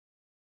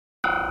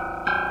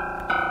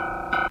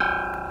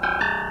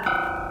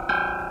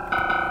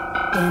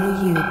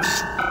NU.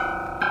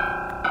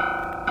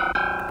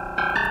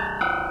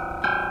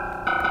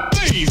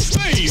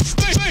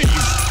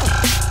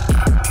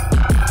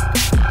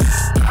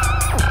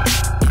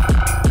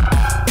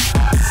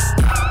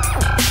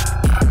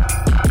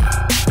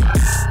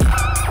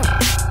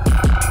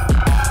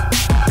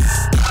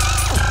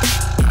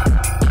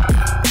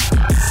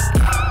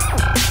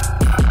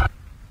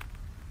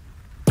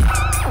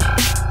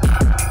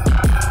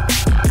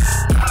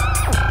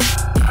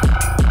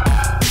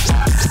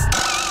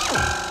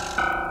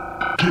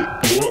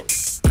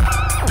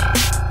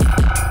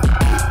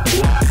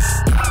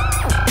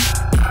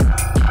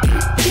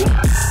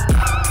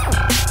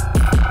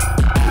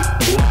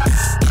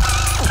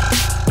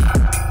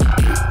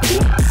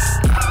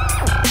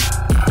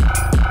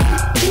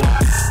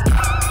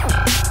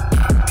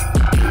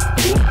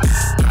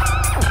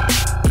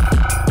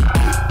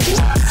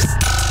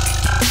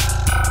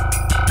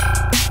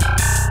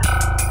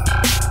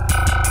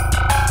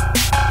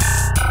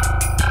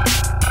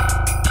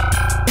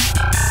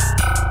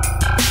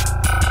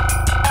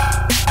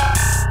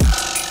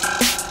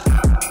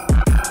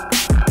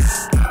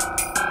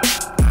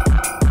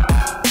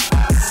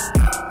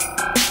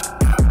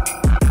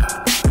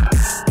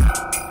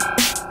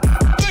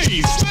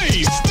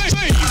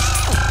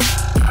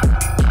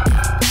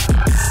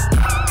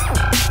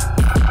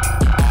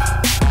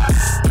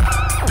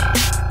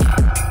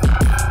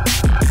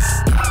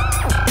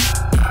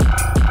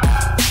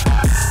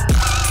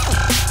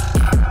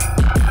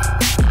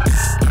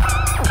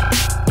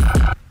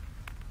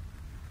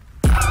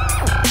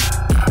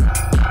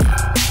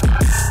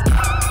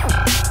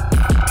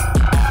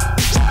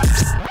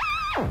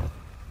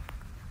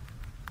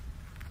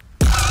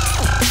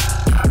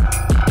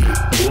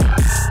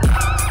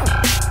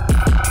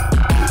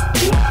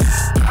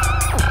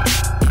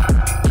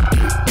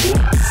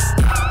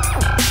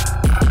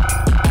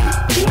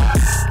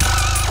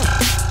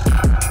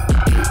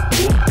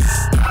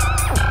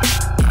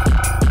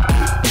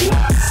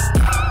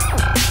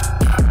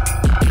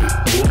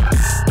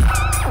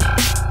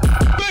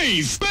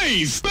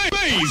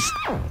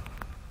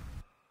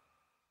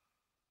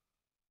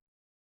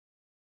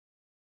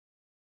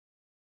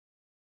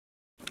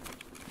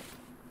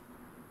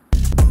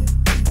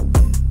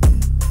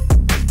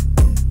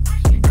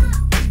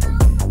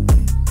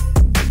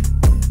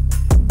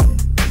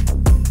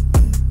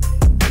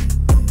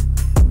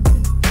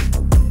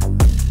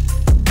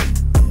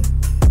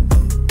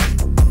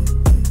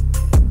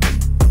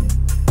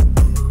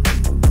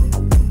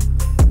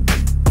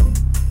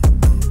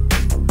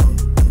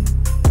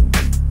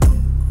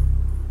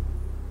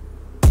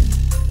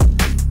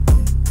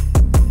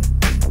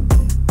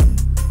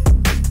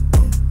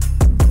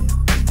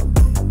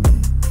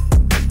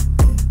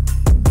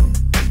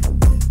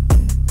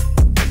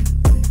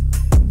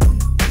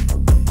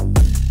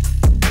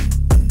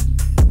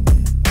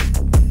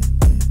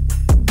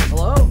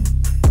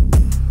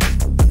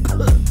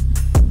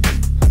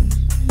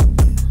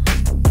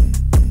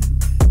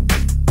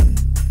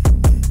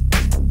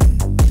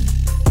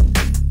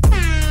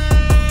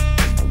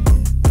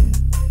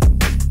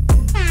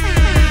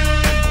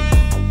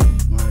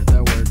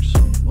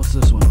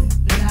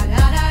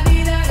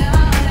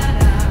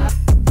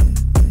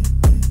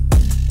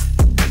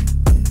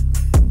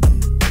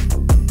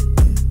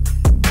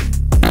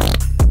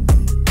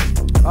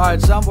 Alright,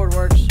 soundboard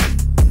works.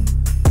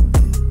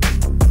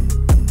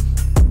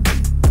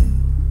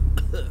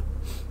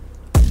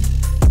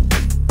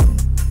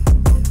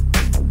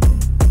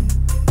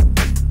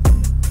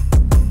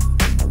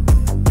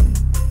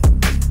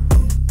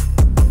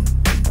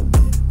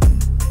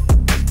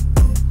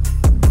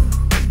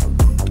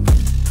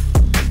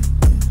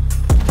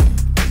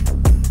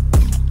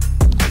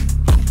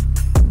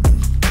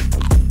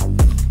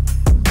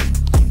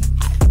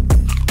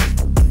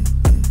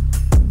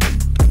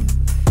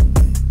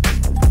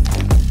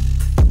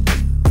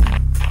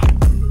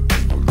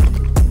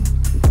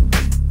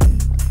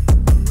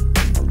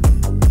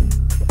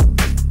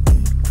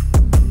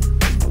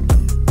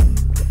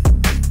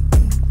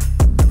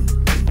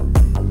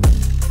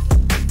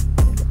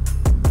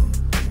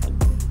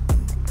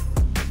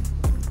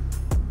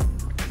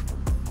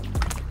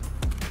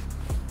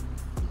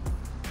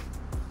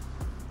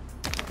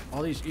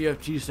 All these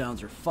EFG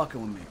sounds are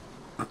fucking with me.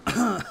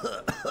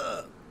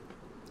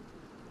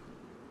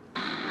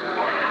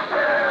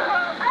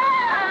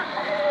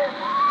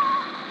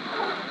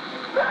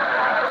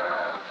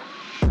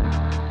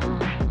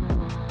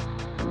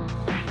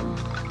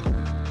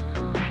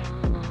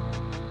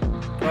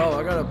 Oh,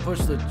 I gotta push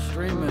the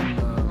stream in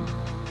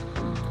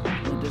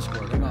the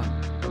Discord. Hang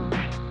on.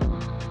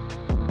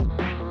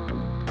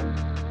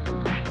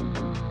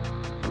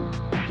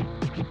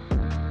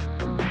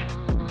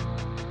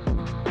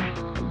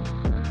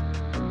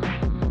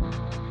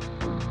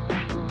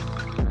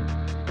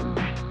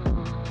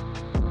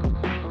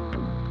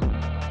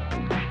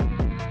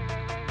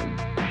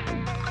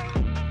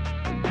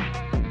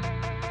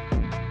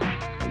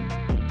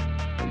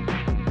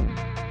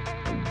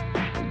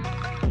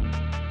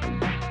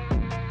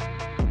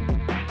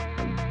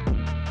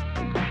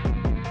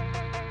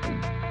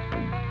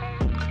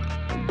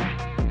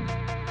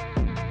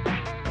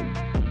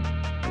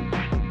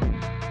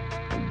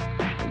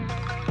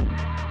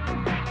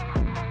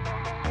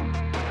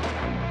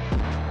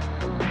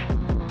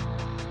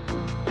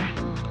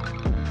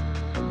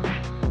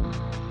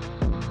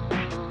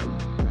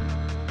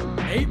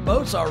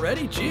 boats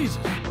already? Jesus.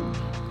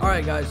 All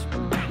right, guys.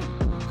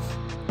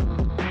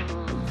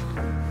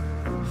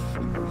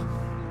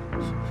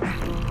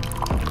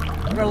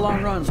 I got a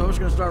long run, so I'm just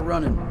gonna start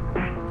running.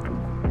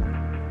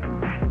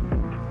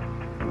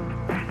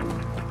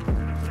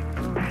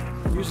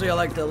 Usually I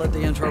like to let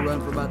the intro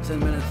run for about 10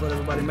 minutes, let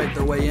everybody make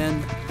their way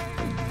in.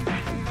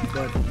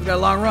 But we got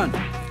a long run.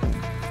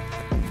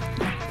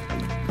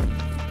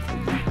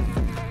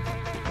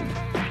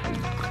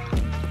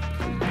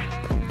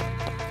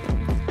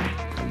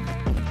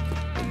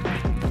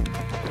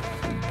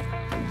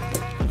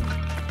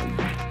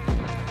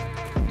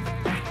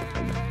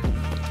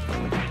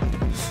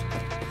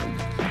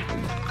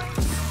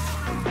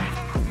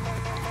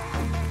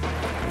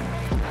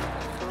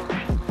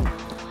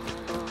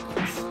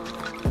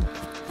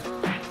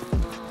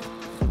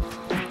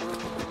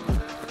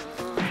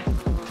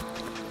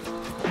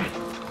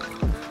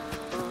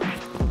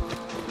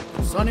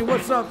 Sonny,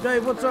 what's up?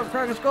 Dave, what's up?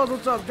 Cracking Skulls,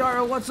 what's up?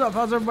 Gyro, what's up?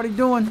 How's everybody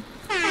doing?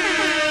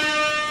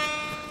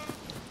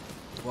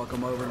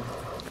 Welcome over.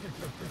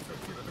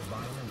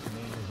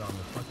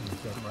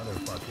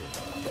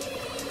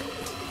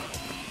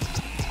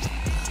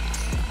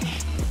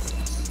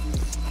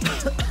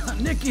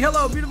 Nikki,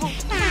 hello, beautiful.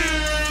 See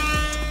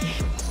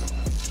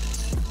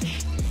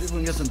if we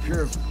can get some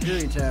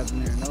purity tabs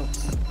in here. Nope.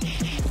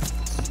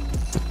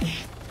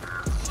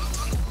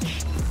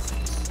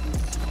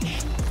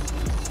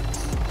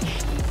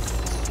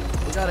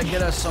 We gotta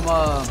get us some,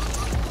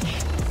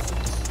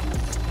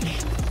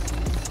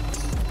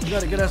 we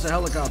gotta get us a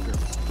helicopter.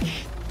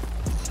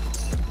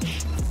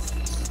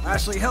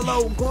 Ashley,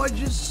 hello,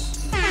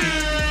 gorgeous.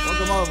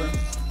 Welcome over.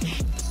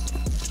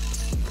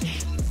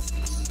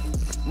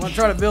 I'm gonna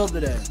try to build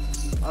today.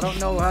 I don't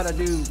know how to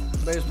do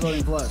base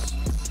building plus.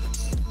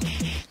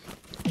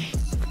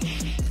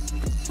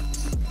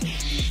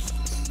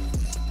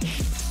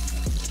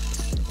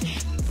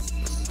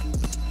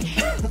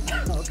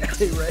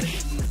 Okay, Ray.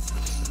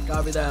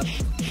 Copy that.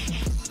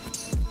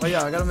 Oh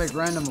yeah, I gotta make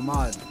random a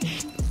mod.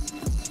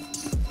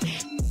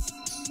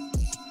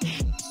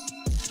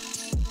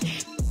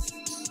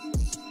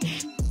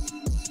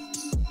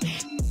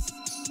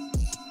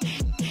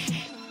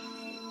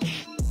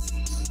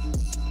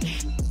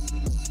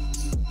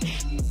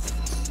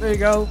 There you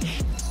go.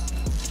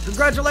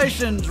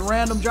 Congratulations,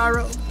 Random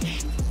Gyro.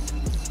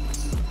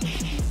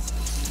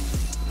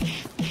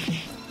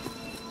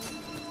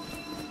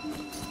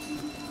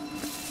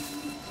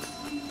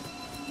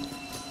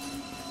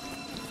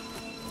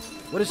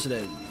 What is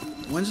today?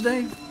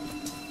 Wednesday?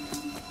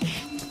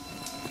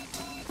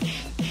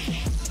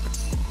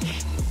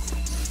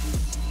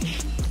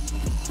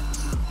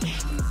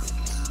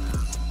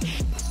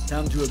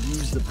 Time to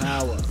abuse the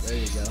power. There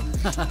you go.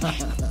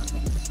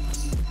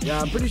 Yeah,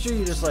 I'm pretty sure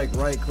you just like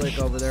right click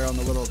over there on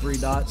the little 3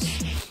 dots.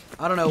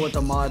 I don't know what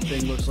the mod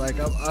thing looks like.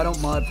 I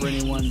don't mod for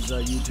anyone's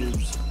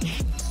YouTubes.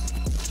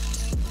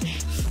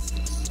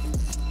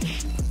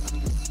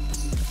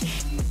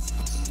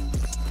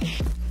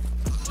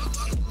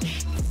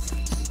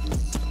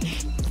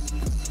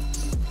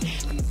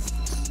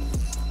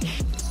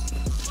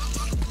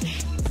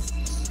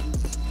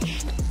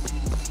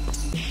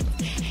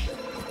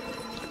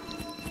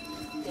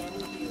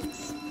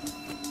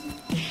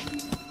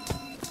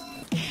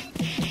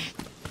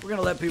 We're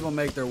gonna let people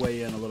make their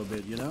way in a little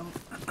bit, you know?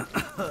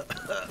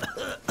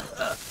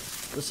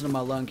 Listen to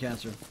my lung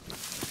cancer.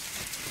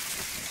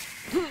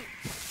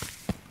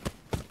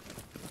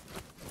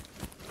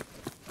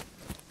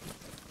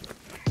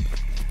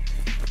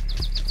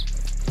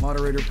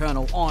 Moderator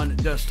panel on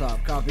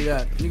desktop. Copy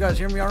that. Can you guys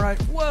hear me all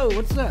right? Whoa,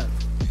 what's that?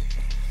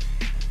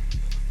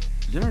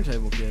 Dinner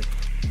table kit.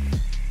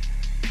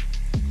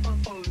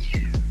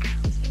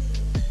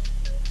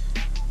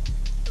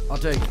 I'll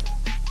take it.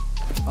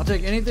 I'll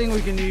take anything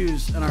we can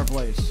use in our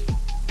place.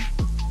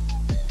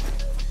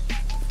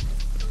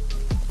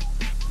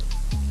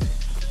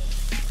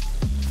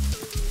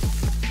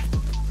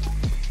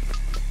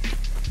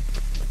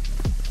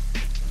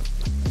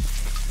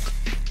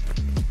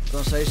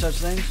 Don't say such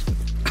things.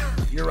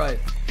 You're right.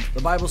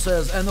 The Bible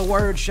says, and the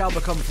word shall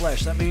become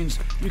flesh. That means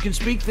you can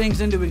speak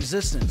things into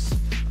existence.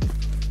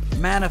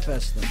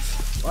 Manifest them.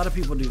 A lot of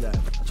people do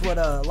that. That's what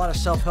a lot of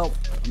self-help,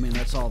 I mean,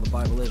 that's all the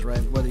Bible is, right?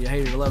 Whether you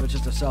hate it or love it, it's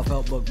just a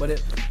self-help book. But a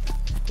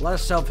lot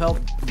of self-help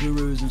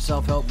gurus and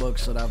self-help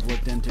books that I've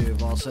looked into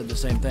have all said the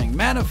same thing.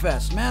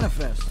 Manifest,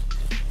 manifest.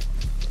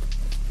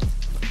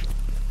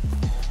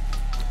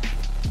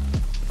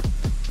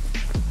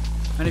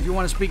 And if you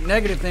want to speak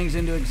negative things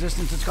into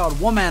existence, it's called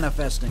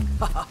womanifesting.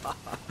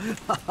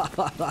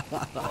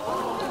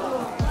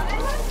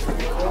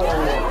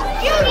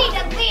 You need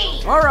to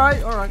leave. All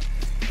right, all right.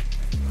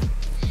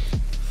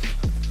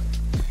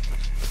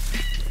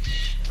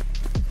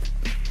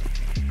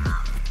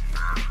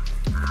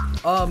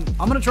 I'm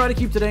going to try to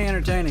keep today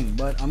entertaining,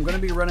 but I'm going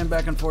to be running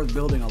back and forth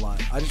building a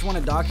lot. I just want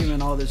to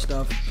document all this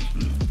stuff.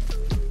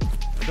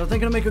 So I'm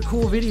thinking to make a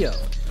cool video.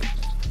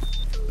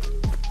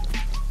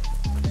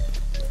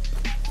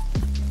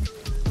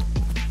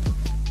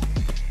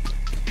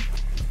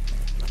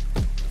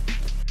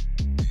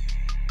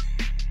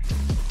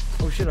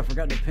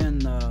 forgot to pin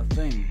the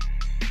thing.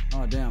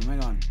 Oh, damn.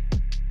 Hang on.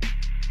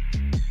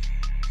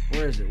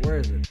 Where is it? Where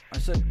is it? I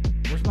said,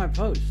 where's my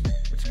post?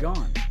 It's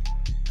gone.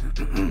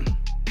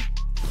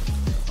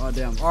 Oh,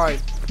 damn. All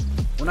right.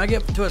 When I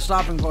get to a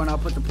stopping point, I'll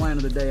put the plan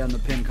of the day on the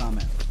pinned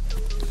comment.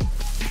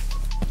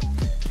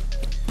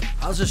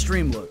 How's the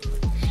stream look?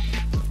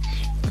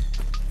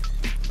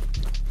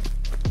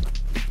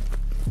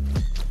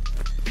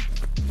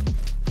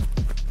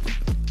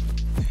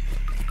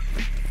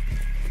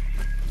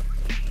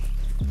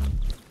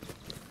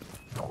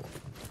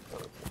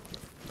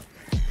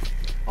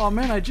 Oh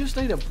man, I just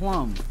ate a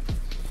plum.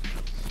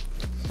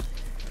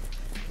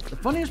 The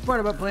funniest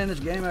part about playing this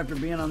game after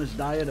being on this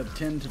diet of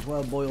 10 to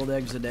 12 boiled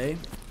eggs a day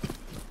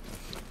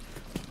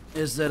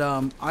is that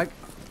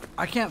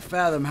I can't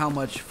fathom how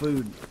much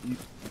food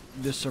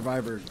this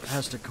survivor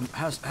has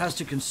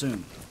to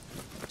consume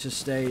to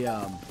stay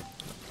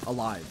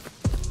alive.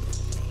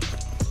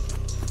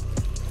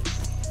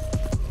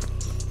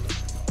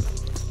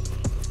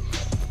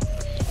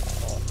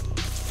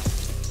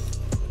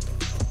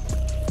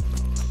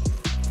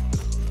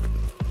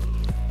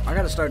 I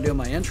gotta start doing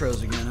my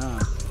intros again, huh?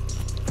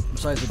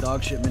 Besides the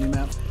dog shit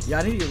minimap. Yeah,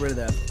 I need to get rid of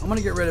that. I'm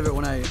gonna get rid of it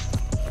when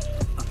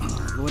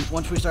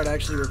once we start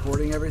actually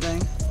recording everything.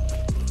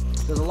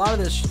 Because a lot of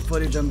this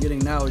footage I'm getting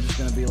now is just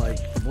gonna be like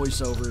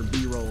voiceover,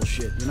 B-roll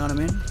shit. You know what I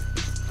mean?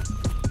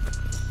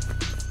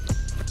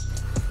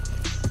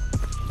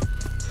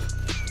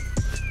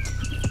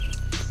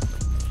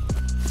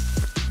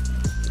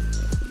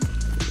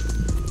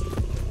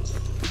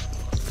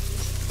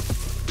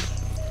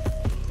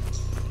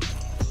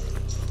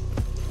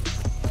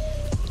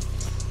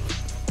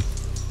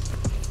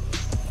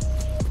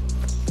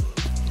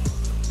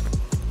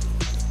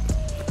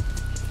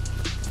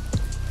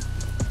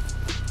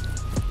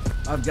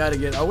 I've got to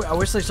get... I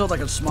wish they sold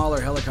like a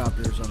smaller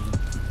helicopter or something.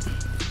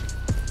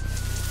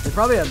 They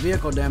probably have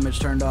vehicle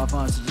damage turned off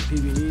on since it's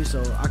PvE,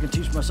 so I can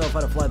teach myself how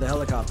to fly the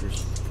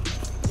helicopters.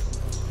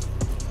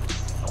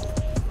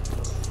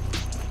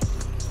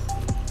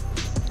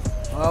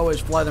 I always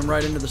fly them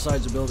right into the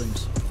sides of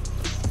buildings.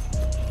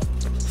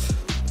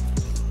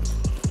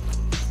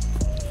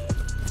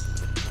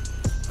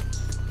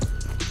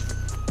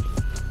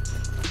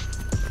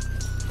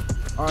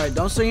 Alright,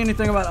 don't say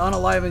anything about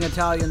unaliving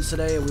Italians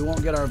today, and we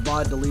won't get our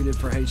VOD deleted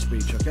for hate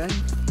speech, okay?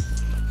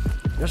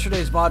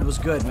 Yesterday's VOD was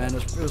good, man.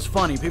 It was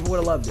funny. People would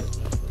have loved it.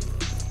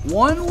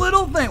 One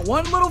little thing,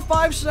 one little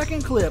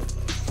 5-second clip.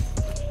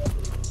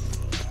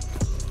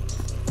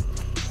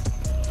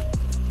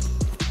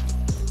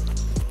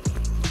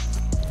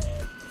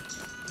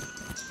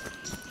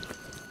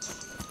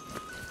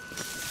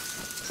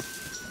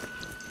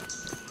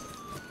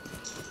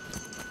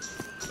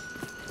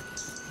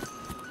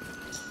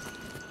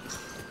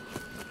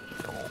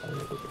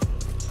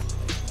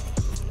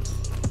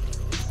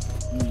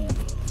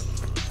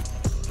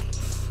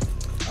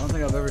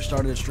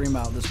 Started a stream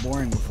out this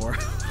boring before.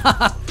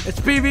 It's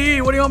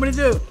PvE. What do you want me to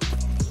do?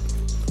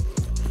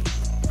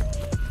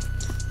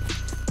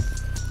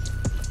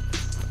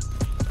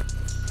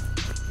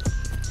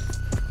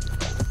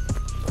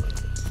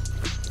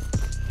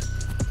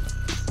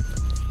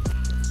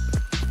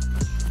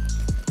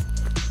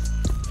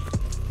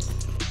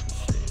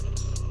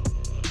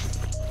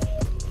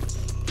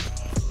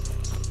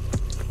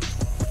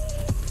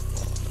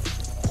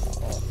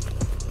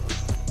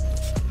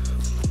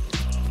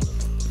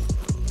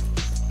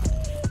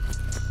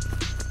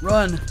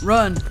 Run,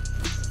 run.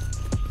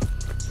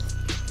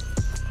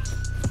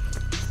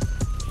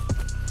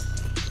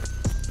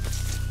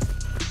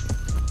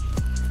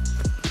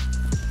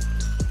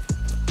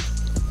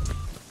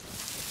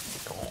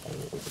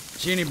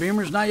 See any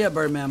beamers? Not yet,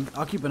 Birdman.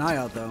 I'll keep an eye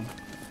out, though.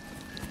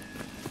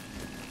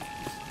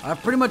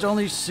 I've pretty much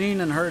only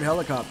seen and heard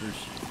helicopters.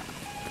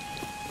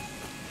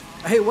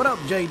 Hey, what up,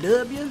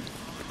 JW?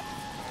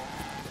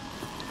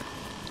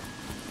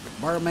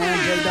 Birdman,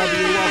 JW,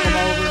 welcome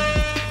over.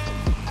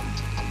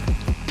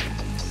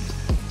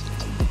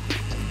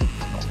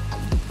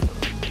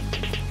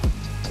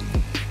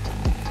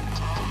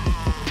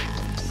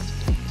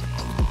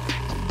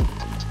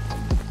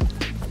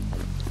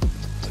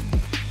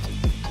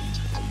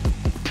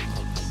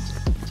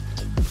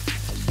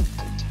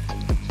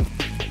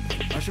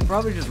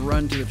 Probably just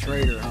run to the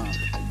trader, huh?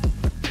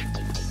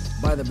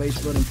 Buy the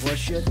base building plus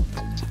shit.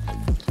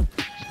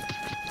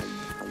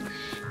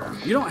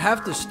 You don't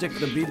have to stick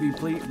the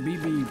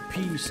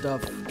BBP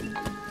stuff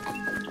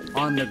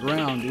on the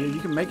ground, dude.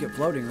 You can make it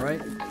floating,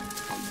 right?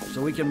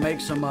 So we can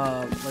make some,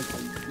 like,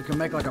 we can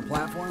make like a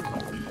platform.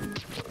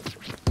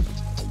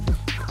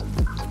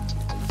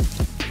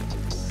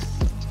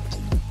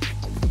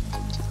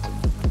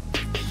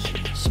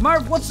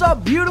 Smurf, what's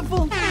up,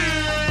 beautiful?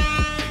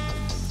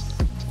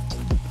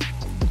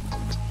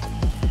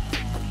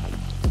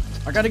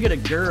 I gotta get a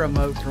Gur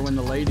emote for when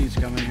the ladies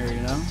come in here, you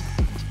know?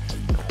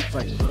 It's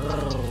like, you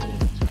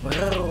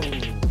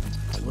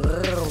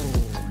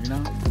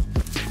know?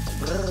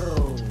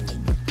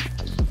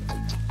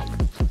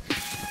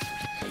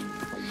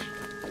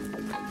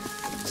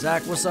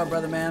 Zach, what's up,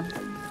 brother man?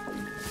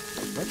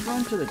 Let's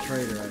run to the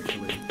trader,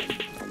 actually.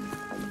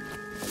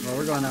 Well,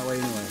 we're going that way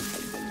anyway.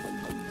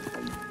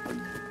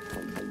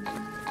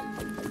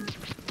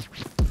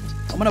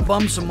 I'm gonna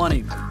bum some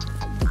money.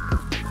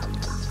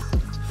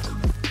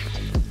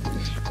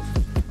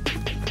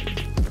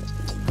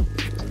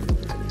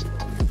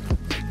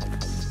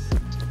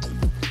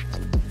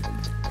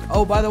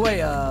 Oh, by the way,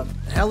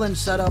 Helen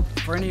set up,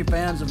 for any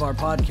fans of our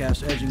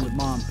podcast, Edging with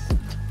Mom,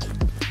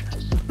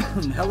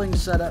 Helen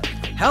set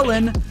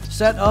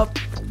up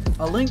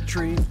a link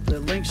tree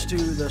that links to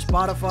the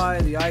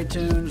Spotify, the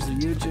iTunes, the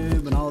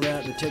YouTube, and all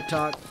that, the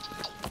TikTok.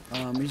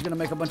 He's going to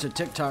make a bunch of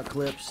TikTok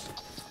clips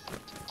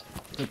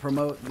to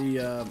promote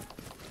the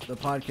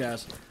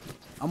podcast.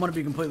 I'm going to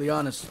be completely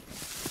honest.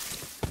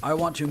 I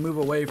want to move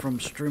away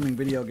from streaming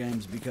video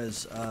games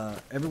because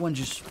everyone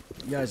just,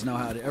 you guys know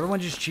how to,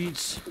 everyone just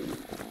cheats,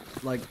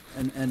 like,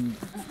 and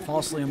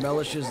falsely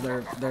embellishes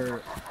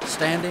their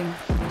standing.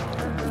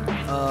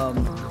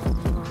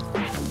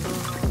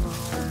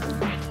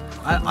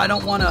 I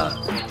don't want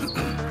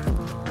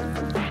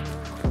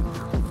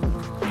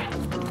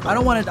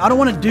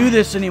to do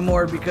this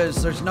anymore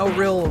because there's no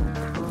real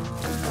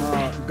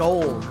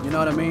goal. You know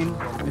what I mean?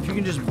 If you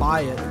can just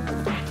buy it,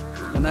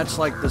 and that's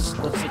like this.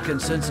 That's the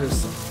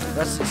consensus.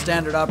 That's the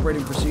standard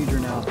operating procedure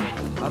now.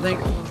 I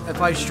think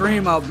if I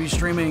stream, I'll be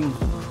streaming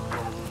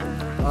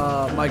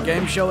my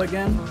game show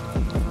again.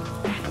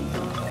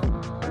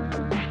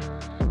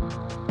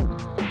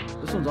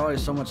 This one's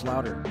always so much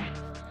louder.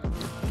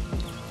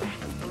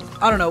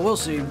 I don't know, we'll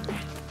see.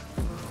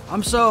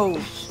 I'm so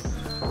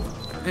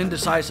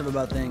indecisive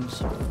about things.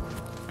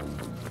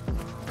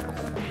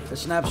 It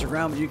snaps the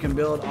ground, but you can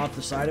build off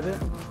the side of it.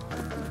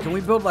 Can we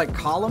build like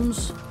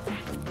columns?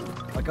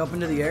 Like up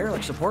into the air,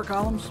 like support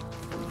columns?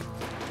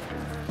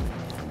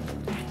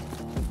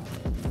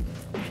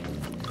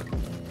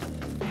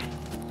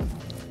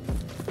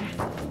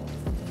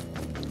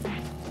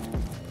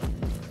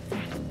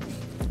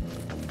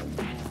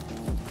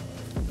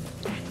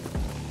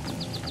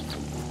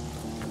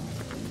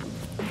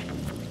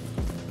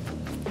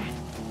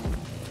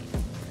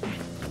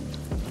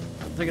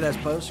 Think it has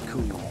posts?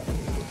 Cool.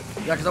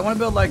 Yeah, because I want to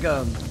build like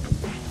a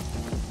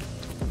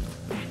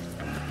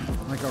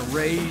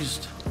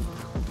raised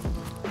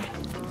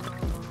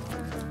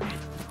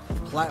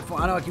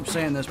platform. I know I keep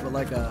saying this, but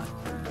like a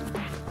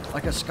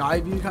sky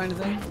view kind of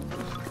thing.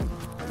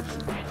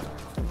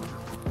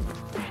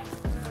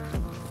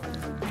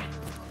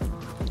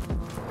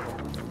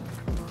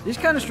 These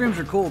kind of streams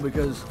are cool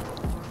because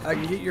I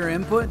can get your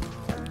input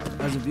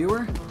as a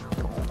viewer.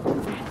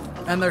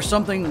 And there's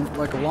something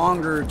like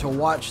longer to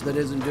watch that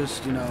isn't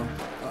just, you know,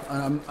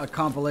 a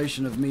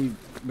compilation of me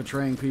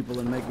betraying people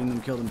and making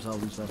them kill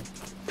themselves and stuff.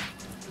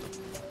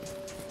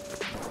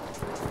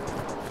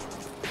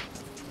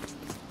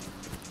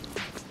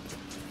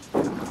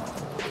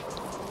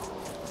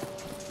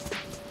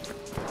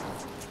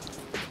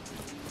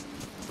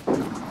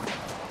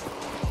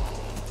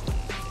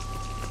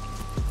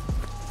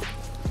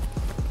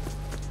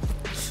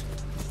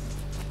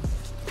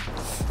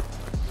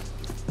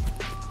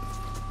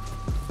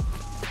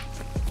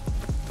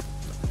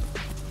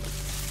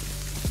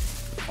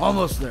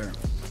 Almost there.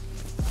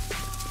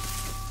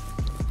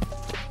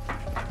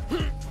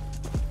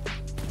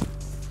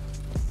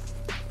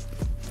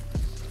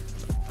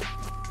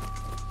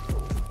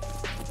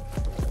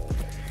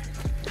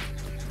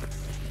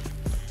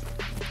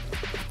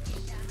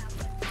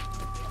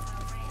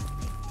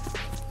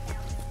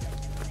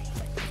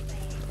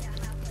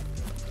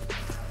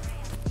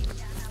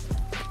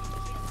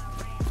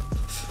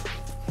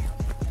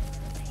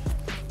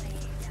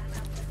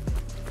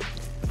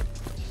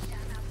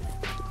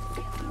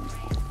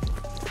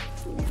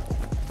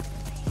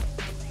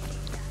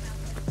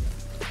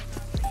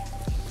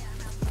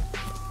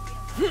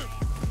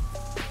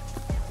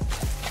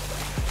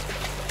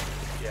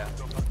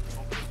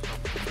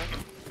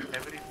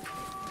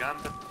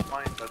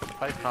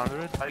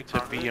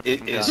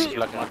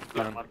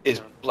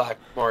 Is black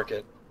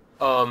market.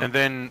 And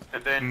then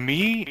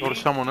me or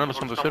someone else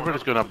on the server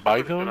is gonna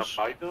buy those.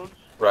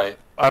 Right.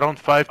 Around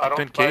 5 to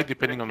 10k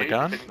depending on the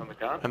gun.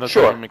 And that's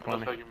Sure. how you make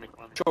money.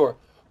 Sure.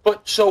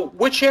 But so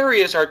which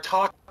areas are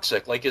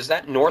toxic? Like, is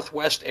that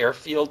Northwest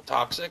Airfield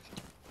toxic?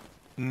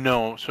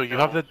 No, so you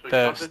have the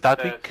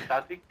static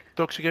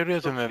toxic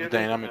areas and then the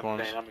dynamic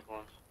ones.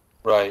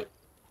 Right.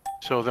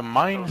 So the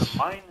mines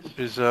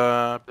is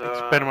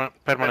it's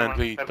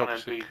permanently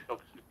toxic.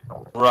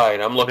 Right,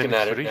 I'm looking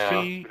Then at it now.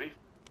 Rifi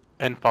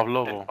and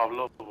Pavlovo.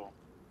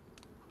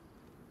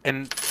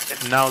 And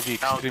now the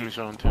extreme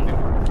zone too.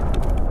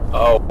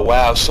 Oh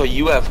wow, so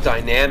you have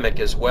dynamic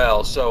as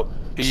well. So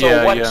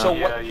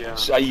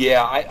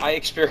I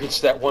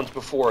experienced that once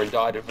before and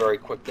died a very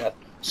quick death.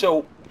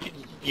 So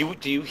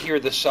do you hear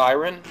the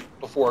siren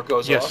before it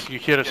goes off? Yes, you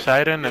hear a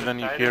siren and then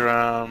you hear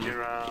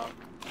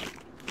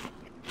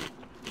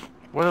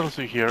what else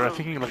do you hear? I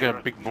think like a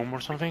big boom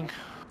or something.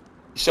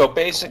 So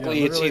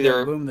basically, it's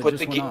either put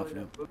the gear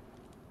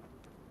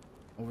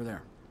over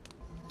there.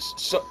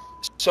 So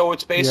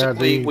it's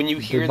basically when you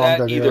hear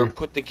that, either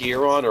put the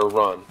gear on or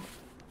run.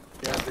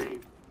 Yeah.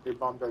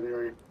 bomb that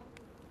area.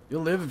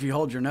 You'll live if you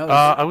hold your nose.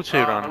 I would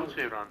say run.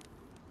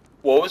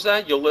 What was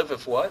that? You'll live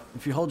if what?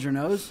 If you hold your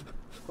nose,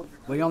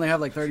 well, you only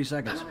have like 30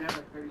 seconds.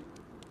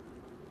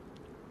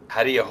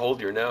 How do you hold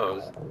your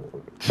nose?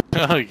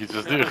 You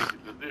just do it.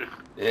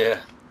 Yeah.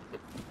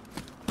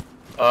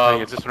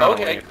 You just run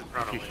away. Okay.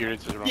 If you hear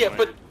it, just run Yeah,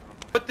 away.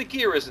 but the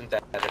gear isn't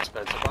that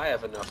expensive. I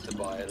have enough to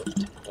buy it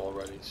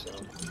already, so.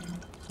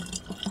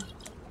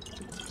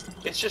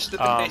 It's just the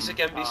basic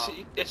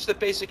NBC. It's the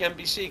basic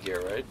NBC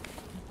gear, right?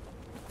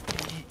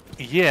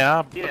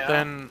 Yeah, but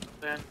then,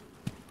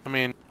 I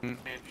mean,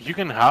 you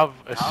can have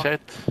a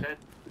set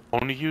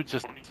on you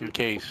just in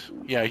case.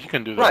 Yeah, you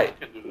can do that. Right.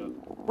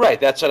 Right,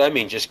 that's what I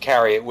mean. Just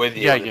carry it with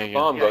you. Yeah, and yeah, if the yeah.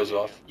 bomb goes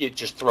off, you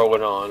just throw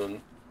it on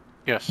and.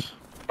 Yes.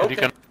 And you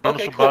Okay. can also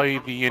Okay, cool.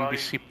 buy the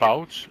NBC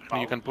pouch,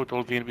 and you can put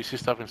all the NBC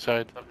stuff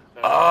inside.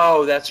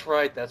 Oh, that's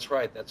right. That's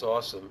right. That's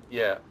awesome.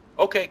 Yeah.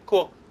 Okay,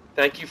 cool.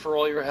 Thank you for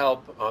all your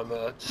help. I'm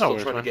still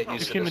worries, trying to man. get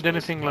used If to you this. need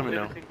anything, let me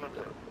know.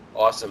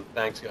 Awesome.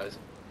 Thanks, guys.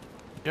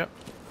 Yep.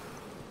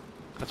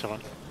 That's all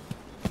right.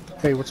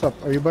 Hey, what's up?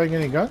 Are you buying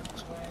any guns?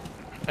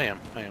 I am,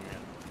 yeah.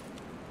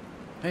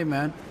 Hey,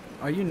 man.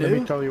 Are you Let me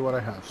new? tell you what I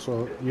have,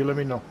 so you let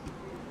me know.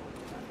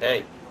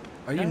 Hey.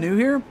 Are you new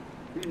here?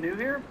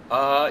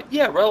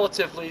 Yeah,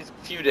 relatively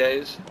few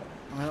days.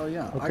 Oh, hell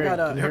yeah. I Okay,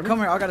 gotta can you hear me? come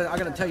here. I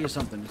gotta tell you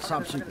something. It's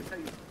top secret.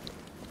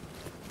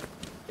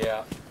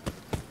 Yeah.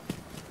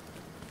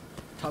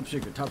 Top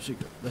secret. Top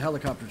secret. The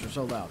helicopters are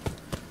so loud.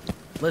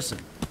 Listen.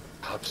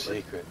 Top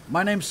secret.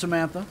 My name's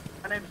Samantha,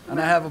 and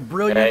I have a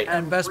brilliant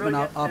investment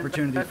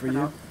opportunity for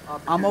you.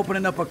 I'm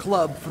opening up a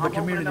club for the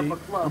community.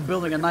 I'm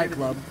building a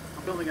nightclub.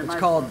 It's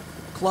called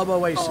Club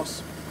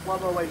Oasis.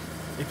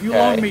 If you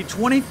loan me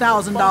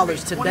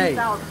 $20,000 today,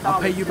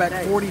 I'll pay you back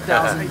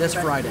 $40,000 this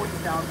Friday.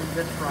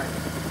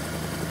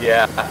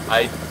 Yeah,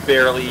 I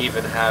barely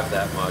even have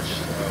that much.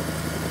 So.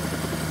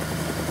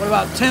 What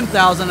about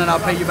 $10,000 and I'll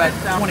pay you back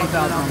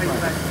 $20,000 on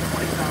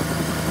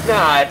Friday?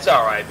 Nah, it's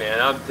all right,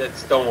 man.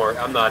 Don't worry.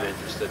 I'm not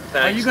interested.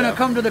 Thanks. Are you gonna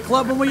come to the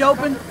club when we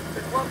open?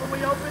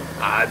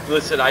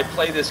 Listen, I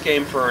play this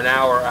game for an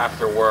hour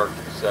after work,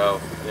 so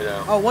you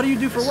know. Oh, what do you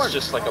do for It's work?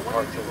 just like a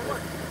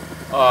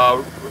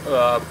part-time.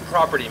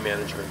 Property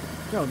management.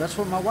 Yo, that's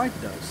what my wife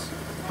does.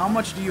 How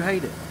much do you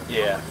hate it?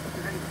 Yeah.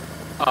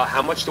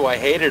 How much do I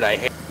hate it? I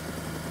hate.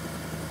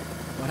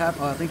 What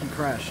happened? Oh, I think you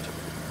crashed.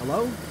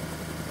 Hello?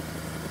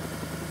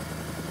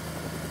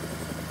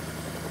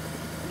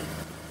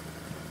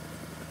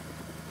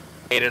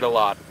 It a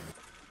lot.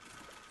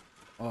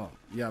 Oh,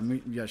 yeah,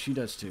 yeah, she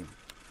does too.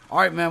 All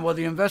right, man. Well,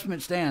 the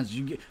investment stands.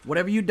 You get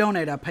whatever you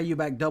donate, I pay you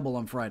back double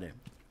on Friday.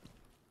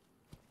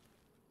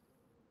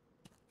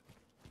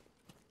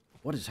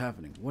 What is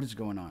happening? What is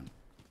going on?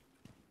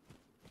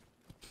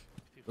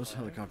 Those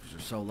helicopters are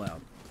so loud.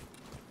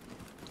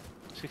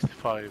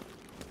 65.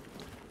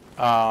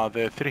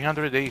 The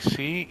 300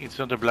 AC, it's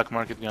not a black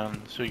market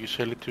gun, so you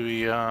sell it to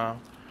the,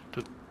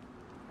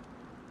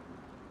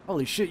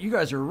 Holy shit, you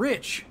guys are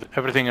rich.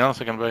 everything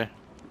else I can buy.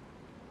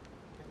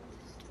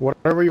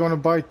 Whatever you want to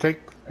buy, take.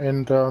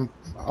 And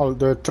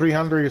the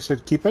 300, you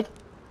said keep it?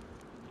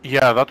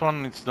 Yeah, that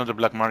one, it's not a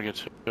black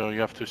market, so you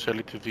have to sell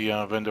it to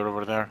the vendor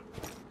over there.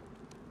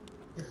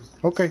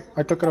 Okay,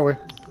 I took it away.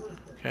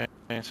 Okay,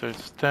 so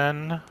it's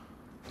 10,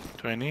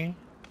 20,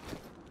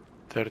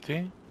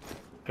 30,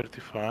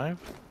 35,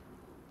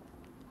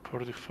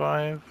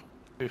 45,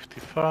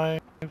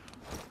 55,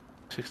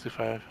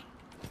 65.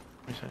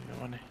 Let me send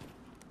you money.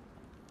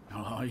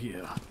 Oh,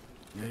 yeah.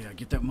 Yeah,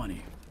 get that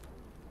money.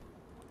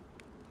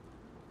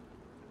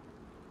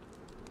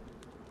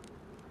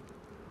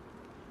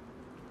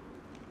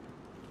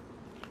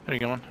 There you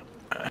go, man.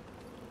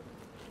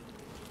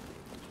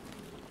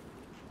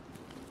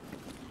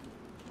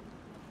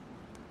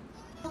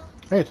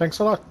 Hey, thanks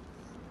a lot.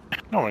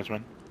 No worries,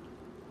 man.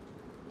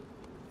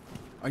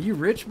 Are you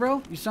rich,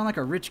 bro? You sound like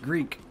a rich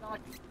Greek.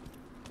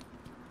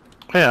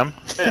 I am.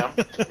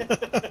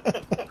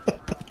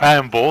 I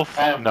am both.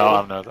 No,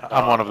 I'm not.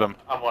 I'm one of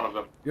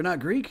them. You're not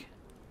Greek?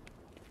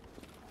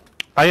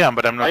 I am,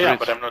 but I'm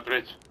not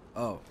rich.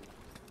 Oh.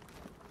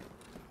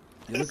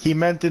 He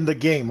meant in the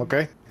game,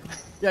 okay?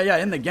 Yeah,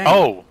 in the game.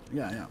 Oh!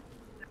 Yeah.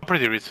 I'm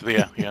pretty rich,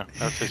 yeah,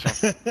 I'd say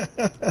so.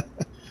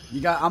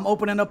 I'm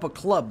opening up a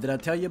club. Did I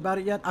tell you about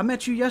it yet? I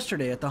met you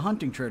yesterday at the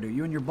hunting trader.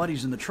 You and your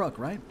buddies in the truck,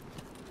 right?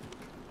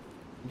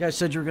 You guys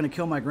said you were going to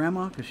kill my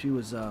grandma because she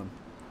was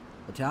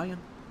Italian?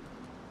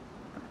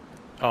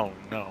 Oh,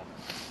 no.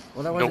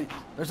 Well, that wasn't... Nope.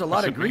 There's a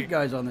lot of Possibly. Greek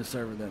guys on this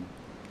server then.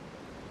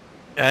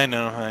 I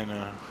know.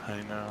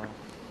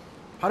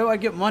 How do I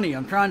get money?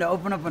 I'm trying to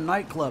open up a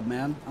nightclub,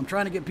 man. I'm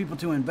trying to get people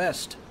to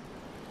invest.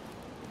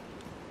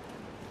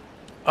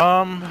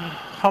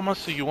 How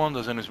much do you want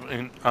as an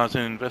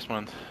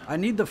investment? I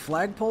need the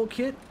flagpole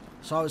kit,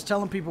 so I was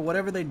telling people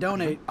whatever they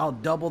donate, I'll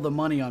double the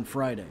money on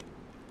Friday.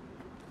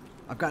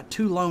 I've got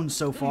 2 loans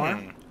so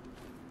far,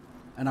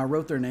 and I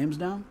wrote their names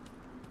down.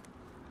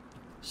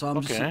 So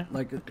I'm just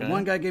like,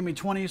 one guy gave me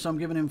 20, so I'm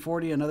giving him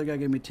 40. Another guy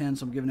gave me 10,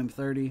 so I'm giving him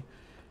 30.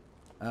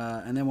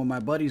 And then when my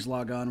buddies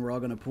log on, we're all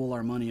going to pool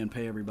our money and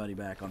pay everybody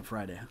back on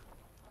Friday.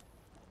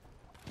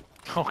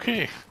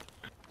 Okay.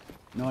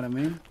 Know what I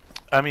mean?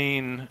 I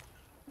mean,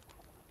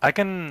 I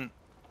can.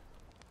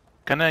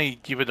 Can I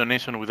give a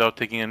donation without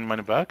taking any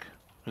money back?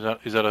 Is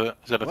that a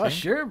Well, thing?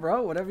 sure,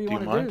 bro. Whatever you Do you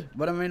want to do. mind?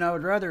 But I mean, I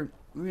would rather.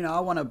 You know,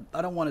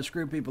 I don't want to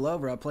screw people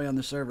over. I play on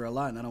the server a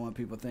lot, and I don't want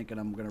people thinking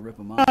I'm gonna rip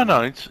them off.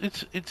 No,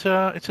 it's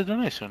a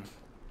donation.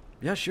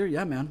 Yeah, sure.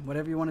 Yeah, man.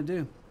 Whatever you want to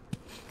do.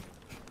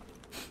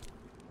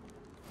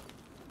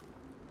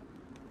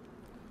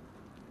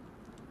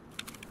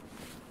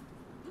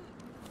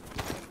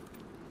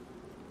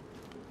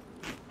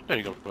 There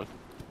you go, bud.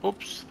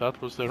 Oops,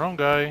 that was the wrong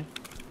guy.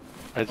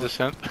 I just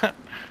sent.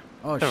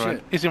 Oh Never shit.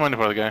 mind. Easy money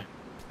for the guy.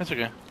 That's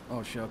okay.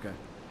 Oh shit. Okay.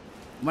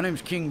 My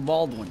name's King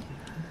Baldwin.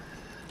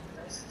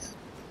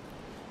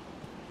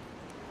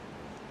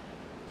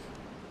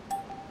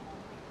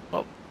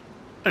 Well,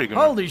 there you go.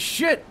 man. Holy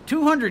shit!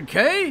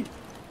 200K?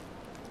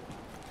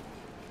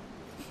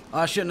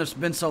 I shouldn't have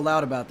been so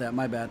loud about that.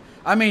 My bad.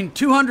 I mean,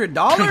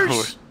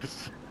 $200?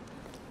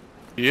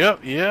 Yep,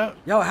 yeah.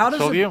 Yo, how does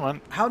So the, you,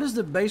 man. how does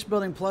the base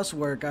building plus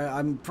work?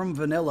 I'm from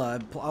vanilla.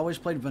 I always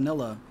played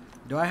vanilla.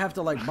 Do I have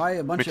to like buy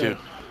a bunch Me too.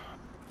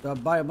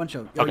 of? Buy a bunch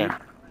of. Yo, Okay. you-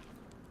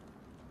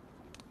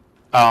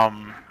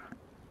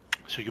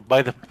 So you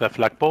buy the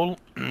flagpole.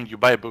 You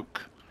buy a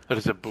book. There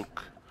is a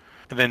book,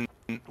 and then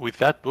with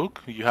that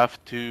book you have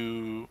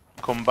to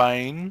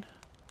combine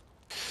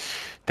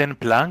 10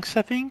 planks,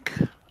 I think,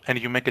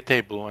 and you make a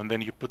table, and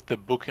then you put the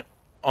book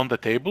on the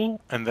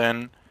table, and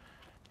then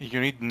you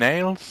need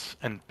nails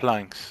and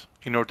planks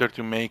in order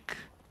to make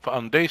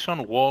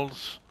foundation,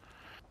 walls,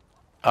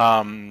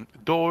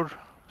 door,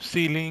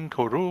 ceiling,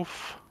 or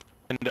roof,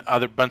 and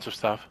other bunch of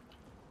stuff.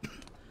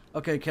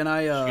 Okay, can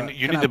I you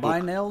can need I the buy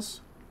book. nails?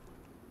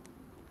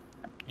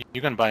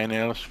 You can buy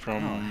nails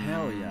from. Oh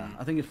hell yeah!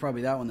 I think it's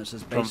probably that one that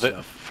says From base the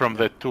stuff. from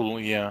the tool,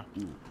 yeah.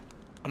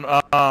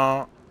 No,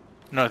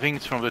 I think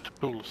it's from the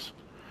tools.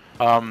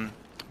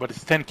 But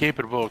it's 10k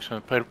per box,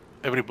 and per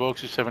every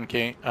box is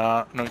 7k.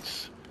 No,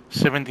 it's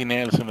 70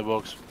 nails in the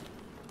box.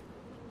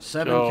 7K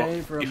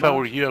So for a if box? I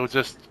were you, I would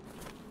just.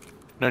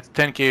 No, it's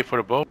 10k for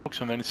a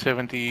box, and then it's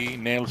 70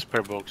 nails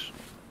per box,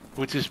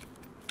 which is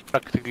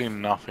practically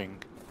nothing.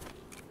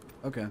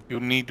 Okay. You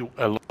need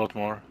a lot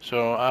more.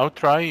 So I would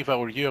try, if I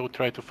were you, I would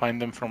try to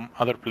find them from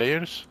other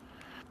players.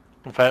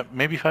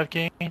 Maybe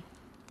 5k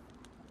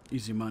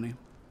Easy money.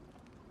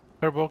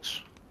 per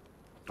box.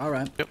 All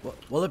right. Yep.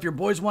 Well, if your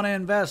boys want to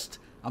invest,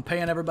 I'm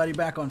paying everybody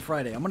back on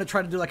Friday. I'm gonna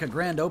try to do like a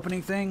grand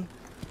opening thing,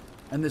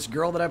 and this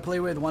girl that I play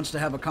with wants to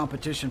have a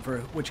competition for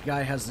which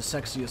guy has the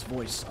sexiest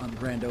voice on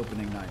grand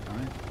opening night. All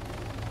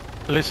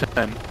right.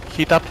 Listen,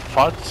 hit up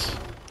Fuds.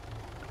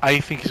 I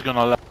think he's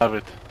gonna love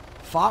it.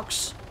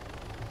 Fox.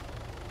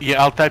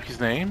 Yeah, I'll type his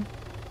name.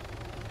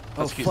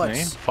 Oh, That's his Futz.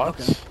 name,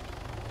 Fuds. Okay.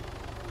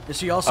 Is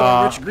he also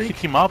a rich Hit Greek?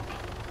 him up.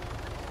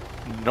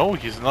 No,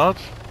 he's not.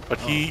 But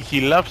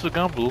he loves to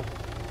gamble.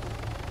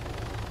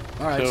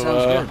 All right, So,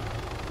 sounds good.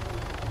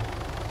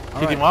 All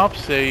Hit right. him up.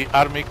 Say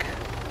Armik.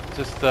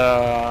 Just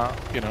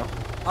you know.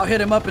 I'll hit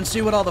him up and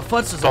see what all the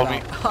futz is Tell about.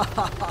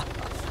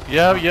 me.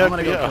 Yeah, I'm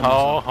gonna go yeah. kill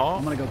myself.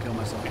 I'm gonna go kill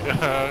myself.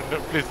 No,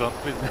 please don't.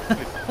 Please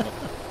don't.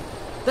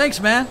 Thanks,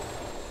 man.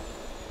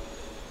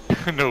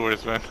 No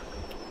worries, man.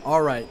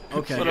 All right.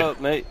 Okay. What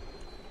up, mate?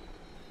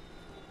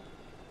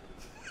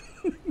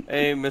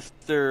 Hey,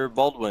 Mr.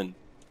 Baldwin.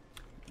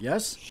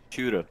 Yes.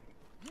 Shooter.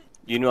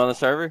 You new on the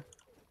server?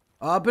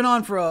 I've been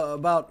on for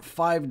about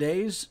 5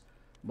 days,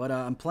 but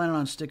I'm planning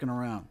on sticking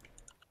around.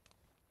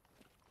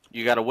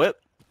 You got a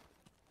whip?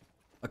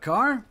 A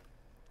car?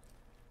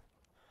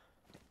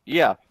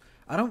 Yeah.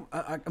 I don't.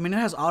 I mean, it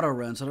has auto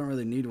run, so I don't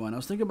really need one. I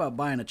was thinking about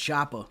buying a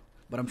chopper,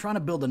 but I'm trying to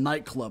build a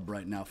nightclub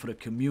right now for the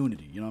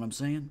community. You know what I'm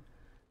saying?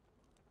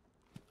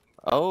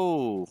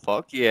 Oh,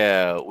 fuck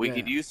yeah. We Yeah.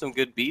 could use some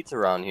good beats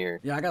around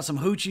here. Yeah, I got some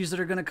hoochies that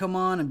are gonna come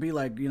on and be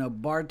like, you know,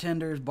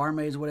 bartenders,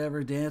 barmaids,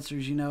 whatever,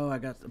 dancers. You know, I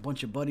got a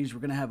bunch of buddies.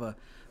 We're gonna have a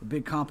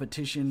big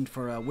competition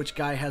for which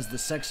guy has the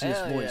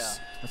sexiest Hell voice.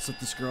 yeah. That's what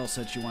this girl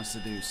said she wants to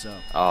do. So.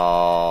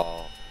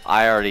 Oh,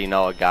 I already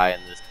know a guy in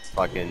this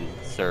fucking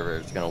server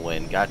is gonna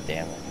win. God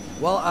damn it.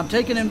 Well, I'm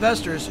taking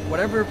investors.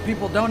 Whatever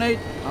people donate,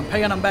 I'm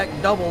paying them back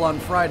double on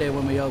Friday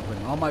when we open.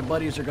 All my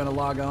buddies are gonna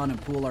log on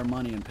and pool our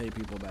money and pay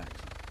people back.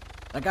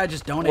 That guy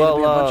just donated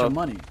me a bunch of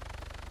money.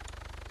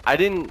 I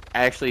didn't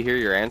actually hear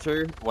your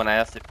answer when I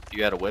asked if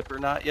you had a whip or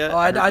not yet. Oh,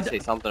 I heard you say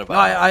something about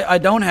I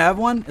don't have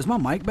one. Is my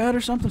mic bad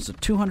or something? It's a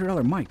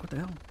 $200 mic. What the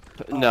hell?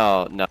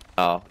 No.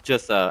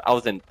 Just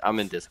I'm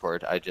in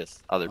Discord.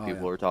 Other people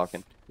yeah. were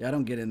talking. Yeah, I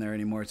don't get in there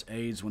anymore. It's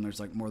AIDS when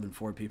there's like more than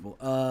 4 people.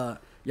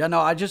 Yeah,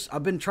 no,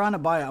 I've been trying to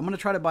buy. I'm gonna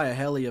try to buy a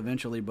heli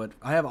eventually, but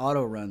I have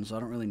auto runs, so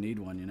I don't really need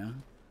one, you know.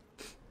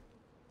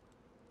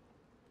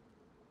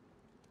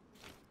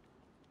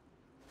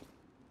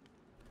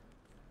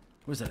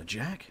 What is that, a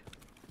jack?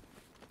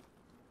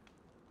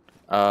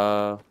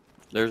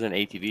 There's an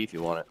ATV if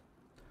you want it.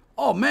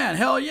 Oh man,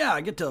 hell yeah!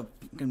 I get to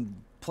fucking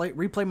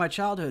replay my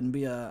childhood and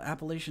be a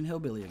Appalachian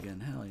hillbilly again.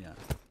 Hell yeah!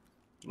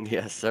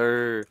 Yes,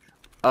 sir.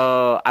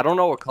 I don't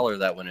know what color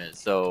that one is,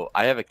 so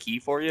I have a key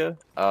for you.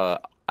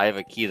 I I have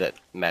a key that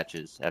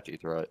matches after you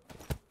throw it.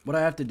 What do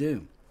I have to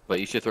do? But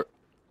you should put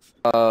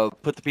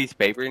the piece of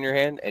paper in your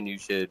hand, and you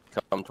should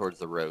come towards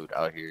the road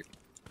out here.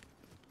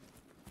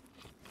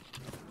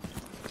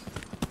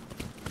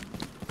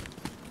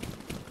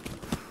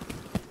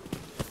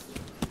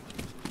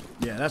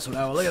 Yeah, that's what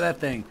I. Look at that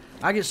thing.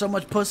 I get so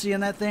much pussy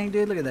in that thing,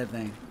 dude. Look at that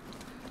thing.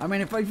 I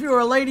mean, if you were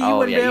a lady, you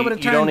wouldn't be able to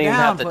turn down. You don't even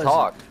have to pussy.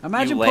 talk.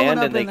 Imagine you pulling land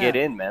up and they in get that.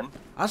 in, man.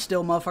 I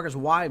steal motherfuckers'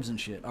 wives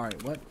and shit. All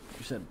right, what?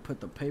 You said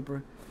put the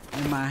paper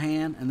in my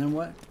hand, and then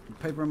what? The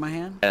paper in my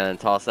hand? And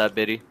toss that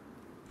bitty.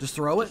 Just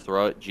throw it? Just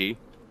throw it, G.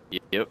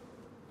 Yep.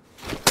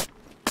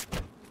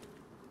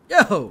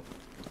 Yo!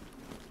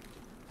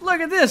 Look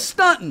at this,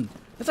 stunting!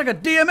 It's like a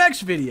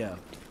DMX video.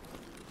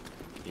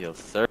 Yo,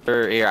 sir.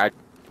 Here,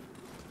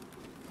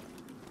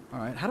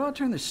 Alright, how do I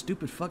turn this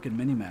stupid fucking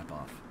minimap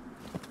off?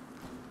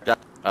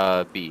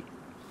 B.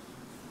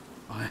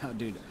 Oh, yeah,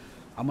 dude,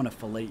 I'm gonna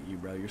fillet you,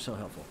 bro. You're so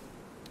helpful.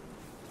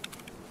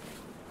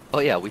 Oh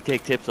yeah, we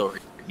take tips over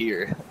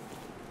here.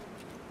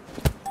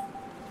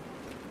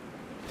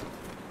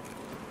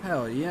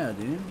 Hell yeah,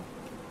 dude.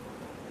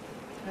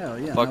 Hell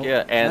yeah. Fuck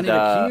yeah, and I need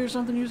a key or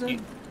something, you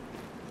said?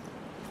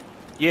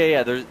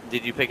 Yeah.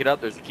 Did you pick it up?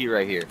 There's a key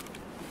right here.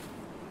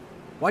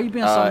 Why are you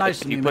being so nice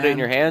if to me, you put it in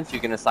your hands, you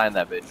can assign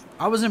that bitch.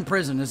 I was in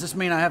prison. Does this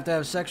mean I have to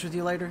have sex with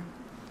you later?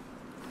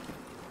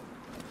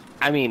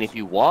 I mean, if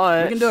you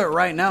want. We can do it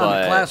right now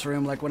in the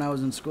classroom, like when I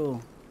was in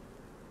school.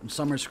 In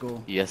summer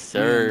school. Yes,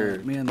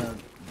 sir. Me and the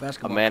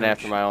basketball A man coach.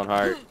 after my own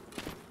heart.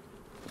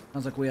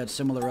 Sounds like we had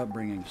similar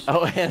upbringings.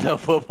 Oh, and the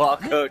football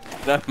coach.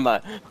 Never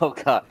mind. Oh,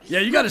 God. Yeah,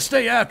 you got to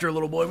stay after,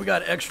 little boy. We got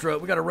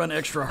to run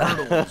extra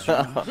hurdles. You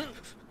know?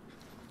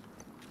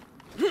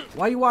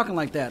 Why are you walking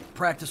like that?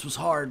 Practice was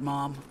hard,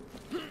 Mom.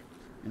 You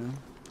know?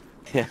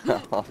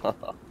 Yeah.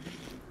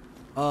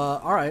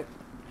 All right.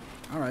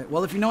 All right.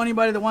 Well, if you know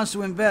anybody that wants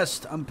to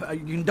invest, you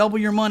can double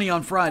your money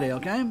on Friday,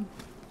 okay?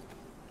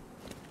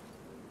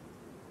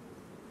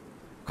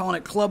 Calling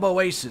it Club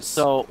Oasis.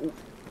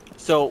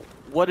 So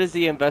what is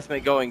the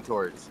investment going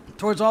towards?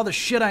 Towards all the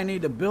shit I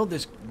need to build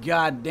this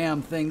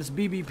goddamn thing. This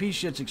BBP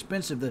shit's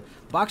expensive. The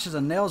boxes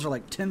of nails are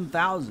like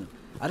 10,000.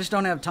 I just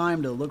don't have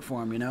time to look for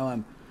them, you know?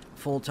 I'm a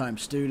full-time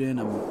student.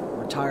 I'm a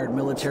retired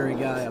military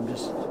guy.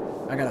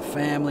 I got a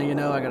family, you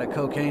know? I got a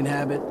cocaine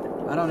habit.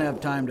 I don't have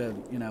time to,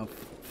 you know,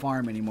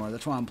 farm anymore.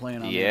 That's why I'm playing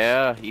on this.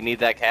 Yeah, you need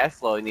that cash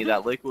flow. You need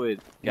that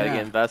liquid. You gotta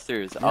get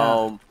investors.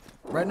 Yeah.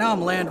 Right now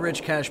I'm land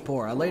rich, cash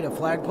poor. I laid a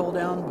flagpole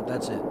down, but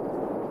that's it.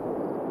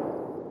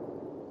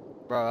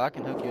 Bro, I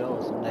can hook you up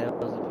with some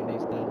nails if you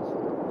need nails.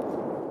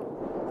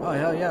 Oh,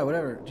 hell yeah,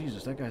 whatever.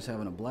 Jesus, that guy's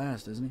having a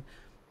blast, isn't he?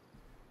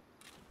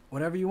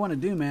 Whatever you want to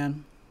do,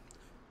 man.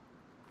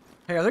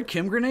 Hey, are there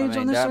Kim grenades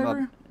on this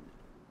server?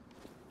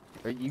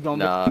 Are you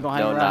gonna hang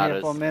around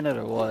here for a minute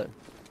or what?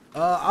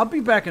 I'll be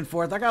back and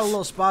forth. I got a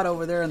little spot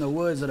over there in the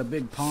woods at a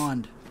big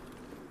pond.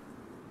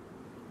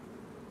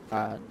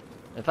 Alright.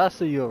 If I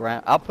see you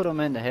around, I'll put them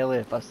in the heli.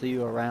 If I see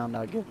you around,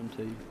 I'll give them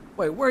to you.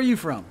 Wait, where are you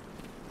from?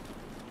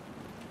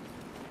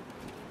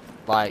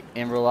 Like,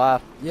 in real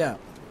life? Yeah.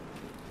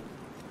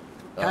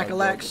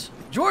 Cackalax,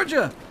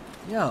 Georgia.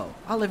 Yo,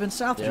 I live in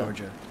South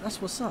Georgia.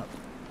 That's what's up.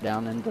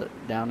 Down in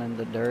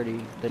the dirty.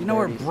 You know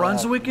where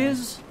Brunswick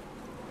is?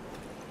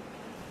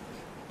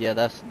 Yeah,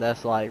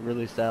 that's like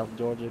really South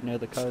Georgia near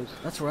the coast.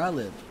 That's where I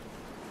live.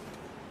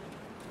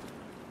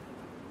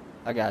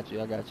 I got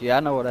you. Yeah, I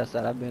know where that's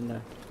at. I've been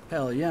there.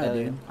 Hell yeah,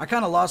 dude. Yeah. I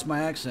kind of lost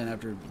my accent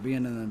after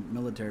being in the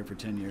military for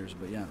 10 years,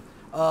 but yeah.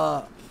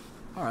 All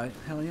right,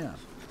 hell yeah.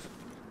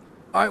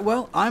 All right,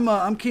 well,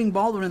 I'm King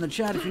Baldwin in the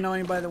chat. If you know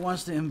anybody that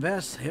wants to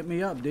invest, hit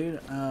me up, dude.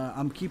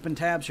 I'm keeping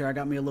tabs here. I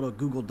got me a little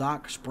Google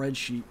Doc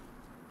spreadsheet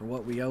for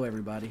what we owe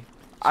everybody.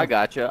 So, I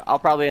gotcha. I'll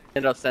probably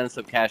end up sending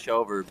some cash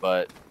over,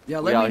 but yeah,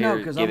 let me know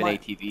because I'm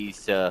like,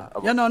 ATVs to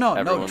yeah,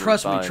 no,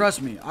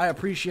 trust me. I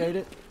appreciate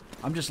it.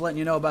 I'm just letting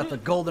you know about the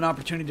golden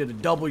opportunity to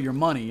double your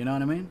money. You know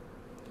what I mean?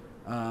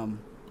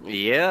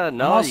 Yeah,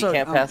 no, also, you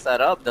can't pass that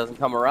up. Doesn't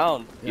come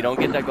around. Yeah. You don't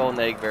get that golden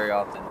egg very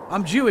often.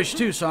 I'm Jewish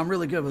too, so I'm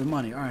really good with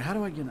money. All right, how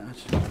do I get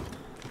that?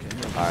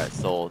 Okay. All right,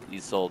 sold.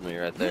 You sold me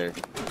right there.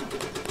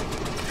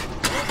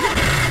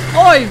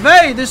 Oy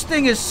vey, this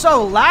thing is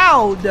so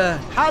loud.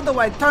 How do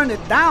I turn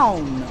it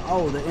down?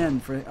 Oh, the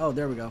end for. Oh,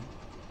 there we go.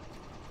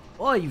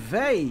 Oy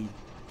vey.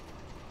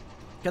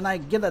 Can I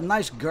get a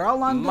nice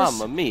girl on this?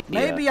 Mamma mia.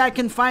 Maybe I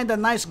can find a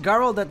nice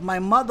girl that my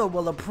mother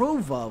will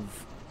approve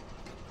of.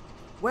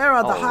 Where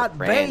are the hot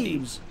Randy.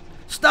 babes?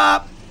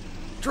 Stop!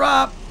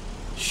 Drop!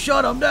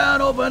 Shut them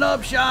down, open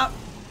up shop!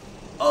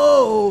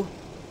 Oh!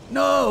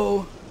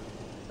 No!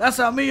 That's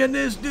how me and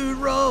this dude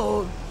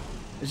roll!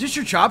 Is this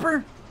your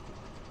chopper?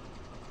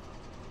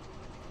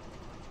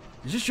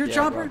 Is this your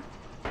chopper?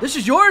 Bro. This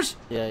is yours?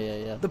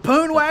 Yeah. The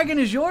Poon wagon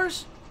is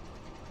yours?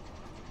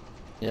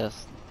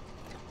 Yes.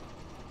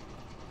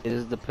 It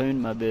is the Poon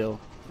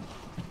mobile.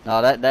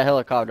 No, that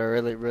helicopter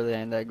really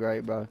ain't that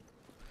great, bro.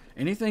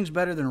 Anything's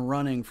better than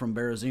running from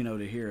Berezino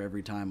to here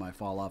every time I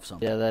fall off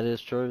something. Yeah, that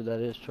is true.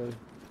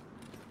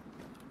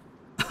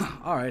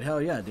 Alright,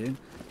 hell yeah, dude.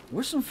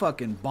 We're some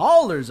fucking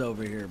ballers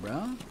over here,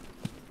 bro.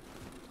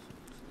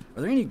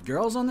 Are there any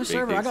girls on this Big,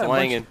 server? big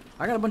swinging.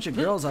 I got a bunch of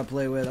girls I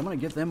play with. I'm gonna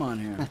get them on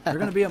here. They're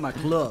gonna be at my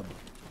club.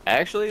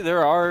 Actually,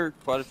 there are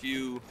quite a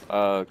few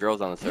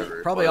girls on the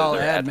server. Probably whether all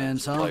they're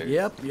admins, huh? players.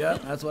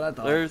 Yep, that's what I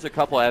thought. There's a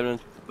couple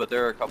admins, but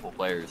there are a couple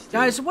players. Too.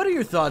 Guys, what are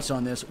your thoughts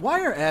on this?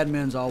 Why are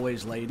admins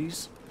always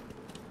ladies?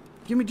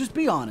 Just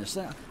be honest.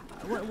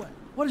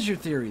 What is your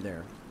theory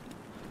there?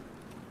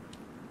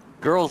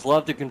 Girls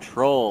love to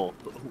control.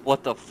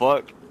 What the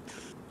fuck?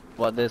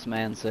 What this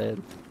man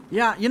said.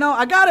 Yeah,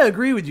 I gotta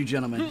agree with you,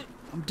 gentlemen.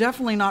 I'm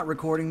definitely not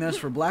recording this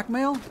for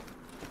blackmail.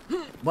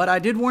 But I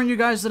did warn you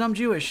guys that I'm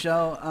Jewish,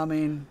 so, I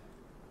mean,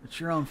 it's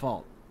your own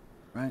fault,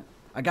 right?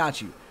 I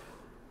got you.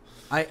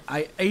 I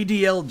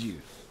ADL'd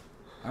you,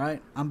 all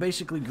right? I'm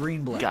basically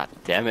green blood. God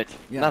damn it.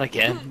 Yeah. Not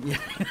again.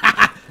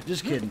 Yeah.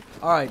 Just kidding.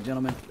 All right,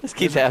 gentlemen. This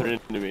keeps happening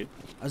to me.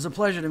 It's a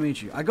pleasure to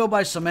meet you. I go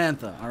by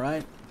Samantha, all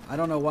right? I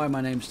don't know why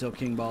my name's still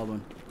King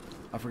Baldwin.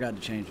 I forgot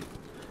to change it.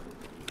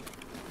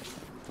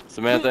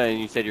 Samantha, and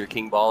you said you're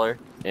King Baller?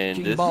 And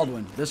King this?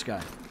 Baldwin, this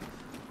guy.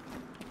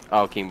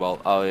 Oh, King Ball.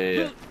 Oh,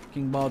 yeah.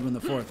 King Baldwin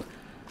the Fourth.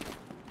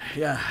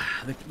 Yeah,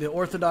 the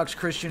Orthodox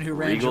Christian who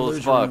ran Regal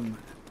as fuck. Jerusalem.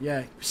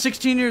 Yeah,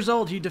 16 years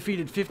old, he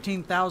defeated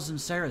 15,000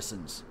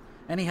 Saracens,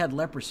 and he had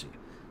leprosy.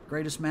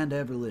 Greatest man to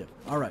ever live.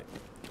 All right.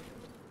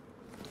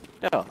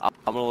 Yeah, I'm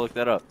gonna look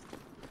that up.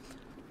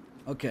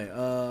 Okay.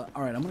 All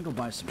right. I'm gonna go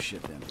buy some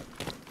shit then.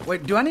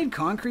 Wait, do I need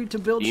concrete to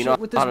build You shit know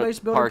with this how to base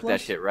builder park plus?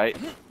 that shit, right?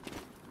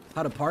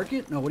 How to park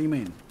it? No. What do you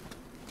mean?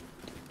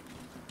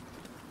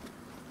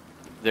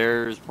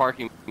 There's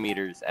parking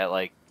meters at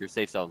like your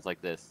safe zones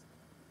like this.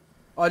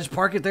 Oh, I just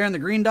park it there in the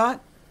green dot?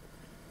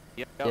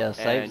 Yep. Yeah,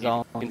 safe and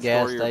zone, you can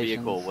gas store your stations.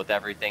 vehicle with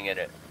everything in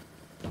it.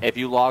 If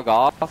you log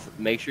off,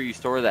 make sure you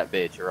store that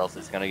bitch, or else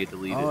it's gonna get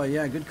deleted. Oh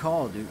yeah, good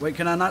call, dude. Wait,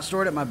 can I not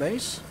store it at my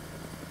base?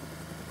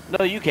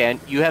 No, you can.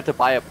 You have to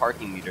buy a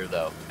parking meter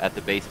though at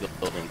the base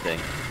building thing.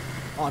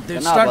 Oh, dude, They're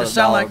it's not starting about to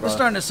sound $1, like bro. it's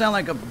starting to sound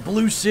like a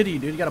blue city,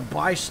 dude. You gotta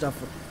buy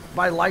stuff,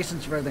 buy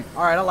license for everything.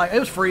 All right, I like it.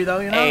 Was free though,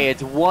 you know. Hey,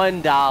 it's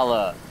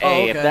 $1.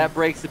 Hey, if okay. that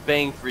breaks the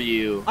bank for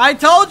you. I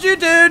told you,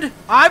 dude.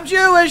 I'm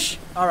Jewish.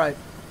 All right,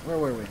 where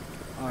were we?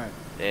 All right.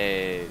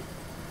 Hey.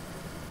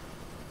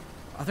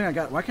 I think I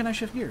got. Why can't I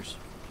shift gears?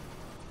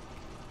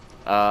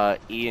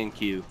 E and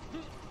Q.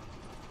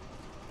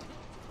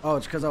 Oh,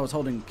 it's because I was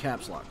holding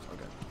caps locked.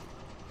 Okay.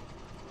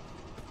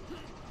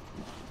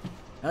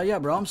 Hell yeah,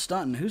 bro! I'm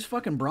stunting. Who's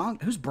fucking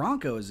Whose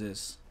Bronco is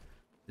this?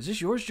 Is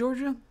this yours,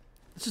 Georgia?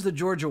 This is the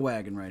Georgia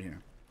wagon right here.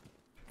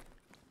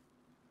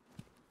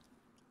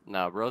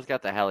 No, bro's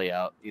got the heli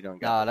out. You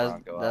don't Nah, got the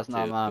Bronco that's out,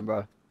 not too. mine,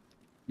 bro.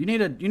 You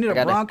need a I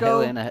got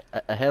Bronco.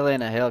 a heli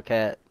and a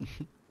Hellcat.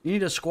 You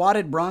need a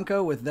squatted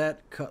Bronco with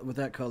that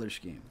color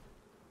scheme.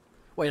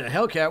 Wait, a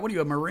Hellcat? What are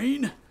you, a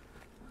Marine?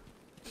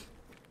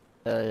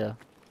 Yeah.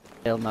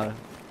 Hell no.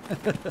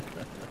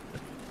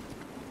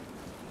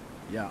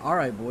 Yeah. All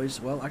right, boys.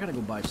 Well, I gotta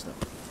go buy stuff.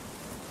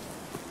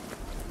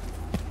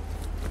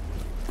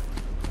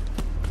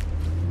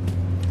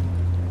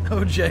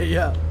 OJ,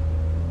 yeah.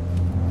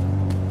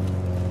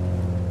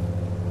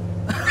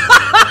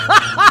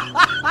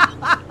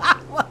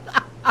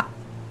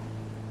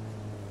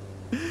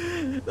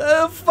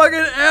 The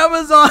fucking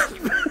Amazon.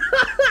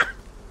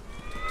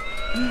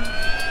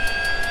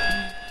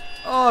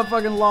 Oh, I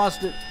fucking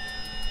lost it.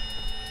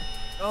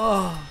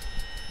 Oh.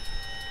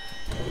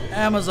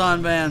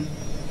 Amazon van.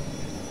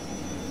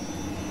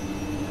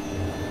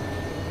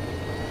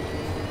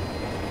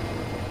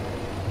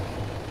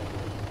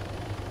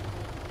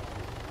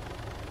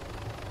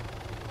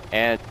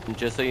 And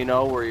just so you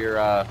know, we're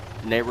your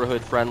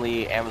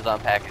neighborhood-friendly Amazon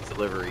package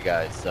delivery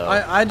guys. So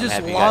I I'm just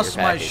happy you got lost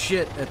your my package.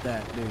 shit at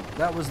that, dude.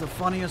 That was the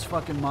funniest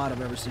fucking mod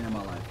I've ever seen in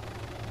my life.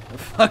 The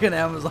fucking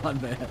Amazon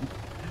van.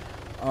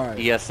 All right.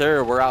 Yes,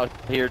 sir. We're out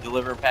here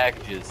delivering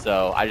packages,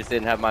 so I just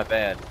didn't have my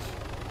van.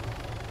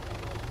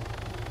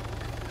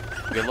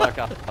 Good luck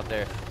out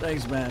there.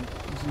 Thanks, man.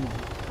 Jesus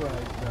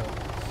Christ, bro.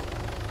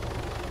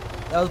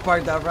 That was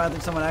parked out front. I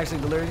think someone actually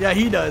delivered. Yeah,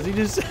 he does. He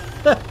just.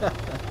 All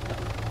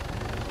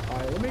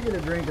right, let me get a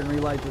drink and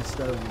relight this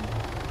stove.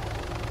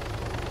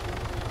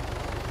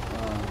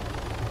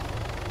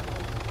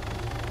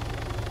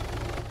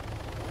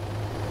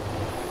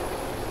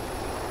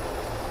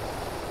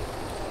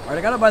 All right,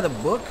 I gotta buy the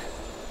book.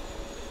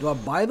 Do I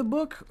buy the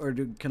book or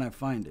can I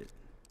find it?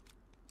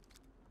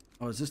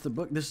 Oh, is this the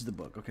book? This is the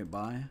book. Okay,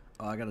 buy.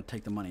 Oh, I gotta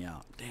take the money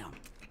out. Damn.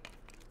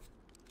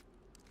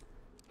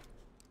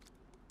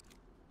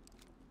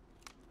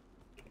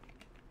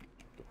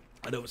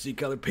 I don't see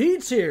color.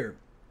 Pete's here.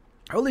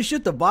 Holy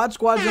shit, the bot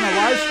squad's in a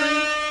live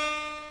stream?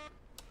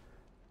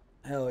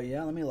 Hell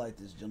yeah, let me light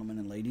this, gentlemen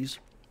and ladies.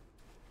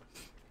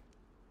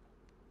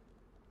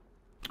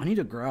 I need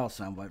a growl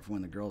soundbite for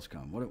when the girls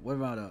come. What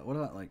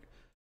about like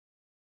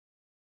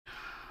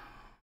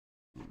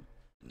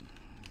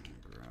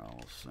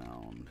growl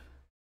sound?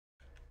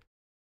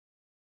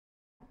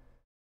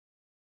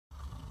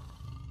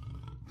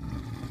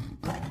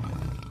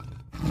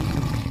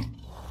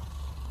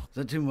 Is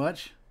that too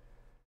much?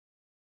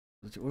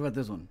 What about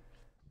this one?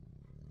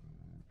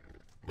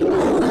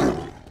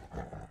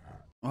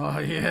 Oh,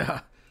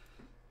 yeah.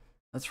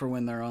 That's for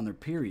when they're on their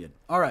period.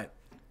 All right.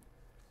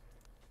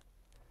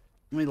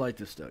 Let me light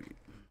this Dougie.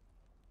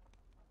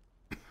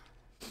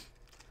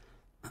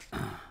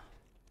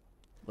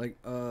 Like,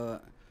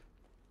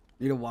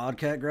 need a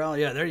Wildcat growl?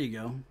 Yeah, there you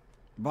go.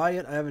 Buy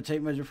it. I have a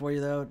tape measure for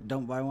you, though.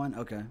 Don't buy one?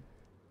 Okay.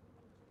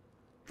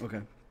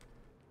 Okay.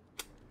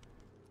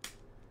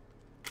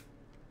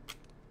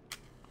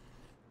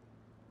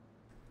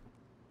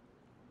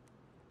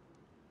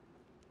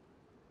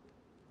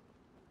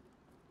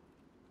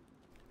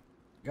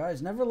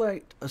 Guys, never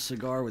light a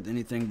cigar with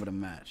anything but a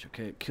match,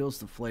 okay? It kills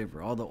the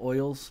flavor. All the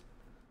oils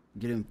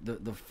get in,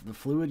 the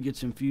fluid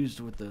gets infused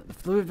with the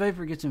fluid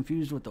vapor gets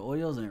infused with the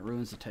oils, and it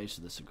ruins the taste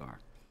of the cigar.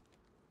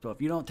 So if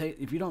you don't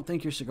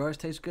think your cigars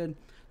taste good,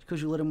 it's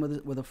because you lit them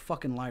with a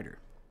fucking lighter.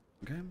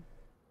 Okay?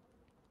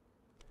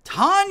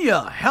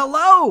 Tanya,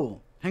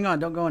 hello. Hang on,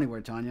 don't go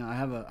anywhere, Tanya. I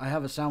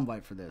have a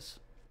soundbite for this.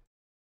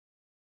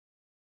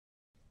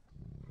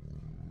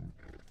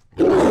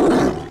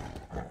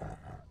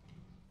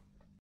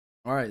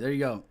 All right, there you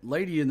go.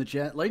 Lady in the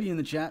chat. Lady in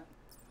the chat.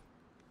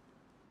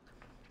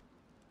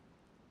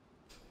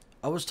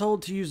 I was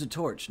told to use a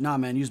torch. Nah,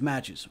 man, use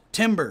matches.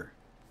 Timber.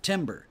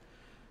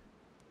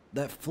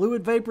 That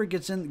fluid vapor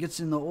gets in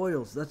the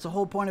oils. That's the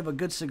whole point of a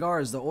good cigar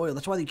is the oil.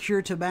 That's why they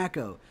cure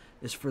tobacco,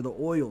 is for the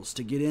oils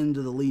to get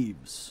into the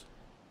leaves.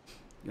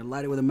 You gotta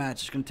light it with a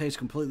match. It's gonna taste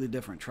completely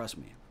different, trust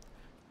me.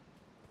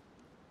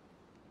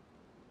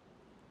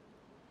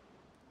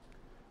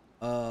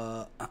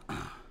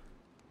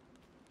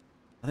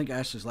 I think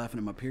Ashley's laughing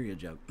at my period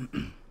joke.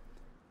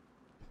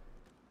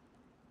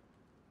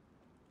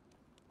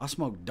 I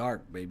smoke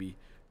dark, baby.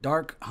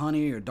 Dark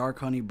honey or dark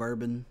honey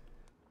bourbon.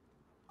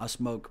 I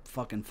smoke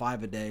fucking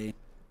 5 a day.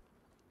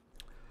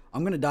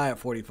 I'm gonna die at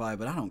 45,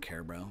 but I don't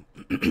care, bro.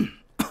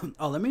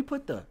 Oh, let me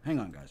put the... Hang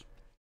on, guys.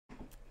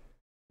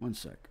 One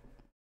sec.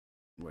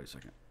 Wait a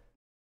second.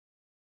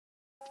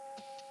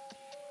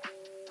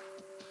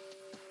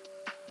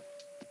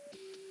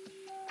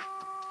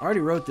 I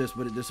already wrote this,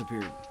 but it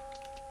disappeared.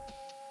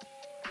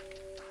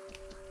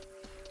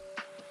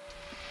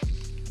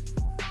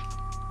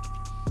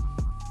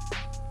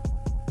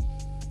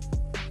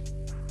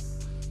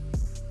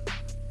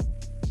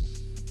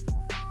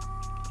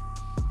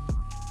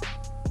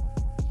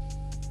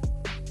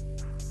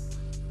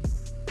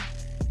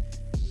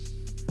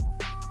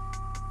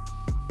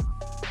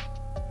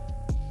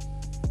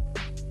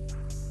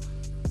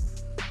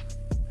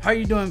 How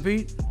you doing,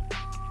 Pete?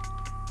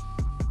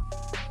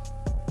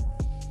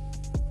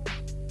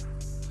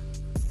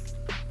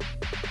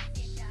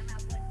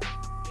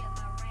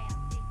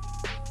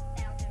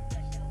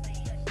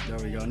 There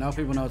we go. Now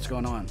people know what's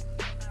going on.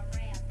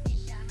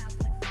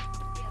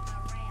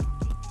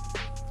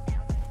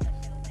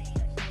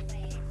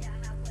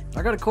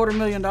 I got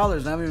 $250,000 and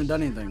I haven't even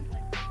done anything.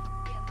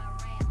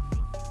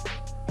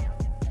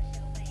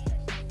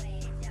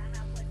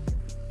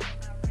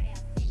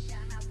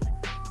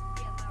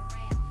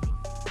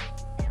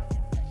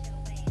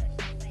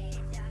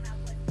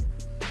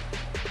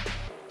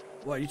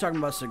 What, you talking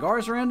about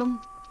cigars,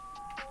 random?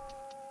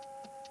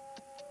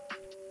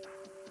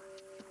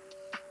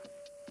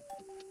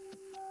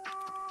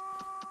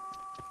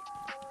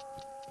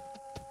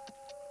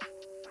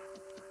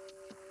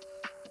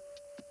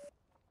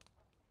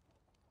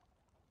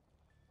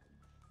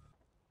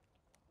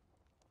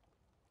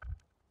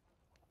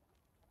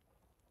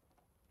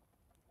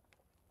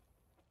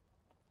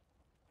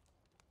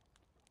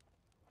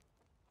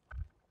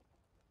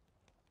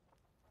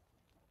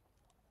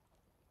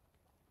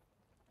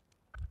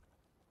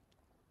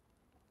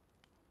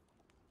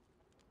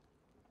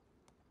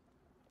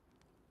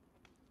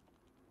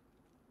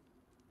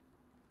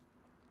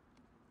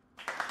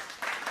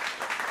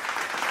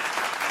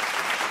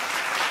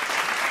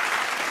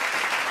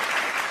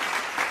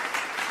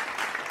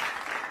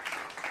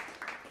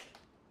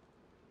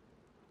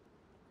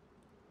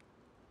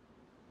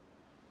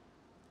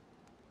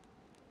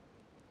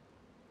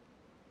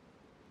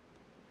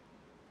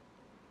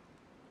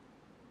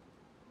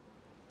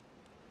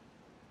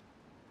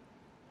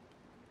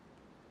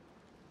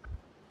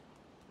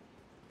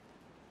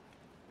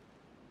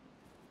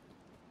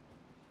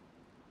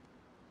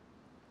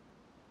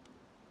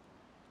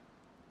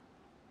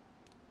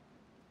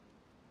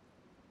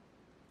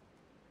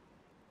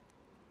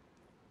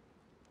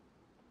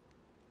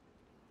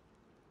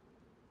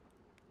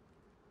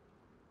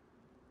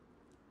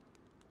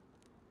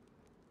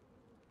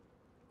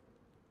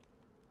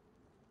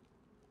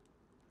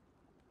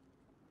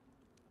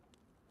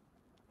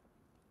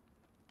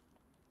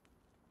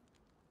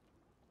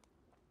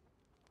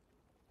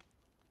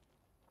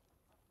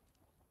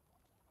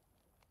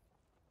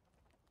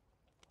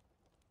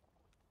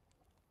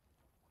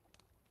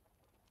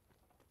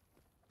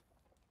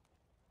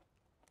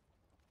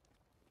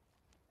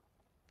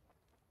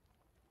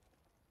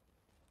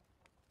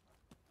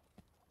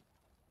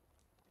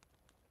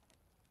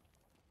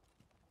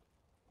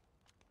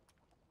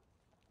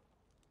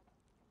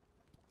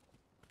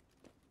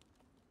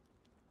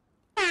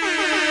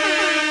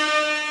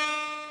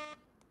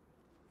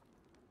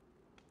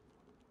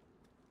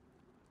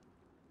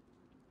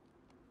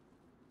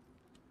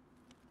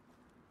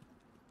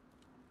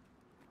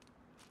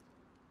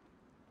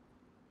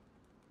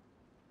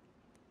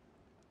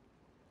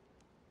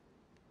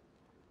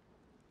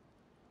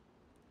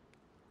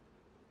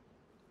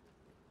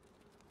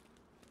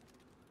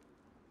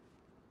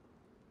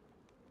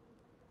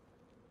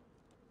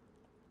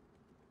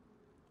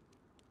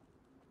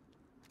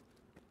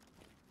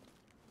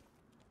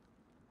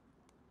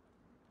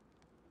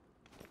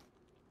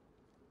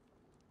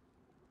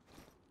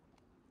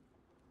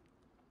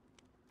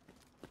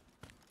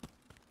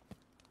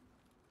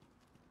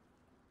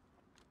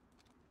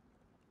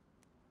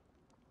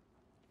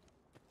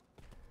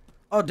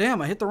 Oh,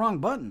 damn, I hit the wrong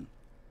button.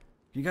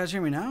 You guys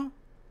hear me now?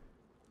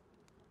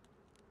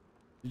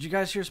 Did you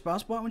guys hear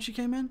Spouse Bot when she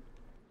came in?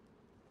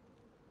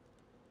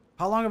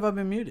 How long have I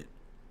been muted?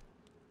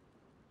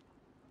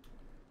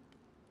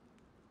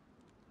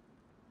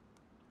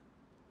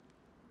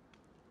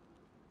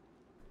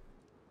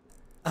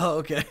 Oh,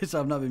 okay. So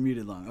I've not been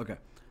muted long. Okay.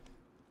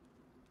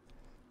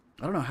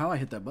 I don't know how I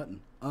hit that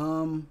button.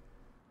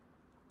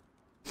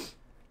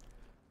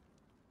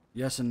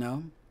 Yes and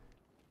no.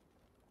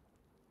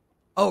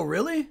 Oh,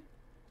 really?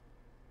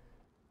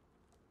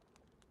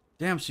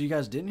 Damn, so you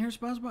guys didn't hear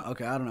Spouse Bot?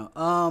 Okay, I don't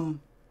know.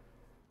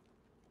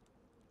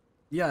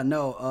 Yeah,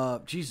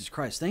 no, Jesus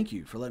Christ, thank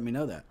you for letting me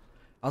know that.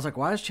 I was like,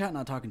 why is chat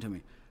not talking to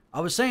me? I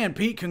was saying,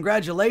 Pete,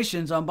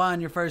 congratulations on buying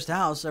your first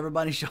house.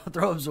 Everybody should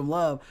throw him some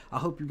love. I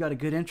hope you got a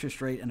good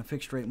interest rate and a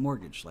fixed rate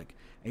mortgage, like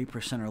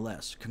 8% or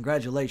less.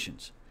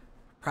 Congratulations.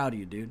 Proud of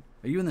you, dude.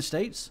 Are you in the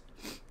States?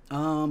 If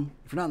you're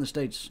not in the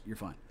States, you're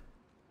fine.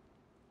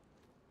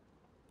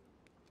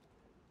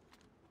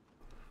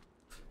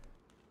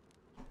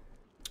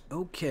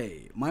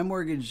 Okay, my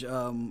mortgage,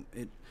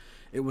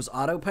 it was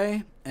auto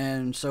pay,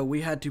 and so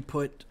we had to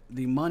put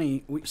the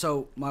money.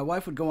 So my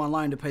wife would go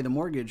online to pay the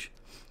mortgage,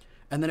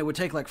 and then it would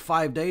take like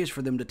 5 days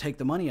for them to take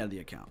the money out of the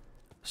account.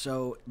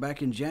 So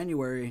back in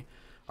January,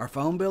 our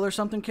phone bill or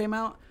something came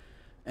out,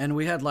 and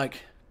we had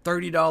like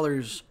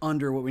 $30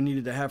 under what we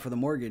needed to have for the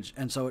mortgage,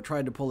 and so it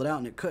tried to pull it out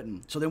and it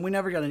couldn't. So then we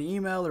never got an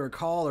email or a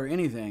call or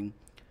anything.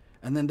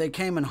 And then they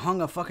came and hung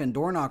a fucking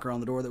door knocker on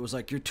the door that was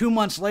like, you're 2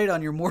 months late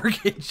on your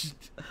mortgage.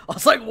 I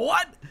was like,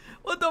 what?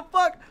 What the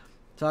fuck?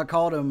 So I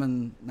called him,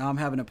 and now I'm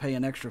having to pay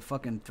an extra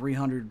fucking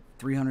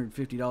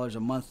 $350 a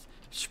month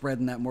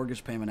spreading that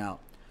mortgage payment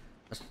out.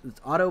 It's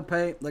auto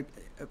pay. Like,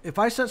 if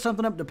I set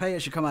something up to pay,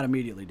 it should come out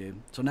immediately,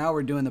 dude. So now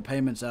we're doing the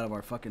payments out of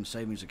our fucking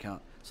savings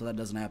account, so that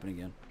doesn't happen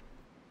again.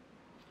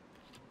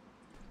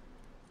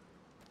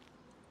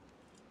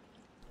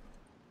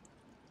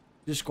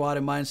 Just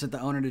squatted mine, sent the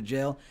owner to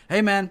jail.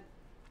 Hey, man.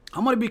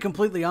 I'm going to be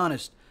completely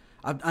honest.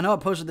 I know I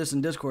posted this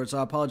in Discord, so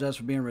I apologize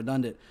for being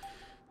redundant.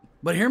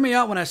 But hear me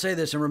out when I say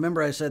this, and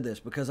remember I said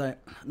this, because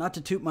not to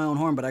toot my own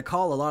horn, but I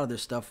call a lot of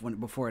this stuff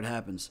before it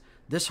happens.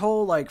 This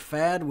whole, like,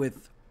 fad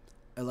with,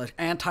 like,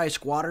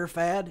 anti-squatter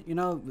fad, you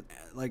know,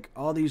 like,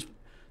 all these,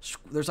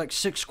 there's like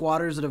 6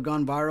 squatters that have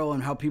gone viral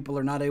and how people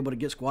are not able to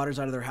get squatters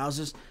out of their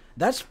houses.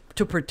 That's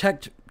to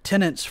protect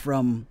tenants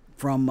from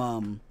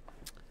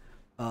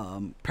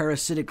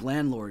parasitic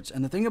landlords.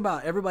 And the thing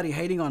about everybody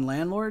hating on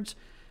landlords,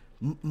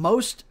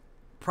 most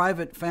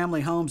private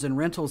family homes and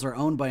rentals are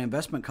owned by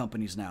investment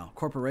companies now,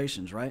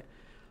 corporations, right?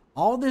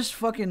 All this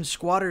fucking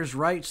squatters'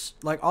 rights,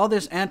 like all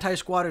this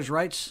anti-squatters'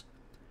 rights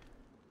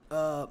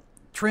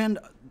trend,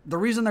 the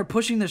reason they're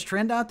pushing this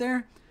trend out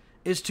there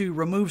is to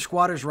remove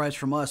squatters' rights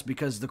from us,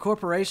 because the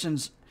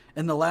corporations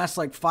in the last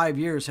like 5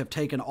 years have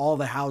taken all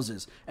the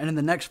houses, and in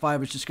the next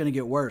 5 it's just going to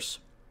get worse.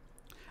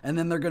 And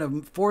then they're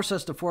going to force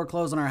us to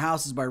foreclose on our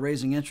houses by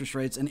raising interest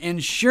rates. And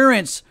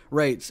insurance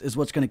rates is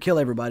what's going to kill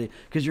everybody,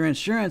 because your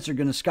insurance are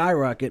going to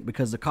skyrocket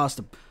because the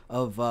cost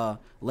of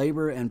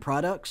labor and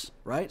products,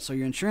 right? So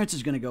your insurance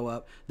is going to go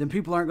up. Then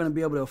people aren't going to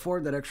be able to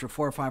afford that extra $400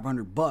 or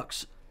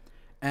 $500,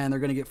 and they're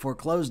going to get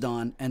foreclosed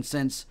on. And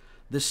since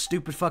this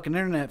stupid fucking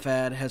internet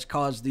fad has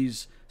caused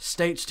these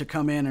states to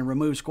come in and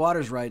remove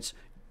squatters' rights,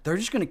 they're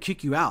just going to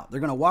kick you out. They're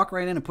going to walk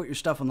right in and put your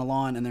stuff on the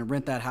lawn and then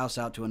rent that house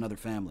out to another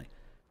family,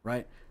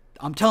 right?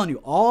 I'm telling you,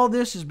 all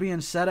this is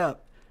being set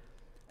up,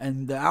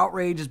 and the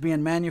outrage is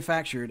being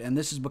manufactured, and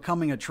this is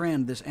becoming a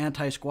trend, this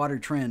anti-squatter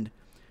trend,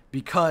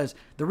 because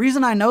the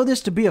reason I know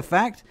this to be a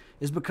fact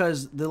is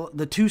because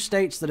the 2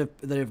 states that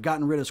have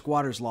gotten rid of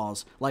squatters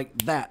laws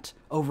like that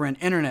over an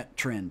internet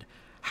trend.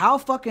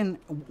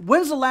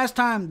 When's the last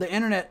time the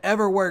internet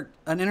ever worked,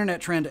 an internet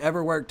trend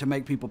ever worked to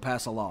make people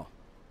pass a law?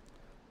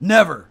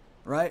 Never,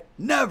 right?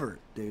 Never,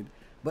 dude.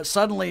 But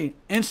suddenly,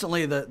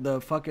 instantly,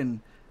 the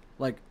fucking,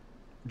 like,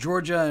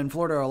 Georgia and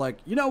Florida are like,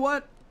 you know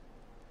what?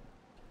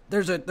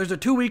 There's a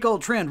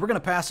 2-week-old trend. We're going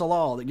to pass a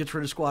law that gets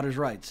rid of squatters'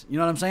 rights. You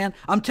know what I'm saying?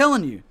 I'm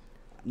telling you.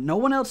 No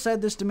one else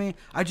said this to me.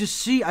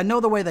 I know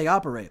the way they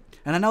operate.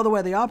 And I know the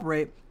way they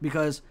operate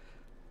because,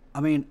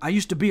 I mean, I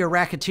used to be a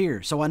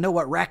racketeer, so I know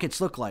what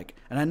rackets look like.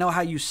 And I know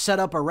how you set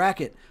up a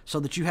racket so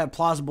that you have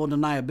plausible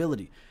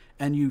deniability.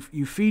 And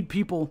you feed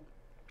people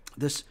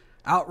this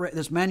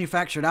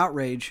manufactured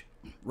outrage,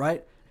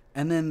 right?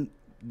 And then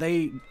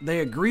they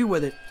agree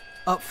with it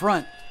up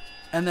front,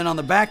 and then on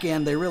the back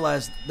end they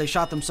realize they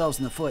shot themselves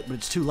in the foot, but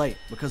it's too late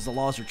because the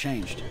laws are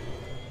changed.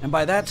 And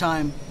by that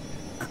time,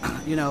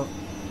 you know,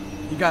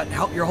 you got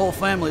your whole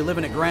family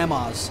living at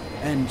grandma's,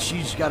 and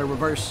she's got a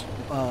reverse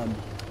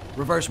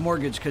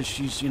mortgage because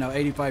she's, you know,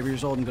 85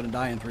 years old and going to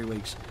die in 3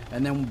 weeks.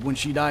 And then when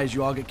she dies,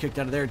 you all get kicked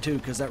out of there too,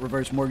 because that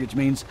reverse mortgage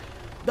means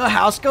the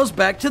house goes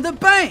back to the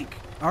bank.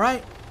 All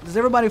right, is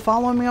everybody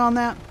following me on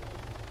that?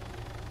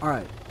 All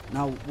right.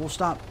 Now, we'll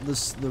stop the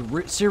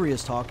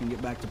serious talk and get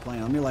back to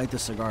playing. Let me light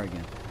this cigar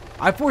again.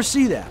 I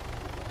foresee that.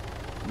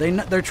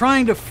 They're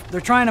trying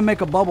to make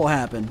a bubble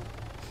happen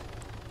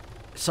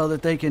so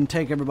that they can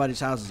take everybody's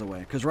houses away.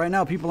 Because right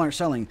now, people aren't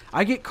selling.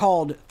 I get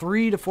called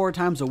 3 to 4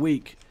 times a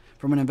week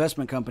from an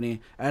investment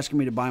company asking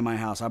me to buy my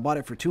house. I bought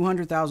it for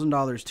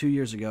 $200,000 2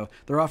 years ago.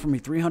 They're offering me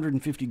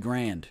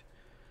 $350,000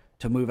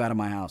 to move out of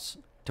my house,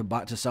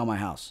 to sell my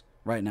house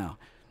right now.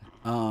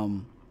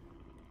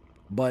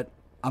 But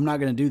I'm not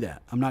going to do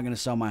that. I'm not going to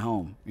sell my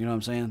home. You know what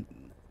I'm saying?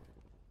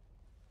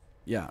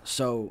 Yeah,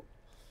 so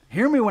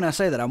hear me when I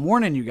say that. I'm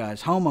warning you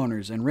guys,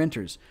 homeowners and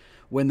renters.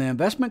 When the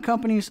investment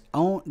companies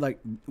own, like,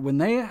 when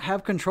they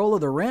have control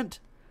of the rent,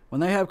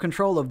 when they have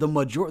control of the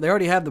majority, they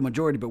already have the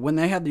majority, but when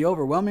they have the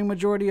overwhelming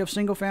majority of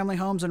single-family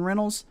homes and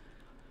rentals,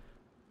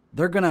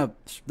 they're gonna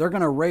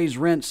raise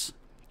rents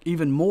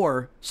even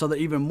more so that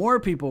even more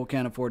people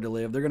can't afford to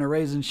live. They're gonna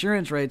raise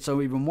insurance rates so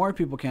even more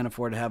people can't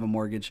afford to have a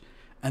mortgage,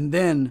 and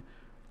then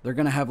they're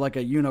gonna have like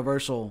a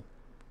universal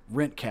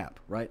rent cap,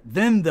 right?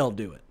 Then they'll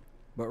do it,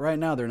 but right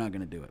now they're not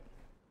gonna do it.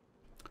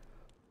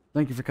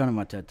 Thank you for coming to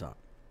my TED Talk.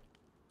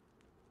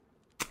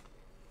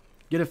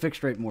 Get a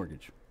fixed rate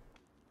mortgage.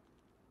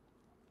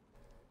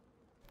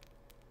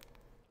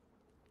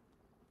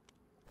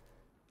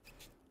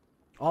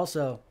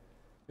 Also,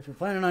 if you're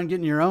planning on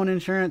getting your own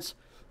insurance,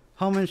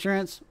 home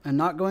insurance, and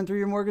not going through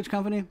your mortgage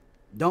company,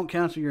 don't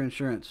cancel your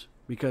insurance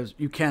because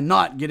you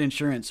cannot get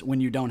insurance when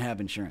you don't have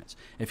insurance.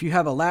 If you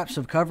have a lapse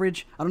of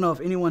coverage, I don't know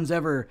if anyone's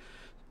ever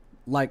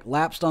like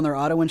lapsed on their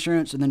auto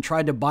insurance and then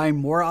tried to buy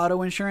more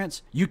auto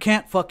insurance. You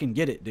can't fucking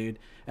get it, dude.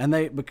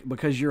 And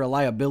because you're a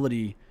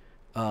liability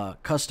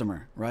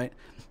customer, right?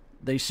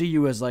 They see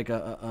you as like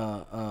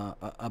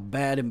a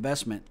bad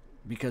investment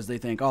because they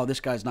think, oh, this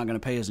guy's not going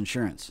to pay his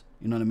insurance.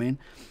 You know what I mean?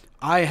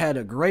 I had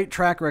a great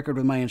track record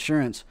with my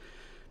insurance,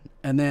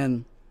 and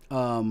then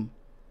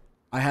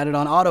I had it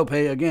on auto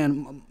pay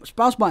again.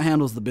 SpouseBot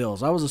handles the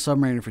bills. I was a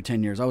submariner for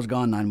 10 years. I was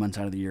gone 9 months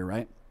out of the year,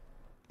 right?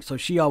 So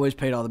she always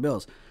paid all the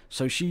bills.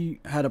 So she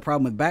had a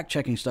problem with back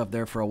checking stuff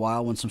there for a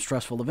while when some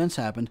stressful events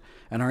happened,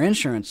 and our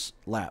insurance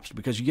lapsed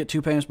because you get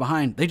 2 payments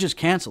behind. They just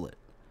cancel it.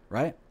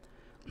 Right?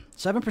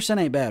 7%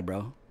 ain't bad,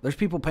 bro. There's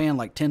people paying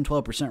like 10,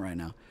 12% right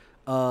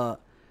now.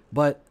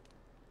 But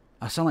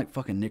I sound like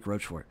fucking Nick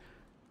Rochefort.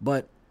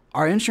 But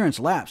our insurance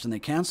lapsed and they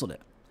canceled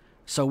it.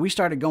 So we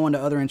started going to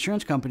other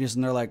insurance companies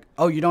and they're like,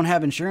 oh, you don't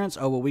have insurance?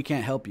 Oh, well, we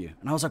can't help you.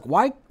 And I was like,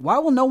 why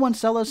will no one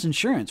sell us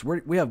insurance?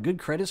 We have good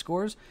credit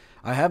scores.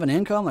 I have an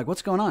income. Like,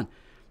 what's going on?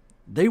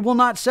 They will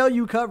not sell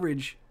you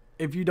coverage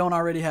if you don't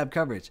already have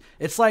coverage.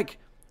 It's like,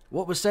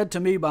 what was said to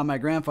me by my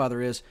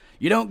grandfather is,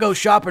 you don't go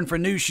shopping for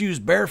new shoes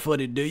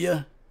barefooted, do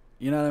you?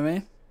 You know what I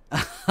mean?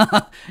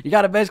 You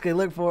got to basically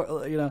look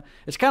for,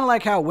 it's kind of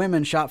like how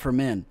women shop for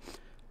men.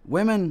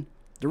 The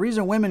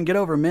reason women get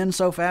over men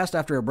so fast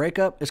after a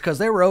breakup is because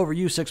they were over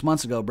you 6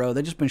 months ago, bro.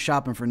 They just been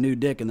shopping for new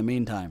dick in the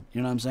meantime. You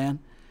know what I'm saying?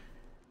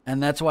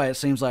 And that's why it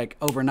seems like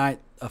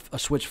overnight a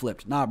switch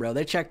flipped. Nah, bro,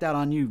 they checked out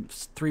on you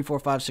 3, 4,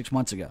 5, 6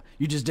 months ago.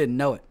 You just didn't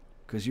know it.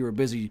 Because you were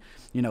busy,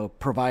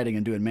 providing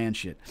and doing man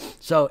shit.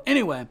 So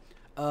anyway,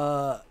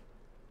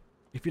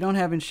 if you don't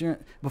have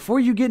insurance, before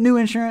you get new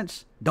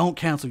insurance, don't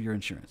cancel your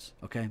insurance.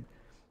 Okay?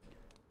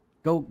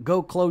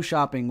 Go clothes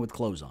shopping with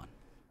clothes on.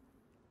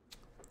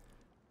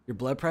 Your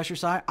blood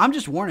pressure's high. I'm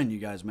just warning you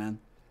guys, man.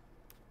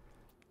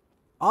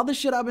 All this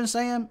shit I've been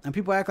saying, and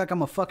people act like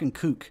I'm a fucking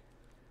kook.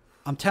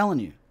 I'm telling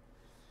you,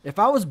 if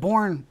I was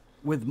born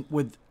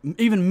with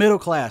even middle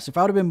class, if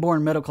I would have been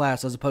born middle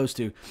class as opposed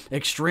to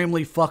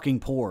extremely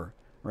fucking poor.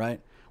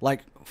 Right?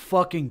 Like,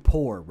 fucking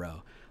poor,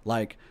 bro.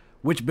 Like,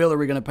 which bill are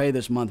we going to pay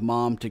this month,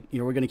 Mom?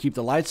 We're going to keep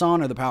the lights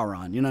on or the power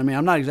on? You know what I mean?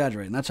 I'm not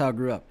exaggerating. That's how I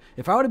grew up.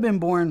 If I would have been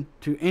born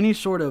to any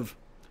sort of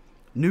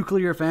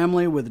nuclear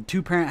family with a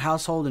 2-parent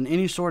household and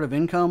any sort of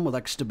income with,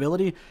 like,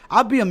 stability,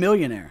 I'd be a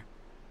millionaire.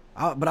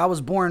 But I was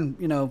born,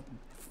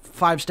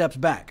 5 steps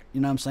back.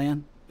 You know what I'm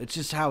saying? It's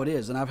just how it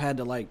is. And I've had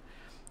to, like...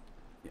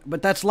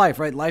 But that's life,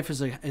 right? Life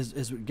is a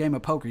game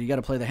of poker. You got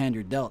to play the hand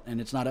you're dealt, and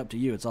it's not up to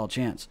you. It's all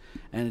chance,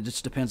 and it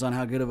just depends on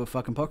how good of a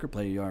fucking poker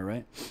player you are,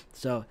 right?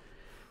 So,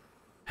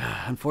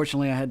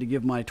 unfortunately, I had to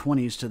give my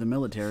 20s to the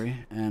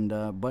military, and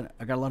but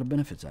I got a lot of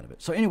benefits out of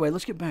it. So anyway,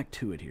 let's get back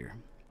to it here.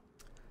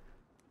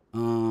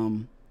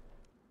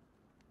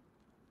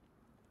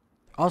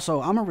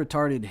 Also, I'm a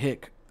retarded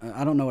hick.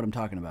 I don't know what I'm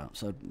talking about.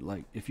 So,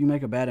 like, if you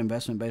make a bad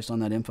investment based on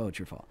that info, it's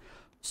your fault.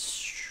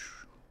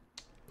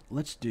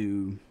 Let's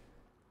do...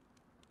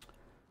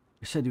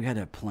 You said you had to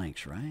have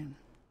planks, right?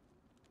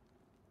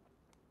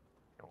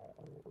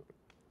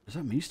 Is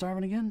that me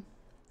starving again?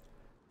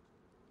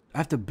 I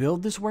have to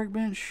build this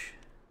workbench?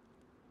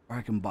 Or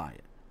I can buy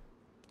it?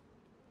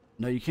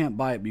 No, you can't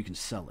buy it, but you can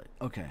sell it.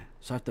 Okay,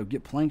 so I have to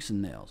get planks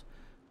and nails.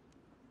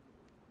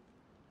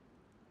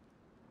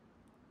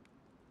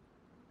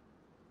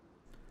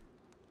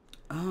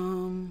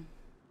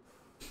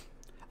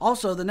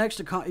 Also, the next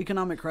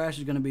economic crash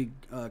is going to be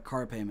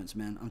car payments,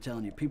 man. I'm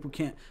telling you.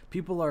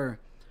 People are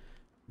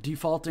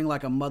defaulting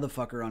like a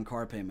motherfucker on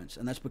car payments.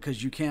 And that's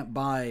because you can't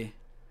buy,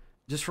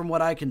 just from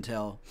what I can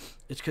tell,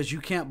 it's because you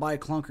can't buy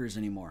clunkers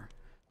anymore.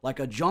 Like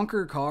a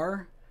junker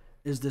car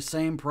is the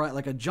same price,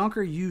 like a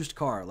junker used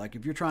car. Like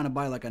if you're trying to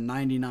buy like a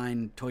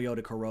 99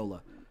 Toyota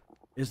Corolla,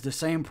 is the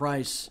same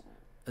price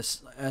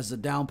as the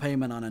down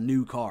payment on a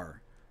new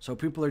car. So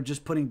people are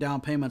just putting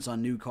down payments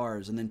on new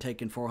cars and then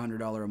taking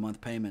 $400 a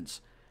month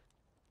payments.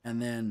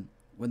 And then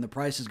when the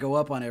prices go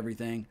up on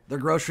everything, their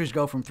groceries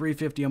go from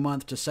 $350 a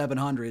month to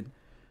 $700.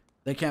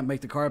 They can't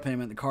make the car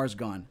payment. The car's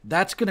gone.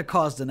 That's going to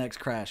cause the next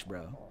crash,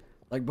 bro.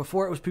 Like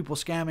before, it was people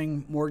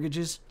scamming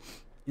mortgages,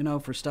 you know,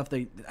 for stuff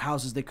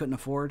houses they couldn't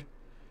afford.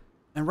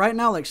 And right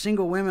now, like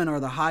single women are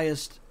the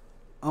highest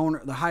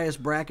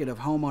bracket of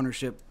home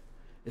ownership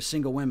is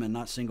single women,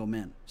 not single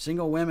men.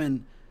 Single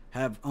women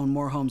own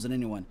more homes than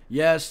anyone.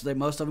 Yes,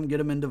 most of them get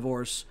them in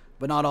divorce,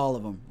 but not all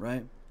of them,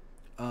 right?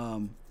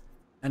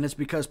 And it's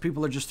because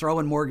people are just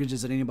throwing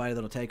mortgages at anybody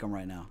that'll take them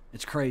right now.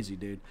 It's crazy,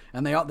 dude.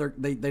 And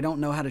they don't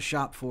know how to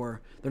shop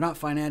for. They're not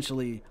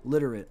financially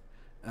literate.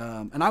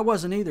 And I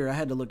wasn't either. I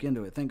had to look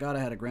into it. Thank God I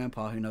had a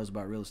grandpa who knows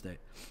about real estate.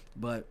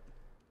 But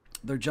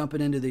they're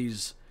jumping into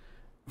these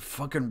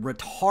fucking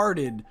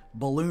retarded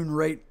balloon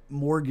rate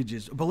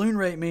mortgages. Balloon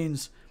rate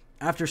means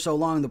after so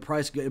long the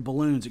price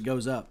balloons, it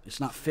goes up. It's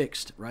not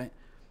fixed, right?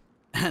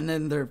 And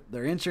then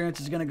their insurance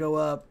is going to go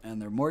up,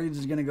 and their mortgage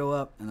is going to go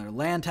up, and their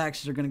land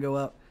taxes are going to go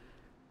up,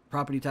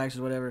 property taxes,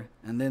 whatever,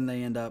 and then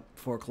they end up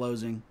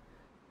foreclosing,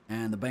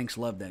 and the banks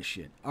love that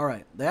shit. All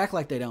right, they act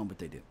like they don't, but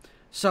they do.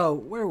 So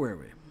where were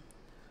we?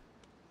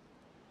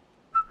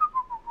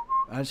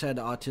 I just had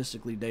to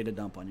autistically data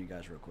dump on you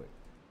guys real quick.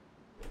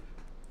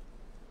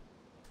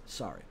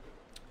 Sorry.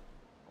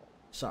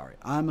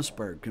 I'm a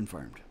Spurg,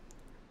 confirmed.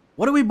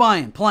 What are we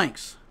buying?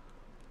 Planks.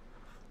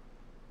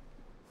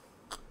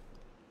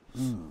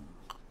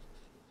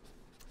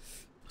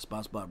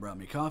 Spot brought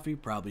me coffee.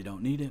 Probably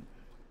don't need it.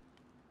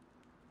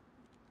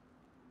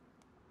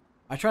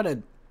 I try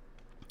to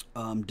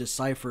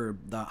decipher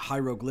the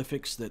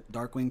hieroglyphics that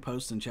Darkwing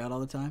posts in chat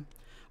all the time.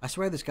 I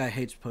swear this guy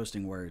hates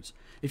posting words.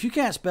 If you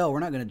can't spell, we're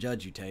not going to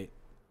judge you, Tate.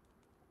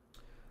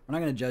 We're not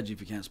going to judge you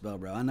if you can't spell,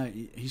 bro. I know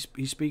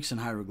he speaks in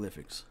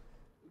hieroglyphics.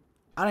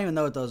 I don't even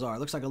know what those are. It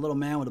looks like a little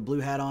man with a blue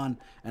hat on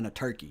and a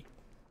turkey.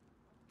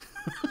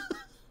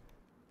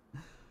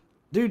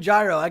 Dude,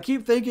 Gyro, I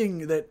keep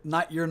thinking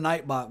that you're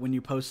Nightbot when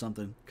you post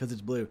something because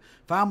it's blue.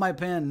 Found my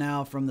pen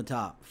now from the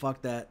top.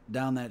 Fuck that.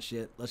 Down that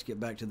shit. Let's get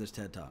back to this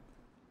TED Talk.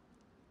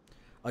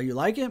 Oh, you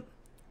like it?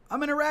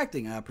 I'm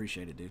interacting. I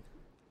appreciate it, dude.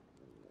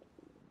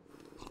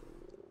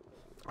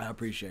 I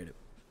appreciate it.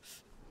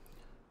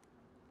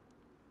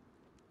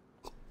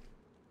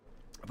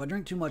 If I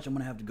drink too much, I'm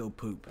going to have to go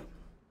poop.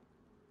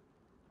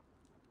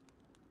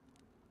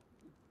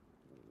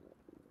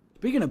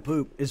 Speaking of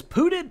poop, is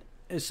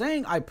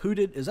saying I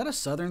pooted, is that a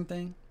southern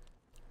thing?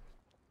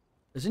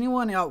 Does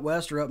anyone out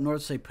west or up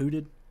north say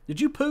pooted?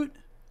 Did you poot?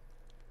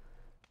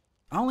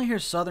 I only hear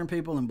southern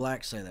people and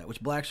blacks say that,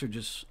 which blacks are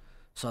just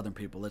southern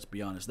people, let's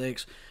be honest.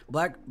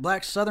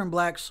 Southern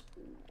blacks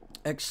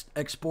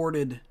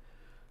exported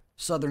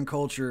southern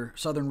culture,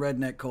 southern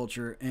redneck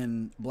culture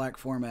in black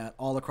format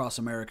all across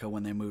America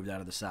when they moved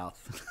out of the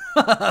South.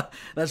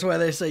 That's why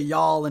they say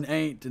y'all and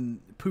ain't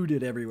and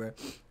pooted everywhere.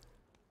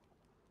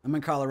 I'm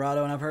in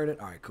Colorado and I've heard it.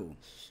 All right, cool.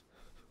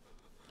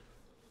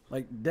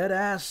 Like, dead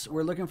ass,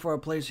 we're looking for a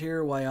place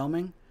here,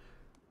 Wyoming.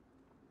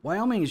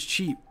 Wyoming is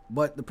cheap,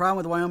 but the problem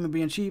with Wyoming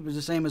being cheap is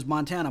the same as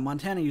Montana.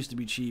 Montana used to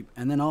be cheap,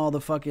 and then all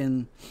the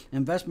fucking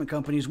investment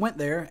companies went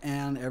there,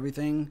 and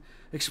everything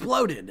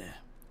exploded.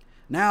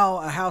 Now,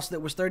 a house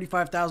that was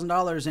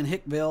 $35,000 in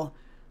Hickville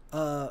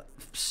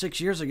 6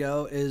 years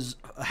ago is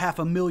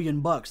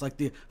 $500,000. Like,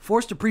 the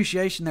forced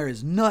depreciation there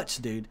is nuts,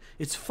 dude.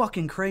 It's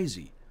fucking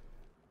crazy.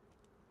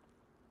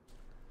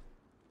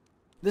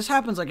 This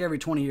happens like every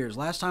 20 years.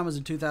 Last time was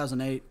in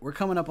 2008. We're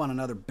coming up on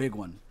another big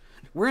one.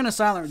 We're in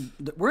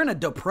a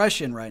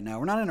depression right now.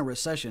 We're not in a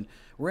recession.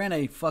 We're in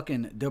a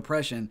fucking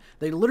depression.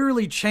 They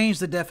literally changed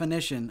the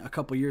definition a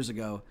couple years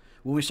ago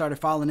when we started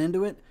falling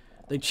into it.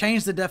 They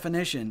changed the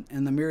definition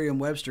in the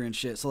Merriam-Webster and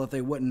shit so that they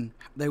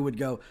would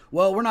go,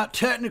 well, we're not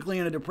technically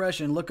in a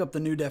depression. Look up the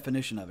new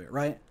definition of it,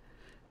 right?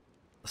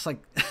 It's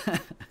like,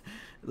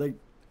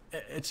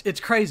 it's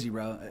crazy,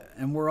 bro.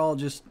 And we're all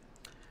just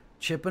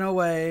chipping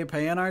away,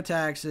 paying our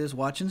taxes,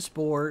 watching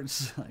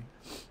sports.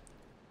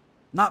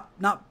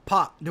 Not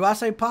pop. Do I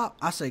say pop?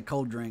 I say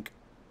cold drink.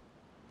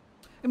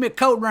 Give me a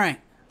cold drink.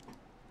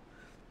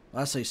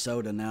 I say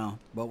soda now,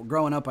 but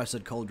growing up I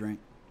said cold drink.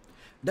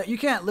 You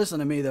can't listen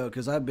to me though,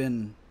 because I've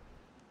been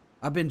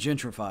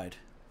gentrified.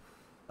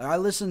 I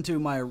listened to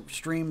my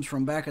streams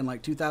from back in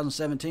like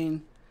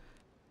 2017,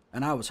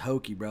 and I was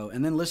hokey, bro.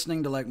 And then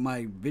listening to like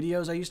my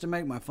videos I used to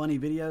make, my funny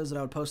videos that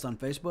I would post on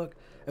Facebook,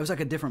 it was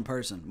like a different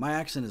person. My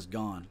accent is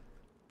gone.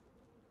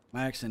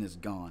 My accent is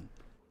gone.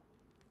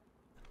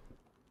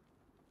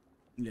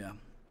 Yeah.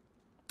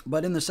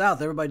 But in the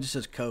South, everybody just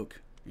says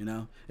Coke, you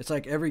know? It's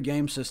like every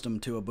game system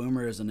to a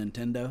boomer is a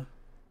Nintendo.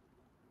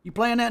 You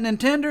playing that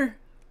Nintendo?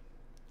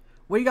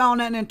 What you got on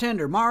that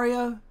Nintendo?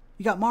 Mario?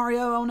 You got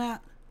Mario on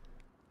that?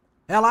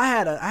 Hell, I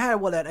had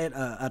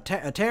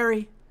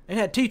Atari. It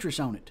had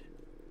Tetris on it.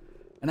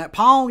 And that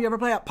Pong, you ever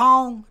play that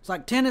Pong? It's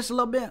like tennis a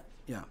little bit.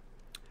 Yeah.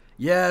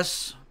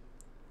 Yes.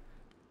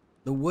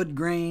 The wood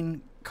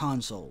grain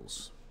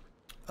consoles.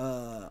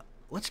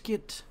 let's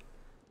get...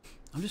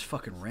 I'm just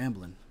fucking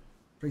rambling.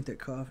 Drink that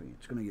coffee.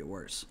 It's gonna get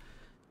worse.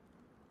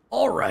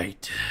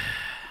 Alright.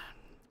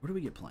 Where do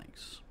we get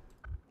planks?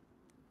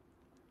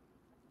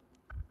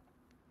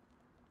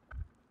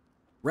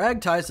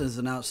 Rag Tyson is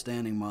an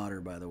outstanding modder,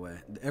 by the way.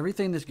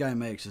 Everything this guy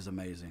makes is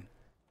amazing.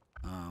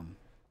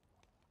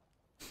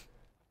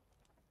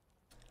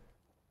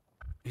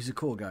 He's a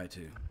cool guy,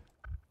 too.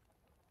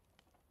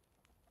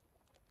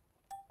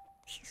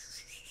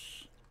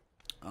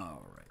 Alright.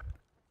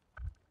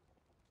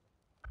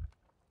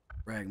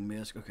 Rag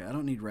Misk. Okay, I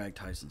don't need Rag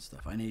Tyson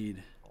stuff. I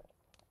need...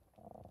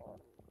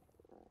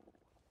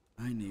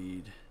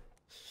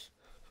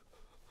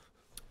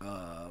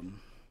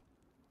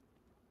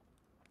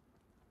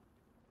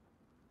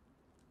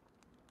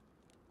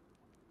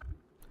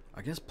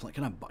 I guess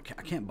can I buy,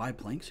 I can't buy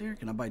planks here?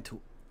 Can I buy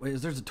tool? Wait,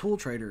 there's a tool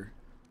trader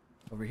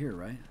over here,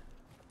 right?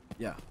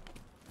 Yeah.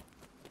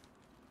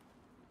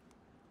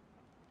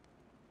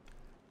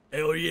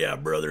 Hell yeah,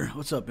 brother.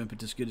 What's up,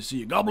 Impetus? Good to see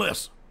you. God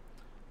bless.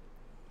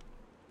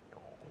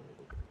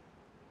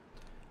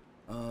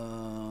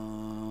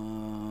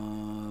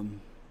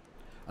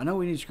 I know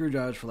we need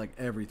screwdrivers for like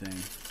everything.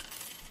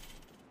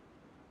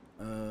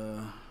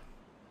 Can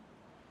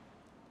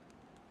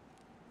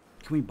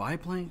we buy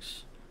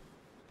planks?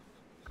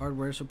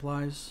 Hardware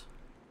supplies?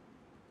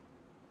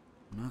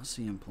 I'm not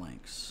seeing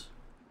planks.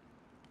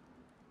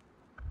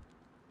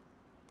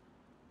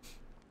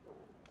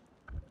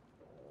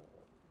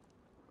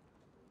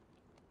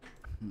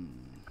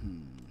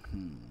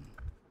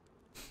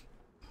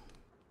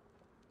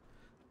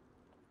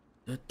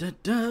 Da, da,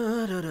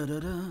 da, da, da, da,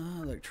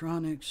 da.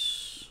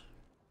 Electronics.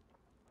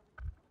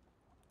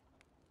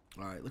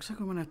 Alright, looks like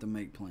I'm gonna have to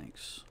make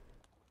planks.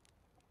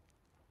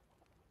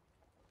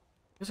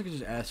 I guess I could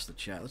just ask the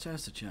chat. Let's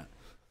ask the chat.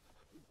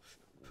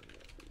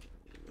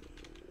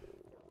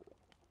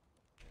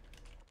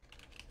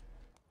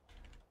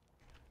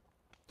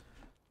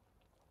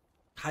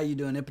 How you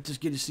doing, Impetus?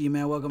 Good to see you,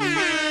 man. Welcome.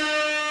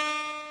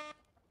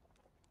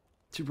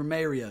 Super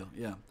Mario,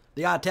 yeah.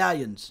 The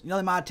Italians. You know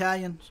them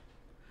Italians?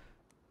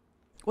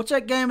 What's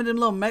that game of them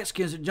little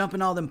Mexicans that jump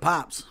in all them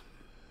pipes?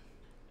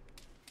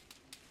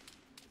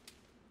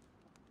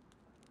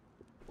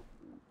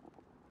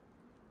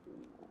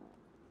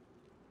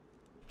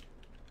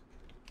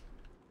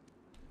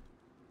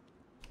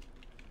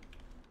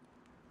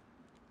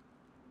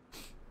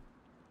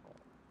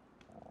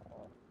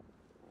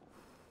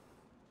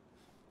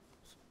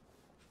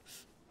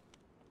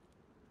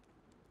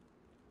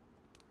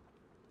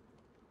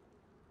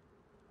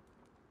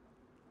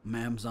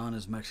 Amazon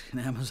is Mexican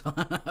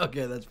Amazon.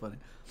 Okay, that's funny.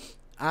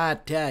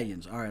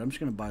 Italians. Alright, I'm just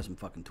gonna buy some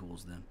fucking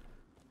tools then.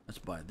 Let's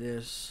buy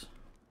this.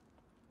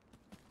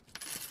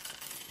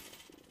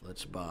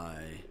 Let's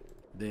buy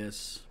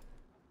this.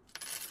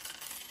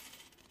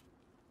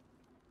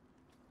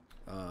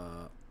 Did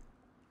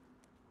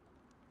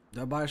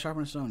I buy a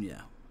sharpening stone?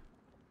 Yeah.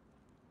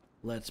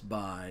 Let's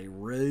buy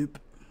rope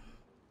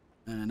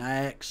and an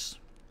axe.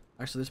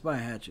 Actually, let's buy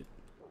a hatchet.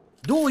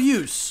 Dual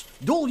use.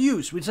 Dual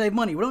use. We'd save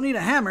money. We don't need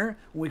a hammer.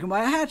 We can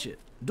buy a hatchet.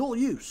 Dual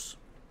use.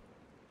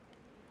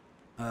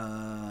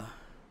 Oh,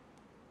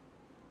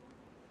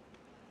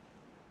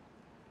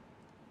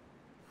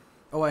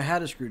 I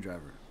had a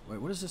screwdriver.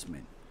 Wait, what does this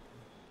mean?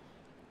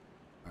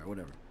 Alright,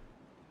 whatever.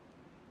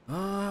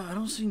 I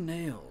don't see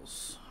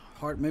nails.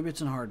 Maybe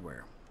it's in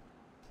hardware.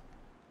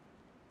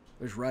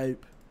 There's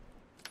rope.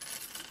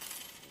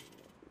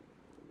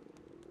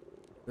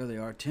 There they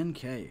are.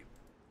 10K.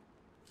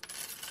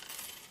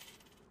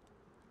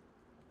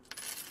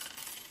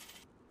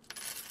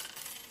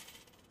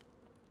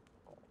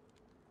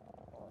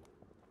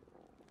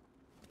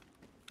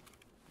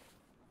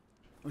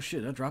 Oh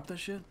shit, did I drop that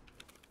shit?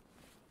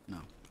 No.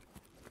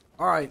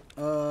 Alright,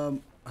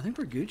 I think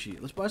we're Gucci.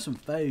 Let's buy some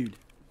food.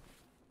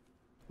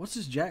 What's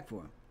this jack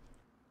for?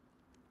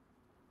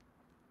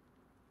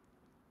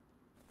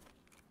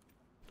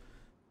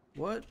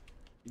 What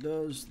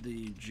does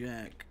the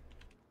jack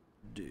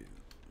do?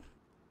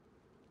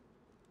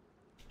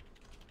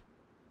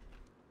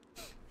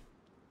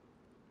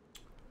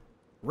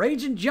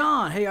 Raging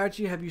John! Hey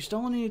Archie, have you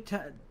stolen any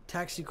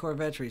taxi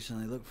Corvettes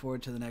recently? Look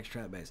forward to the next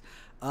trap base.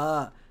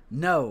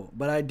 No,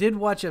 but I did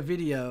watch a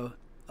video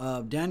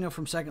of Daniel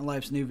from Second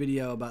Life's new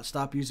video about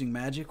stop using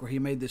magic, where he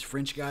made this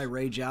French guy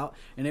rage out,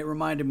 and it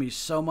reminded me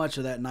so much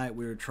of that night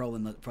we were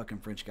trolling the fucking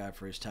French guy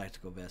for his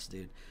tactical vest,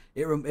 dude.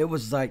 It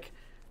was like,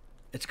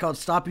 it's called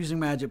Stop Using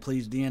Magic,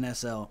 Please,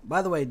 DNSL.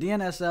 By the way,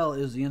 DNSL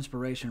is the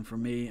inspiration for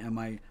me and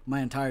my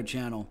entire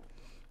channel.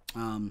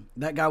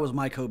 That guy was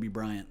my Kobe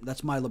Bryant.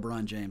 That's my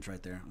LeBron James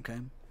right there, okay?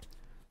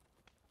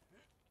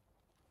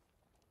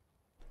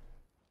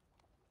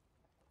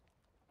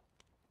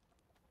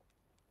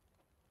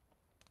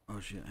 Oh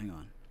shit, hang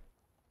on.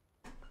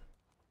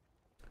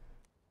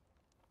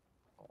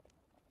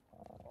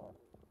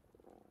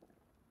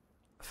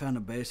 I found a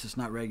base that's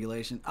not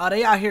regulation. Oh,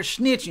 they out here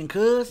snitching,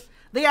 cuz.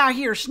 They out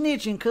here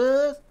snitching,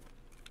 cuz.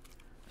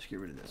 Let's get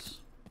rid of this.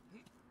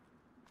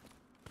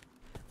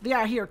 They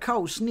out here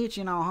cold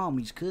snitching on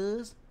homies,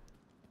 cuz.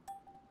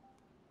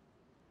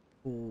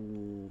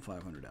 Pull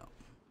 500 out.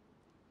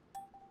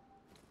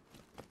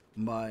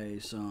 Buy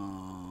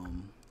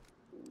some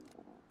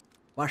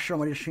of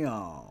this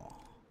y'all.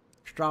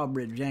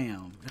 Strawberry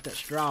jam. Get that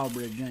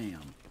strawberry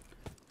jam.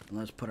 And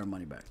let's put our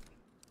money back.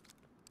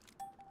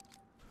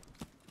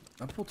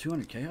 Did I pull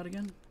 200k out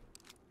again?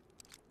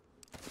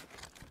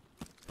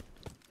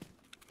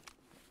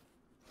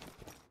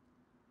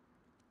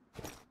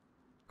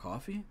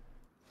 Coffee?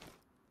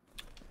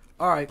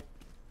 Alright.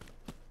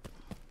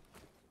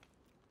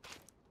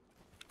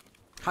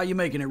 How you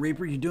making it,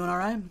 Reaper? You doing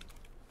alright?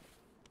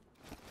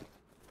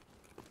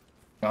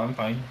 I'm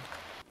fine.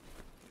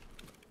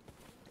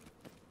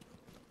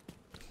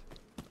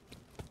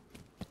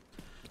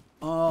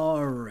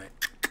 Alright.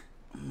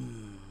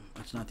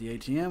 That's not the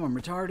ATM. I'm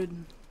retarded.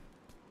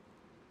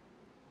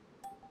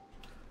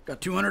 Got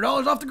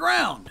 $200 off the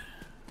ground.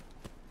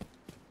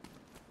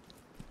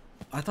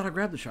 I thought I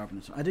grabbed the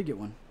sharpness. I did get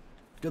one.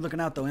 Good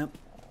looking out though, imp.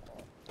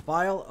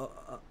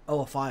 File? Oh,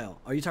 a file.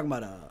 Are you talking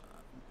about a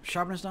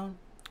sharpness stone?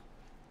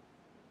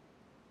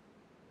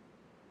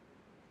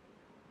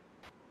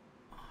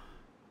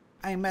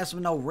 I ain't messing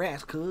with no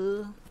rats,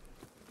 cuz.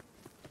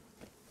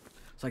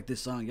 It's like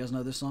this song. You guys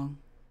know this song?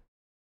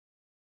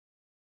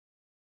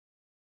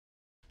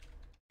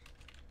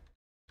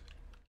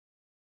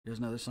 You guys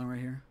know this song right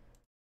here?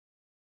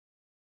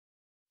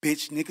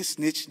 Bitch, nigga,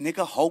 snitch,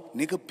 nigga, hoe,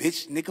 nigga,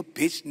 bitch,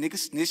 nigga,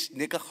 snitch,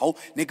 nigga, hoe,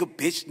 nigga,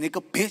 bitch,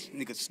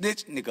 nigga,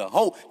 snitch, nigga,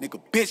 hoe,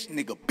 nigga, bitch,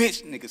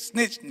 nigga,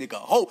 snitch,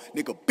 nigga, hoe,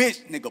 nigga, bitch,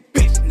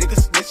 nigga,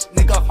 snitch,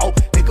 nigga, hoe,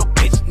 nigga,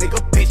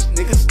 bitch,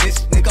 nigga, snitch,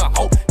 nigga,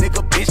 hoe, nigga,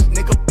 bitch,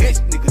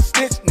 nigga,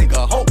 snitch,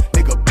 nigga, hoe,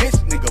 nigga, bitch,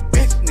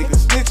 nigga,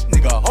 snitch,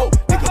 nigga, hoe,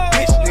 nigga,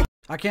 bitch, nigga.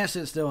 I can't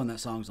sit still when that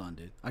song's on,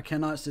 dude. I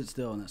cannot sit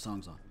still when that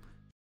song's on.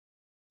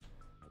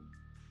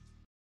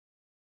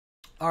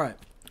 Alright.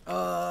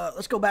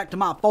 Let's go back to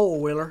my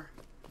four-wheeler.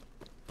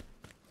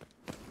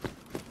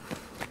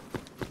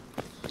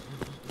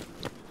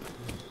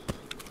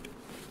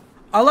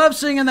 I love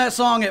singing that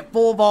song at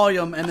full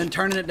volume and then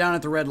turning it down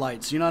at the red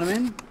lights. You know what I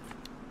mean?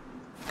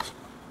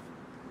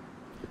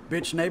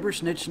 Bitch neighbor,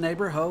 snitch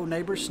neighbor, hoe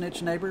neighbor,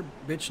 snitch neighbor,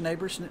 bitch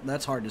neighbor,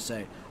 that's hard to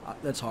say.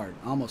 That's hard.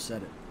 I almost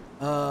said it.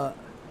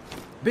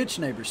 Bitch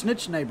neighbor,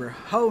 snitch neighbor,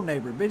 hoe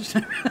neighbor, bitch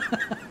neighbor.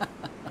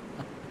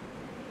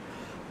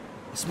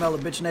 I smell a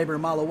bitch neighbor a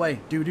mile away.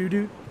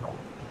 Do.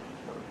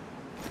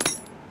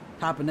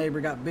 Type of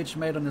neighbor got bitch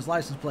made on his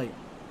license plate.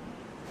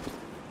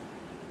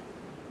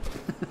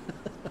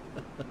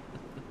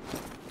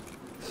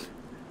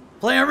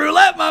 Playing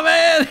roulette, my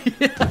man.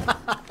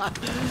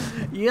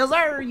 Yes,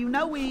 sir. You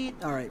know it.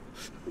 All right.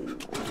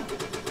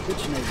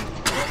 Bitch neighbor.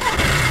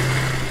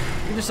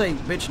 You just say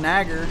bitch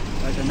nagger,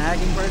 like a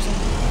nagging person.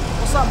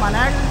 What's up, my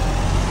nagger?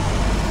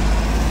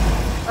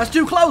 That's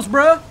too close,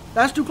 bruh.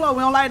 That's too close. We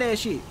don't like that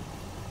shit.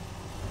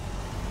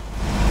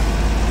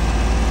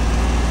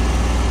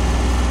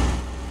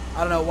 I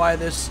don't know why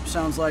this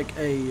sounds like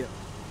a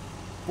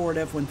Ford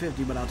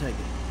F-150, but I'll take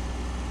it.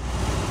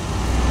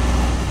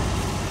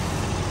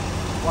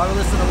 Why we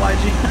listen to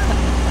YG?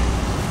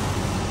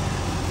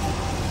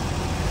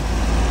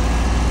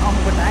 I'm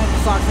gonna put the ankle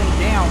socks thing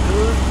down,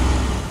 good.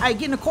 Hey,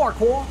 get in the car,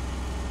 Cor.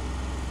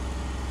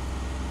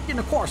 Get in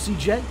the car,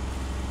 CJ.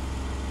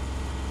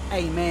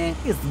 Hey, man,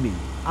 it's me,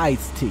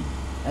 Ice-T.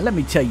 And let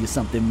me tell you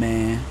something,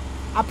 man.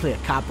 I play a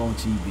cop on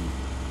TV.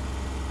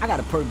 I got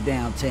a perp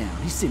downtown.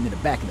 He's sitting in the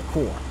back of the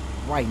car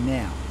right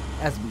now,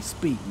 as we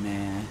speak,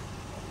 man.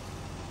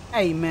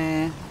 Hey,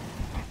 man.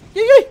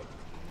 Yee!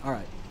 All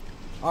right.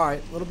 All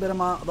right, a little bit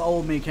of the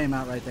old me came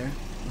out right there.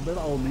 A little bit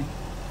of old me.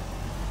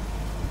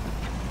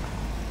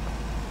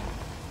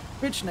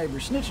 Bitch neighbor,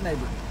 snitch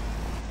neighbor.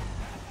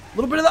 A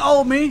little bit of the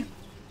old me.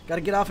 Got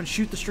to get off and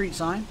shoot the street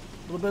sign.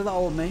 A little bit of the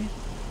old me.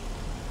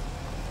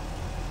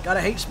 Got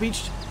a hate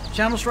speech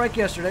channel strike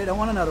yesterday. Don't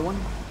want another one.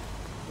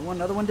 Don't want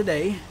another one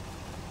today.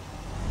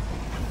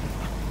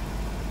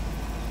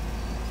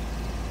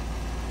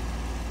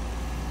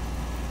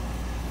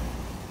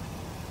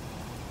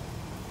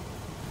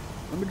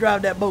 Let me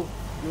drive that boat.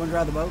 You want to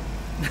drive the boat?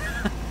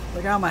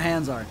 Look how my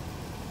hands are.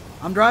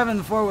 I'm driving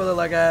the four-wheeler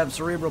like I have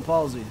cerebral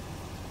palsy.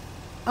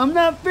 I'm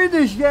not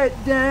finished yet,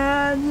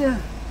 Dad.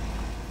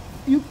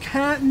 You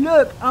can't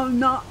look. I'm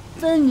not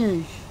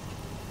finished.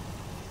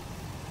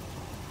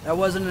 That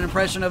wasn't an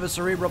impression of a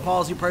cerebral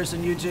palsy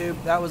person,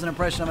 YouTube. That was an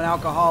impression of an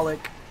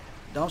alcoholic.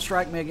 Don't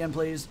strike me again,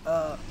 please.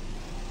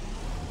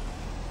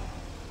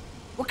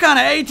 What kind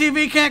of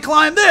ATV can't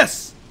climb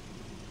this?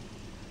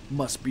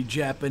 Must be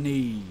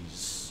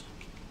Japanese.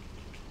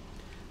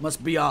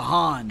 Must be a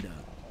Honda.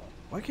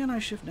 Why can't I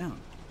shift down?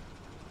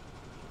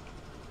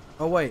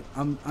 Oh wait,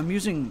 I'm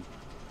using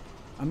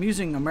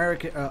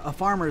a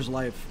Farmer's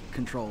Life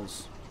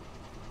controls.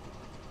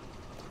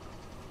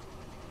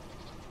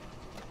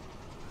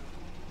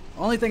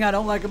 Only thing I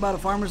don't like about a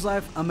Farmer's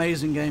Life,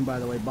 amazing game by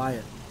the way. Buy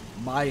it,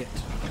 buy it.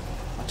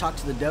 I talk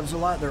to the devs a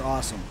lot. They're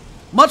awesome.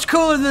 Much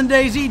cooler than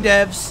DayZ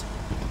devs.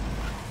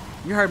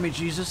 You heard me,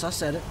 Jesus. I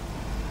said it.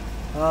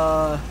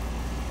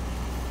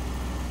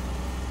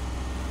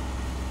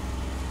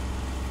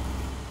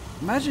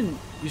 Imagine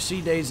you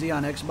see DayZ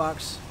on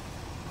Xbox,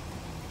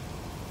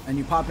 and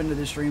you pop into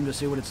this stream to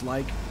see what it's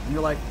like, and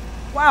you're like,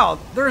 "Wow,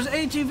 there's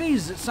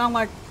ATVs that sound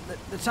like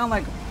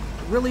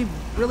really,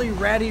 really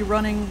ratty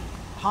running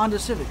Honda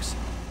Civics."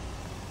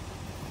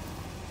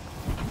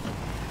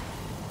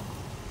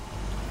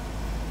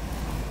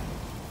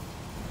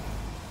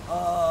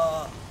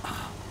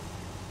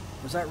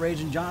 Was that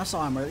Raging John? I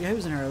saw him earlier. Yeah, he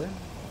was in here earlier.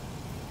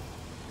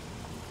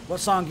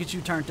 What song gets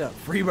you turned up?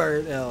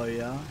 Freebird. Hell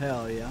yeah.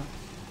 Hell yeah.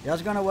 Yeah, I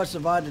was going to watch the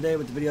VOD today,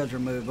 but the video's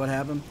removed. What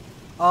happened?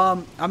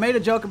 I made a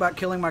joke about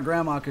killing my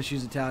grandma because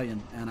she's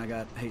Italian, and I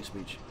got hate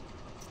speech.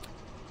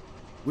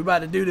 We about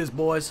to do this,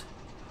 boys.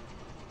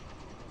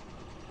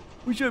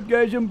 What's up,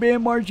 guys? I'm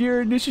Bam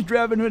Margera, and this is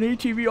driving an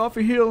ATV off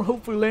a hill and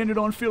hopefully landed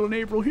on Phil in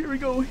April. Here we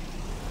go.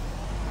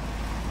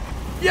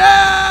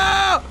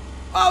 Yeah!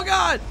 Oh,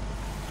 God!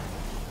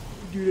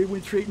 Dude, they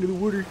went straight into the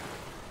water.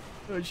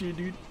 Oh, shit,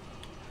 dude.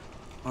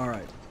 All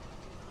right.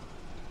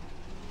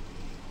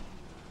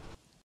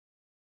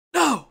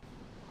 No!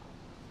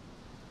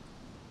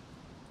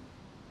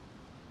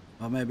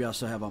 Well, maybe I'll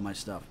still have all my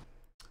stuff.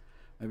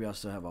 Maybe I'll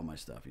still have all my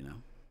stuff, you know?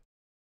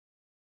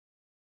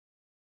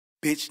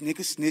 Bitch,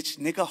 nigga, snitch,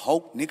 nigga,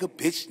 hoe, nigga,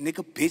 bitch,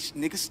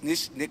 nigga,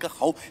 snitch, nigga,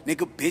 hoe,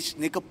 nigga, bitch,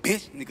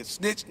 nigga,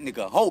 snitch,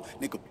 nigga, hoe,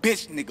 nigga,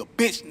 bitch, nigga,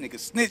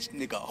 snitch,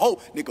 nigga, hoe,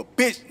 nigga,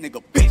 bitch,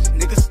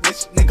 nigga,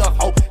 snitch, nigga,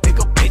 hoe,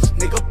 nigga, bitch,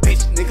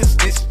 nigga,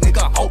 snitch,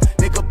 nigga, hoe,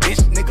 nigga,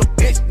 bitch,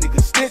 nigga,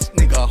 snitch,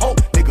 nigga, hoe,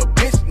 nigga,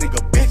 bitch,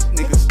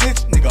 nigga,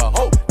 snitch, nigga,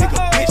 hoe, nigga,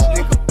 bitch,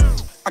 nigga.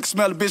 I can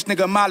smell a bitch,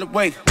 nigga, a mile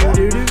away.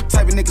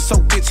 Type of nigga so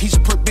bitch, he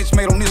should put bitch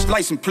made on this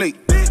license plate.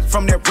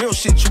 From that real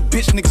shit, you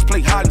bitch niggas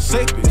play hide and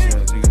seek.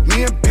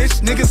 Me and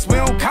bitch niggas, we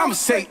don't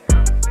conversate.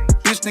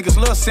 Bitch niggas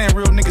love saying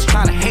real niggas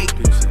tryna hate.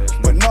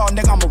 But no,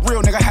 nigga, I'm a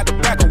real nigga, had to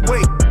back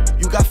away.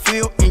 You got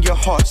feel in your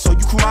heart, so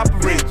you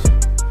cooperate.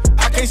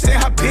 I can't say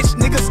how bitch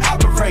niggas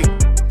operate.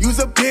 You's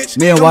a bitch.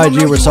 Me and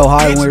YG were so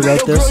high when we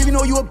wrote this. Girl, you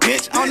know you a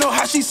bitch. I don't know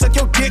how she suck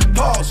your dick.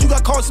 Pause. You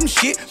got caught some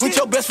shit with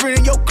your best friend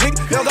in your clique.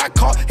 Y'all got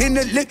caught in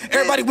the lick.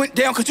 Everybody went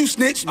down cause you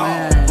snitched.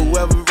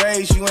 Whoever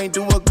raised you ain't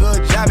do a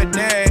good job at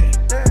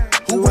that.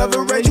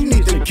 Whoever raised you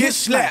need to get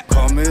slapped.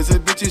 Call me as a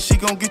bitch and she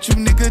gon' get you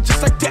nigga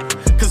just like that.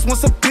 Cause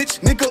once a bitch,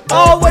 nigga,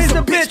 always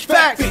a bitch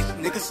back.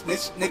 Nigga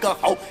snitch, nigga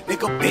hoe,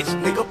 nigga bitch,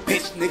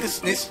 nigga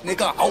snitch,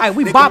 nigga hoe. Hey,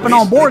 we bopping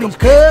on boardies,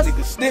 cuz.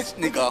 Nigga snitch,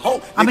 nigga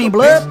hoe. I mean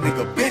blood.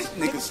 Nigga bitch,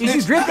 nigga snitch. Is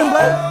you dripping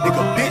blood?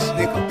 Nigga bitch,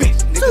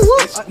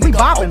 we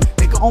bopping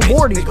on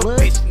boardies, blood.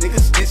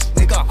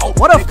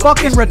 What a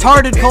fucking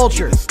retarded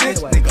culture.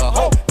 Anyway. Nigga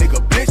hoe, nigga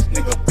bitch,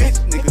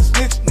 nigga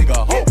snitch, nigga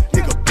hoe,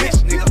 nigga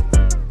bitch, nigga.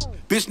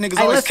 Bitch niggas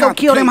hey, let's go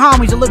kill them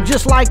homies that look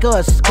just like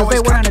us, cause they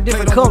wearing a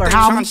different color,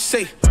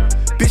 homies.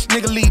 Bitch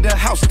nigga leave the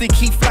house, think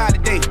he fly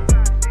today.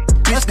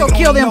 Let's go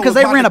kill them cause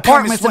they rent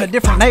apartments in a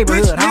different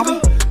neighborhood,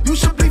 homie. You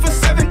should bleed for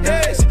 7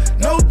 days.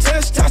 No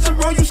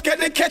testosterone, you scared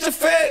to catch a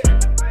fade.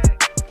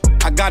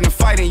 I got in a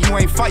fight and you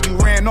ain't fight, you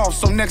ran off.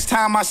 So next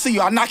time I see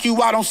you, I'll knock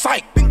you out on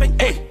sight.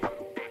 Hey,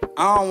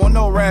 I don't want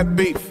no rap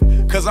beef,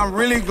 cause I'm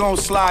really gon'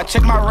 slide.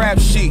 Check my rap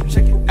sheet.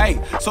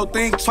 Hey, so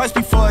think twice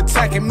before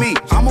attacking me.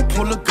 I'ma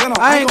pull a gun on.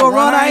 I ain't gon'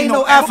 run, I ain't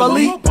no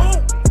athlete.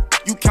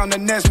 You count the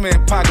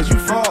Nesman pockets, you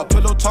fraud.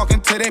 Pillow talking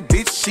to that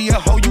bitch, she a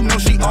hoe, you know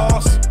she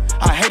ours.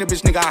 I hate a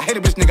bitch nigga,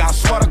 I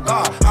swear to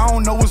God. I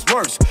don't know what's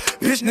worse,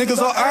 bitch niggas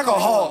or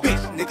alcohol.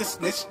 Bitch, nigga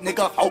snitch,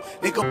 nigga hoe,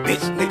 nigga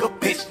bitch,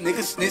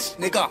 nigga snitch,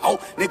 nigga hoe,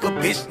 nigga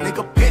bitch,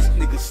 nigga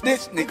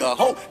snitch, nigga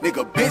hoe,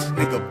 nigga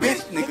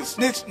bitch, nigga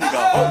snitch,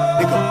 nigga hoe, nigga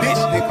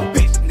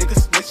bitch, nigga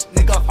snitch,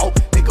 nigga hoe,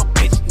 nigga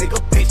bitch,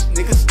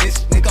 nigga snitch,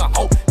 nigga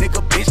hoe,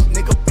 nigga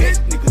bitch,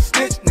 nigga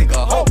snitch, nigga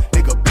hoe,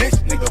 nigga bitch,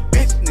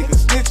 nigga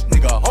snitch,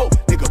 nigga hoe,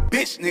 nigga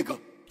bitch, nigga.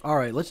 All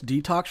right, let's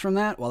detox from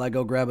that while I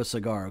go grab a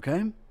cigar,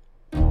 okay?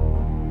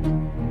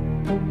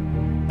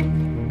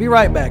 Be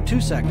right back,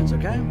 2 seconds,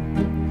 okay?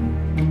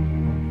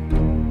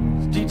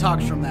 Let's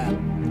detox from that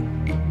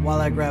while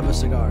I grab a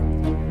cigar.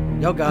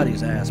 Yo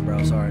Gotti's ass,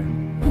 bro, sorry.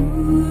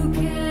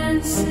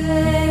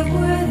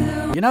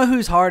 You know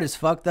who's hard as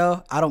fuck,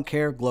 though? I don't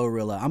care,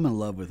 Glorilla. I'm in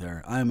love with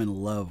her. I am in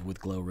love with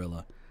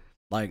Glorilla.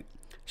 Like,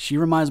 she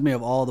reminds me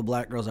of all the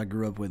black girls I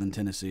grew up with in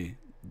Tennessee.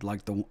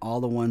 Like,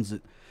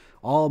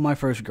 all my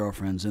first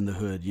girlfriends in the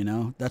hood, you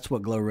know? That's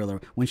what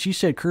Glorilla. When she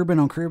said Curbin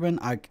on Curbin,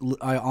 I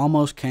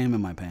almost came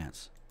in my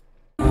pants.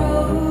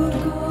 Road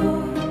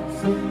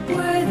goes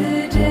where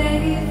the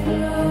day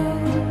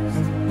flows,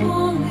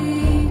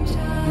 only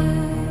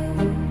time.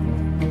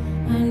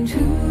 And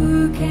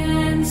who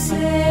can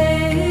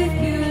say if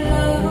your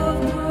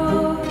love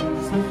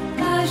grows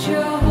as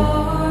your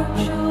heart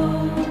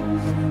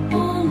shows,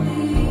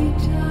 only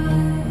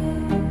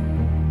time.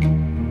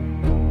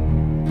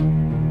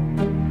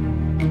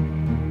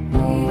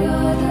 We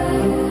gotta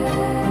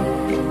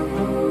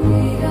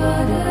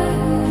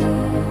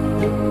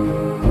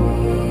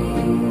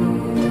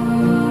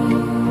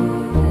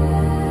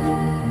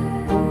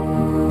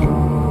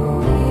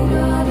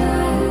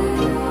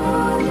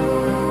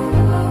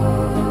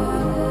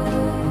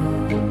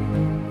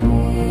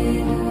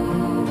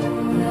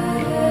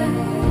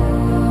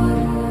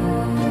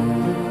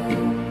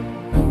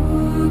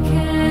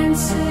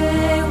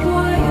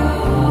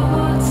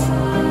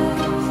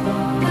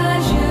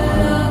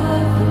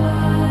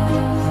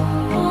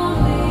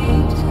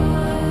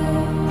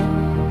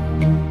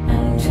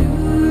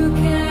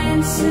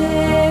can't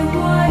say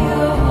why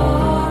your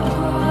heart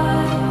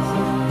cries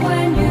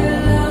when your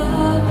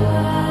love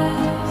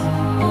has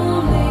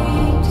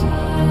only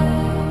time.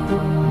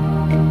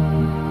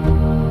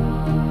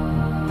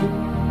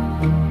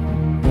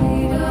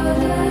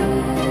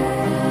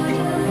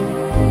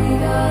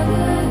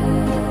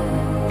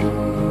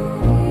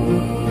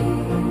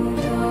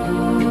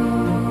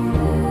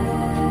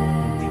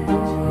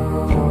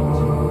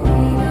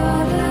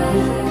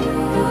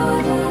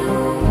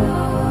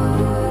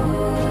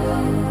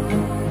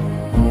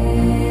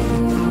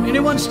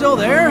 Anyone still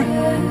there?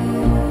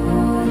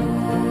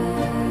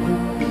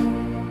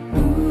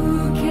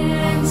 Who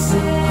can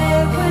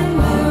say when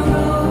the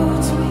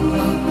roads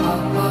meet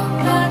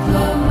that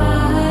love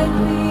might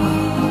be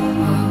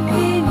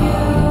in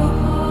your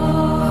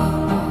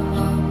heart?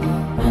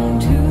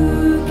 And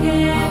who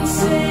can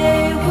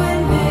say when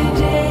the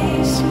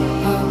day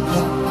sleeps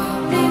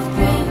if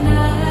the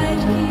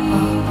night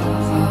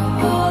keeps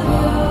all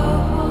your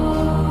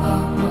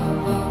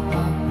heart?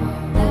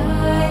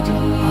 Night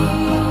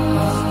keeps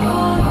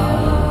all your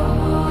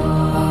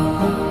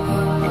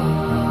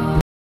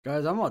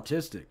Guys, I'm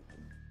autistic.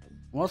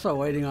 I'm also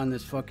waiting on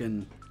this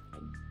fucking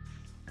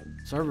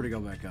server to go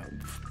back up.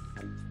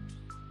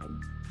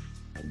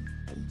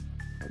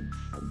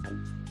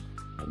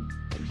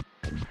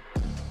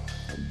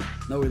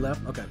 No, we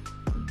left? Okay.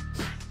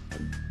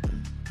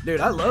 Dude,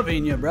 I love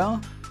Enya,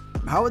 bro.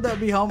 How would that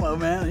be homo,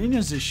 man?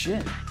 Enya's the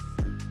shit.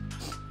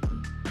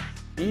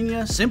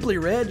 Enya, Simply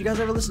Red. You guys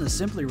ever listen to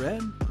Simply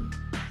Red?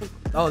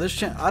 Oh, this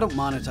channel. I don't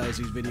monetize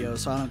these videos,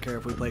 so I don't care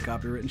if we play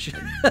copywritten shit.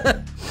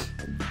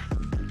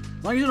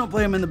 As long as you don't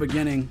play them in the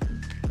beginning.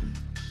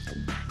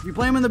 If you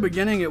play them in the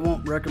beginning, it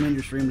won't recommend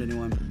your stream to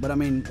anyone. But I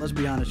mean, let's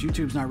be honest,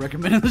 YouTube's not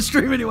recommending the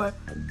stream anyway.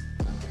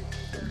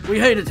 We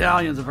hate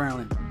Italians,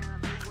 apparently.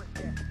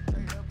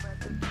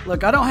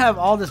 Look, I don't have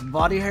all this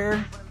body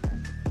hair.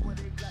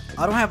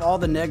 I don't have all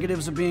the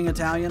negatives of being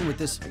Italian with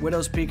this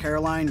widow's peak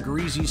hairline,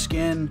 greasy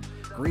skin,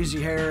 greasy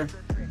hair,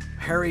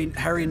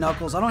 hairy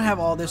knuckles. I don't have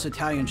all this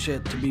Italian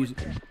shit to be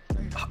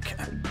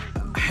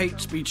hate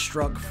speech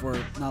struck for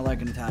not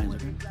liking Italians,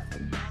 okay?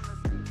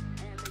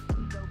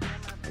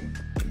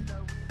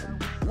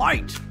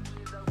 Light!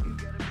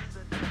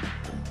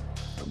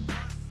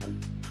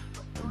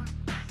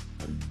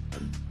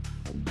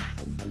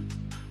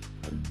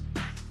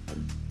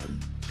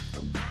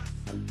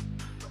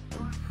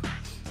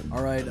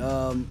 Alright,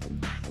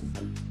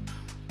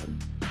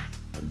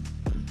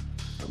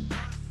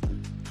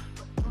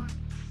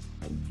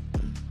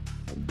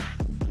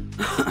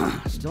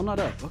 still not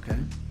up, okay.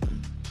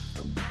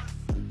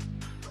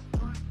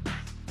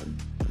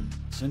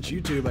 Since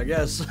YouTube, I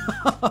guess.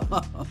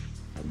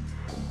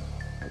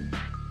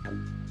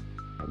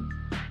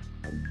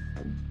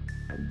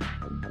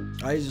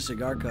 I use a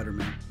cigar cutter,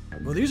 man.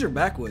 Well, these are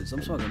backwoods.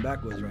 I'm smoking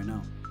backwoods right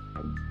now.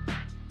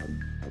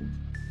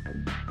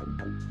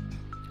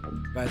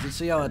 Guys, let's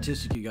see how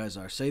autistic you guys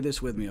are. Say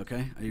this with me,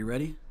 okay? Are you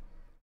ready?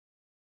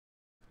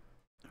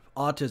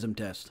 Autism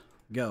test.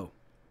 Go.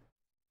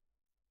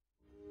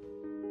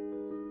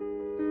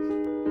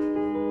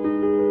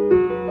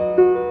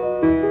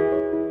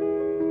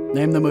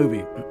 Name the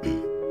movie.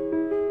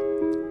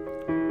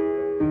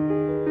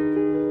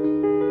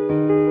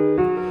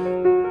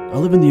 I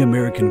live in the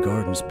American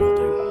Gardens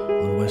building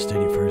on West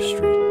 81st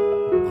Street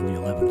on the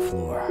 11th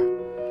floor.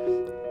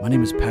 My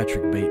name is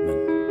Patrick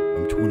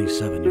Bateman. I'm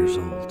 27 years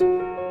old.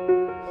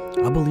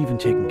 I believe in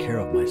taking care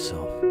of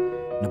myself,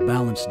 in a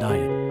balanced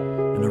diet,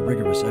 and a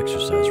rigorous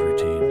exercise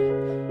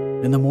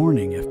routine. In the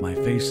morning, if my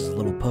face is a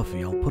little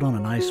puffy, I'll put on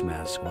an ice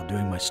mask while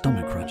doing my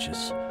stomach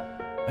crunches.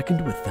 I can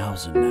do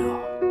 1,000 now.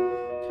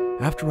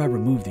 After I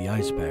remove the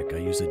ice pack, I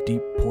use a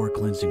deep pore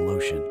cleansing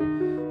lotion.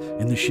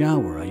 In the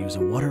shower, I use a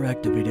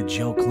water-activated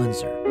gel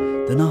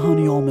cleanser, then a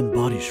honey almond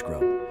body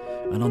scrub,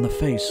 and on the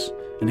face,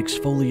 an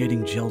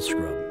exfoliating gel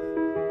scrub.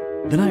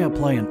 Then I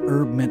apply an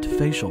herb mint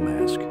facial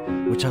mask,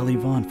 which I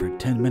leave on for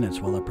 10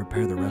 minutes while I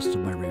prepare the rest of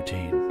my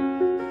routine.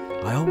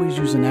 I always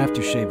use an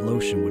aftershave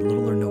lotion with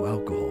little or no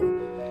alcohol,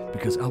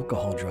 because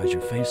alcohol dries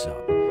your face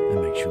out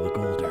and makes you look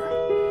older.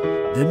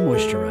 Then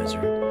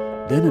moisturizer,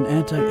 then an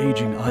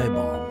anti-aging eye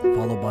balm,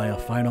 followed by a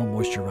final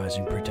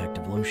moisturizing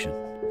protective lotion.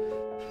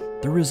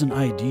 There is an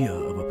idea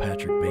of a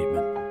Patrick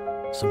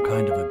Bateman, some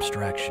kind of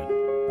abstraction,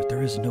 but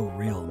there is no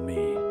real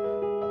me.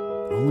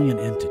 Only an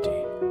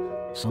entity,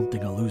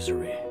 something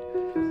illusory.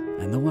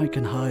 And though I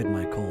can hide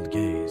my cold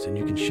gaze, and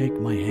you can shake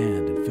my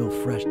hand and feel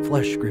fresh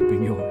flesh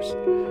gripping yours,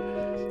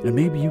 and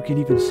maybe you can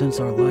even sense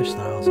our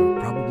lifestyles are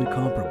probably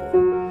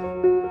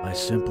comparable, I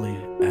simply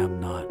am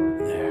not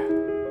there.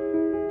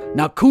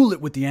 Now cool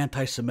it with the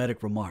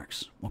anti-Semitic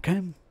remarks,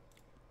 okay?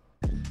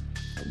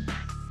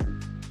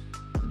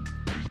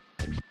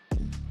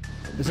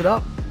 Is it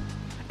up?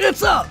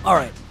 It's up!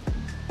 Alright.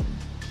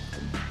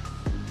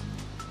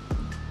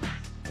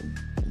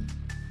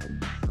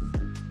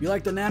 You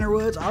like the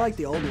Nannerwoods? I like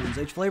the old ones.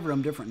 They flavor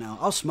them different now.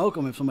 I'll smoke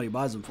them if somebody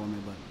buys them for me,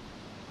 but...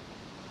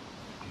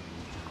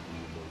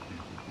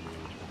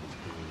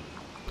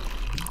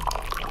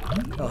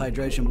 Oh,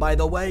 hydration. By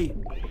the way,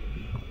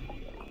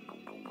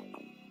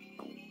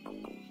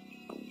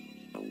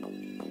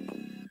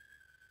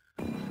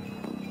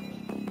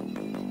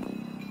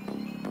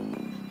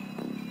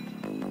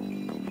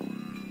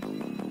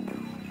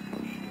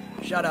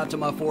 Shout out to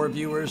my 4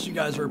 viewers. You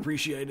guys are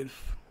appreciated.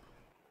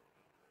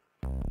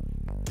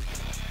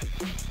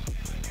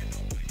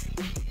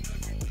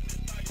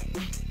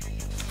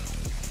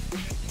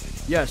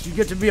 Yes, you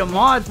get to be a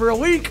mod for a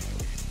week.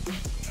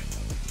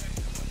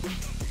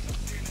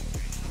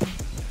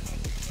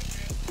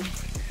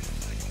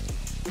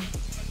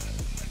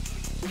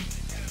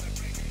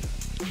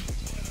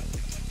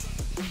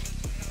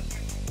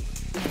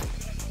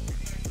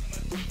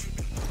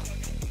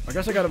 I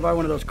guess I gotta buy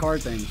one of those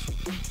card things.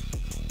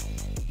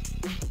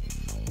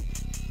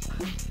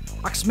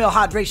 I can smell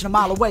hydration a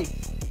mile away.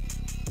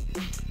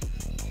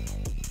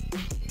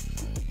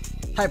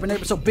 Type of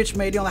neighbor so bitch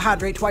made, he only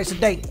hydrate twice a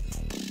day.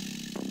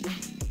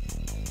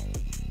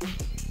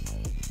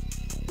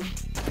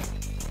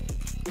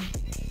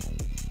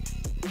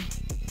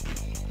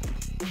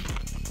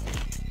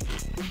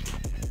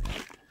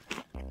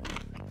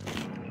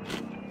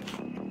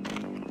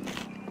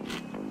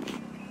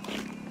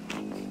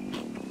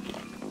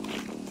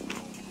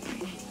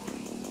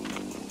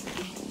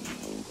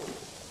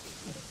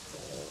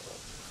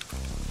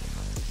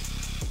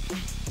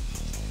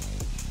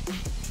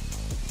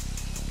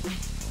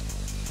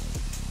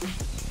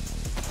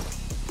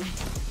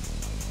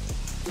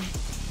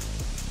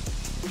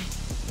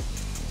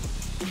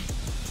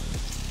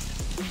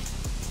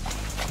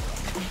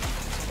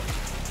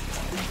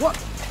 What?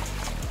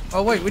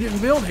 Oh wait, we didn't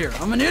build here.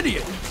 I'm an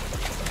idiot.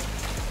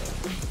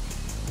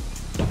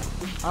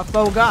 I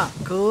forgot,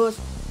 cuz.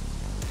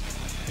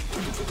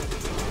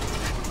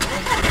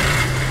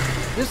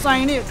 This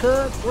ain't it,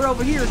 cuz. We're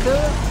over here, cuz.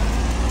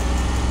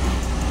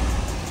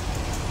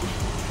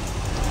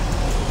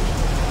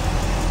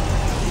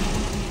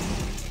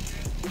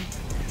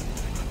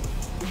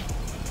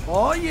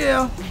 Oh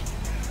yeah.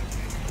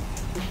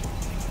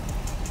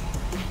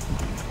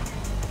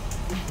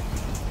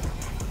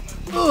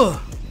 Ugh.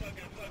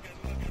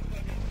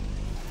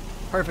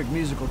 Perfect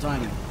musical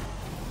timing.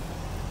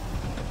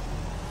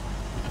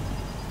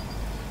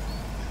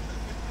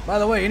 By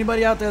the way,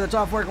 anybody out there that's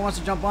off work and wants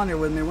to jump on here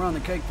with me, we're on the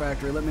Cake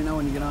Factory. Let me know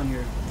when you get on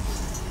here.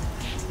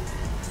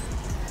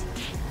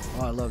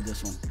 Oh, I love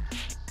this one.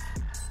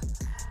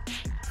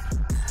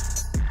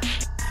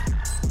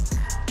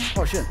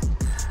 Oh, shit.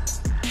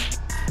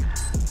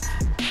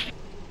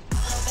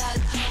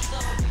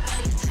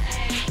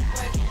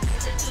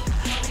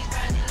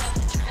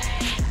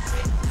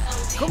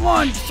 Come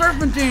on,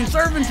 serpentine,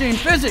 serpentine,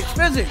 physics,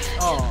 physics.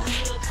 Oh.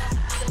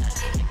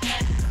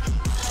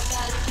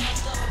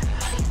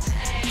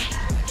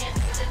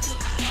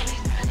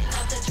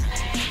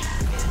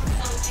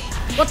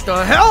 What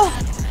the hell?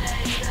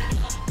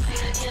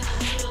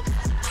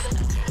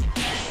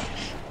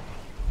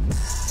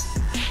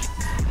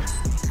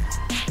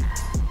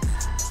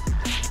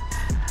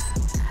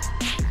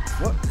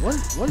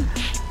 What?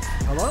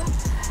 Hello?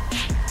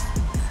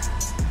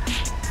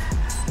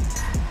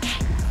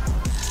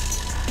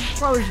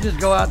 Probably should just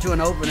go out to an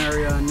open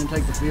area and then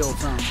take the field,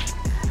 huh?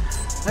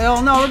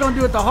 Hell no, we're gonna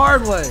do it the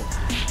hard way.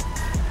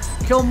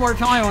 Kill more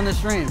time on this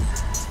stream.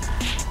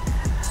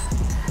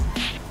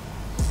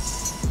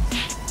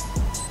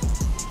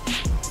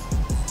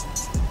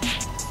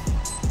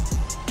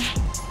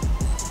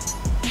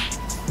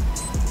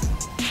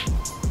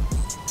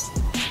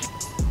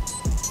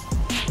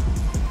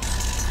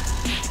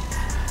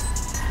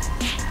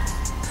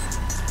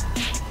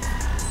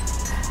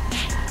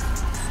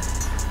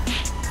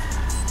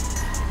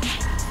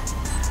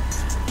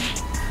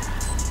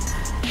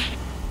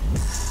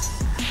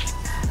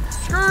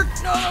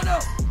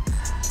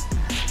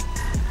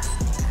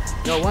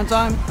 One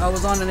time I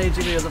was on an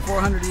ATV, it was a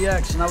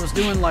 400EX, and I was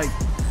doing like,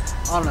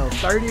 I don't know,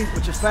 30,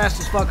 which is fast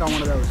as fuck on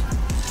one of those.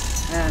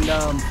 And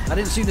I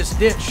didn't see this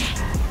ditch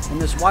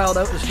and this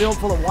field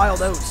full of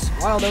wild oats.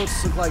 Wild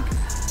oats look like,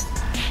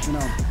 you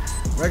know,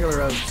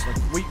 regular oats, like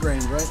wheat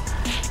grains, right?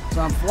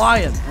 So I'm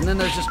flying, and then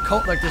there's this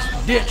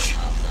this ditch,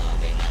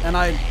 and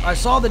I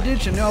saw the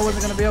ditch and knew I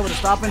wasn't gonna be able to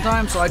stop in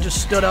time, so I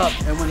just stood up,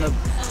 and when the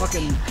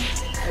fucking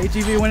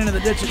ATV went into the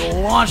ditch, it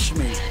launched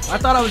me. I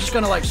thought I was just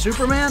gonna like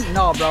Superman.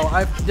 No, bro,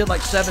 I did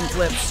like 7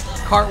 flips,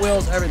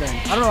 cartwheels,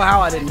 everything. I don't know how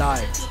I didn't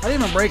die. I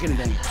didn't even break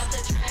anything.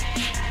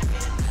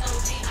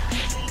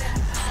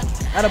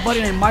 I had a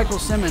buddy named Michael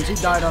Simmons. He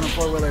died on a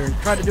 4-wheeler.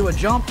 Tried to do a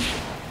jump,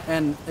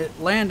 and it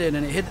landed,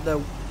 and it hit the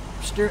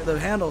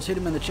handles, hit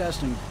him in the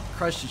chest, and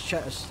crushed his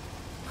chest,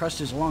 crushed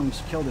his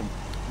lungs, killed him.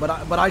 But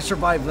I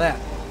survived that.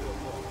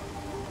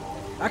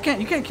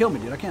 You can't kill me,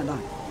 dude. I can't die.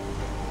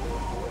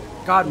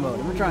 God mode.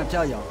 I'm trying to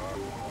tell y'all.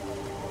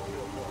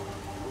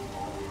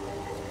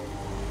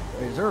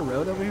 Wait, is there a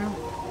road over here?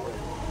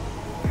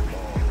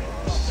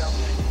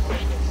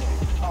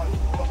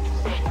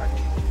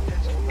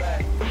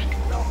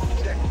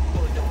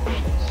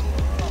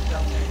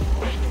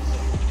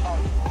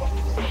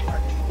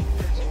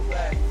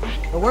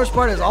 The worst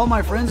part is all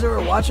my friends that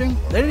were watching,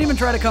 they didn't even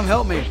try to come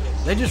help me.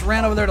 They just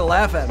ran over there to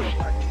laugh at me.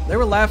 They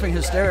were laughing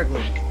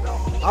hysterically.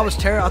 I was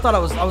terrified. I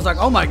was like,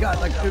 oh my god,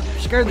 like it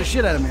scared the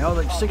shit out of me. I was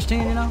like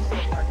 16, you know?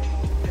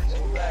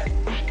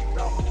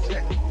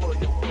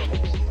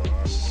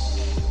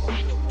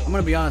 I'm I'm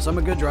gonna be honest, I'm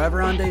a good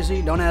driver on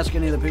DayZ. Don't ask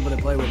any of the people that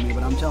play with me,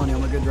 but I'm telling you,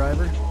 I'm a good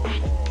driver.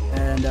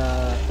 And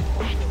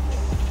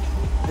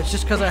it's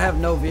just because I have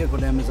no vehicle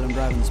damage that I'm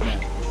driving this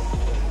bad.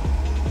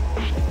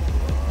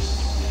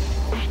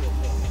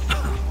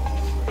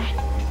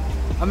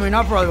 I mean,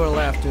 I probably would have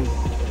laughed too.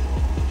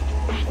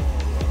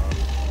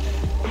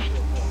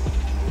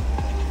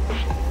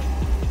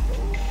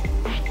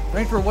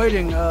 Thanks for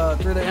waiting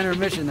through the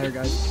intermission there,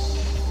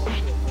 guys.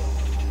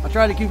 I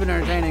try to keep it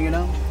entertaining, you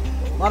know?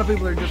 A lot of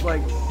people are just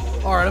like,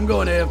 alright, I'm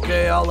going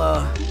AFK, I'll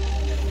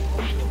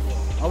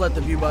let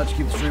the view bots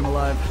keep the stream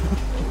alive.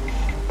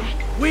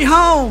 We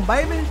home,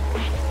 baby!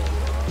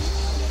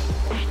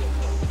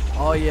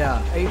 Oh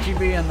yeah,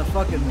 ATV in the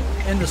fucking,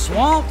 in the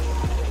swamp?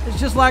 It's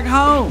just like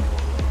home.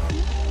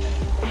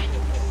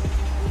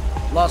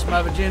 Lost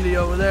my virginity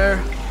over there.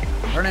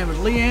 Her name was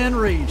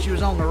Leanne Reed. She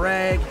was on the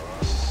rag.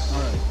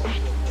 Alright.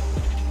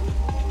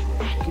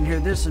 You can hear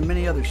this and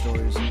many other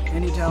stories in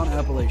Anytown,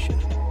 Appalachia.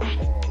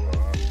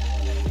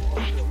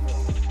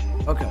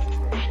 Okay.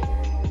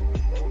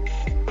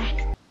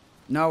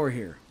 Now we're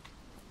here.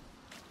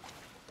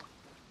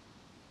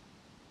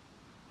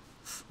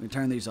 Let me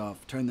turn these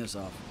off. Turn this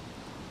off.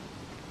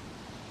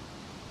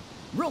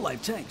 Real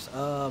life tanks.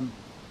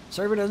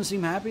 Server doesn't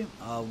seem happy.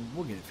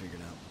 We'll get it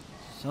figured out.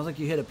 Sounds like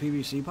you hit a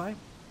PVC pipe.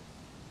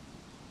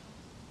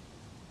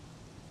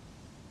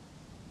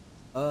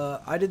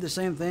 I did the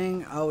same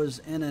thing. I was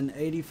in an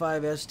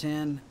 85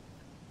 S10.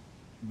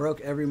 Broke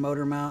every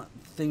motor mount.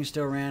 Thing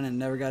still ran and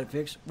never got it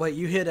fixed. Wait,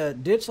 you hit a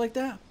ditch like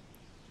that?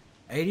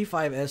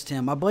 85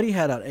 S10. My buddy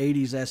had an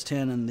 80s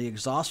S10 and the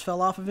exhaust fell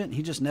off of it and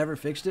he just never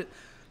fixed it.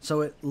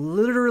 So it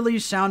literally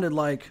sounded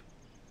like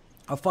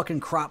a fucking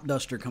crop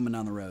duster coming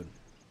down the road.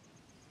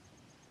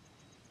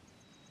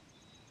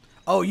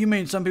 Oh, you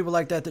mean some people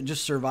like that that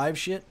just survive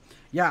shit?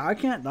 Yeah, I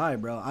can't die,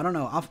 bro. I don't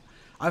know.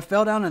 I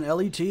fell down an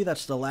LET.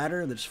 That's the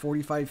ladder that's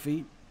 45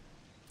 feet.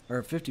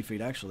 Or 50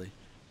 feet, actually.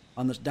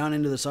 On this, down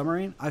into the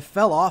submarine. I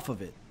fell off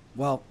of it.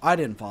 Well, I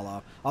didn't fall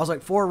off. I was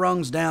like 4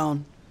 rungs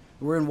down.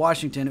 We're in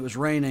Washington. It was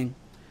raining.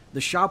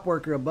 The shop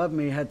worker above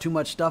me had too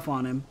much stuff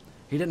on him.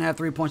 He didn't have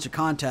 3 points of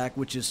contact,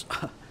 which is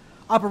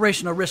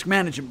operational risk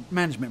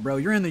management, bro.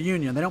 You're in the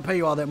union. They don't pay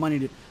you all that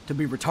money to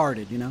be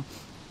retarded, you know?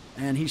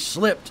 And he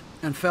slipped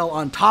and fell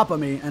on top of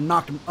me and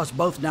knocked us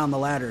both down the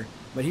ladder.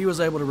 But he was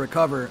able to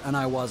recover, and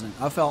I wasn't.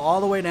 I fell all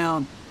the way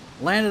down,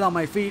 landed on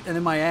my feet and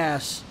then my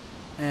ass,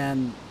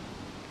 and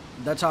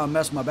that's how I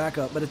messed my back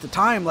up. But at the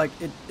time, like,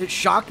 it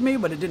shocked me,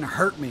 but it didn't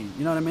hurt me.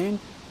 You know what I mean?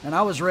 And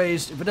I was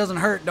raised, if it doesn't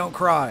hurt, don't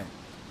cry.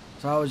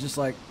 So I was just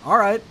like, all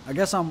right, I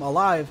guess I'm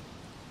alive.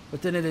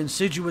 But then it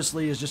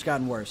insidiously has just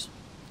gotten worse.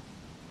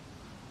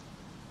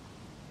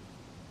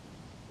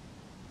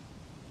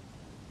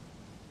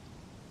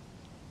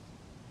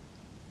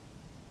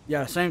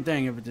 Yeah, same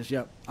thing. If it just,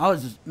 yep. I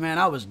was just, man,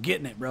 I was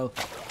getting it, bro.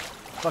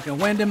 Fucking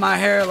wind in my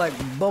hair like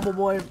Bubble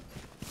Boy.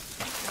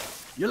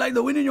 You're like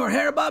the wind in your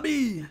hair,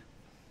 Bobby.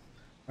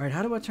 All right,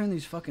 how do I turn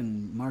these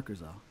fucking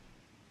markers off?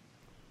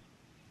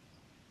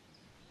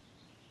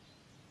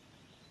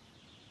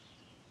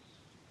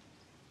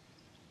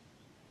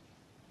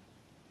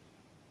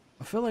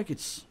 I feel like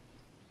it's...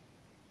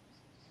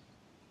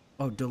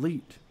 Oh,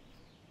 delete.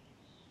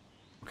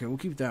 Okay, we'll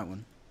keep that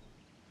one.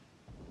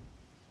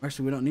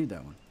 Actually, we don't need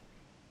that one.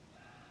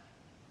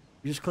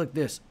 You just click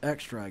this.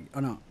 Extra.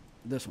 Oh, no.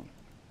 This one.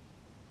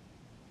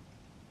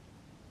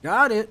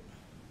 Got it.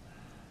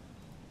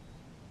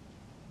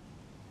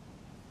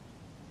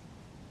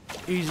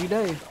 Easy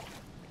day.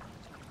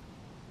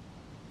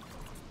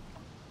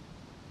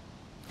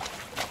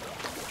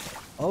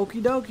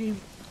 Okie dokie.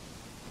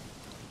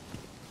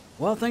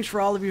 Well, thanks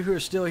for all of you who are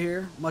still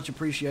here. Much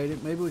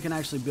appreciated. Maybe we can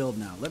actually build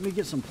now. Let me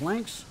get some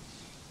planks.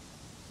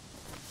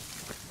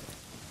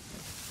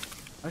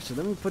 Actually,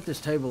 let me put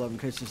this table up in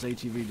case this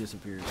ATV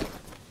disappears.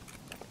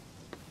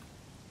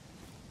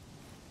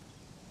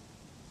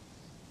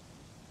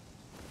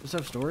 Does this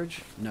have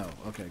storage? No.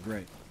 Okay,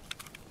 great.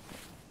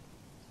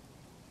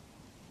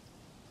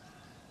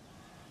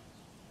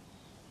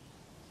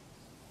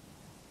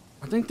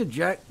 I think the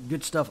jack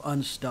gets stuff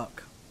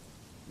unstuck.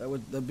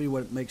 That'd be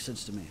what makes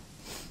sense to me.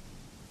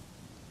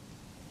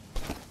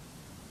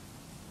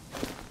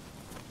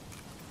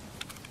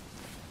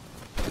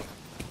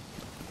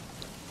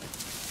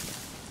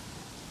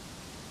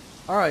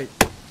 All right,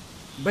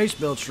 base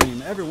build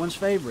stream, everyone's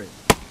favorite.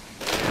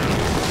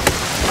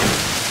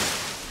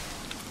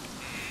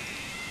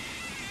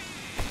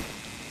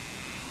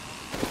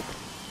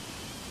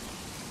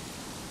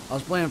 I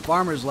was playing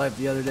Farmer's Life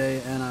the other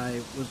day, and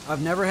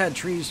I've never had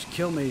trees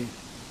kill me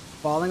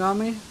falling on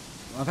me.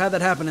 I've had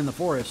that happen in the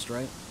forest,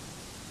 right?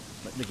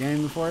 Like the game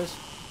in the forest,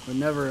 but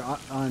never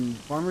on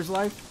Farmer's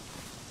Life.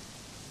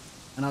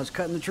 And I was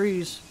cutting the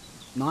trees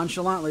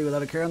nonchalantly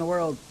without a care in the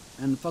world,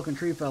 and the fucking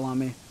tree fell on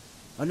me.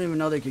 I didn't even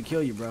know they could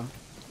kill you, bro.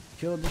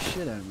 Killed the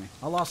shit out of me.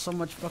 I lost so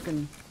much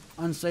fucking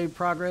unsaved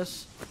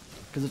progress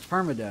because it's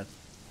permadeath.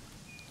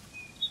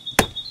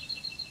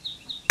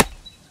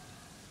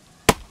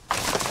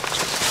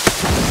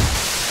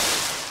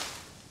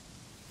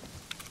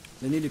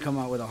 They need to come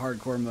out with a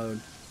hardcore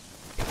mode.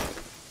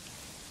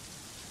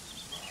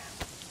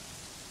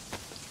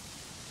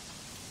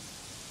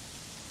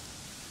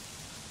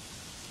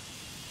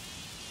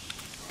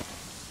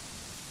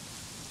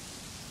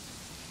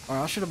 Or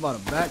I should have bought a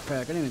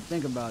backpack. I didn't even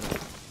think about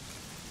it.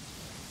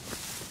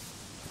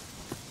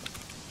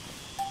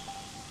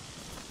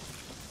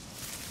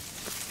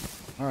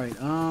 Alright,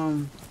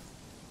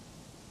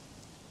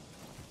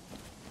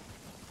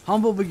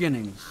 humble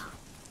beginnings.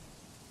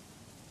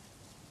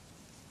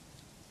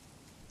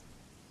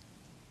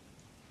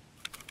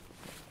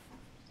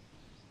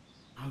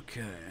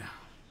 Okay.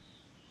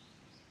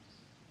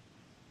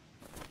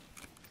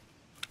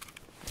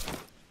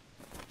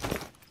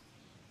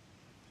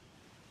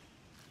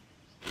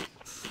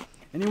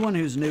 Anyone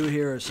who's new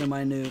here or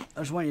semi-new, I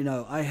just want you to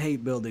know, I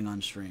hate building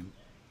on stream.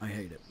 I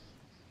hate it.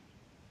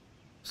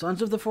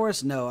 Sons of the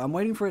Forest? No, I'm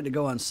waiting for it to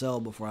go on sale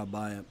before I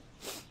buy it.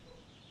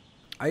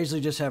 I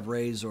usually just have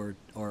Raze or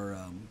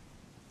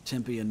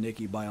Timpy and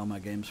Nikki buy all my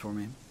games for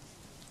me.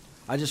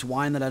 I just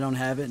whine that I don't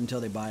have it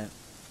until they buy it.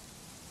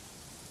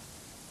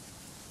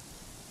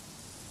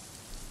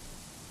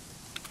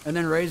 And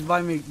then Raze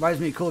buys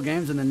me cool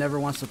games and then never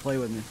wants to play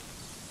with me.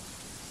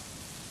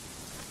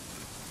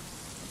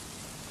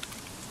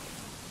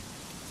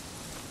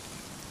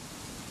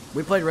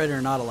 We played Ready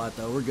or Not a lot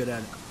though. We're good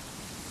at it.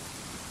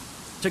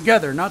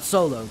 Together, not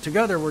solo.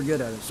 Together we're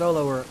good at it.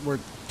 Solo we're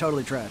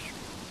totally trash.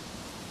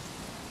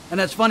 And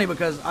that's funny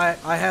because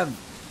I have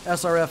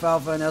SRF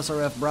Alpha and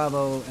SRF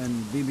Bravo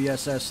and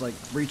BBSS like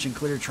breach and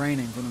clear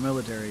training from the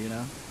military, you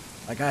know?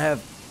 Like I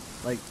have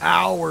like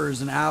hours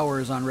and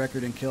hours on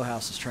record in Kill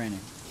House's training.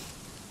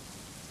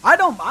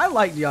 I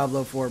like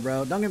Diablo 4,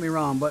 bro. Don't get me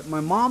wrong, but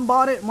my mom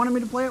bought it and wanted me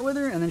to play it with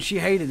her, and then she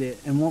hated it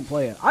and won't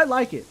play it. I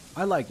like it.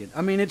 I like it.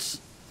 I mean,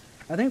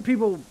 I think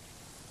people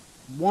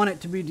want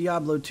it to be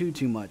Diablo 2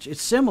 too much.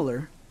 It's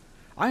similar.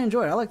 I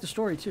enjoy it. I like the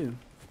story too.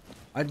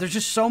 There's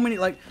just so many,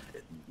 like,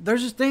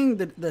 there's this thing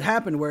that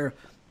happened where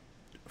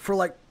for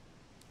like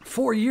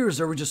 4 years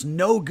there were just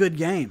no good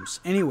games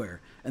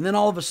anywhere. And then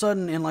all of a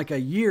sudden in like a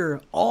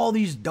year, all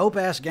these dope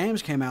ass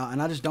games came out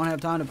and I just don't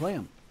have time to play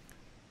them.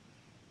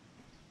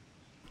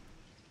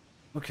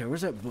 Okay,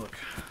 where's that book?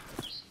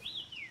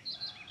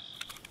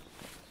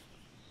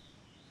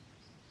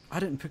 I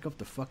didn't pick up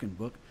the fucking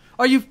book.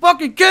 Are you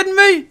fucking kidding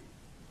me?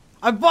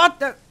 I bought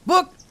that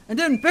book and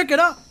didn't pick it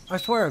up. I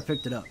swear I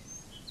picked it up.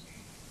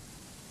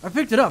 I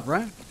picked it up,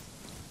 right?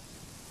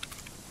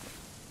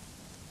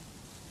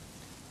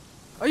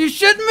 Are you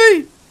shitting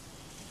me?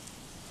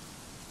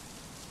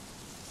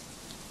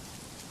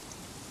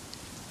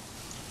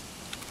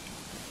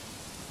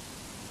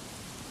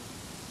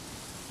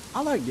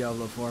 I like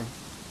Diablo 4.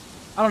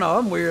 I don't know,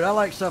 I'm weird. I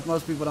like stuff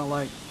most people don't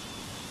like.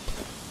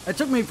 It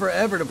took me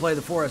forever to play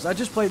The Forest. I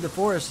just played The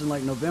Forest in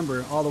like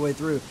November all the way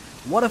through.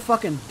 What a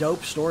fucking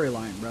dope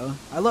storyline, bro.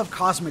 I love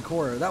Cosmic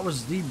Horror. That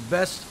was the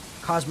best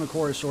Cosmic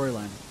Horror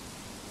storyline.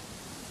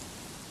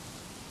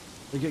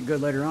 They get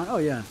good later on? Oh,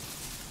 yeah.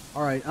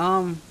 Alright,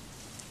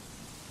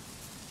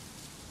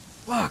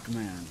 fuck,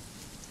 man.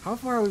 How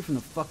far are we from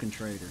the fucking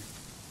trader?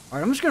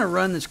 Alright, I'm just gonna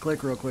run this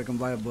click real quick and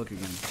buy a book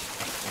again.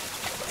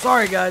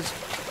 Sorry, guys.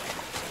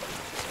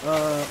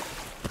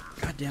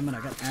 God damn it, I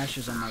got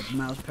ashes on my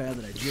mouse pad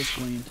that I just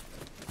cleaned.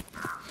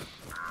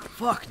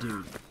 Fuck,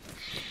 dude.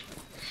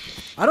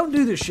 I don't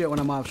do this shit when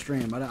I'm off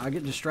stream. I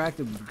get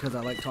distracted because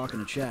I like talking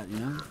to chat, you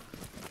know?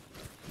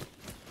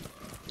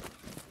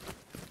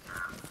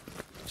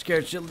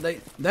 Scared shit.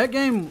 That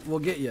game will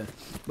get you.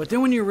 But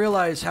then when you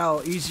realize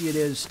how easy it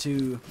is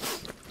to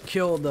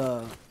kill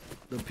the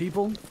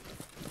people,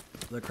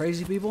 the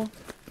crazy people,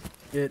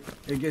 it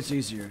gets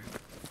easier.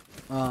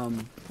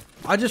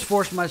 I just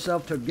forced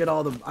myself to get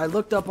all the... I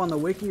looked up on the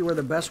wiki where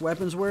the best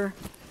weapons were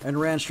and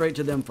ran straight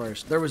to them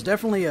first. There was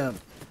definitely a...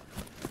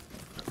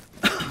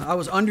 I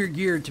was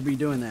under-geared to be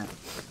doing that.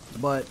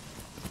 But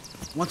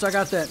once I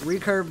got that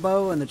recurve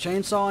bow and the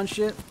chainsaw and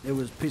shit, it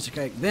was a piece of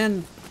cake.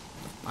 Then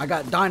I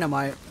got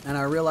dynamite and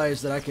I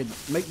realized that I could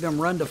make them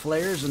run to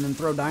flares and then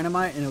throw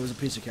dynamite and it was a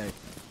piece of cake.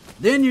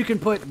 Then you can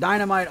put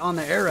dynamite on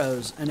the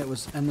arrows and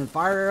the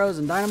fire arrows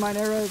and dynamite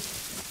arrows.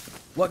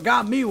 What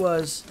got me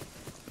was...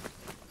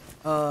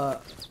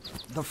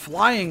 the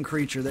flying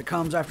creature that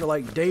comes after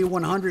like day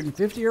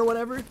 150 or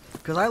whatever,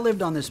 because I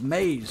lived on this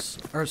maze,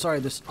 or sorry,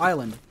 this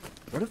island.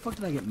 Where the fuck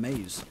did I get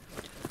maze?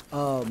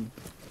 So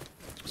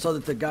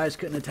that the guys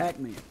couldn't attack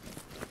me.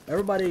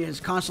 Everybody is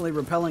constantly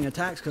repelling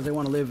attacks because they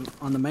want to live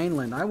on the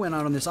mainland. I went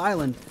out on this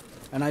island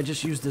and I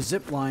just used the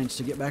zip lines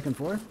to get back and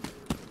forth.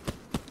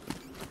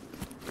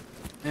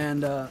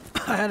 And I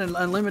had an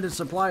unlimited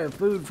supply of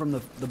food from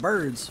the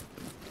birds.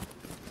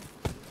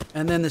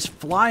 And then this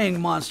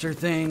flying monster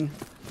thing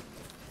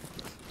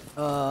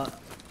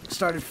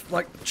started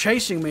like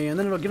chasing me, and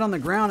then it'll get on the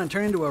ground and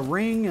turn into a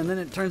ring, and then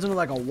it turns into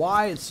like a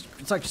Y.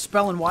 It's like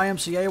spelling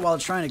YMCA while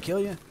it's trying to kill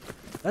you.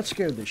 That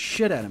scared the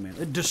shit out of me.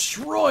 It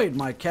destroyed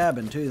my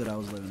cabin too that I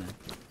was living in.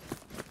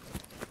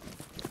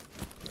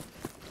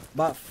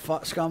 Bought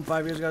Scum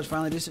 5 years ago. It's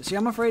finally decent. See,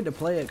 I'm afraid to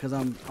play it because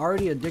I'm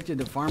already addicted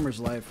to Farmer's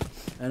Life,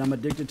 and I'm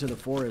addicted to the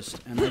forest,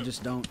 and I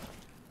just don't.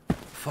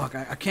 Fuck,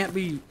 I can't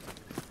be.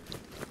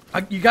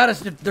 You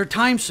gotta. They're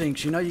time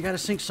sinks, you know. You gotta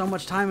sink so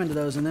much time into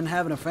those, and then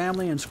having a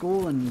family and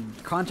school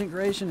and content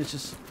creation. It's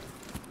just.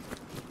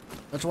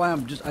 That's why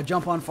I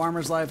jump on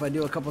Farmer's Life. I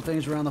do a couple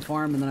things around the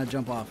farm, and then I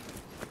jump off.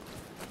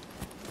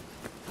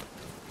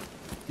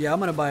 Yeah, I'm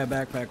gonna buy a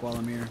backpack while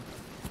I'm here.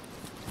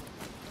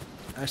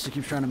 Ashley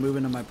keeps trying to move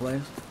into my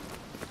place.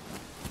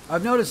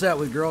 I've noticed that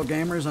with girl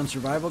gamers on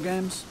survival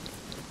games.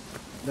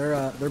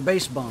 They're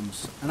base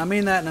bums, and I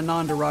mean that in a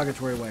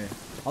non-derogatory way.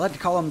 I like to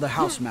call them the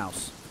house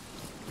mouse.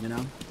 You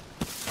know.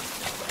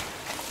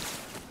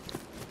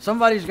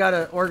 Somebody's got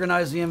to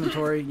organize the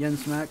inventory. Yen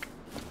Smack.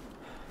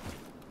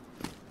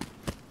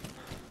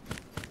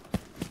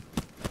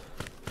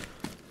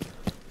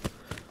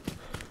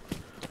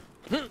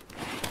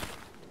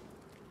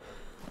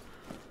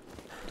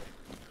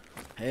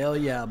 Hell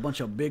yeah, a bunch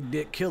of big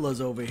dick killers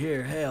over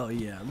here. Hell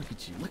yeah. Look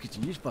at you. Look at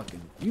you.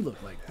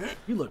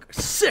 You look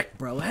sick,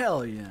 bro.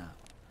 Hell yeah.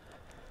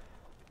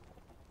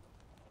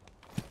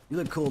 You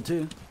look cool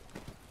too.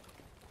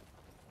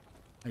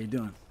 How you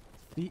doing?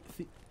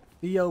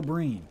 Theo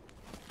Breen.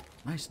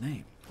 Nice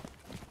name.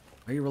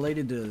 Are you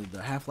related to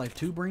the Half-Life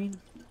 2 Breen?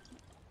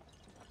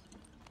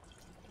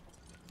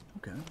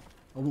 Okay.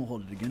 I won't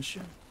hold it against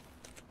you.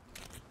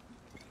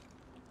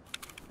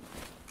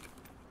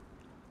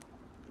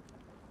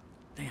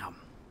 Damn.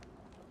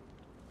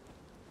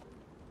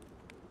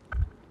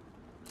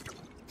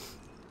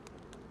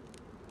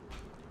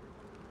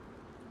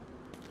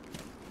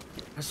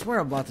 I swear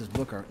I bought this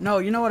book. No,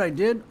 you know what I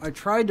did? I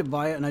tried to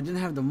buy it and I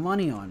didn't have the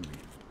money on me.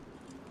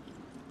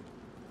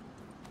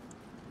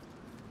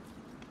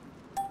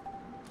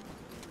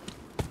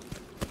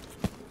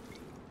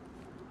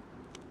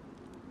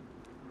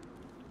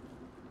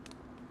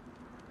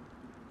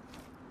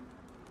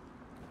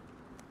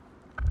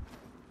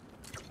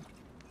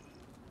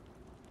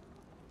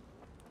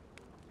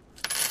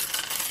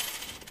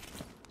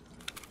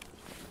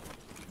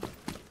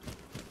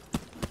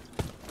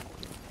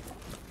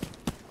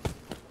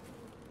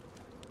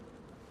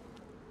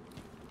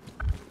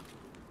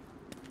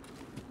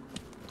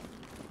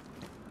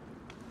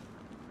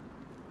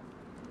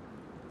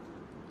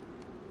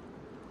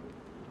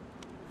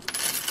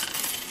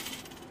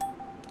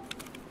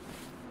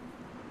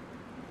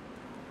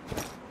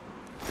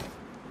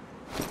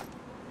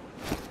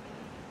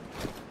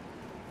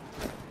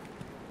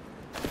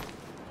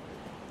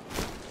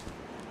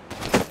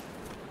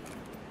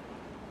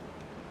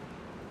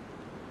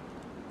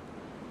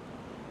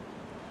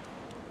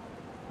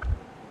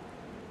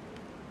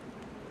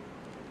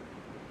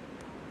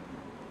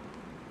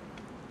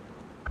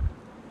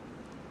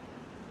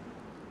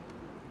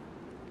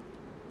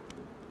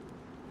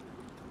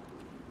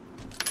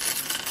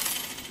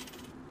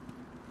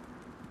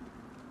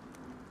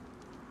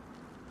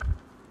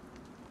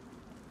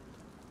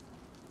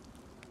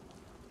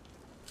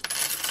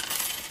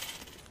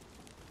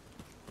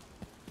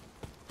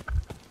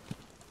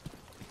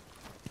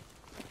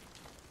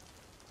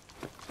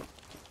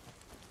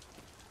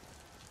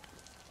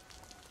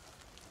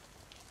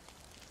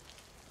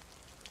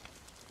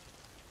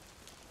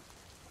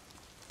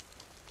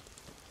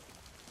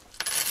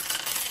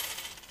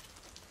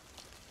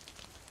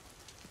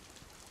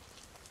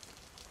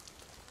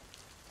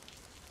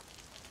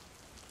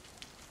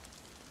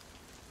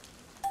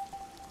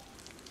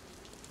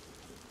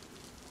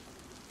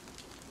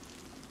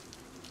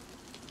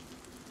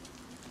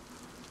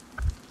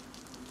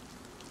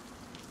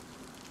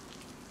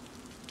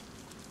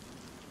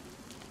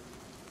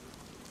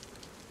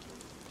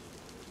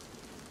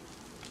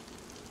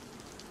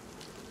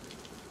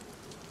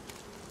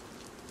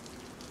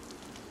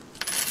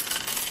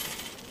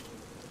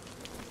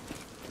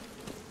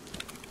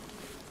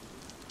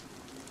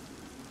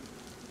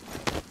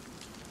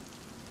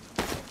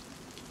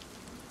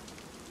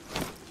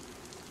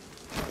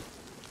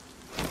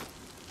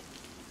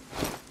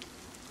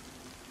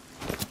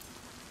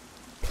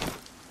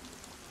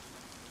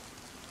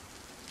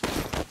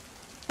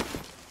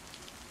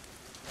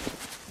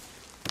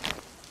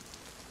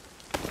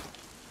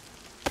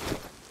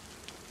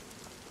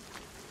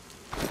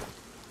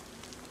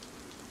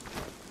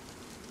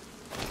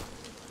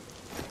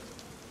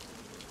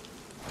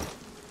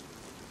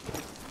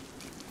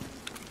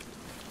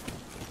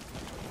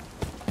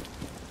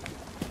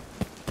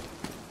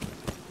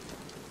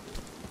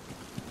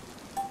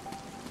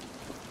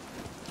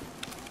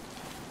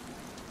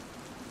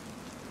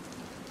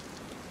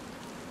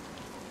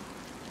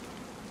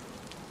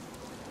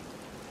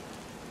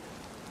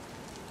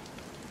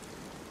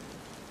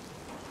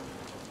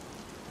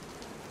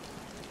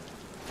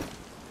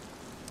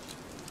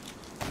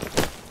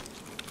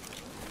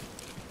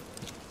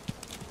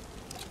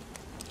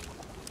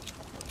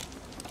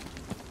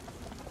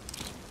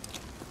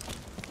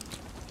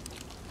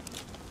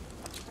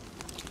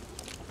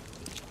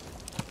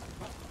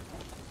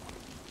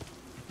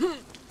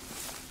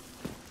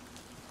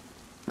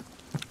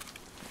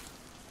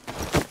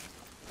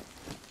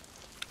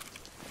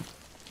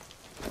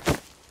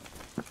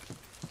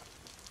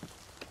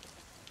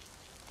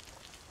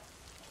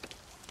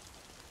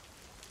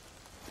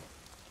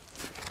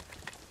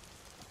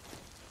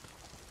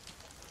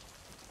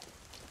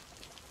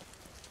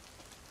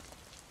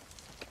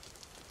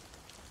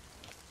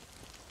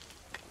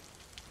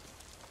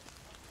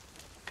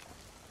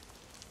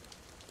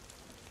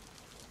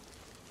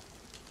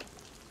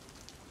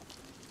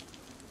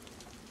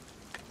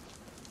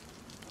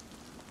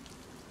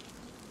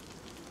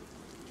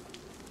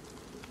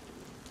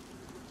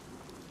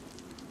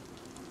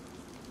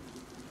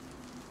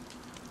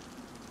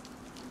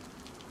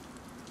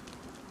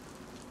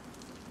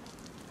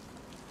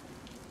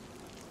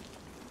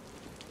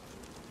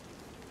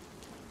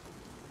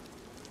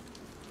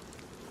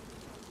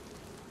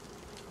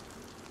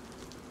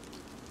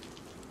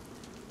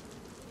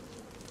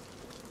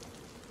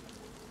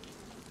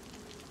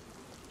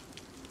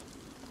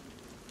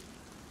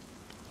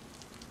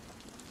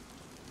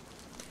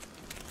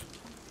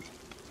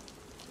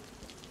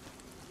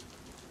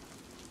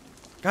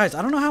 Guys,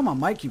 I don't know how my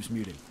mic keeps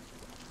muting.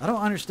 I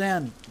don't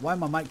understand why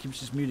my mic keeps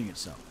just muting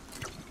itself.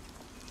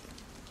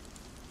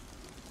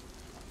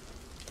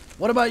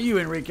 What about you,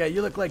 Enrique?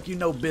 You look like you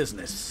know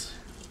business.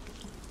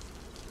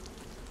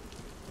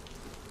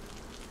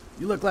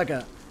 You look like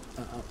a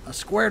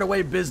squared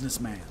away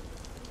businessman.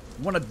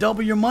 You want to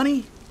double your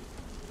money?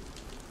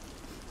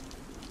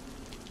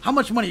 How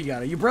much money you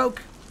got? Are you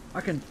broke? I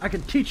can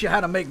teach you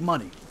how to make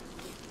money.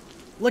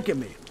 Look at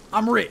me.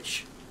 I'm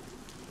rich.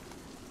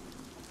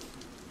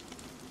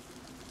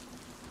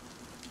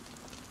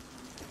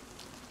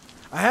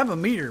 I have a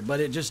meter, but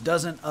it just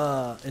doesn't,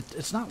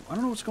 it's not, I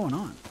don't know what's going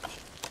on.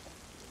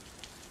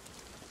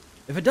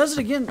 If it does it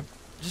again,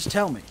 just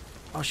tell me.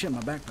 Oh shit,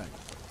 my backpack.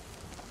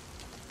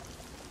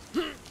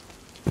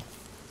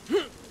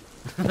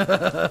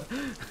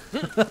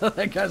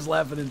 That guy's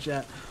laughing in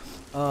chat.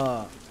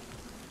 God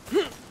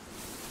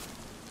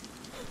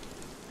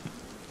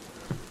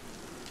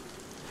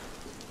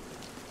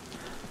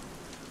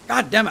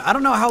damn it, I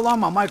don't know how long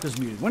my mic was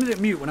muted. When did it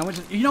mute? When I went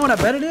to, you know what I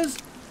bet it is?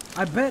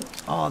 I bet,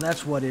 oh,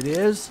 that's what it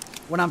is.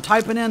 When I'm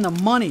typing in the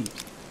money.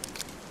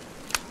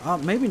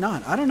 Maybe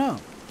not, I don't know.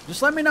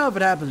 Just let me know if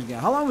it happens again.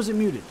 How long was it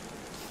muted?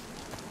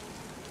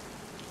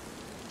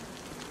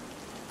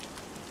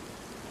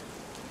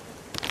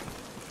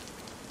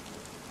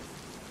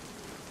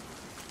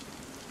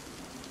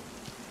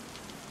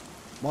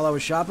 While I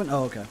was shopping?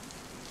 Oh, okay. I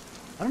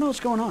don't know what's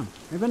going on.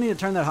 Maybe I need to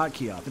turn that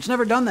hotkey off. It's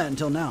never done that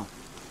until now.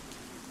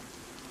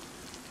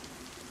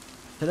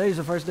 Today's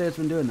the first day it's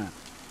been doing that.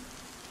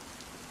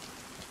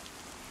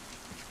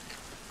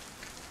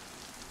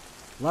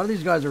 A lot of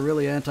these guys are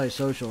really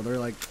antisocial. They're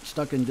like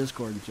stuck in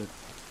Discord and shit.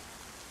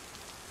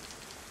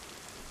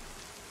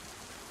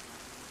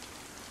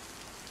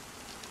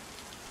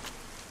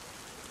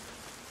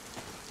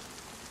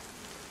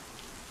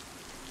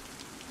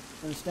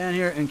 I'm gonna stand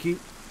here and keep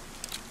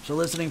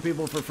soliciting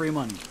people for free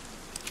money.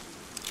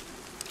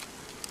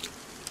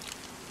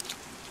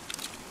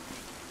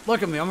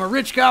 Look at me, I'm a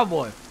rich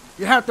cowboy.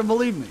 You have to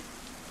believe me.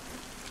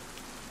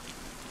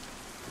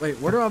 Wait,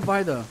 where do I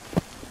buy the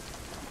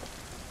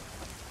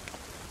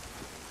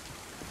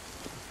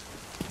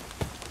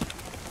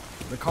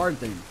card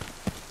thing?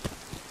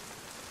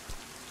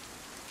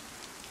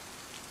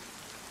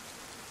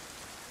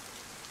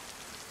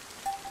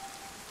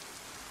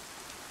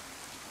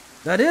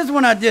 That is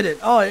when I did it.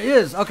 Oh, it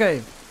is.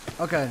 Okay.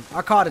 Okay.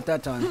 I caught it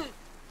that time.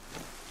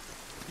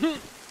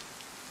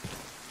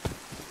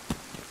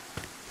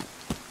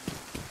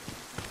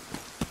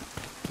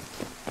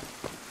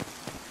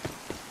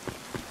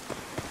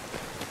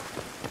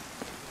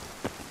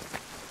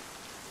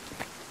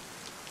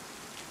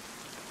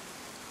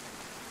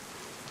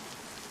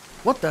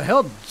 What the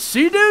hell?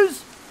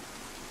 Sea-Doos?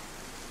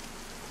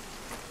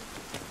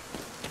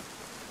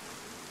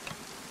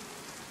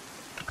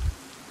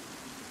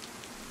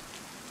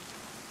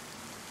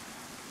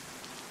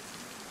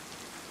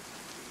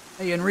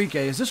 Hey,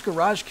 Enrique, is this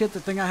garage kit the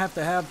thing I have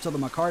to have so that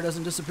my car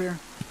doesn't disappear?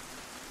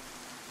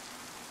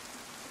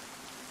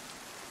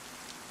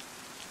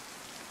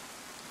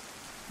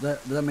 Does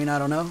that mean I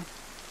don't know?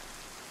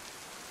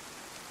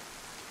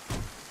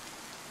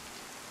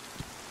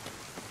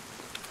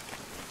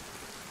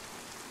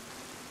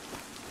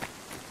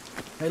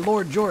 Hey,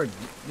 Lord George,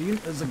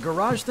 is the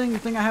garage thing the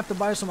thing I have to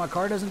buy so my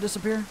car doesn't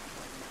disappear?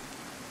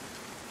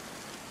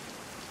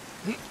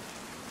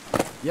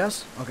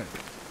 Yes? Okay.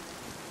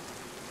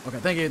 Okay,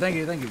 thank you, thank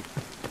you, thank you.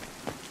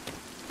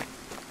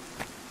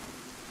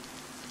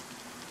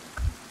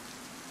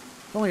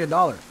 It's only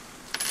 $1.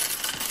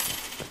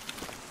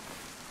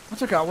 I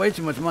took out way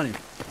too much money.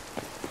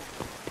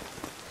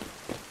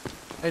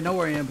 Hey, no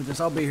worry,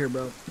 Impetus. I'll be here,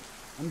 bro.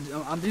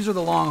 These are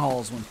the long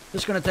hauls ones.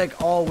 This is going to take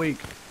all week.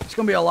 It's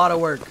going to be a lot of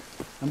work.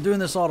 I'm doing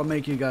this all to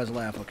make you guys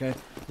laugh, okay?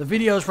 The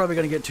video is probably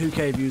going to get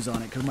 2K views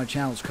on it because my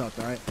channel's cooked,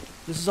 alright?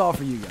 This is all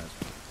for you guys.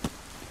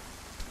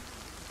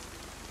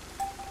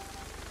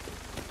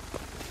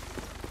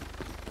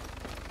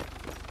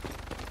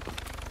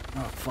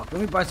 Oh, fuck.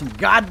 Let me buy some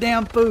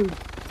goddamn food.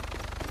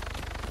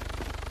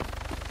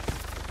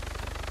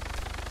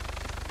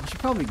 I should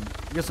probably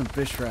get some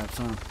fish traps,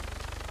 huh?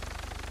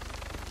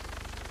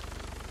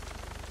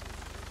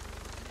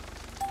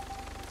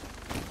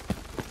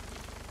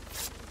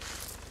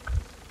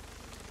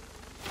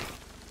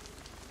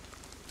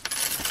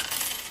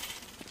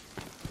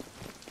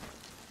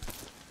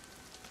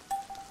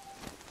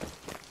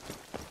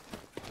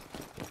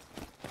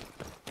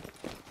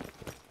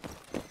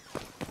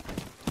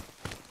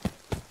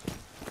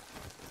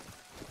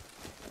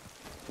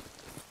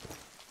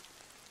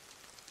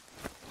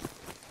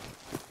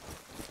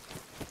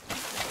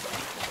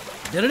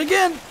 Did it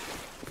again.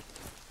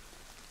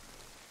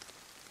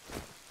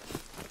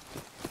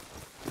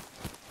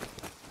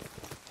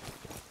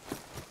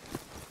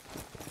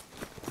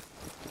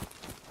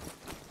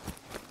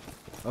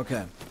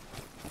 Okay.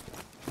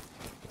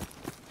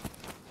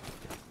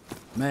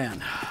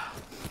 Man.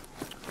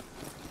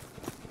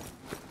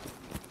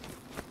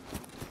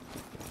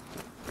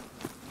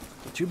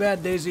 Too bad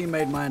DayZ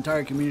made my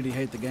entire community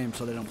hate the game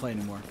so they don't play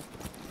anymore.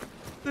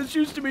 This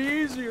used to be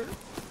easier.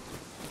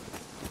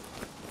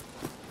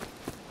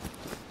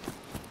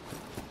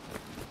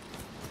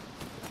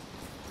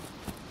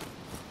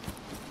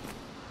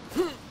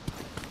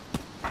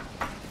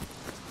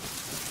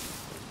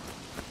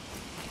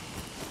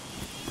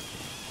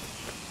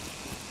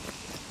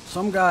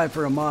 Some guy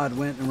for a mod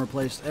went and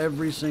replaced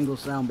every single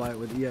soundbite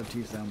with EFT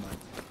soundbite.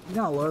 You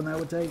know how long that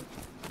would take?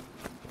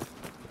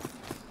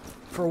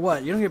 For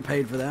what? You don't get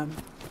paid for that.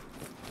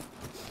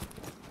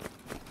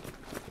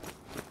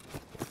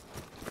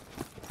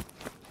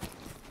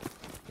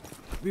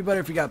 It'd be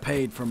better if you got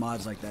paid for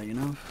mods like that, you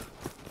know?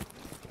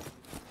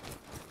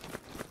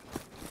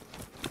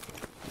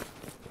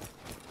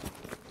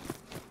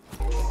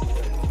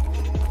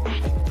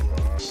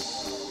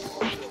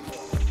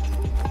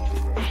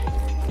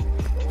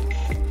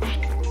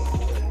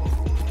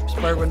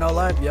 Spurred with no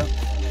life, yep.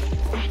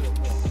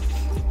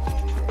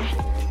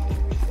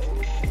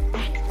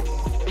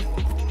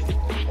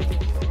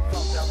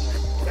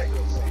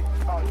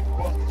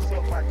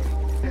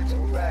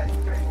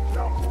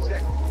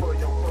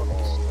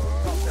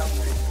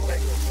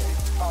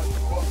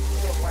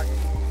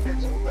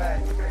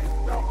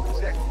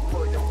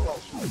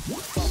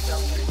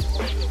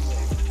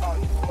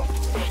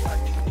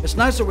 It's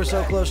nice that we're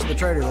so close to the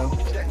trader, though.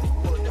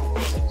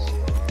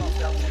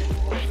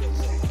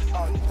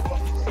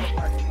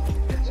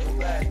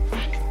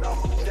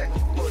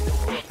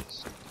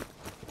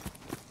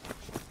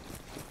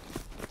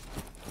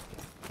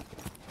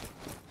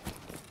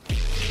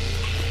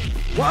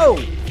 Whoa!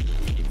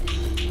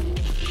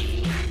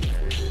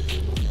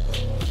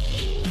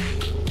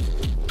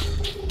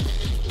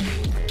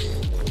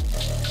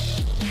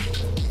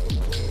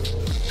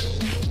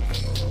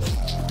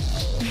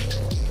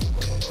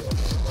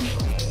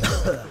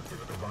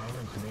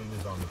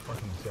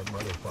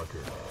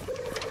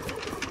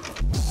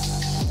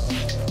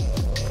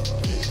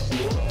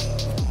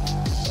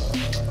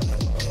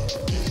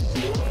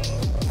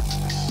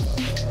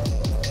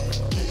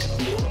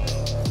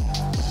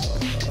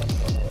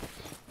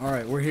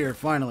 Alright, we're here,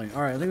 finally.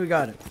 Alright, I think we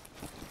got it.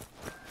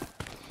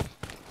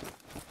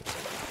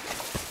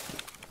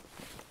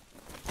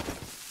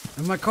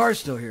 And my car's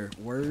still here.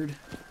 Word.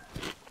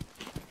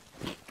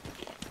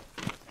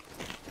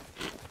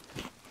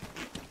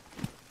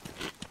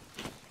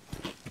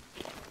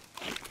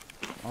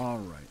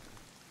 Alright.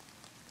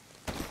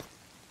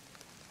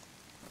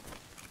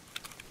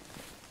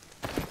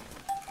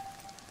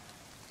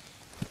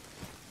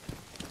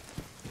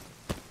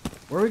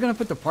 Where are we gonna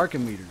put the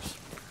parking meters?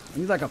 I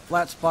need like a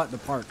flat spot to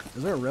park.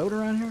 Is there a road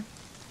around here?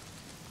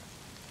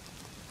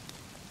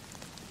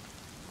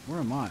 Where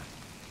am I?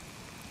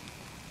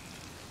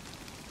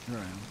 Here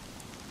I am.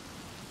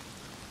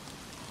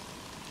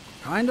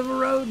 Kind of a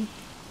road?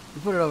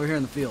 We put it over here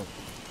in the field.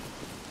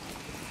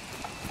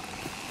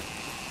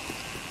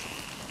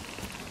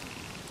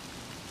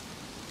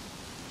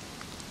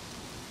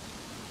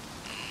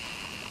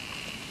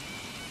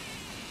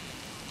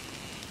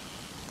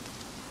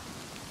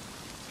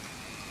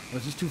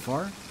 Was this too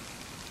far?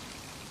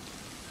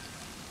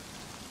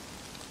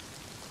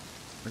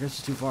 I guess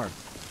it's too far.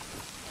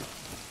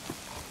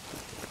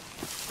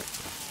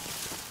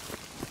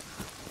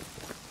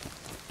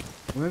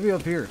 Or maybe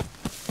up here.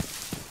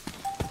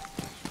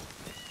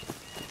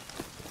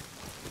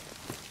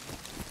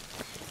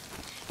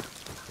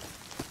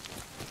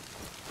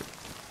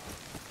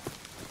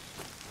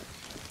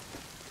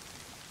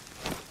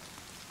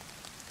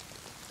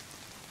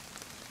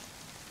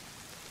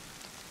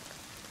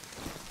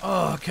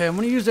 Oh, okay, I'm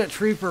gonna use that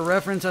tree for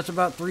reference. That's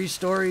about 3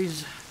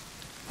 stories.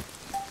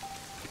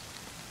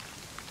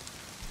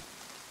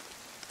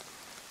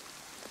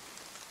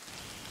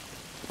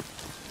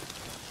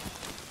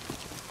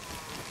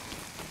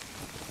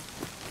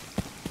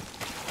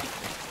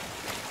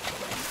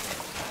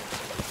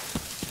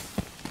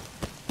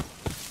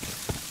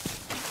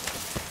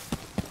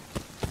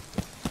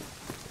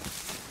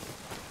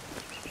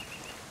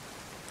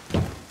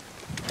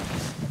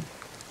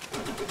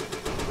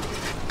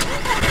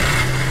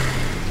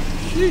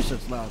 Jeez,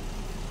 that's loud.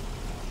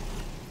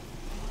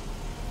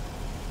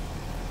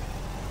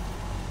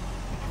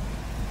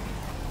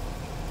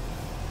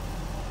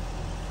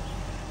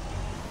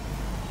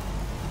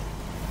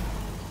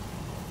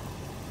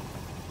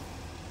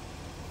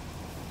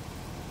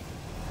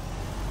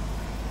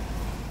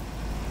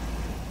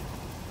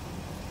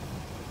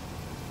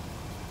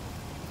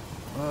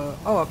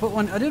 Oh, I put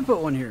one. I did put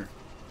one here.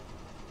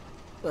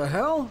 The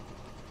hell?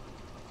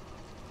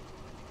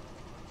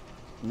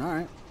 All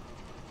right.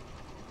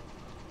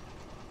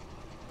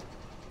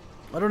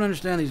 I don't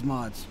understand these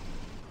mods.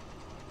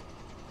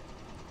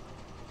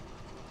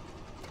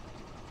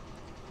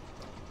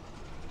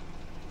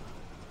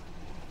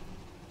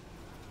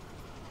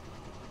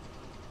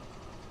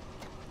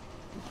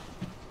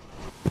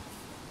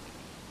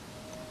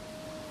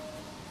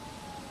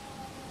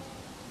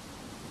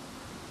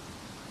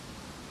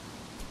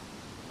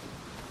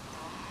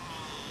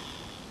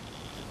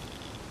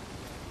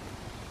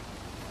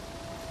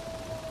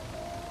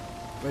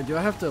 Wait, do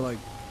I have to like...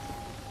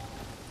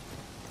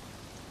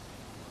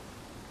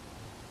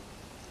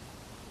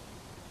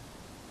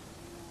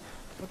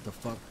 What the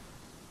fuck?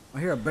 I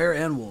hear a bear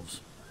and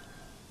wolves.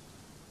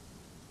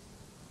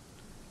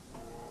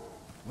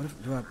 What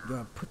if do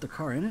I put the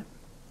car in it?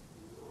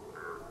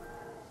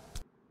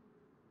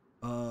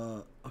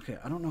 Okay,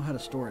 I don't know how to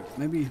store it.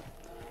 Maybe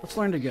let's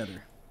learn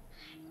together.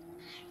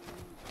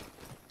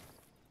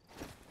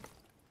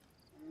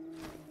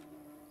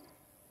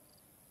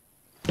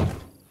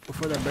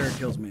 Before that bear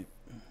kills me.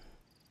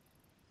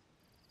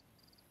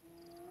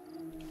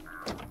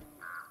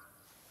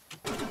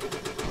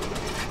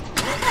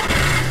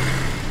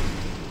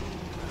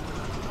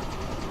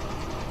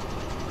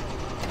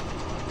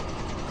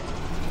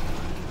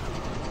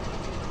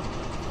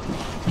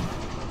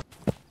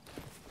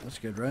 That's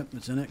good, right?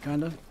 It's in it,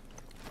 kinda?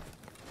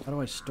 How do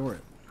I store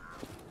it?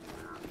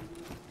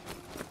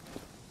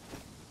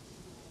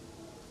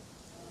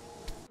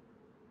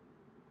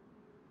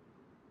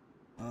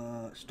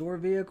 Store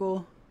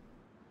vehicle.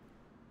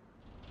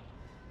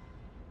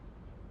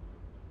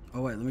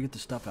 Oh wait, let me get the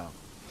stuff out.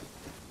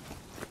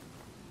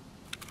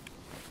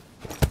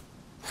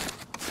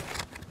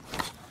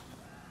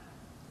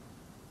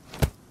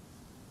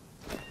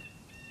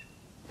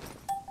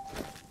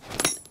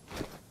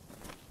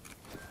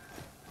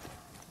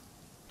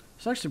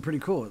 It's actually pretty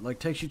cool. It like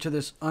takes you to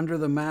this under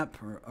the map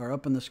or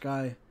up in the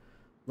sky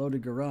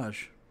loaded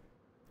garage.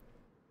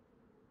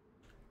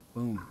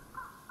 Boom.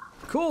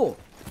 Cool.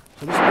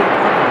 So this will be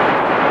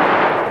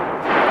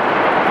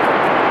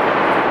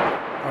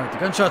Alright, the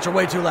gunshots are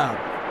way too loud.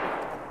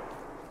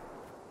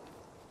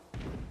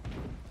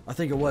 I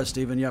think it was,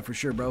 Steven. Yeah, for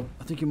sure, bro.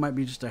 I think you might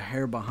be just a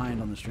hair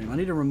behind on the stream. I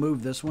need to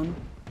remove this one.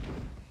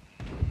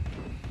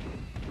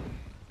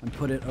 And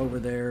put it over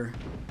there.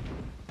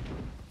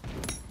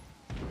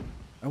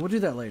 And we'll do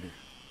that later.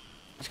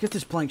 Let's get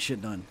this plank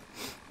shit done.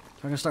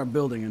 So I can start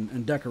building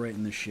and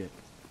decorating this shit.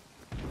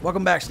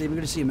 Welcome back, Steven.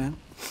 Good to see you, man.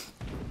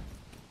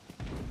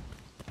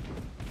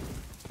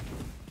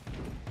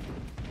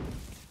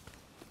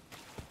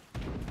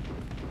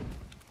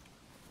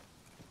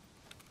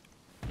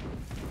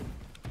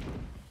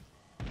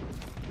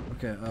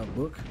 Okay,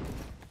 book.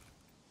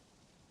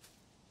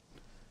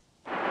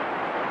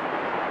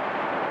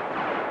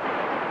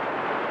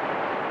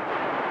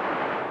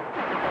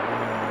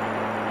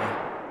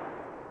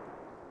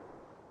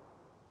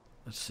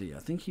 Let's see. I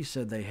think he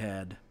said they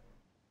had.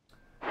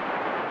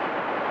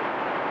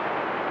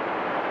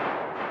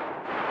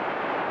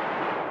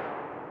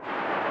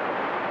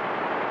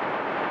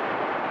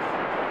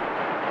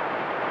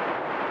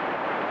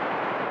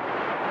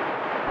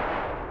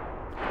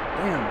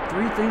 Damn,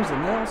 3 things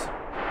and nails.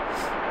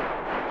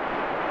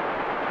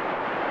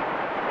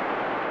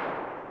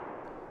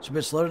 It's a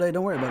bit slow today.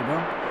 Don't worry about it,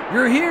 bro.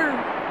 You're here.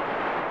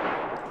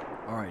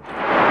 All right.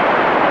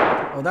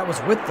 Dude. Oh, that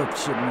was with the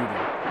shit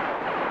muted.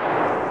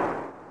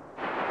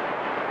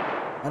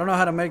 I don't know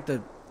how to make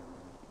the...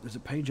 Does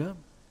it page up?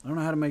 I don't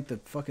know how to make the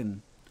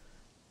fucking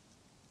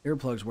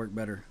earplugs work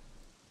better.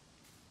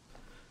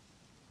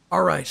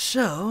 Alright,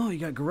 so you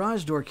got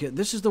garage door kit.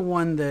 This is the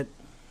one that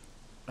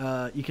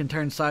you can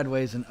turn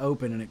sideways and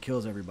open and it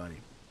kills everybody.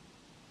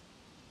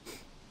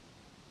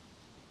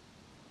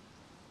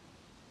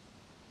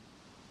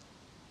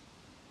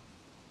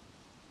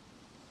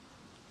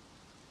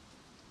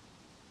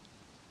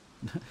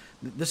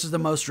 This is the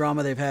most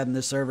drama they've had in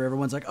this server.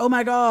 Everyone's like, oh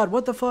my god,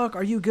 what the fuck?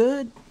 Are you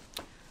good?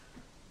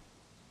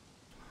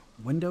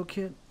 Window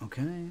kit?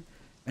 Okay.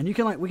 And you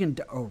can like, we can,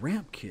 oh,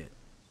 ramp kit.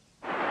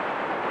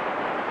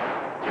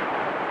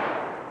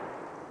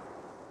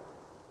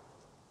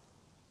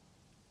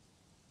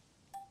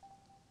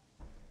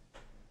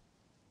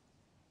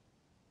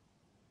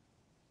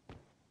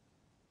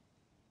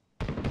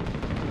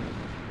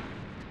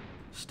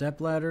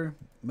 Step ladder,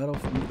 metal,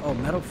 oh,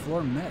 metal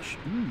floor mesh.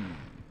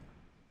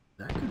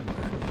 That could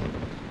work.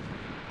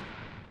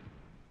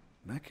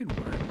 That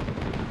could work.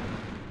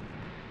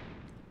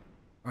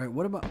 Alright,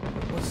 what about...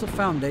 What's the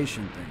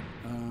foundation thing?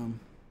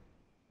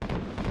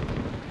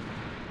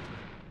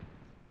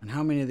 And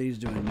how many of these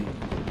do I need?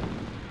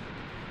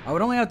 I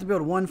would only have to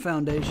build one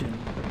foundation,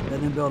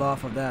 and then build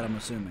off of that, I'm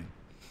assuming.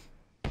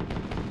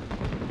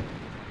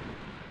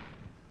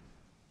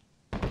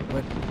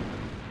 But...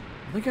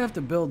 I think I have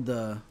to build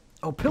the...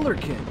 Oh, pillar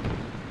kit!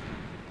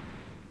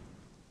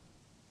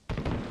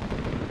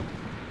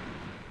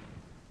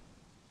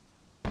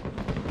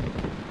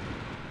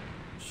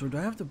 So do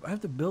I have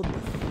to build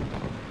this?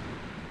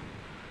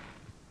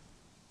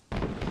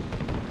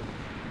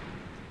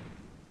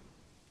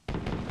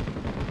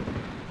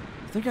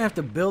 I think I have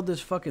to build this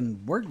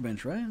fucking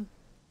workbench, right?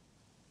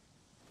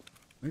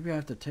 Maybe I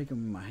have to take them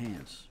in my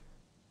hands.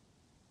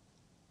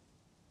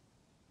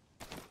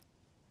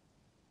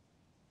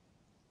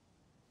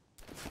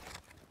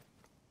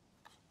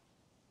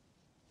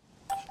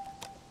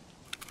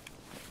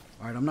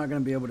 Alright, I'm not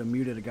going to be able to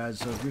mute it, guys,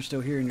 so if you're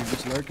still here and you're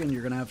just lurking,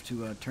 you're going to have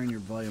to turn your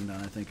volume down,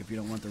 I think, if you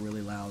don't want the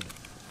really loud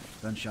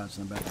gunshots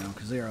in the background,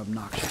 because they are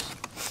obnoxious.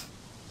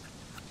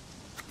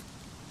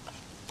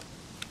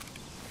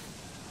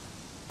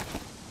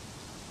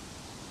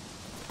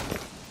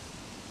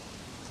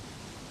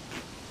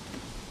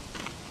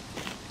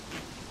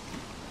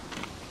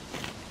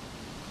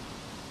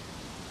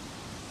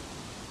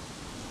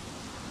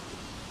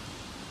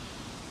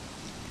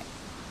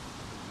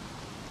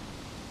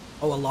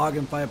 Oh, a log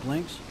and 5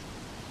 planks?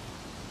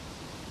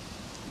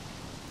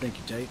 Thank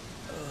you, Tate.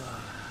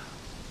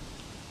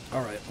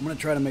 Alright, I'm going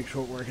to try to make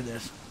short work of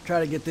this. Try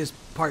to get this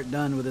part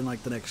done within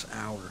like the next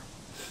hour.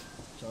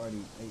 It's already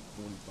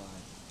 8:45.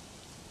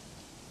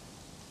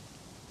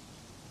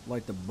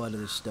 Like the butt of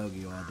this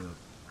stogie while I do it.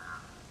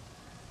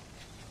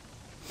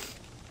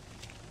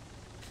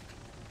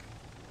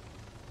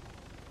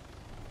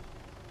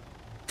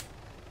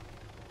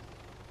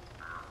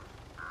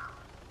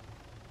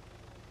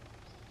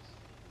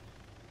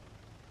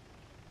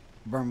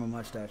 Burn my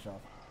mustache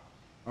off.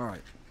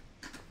 Alright.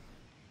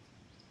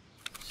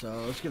 So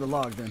let's get a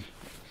log then.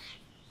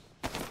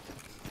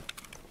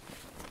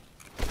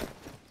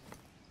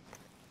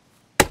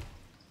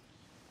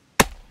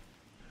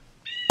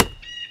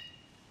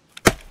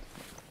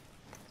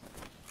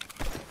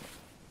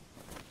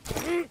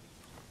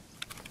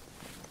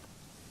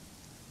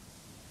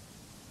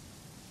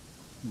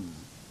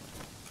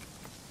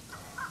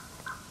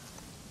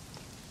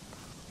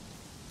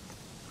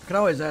 I could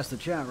always ask the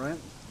chat, right?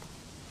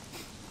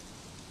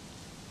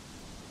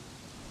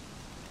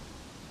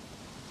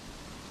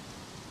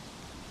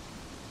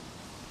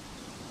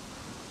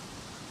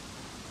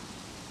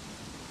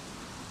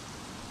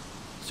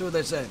 See what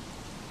they say.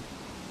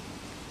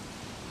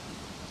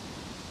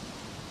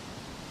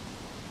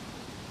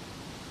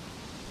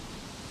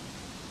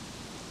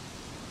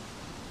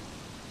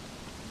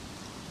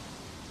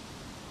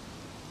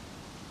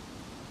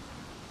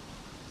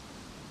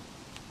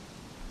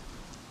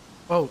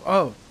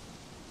 Oh.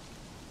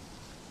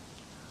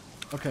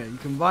 Okay, you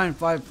combine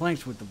 5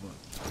 planks with the book.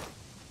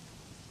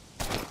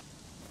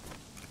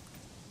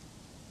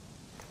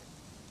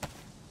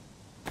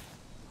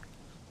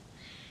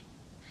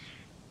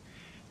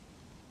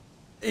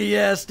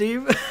 Yeah,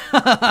 Steve.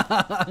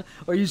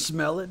 Or you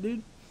smell it,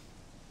 dude?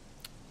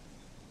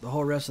 The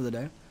whole rest of the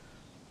day?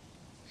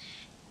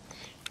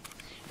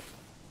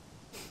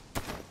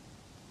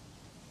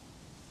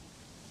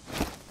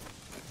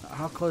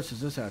 How close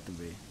does this have to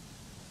be?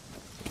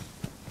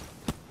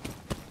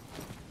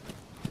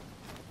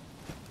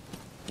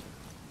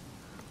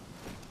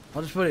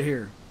 I'll just put it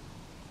here.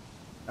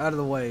 Out of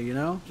the way, you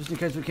know? Just in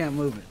case we can't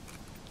move it.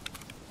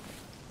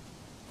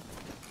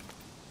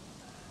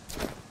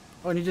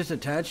 Oh, and you just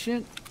attached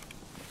it?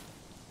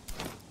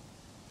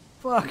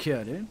 Fuck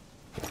yeah, dude.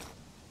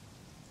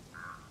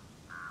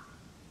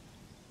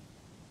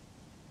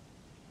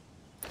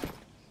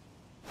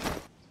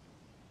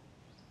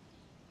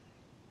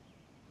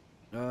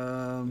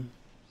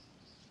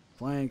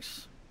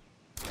 Planks.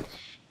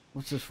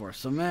 What's this for?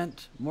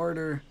 Cement,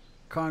 mortar,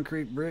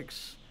 concrete,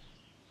 bricks.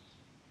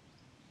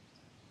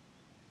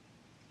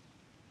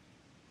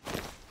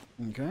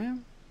 Okay.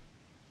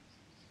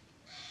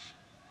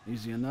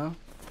 Easy enough.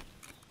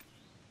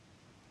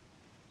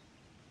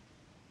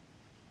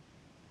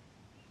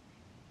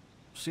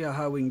 See how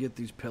high we can get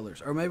these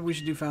pillars. Or maybe we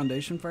should do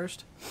foundation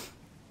first.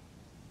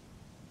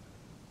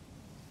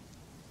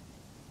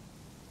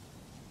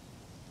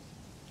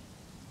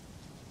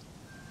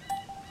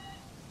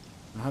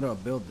 Now, how do I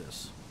build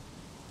this?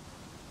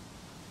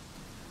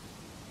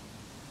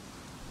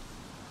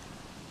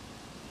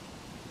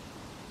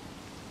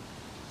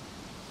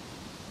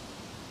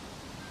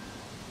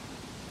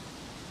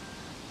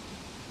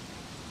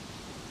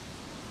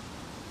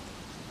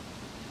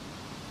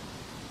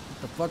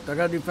 What the fuck? I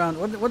gotta do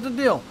what's the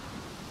deal?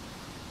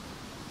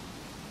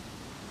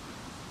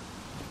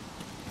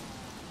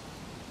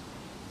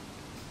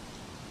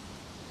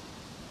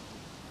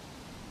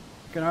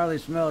 I can hardly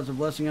smell. It's a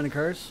blessing and a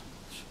curse.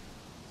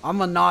 I'm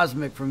a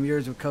nosmic from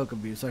years of coke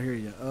abuse. I hear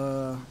you.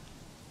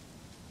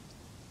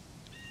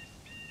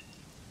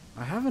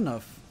 I have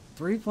enough.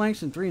 3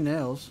 planks and 3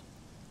 nails.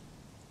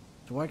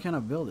 So why can't I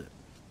build it?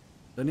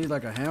 Do I need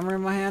like a hammer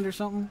in my hand or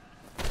something?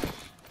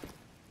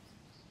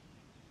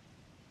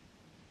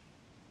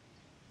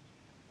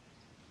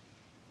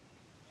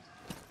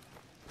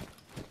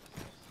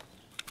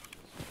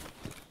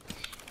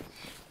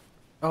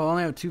 Oh, I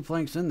only have 2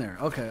 planks in there.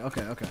 Okay.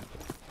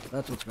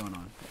 That's what's going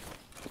on.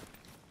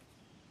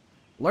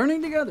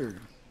 Learning together.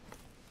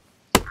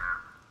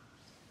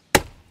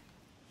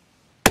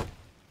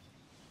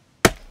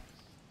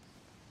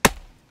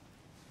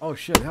 Oh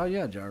shit, hell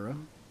yeah, Gyro.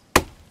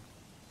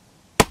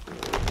 Yeah,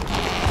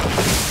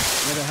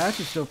 the hatch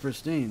is still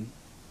pristine.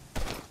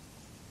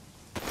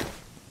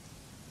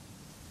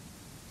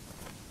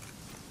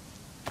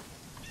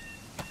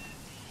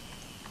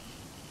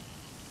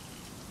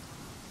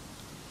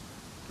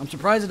 I'm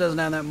surprised it doesn't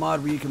have that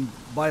mod where you can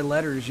buy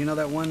letters. You know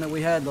that one that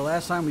we had the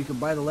last time where you could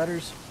buy the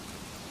letters?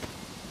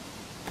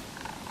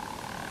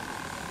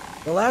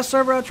 The last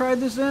server I tried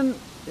this in,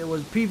 it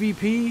was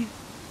PvP,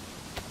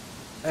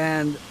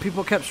 and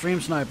people kept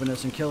stream sniping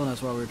us and killing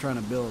us while we were trying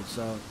to build,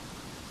 so.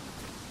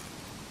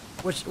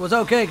 Which was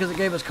okay because it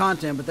gave us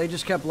content, but they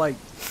just kept like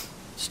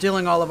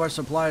stealing all of our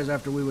supplies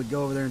after we would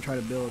go over there and try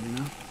to build, you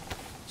know?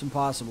 It's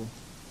impossible.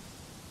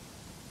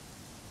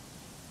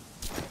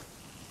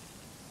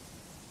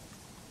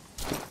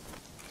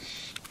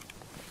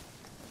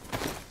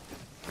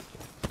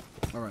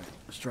 Alright,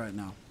 let's try it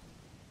now.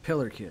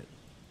 Pillar kit.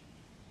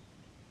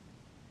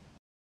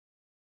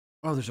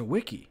 Oh, there's a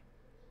wiki.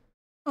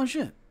 Oh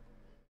shit.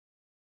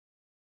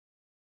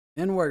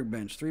 In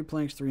workbench, 3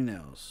 planks, 3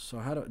 nails. So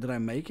how did I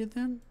make it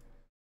then?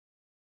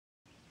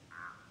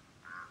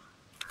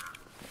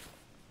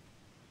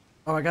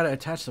 Oh, I gotta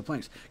attach the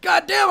planks.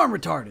 God damn, I'm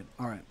retarded.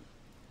 All right.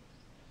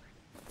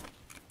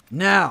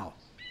 Now.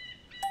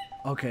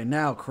 Okay,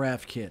 now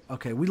craft kit.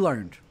 Okay, we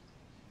learned.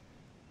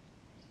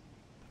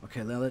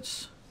 Okay, now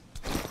let's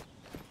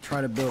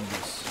try to build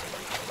this.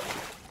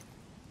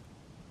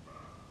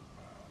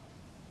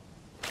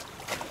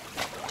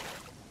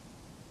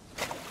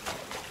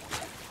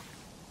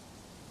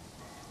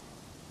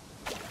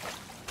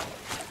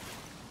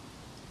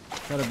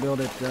 Try to build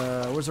it,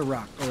 where's the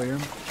rock? Over here.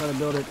 Try to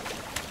build it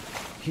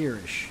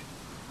here-ish.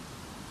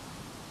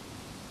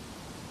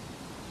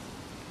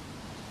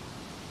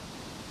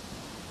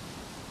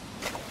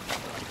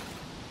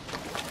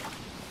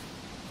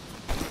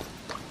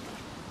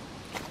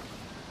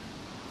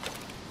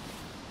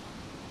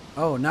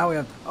 Oh, now we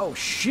have, oh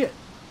shit.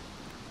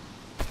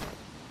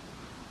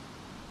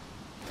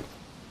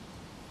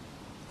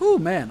 Ooh,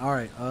 man,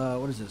 alright,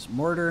 what is this?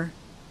 Mortar,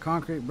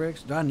 concrete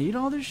bricks. Do I need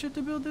all this shit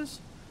to build this?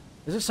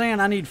 Is it saying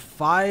I need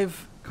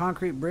 5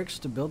 concrete bricks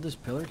to build this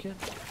pillar kit?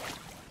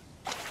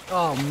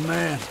 Oh,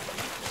 man.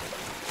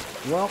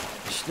 Well,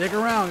 stick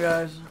around,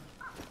 guys.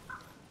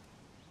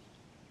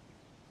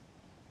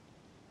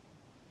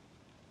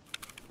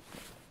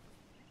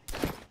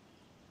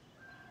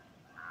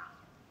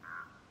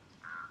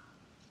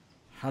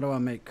 How do I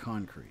make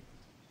concrete?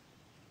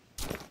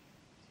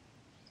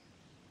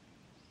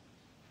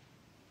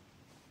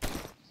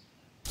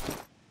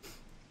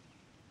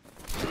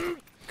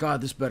 God,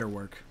 this better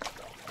work.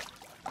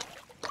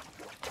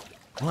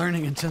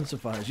 Learning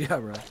intensifies. Yeah,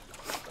 right.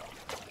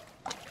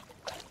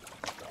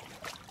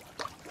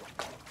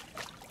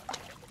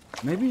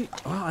 Maybe,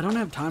 oh, I don't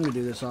have time to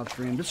do this off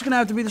stream. This is going to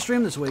have to be the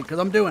stream this week because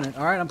I'm doing it.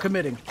 All right, I'm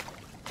committing.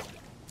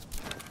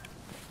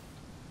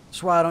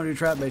 That's why I don't do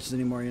trap bases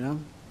anymore, you know?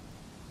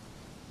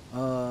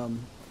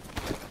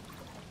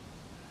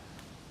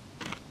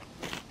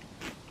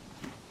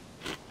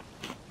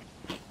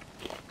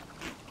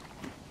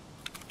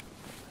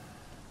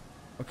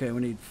 Okay, we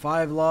need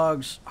 5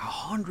 logs,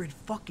 100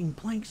 fucking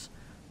planks,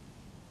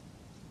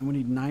 and we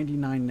need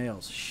 99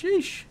 nails.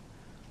 Sheesh.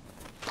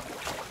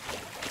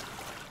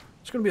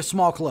 It's gonna be a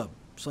small club,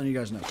 just letting you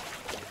guys know.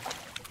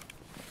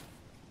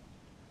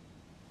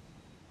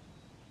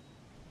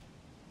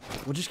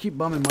 We'll just keep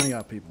bumming money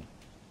out, people.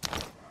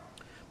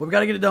 But we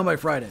gotta get it done by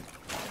Friday.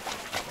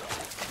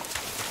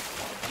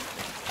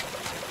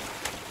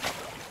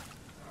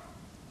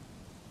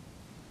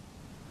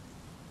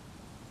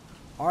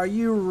 Are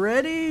you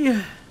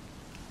ready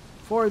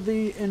for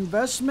the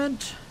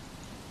investment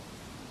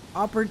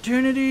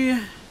opportunity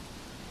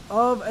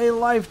of a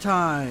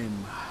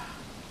lifetime?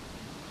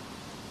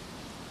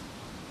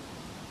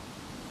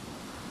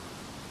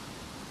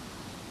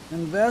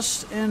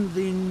 Invest in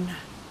the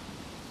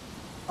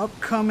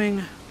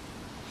upcoming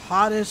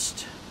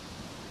hottest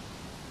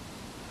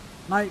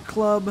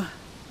nightclub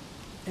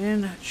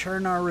in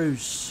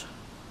Chernarus.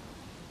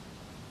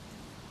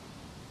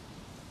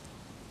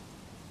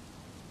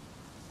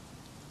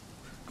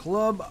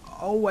 Club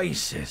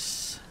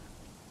Oasis.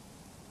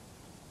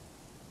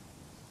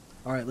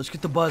 Alright, let's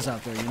get the buzz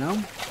out there, you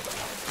know?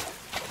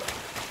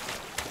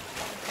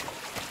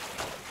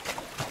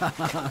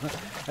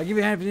 I give you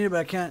a hand if you need it, but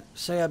I can't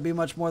say I'd be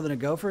much more than a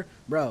gopher.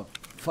 Bro,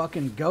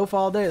 fucking gof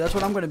all day. That's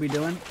what I'm going to be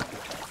doing.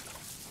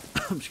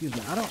 Excuse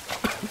me. I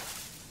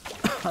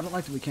don't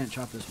like that we can't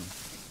chop this one.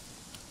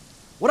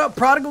 What up,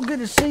 Prodigal? Good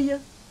to see you.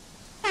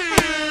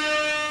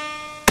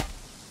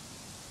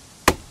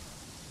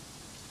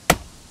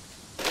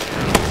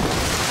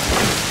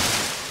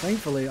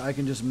 Thankfully, I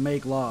can just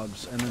make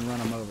logs and then run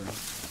them over.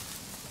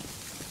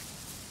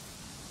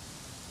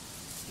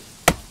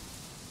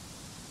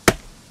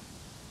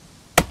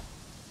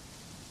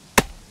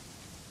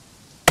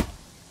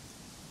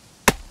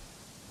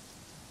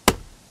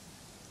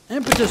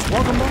 Impetus,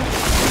 welcome back.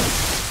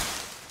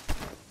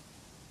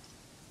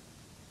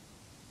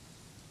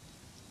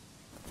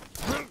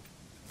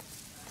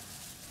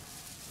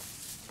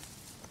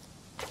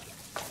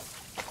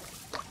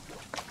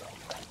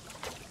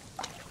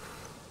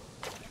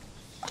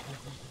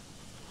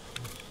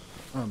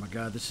 Oh my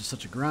god, this is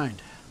such a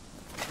grind.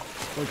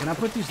 Wait, can I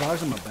put these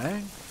logs in my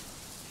bag?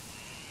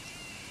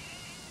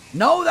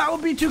 No, that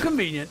would be too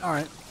convenient.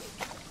 Alright.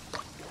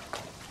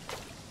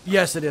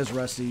 Yes, it is,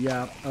 Rusty,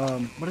 yeah.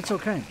 But it's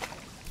okay.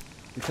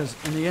 Because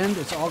in the end,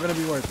 it's all going to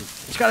be worth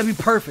it. It's got to be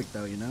perfect,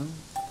 though, you know?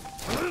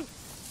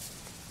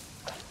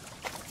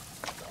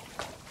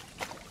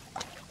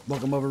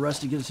 Welcome over,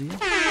 Rusty. Good to see you.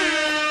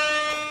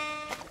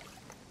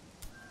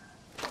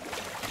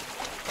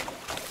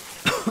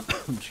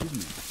 Excuse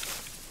me.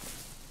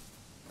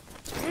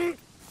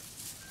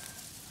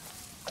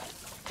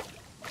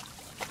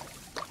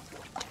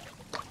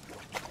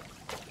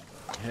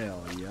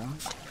 Hell yeah.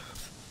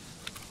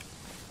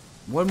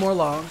 One more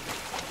log.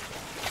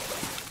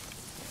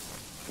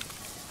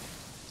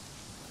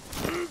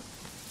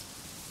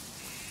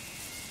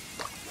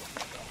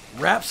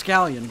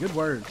 Rapscallion, good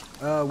word.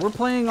 We're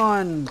playing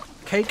on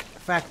Cake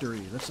Factory.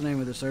 That's the name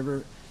of the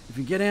server. If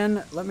you get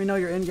in, let me know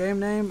your in-game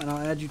name, and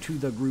I'll add you to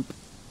the group.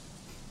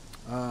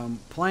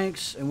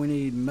 Planks, and we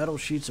need metal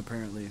sheets,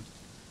 apparently.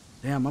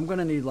 Damn, I'm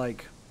gonna need,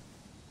 like...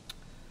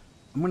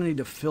 I'm gonna need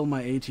to fill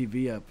my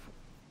ATV up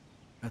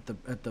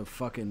at the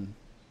fucking...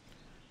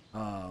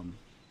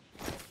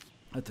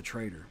 at the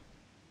trader.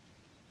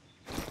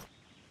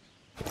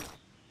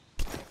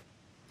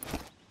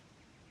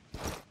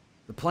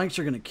 The planks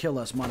are gonna kill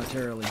us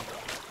monetarily.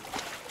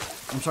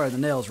 I'm sorry, the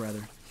nails,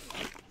 rather.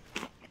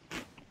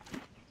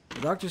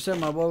 The doctor said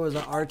my boy was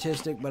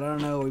artistic, but I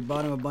don't know. We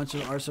bought him a bunch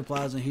of art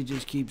supplies, and he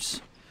just keeps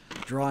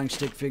drawing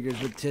stick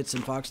figures with tits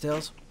and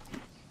foxtails.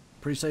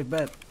 Pretty safe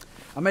bet.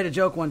 I made a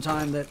joke one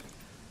time that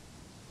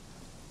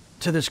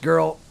to this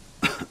girl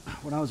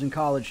when I was in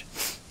college.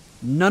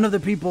 None of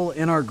the people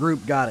in our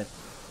group got it.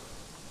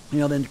 You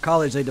know, in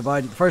college they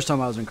divide. The first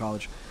time I was in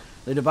college,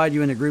 they divide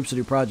you into groups to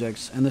do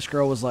projects, and this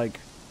girl was like,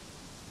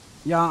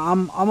 "Yeah,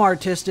 I'm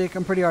artistic.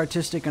 I'm pretty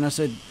artistic." And I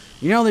said,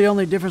 "You know, the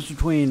only difference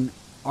between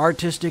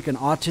artistic and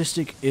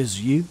autistic is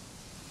you."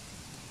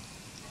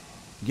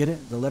 Get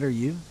it? The letter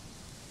U.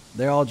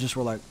 They all just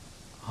were like,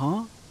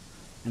 "Huh?"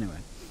 Anyway,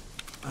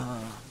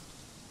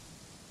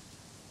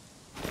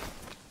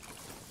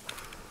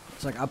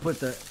 it's like I put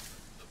the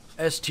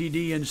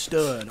STD in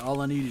stud.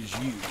 All I need is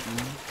you.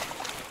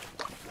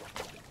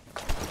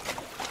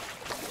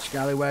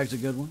 Scallywag's a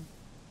good one.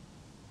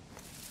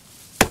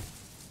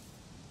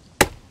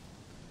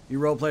 You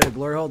roleplayed a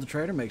glory hole at the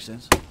trader? Makes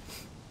sense.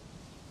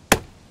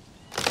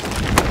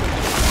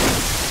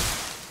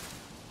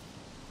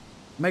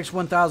 Makes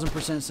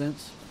 1000%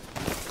 sense.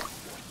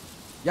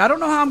 Yeah, I don't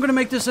know how I'm going to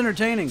make this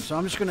entertaining, so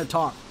I'm just going to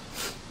talk.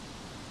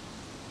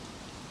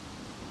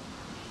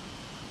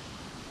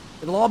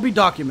 It'll all be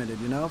documented,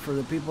 you know, for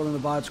the people in the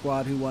VOD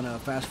squad who want to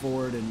fast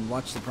forward and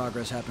watch the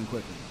progress happen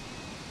quickly.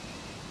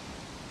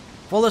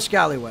 Full of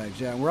scallywags,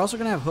 yeah. And we're also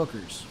going to have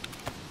hookers.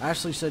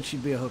 Ashley said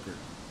she'd be a hooker.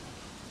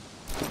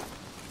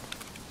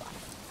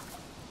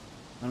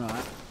 I don't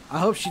know. I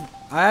hope she...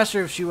 I asked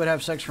her if she would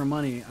have sex for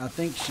money. I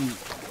think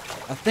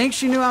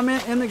she knew I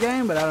meant in the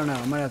game, but I don't know.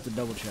 I might have to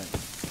double check.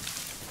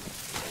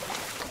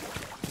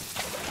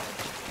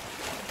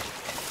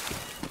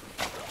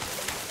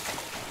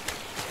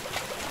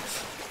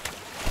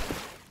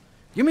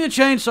 Give me a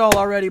chainsaw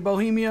already,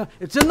 Bohemia.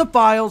 It's in the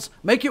files.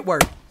 Make it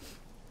work.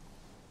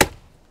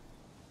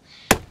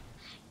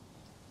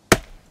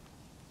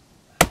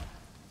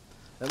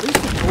 At least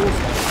the tools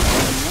have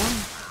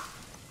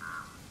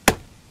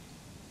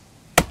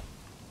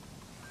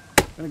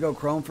gonna go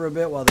Chrome for a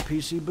bit while the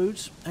PC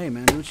boots. Hey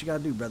man, do what you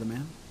gotta do, brother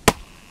man.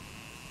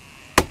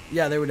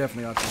 Yeah, they were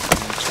definitely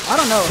autistic. I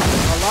don't know.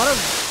 A lot of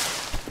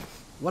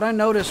what I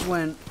noticed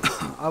when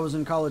I was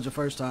in college the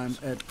first time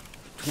at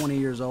 20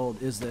 years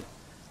old is that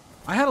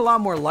I had a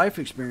lot more life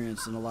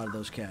experience than a lot of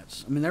those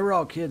cats. I mean, they were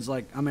all kids.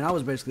 Like, I mean, I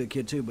was basically a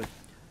kid too, but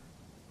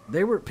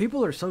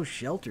people are so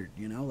sheltered,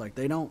 you know, like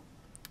they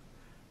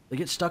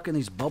get stuck in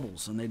these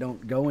bubbles and they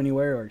don't go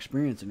anywhere or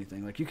experience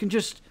anything. Like, you can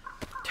just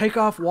take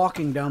off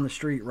walking down the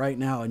street right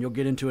now and you'll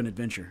get into an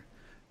adventure.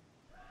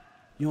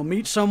 You'll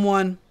meet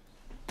someone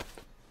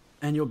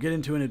and you'll get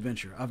into an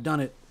adventure. I've done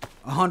it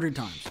 100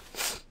 times,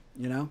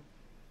 you know?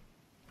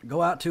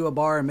 Go out to a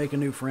bar and make a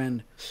new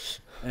friend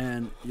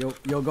and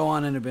you'll go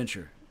on an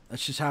adventure.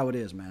 That's just how it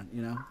is, man,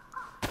 you know?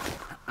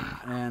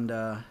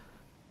 And,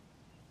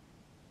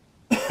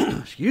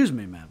 excuse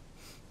me, man.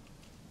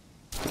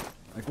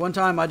 Like one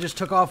time I just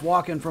took off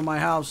walking from my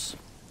house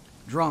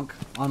drunk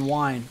on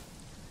wine.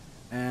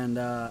 And,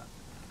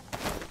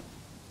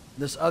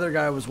 this other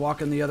guy was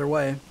walking the other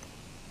way.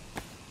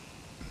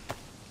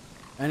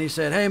 And he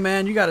said, "Hey,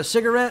 man, you got a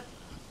cigarette?"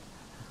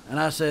 And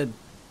I said,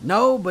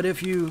 "No, but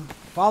if you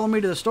follow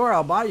me to the store,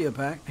 I'll buy you a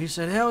pack." He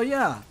said, "Hell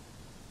yeah."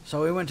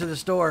 So we went to the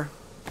store.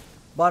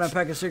 Bought him a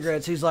pack of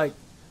cigarettes. He's like,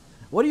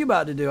 "What are you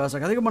about to do?" I was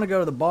like, "I think I'm going to go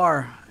to the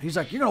bar." He's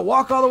like, "You're going to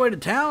walk all the way to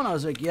town?" I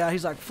was like, "Yeah."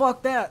 He's like,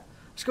 "Fuck that.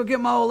 Let's go get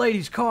my old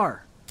lady's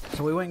car."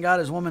 So we went and got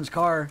his woman's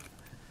car.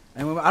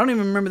 And I don't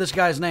even remember this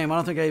guy's name. I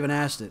don't think I even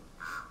asked it.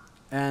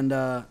 And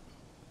I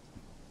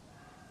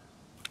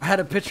had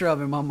a picture of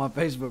him on my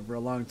Facebook for a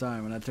long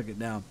time, and I took it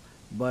down.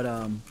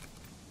 But,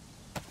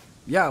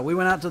 yeah, we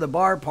went out to the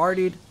bar,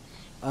 partied.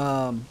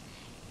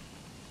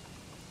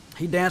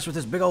 He danced with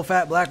this big old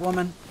fat black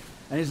woman.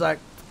 And he's like,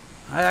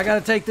 I got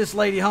to take this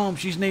lady home.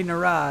 She's needing a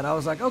ride. I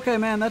was like, "Okay,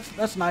 man,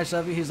 that's nice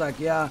of you." He's like,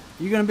 "Yeah,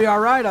 you going to be all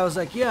right?" I was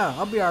like, "Yeah,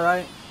 I'll be all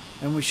right."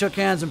 And we shook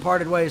hands and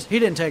parted ways. He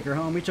didn't take her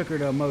home. He took her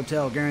to a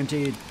motel,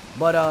 guaranteed.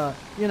 But,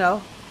 you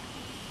know,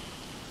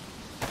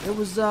 it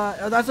was,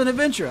 that's an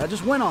adventure. I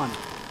just went on it.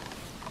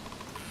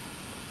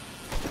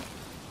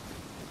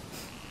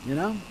 You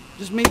know?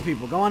 Just meet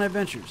people. Go on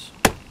adventures.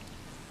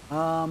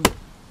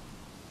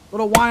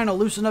 Little wine will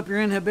loosen up your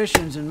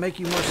inhibitions and make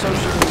you more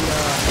socially,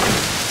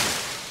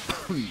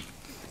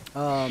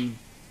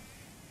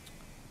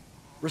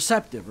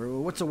 receptive. Or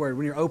what's the word?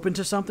 When you're open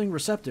to something?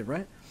 Receptive,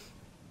 right?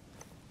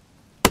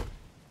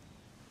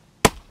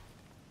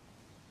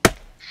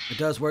 It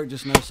does work,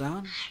 just no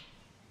sound.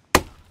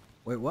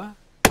 Wait, what?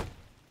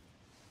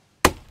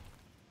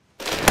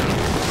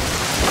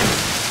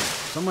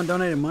 Someone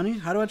donated money?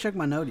 How do I check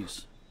my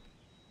noties?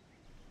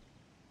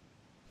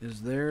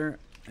 Is there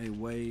a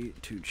way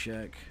to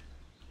check...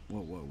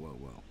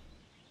 Whoa.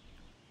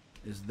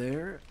 Is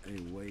there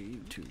a way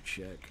to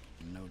check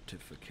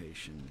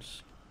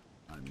notifications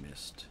I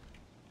missed?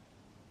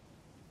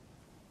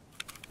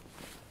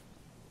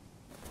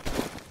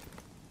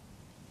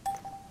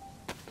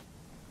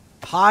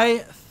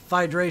 High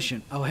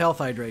hydration. Oh, health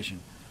hydration.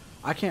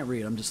 I can't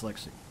read. I'm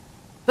dyslexic.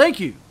 Thank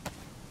you.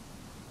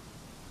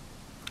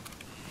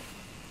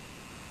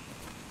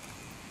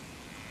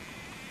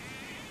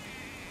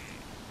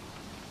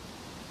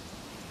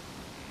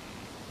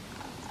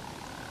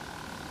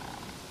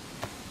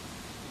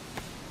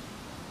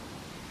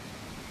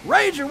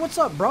 Rager, what's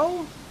up,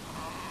 bro?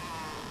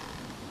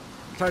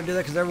 Try to do that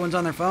because everyone's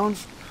on their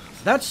phones.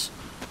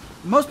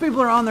 Most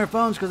people are on their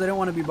phones because they don't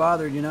want to be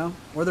bothered, you know?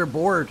 Or they're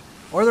bored.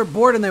 Or they're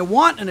bored and they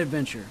want an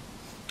adventure.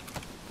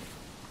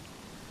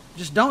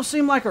 Just don't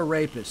seem like a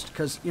rapist.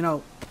 Because, you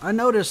know, I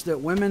noticed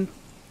that women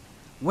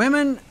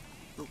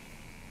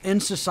in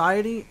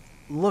society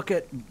look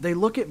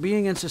at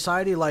being in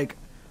society like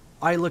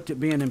I looked at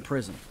being in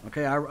prison.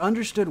 Okay, I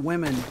understood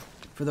women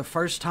for the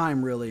first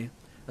time, really,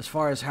 as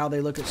far as how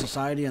they look at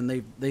society, and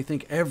they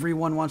think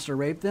everyone wants to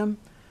rape them.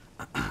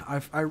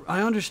 I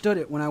understood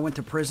it when I went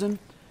to prison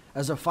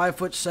as a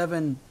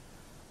 5'7"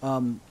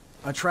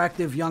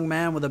 attractive young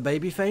man with a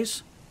baby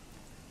face.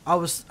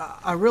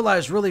 I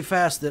realized really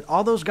fast that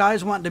all those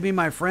guys wanting to be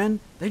my friend,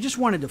 they just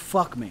wanted to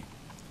fuck me.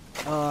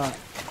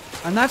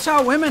 And that's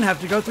how women have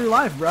to go through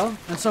life, bro.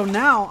 And so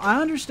now I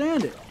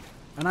understand it,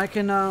 and I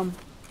can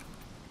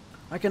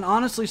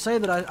honestly say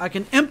that I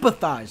can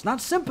empathize,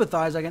 not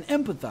sympathize. I can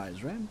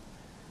empathize, right?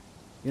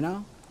 You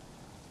know,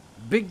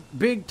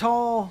 big,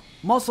 tall,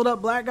 muscled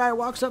up black guy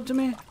walks up to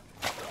me.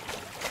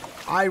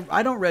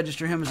 I don't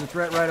register him as a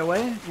threat right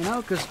away, you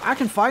know, because I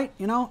can fight,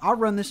 you know. I'll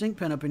run this ink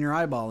pen up in your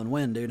eyeball and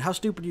win, dude. How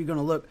stupid are you going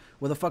to look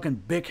with a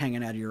fucking bic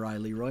hanging out of your eye,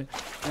 Leroy?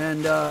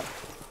 And,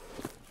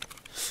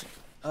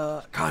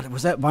 God,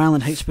 was that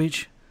violent hate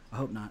speech? I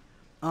hope not.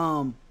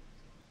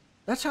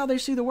 That's how they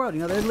see the world, you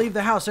know. They leave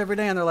the house every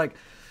day and they're like,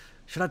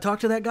 should I talk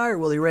to that guy or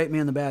will he rape me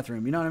in the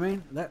bathroom? You know what I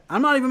mean?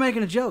 I'm not even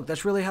making a joke.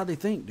 That's really how they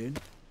think, dude.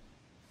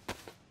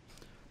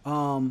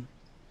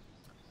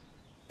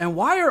 And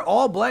why are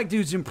all black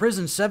dudes in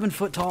prison 7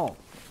 foot tall?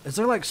 Is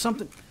there like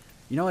something...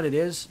 You know what it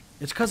is?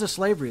 It's because of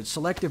slavery. It's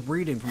selective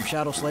breeding from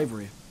chattel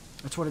slavery.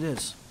 That's what it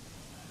is.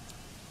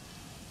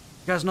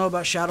 You guys know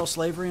about chattel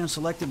slavery and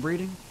selective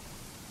breeding?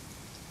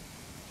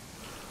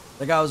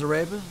 The guy was a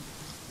rapist?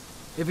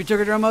 If he took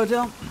her to a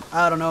motel?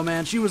 I don't know,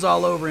 man. She was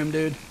all over him,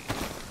 dude.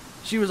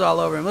 She was all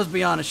over him. Let's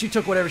be honest. She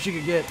took whatever she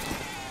could get.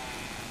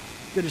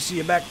 Good to see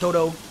you back,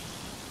 Toto.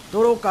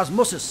 Toto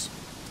Cosmosis.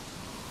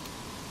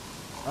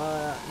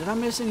 Did I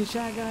miss any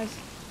chat, guys?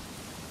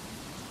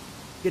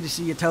 Good to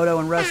see you, Toto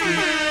and Rusty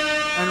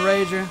and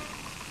Rager.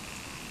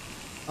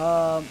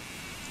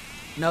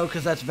 No,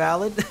 because that's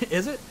valid.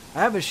 Is it? I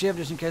have a shift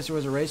just in case there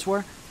was a race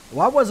war.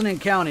 Well, I wasn't in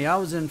county. I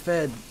was in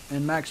Fed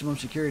in maximum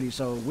security,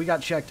 so we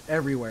got checked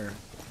everywhere.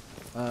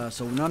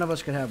 So none of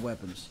us could have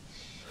weapons.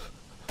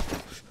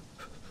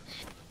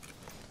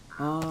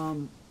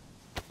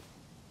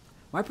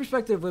 My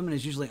perspective of women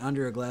is usually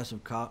under a glass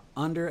of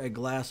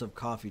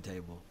coffee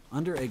table.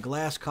 Under a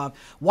glass coffee.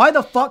 Why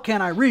the fuck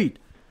can't I read?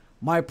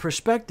 My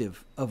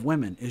perspective of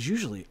women is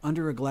usually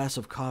under a glass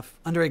of coffee,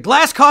 under a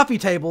glass coffee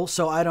table.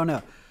 So I don't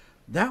know.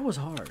 That was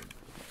hard.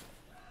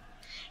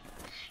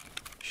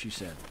 She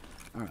said.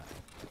 All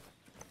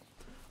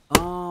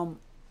right.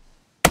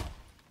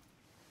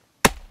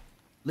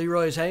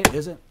 Leroy's hate,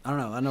 is it? I don't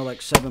know. I know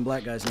like 7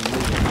 black guys named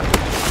Leroy.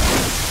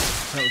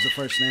 That was the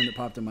first name that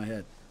popped in my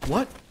head.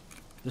 What?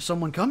 There's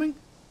someone coming?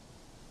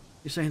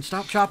 You're saying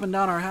stop chopping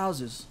down our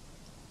houses.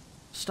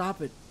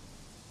 Stop it.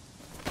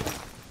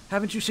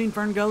 Haven't you seen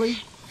Fern Gully?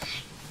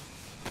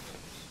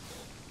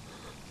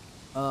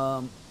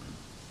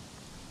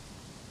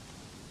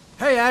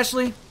 Hey,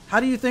 Ashley. How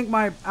do you think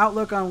my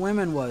outlook on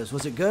women was?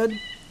 Was it good?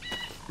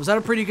 Was that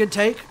a pretty good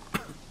take?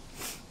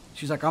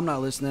 She's like, I'm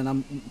not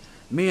listening.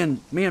 Me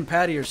and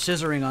Patty are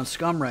scissoring on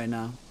scum right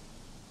now.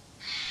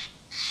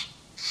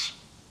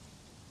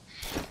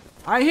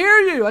 I hear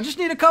you. I just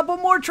need a couple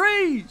more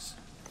trees.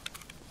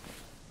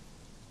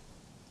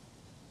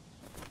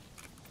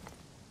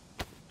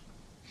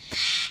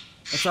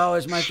 That's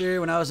always my theory.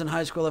 When I was in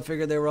high school, I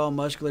figured they were all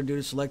muscular due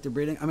to selective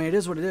breeding. I mean, it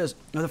is what it is.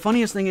 Now, the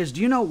funniest thing is,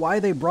 do you know why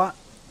they brought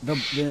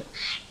the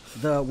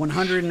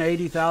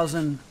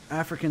 180,000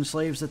 African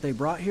slaves that they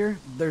brought here?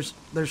 There's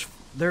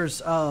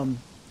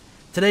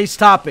today's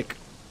topic,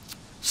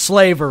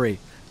 slavery.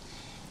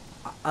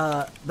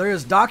 There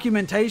is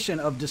documentation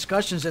of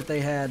discussions that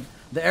they had.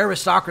 The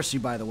aristocracy,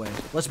 by the way.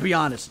 Let's be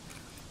honest.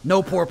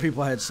 No poor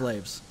people had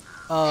slaves.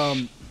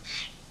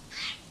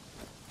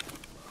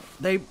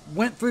 They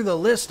went through the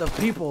list of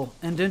people,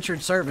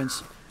 indentured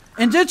servants.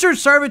 Indentured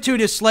servitude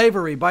is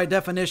slavery by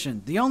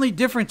definition. The only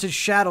difference is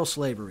chattel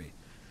slavery.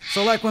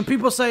 So like when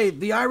people say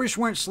the Irish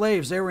weren't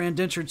slaves, they were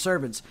indentured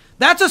servants.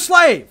 That's a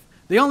slave.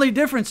 The only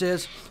difference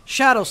is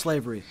shadow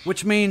slavery,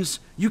 which means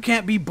you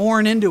can't be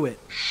born into it.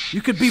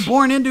 You could be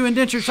born into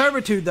indentured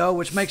servitude, though,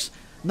 which makes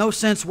no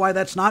sense why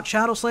that's not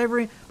shadow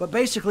slavery. But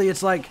basically,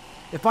 it's like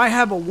if I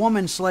have a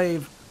woman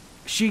slave,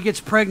 she gets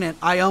pregnant,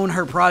 I own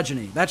her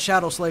progeny. That's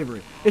shadow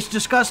slavery. It's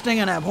disgusting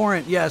and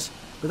abhorrent, yes,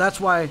 but that's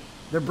why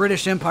the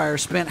British Empire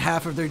spent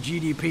half of their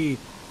GDP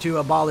to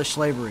abolish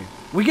slavery.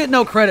 We get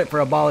no credit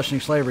for abolishing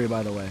slavery,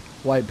 by the way,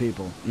 white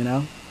people, you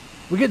know?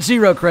 We get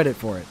zero credit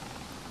for it.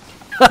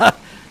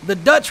 The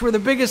Dutch were the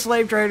biggest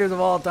slave traders of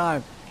all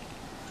time.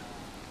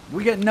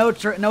 We get no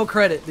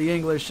credit, the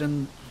English,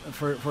 and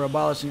for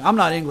abolishing. I'm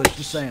not English,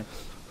 just saying.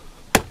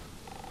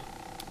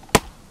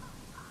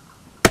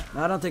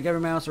 I don't think every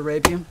man wants to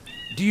rape you.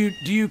 Do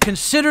you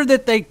consider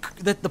that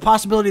the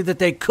possibility that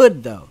they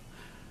could, though?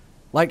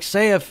 Like,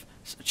 say if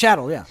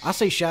chattel, yeah, I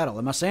say chattel.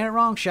 Am I saying it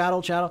wrong?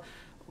 Chattel.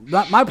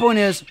 My point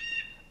is,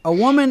 a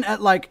woman at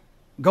like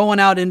going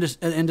out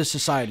into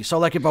society. So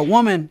like if a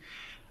woman.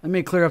 Let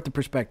me clear up the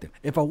perspective.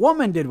 If a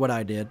woman did what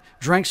I did,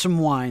 drank some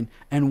wine,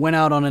 and went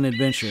out on an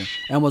adventure,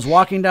 and was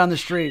walking down the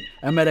street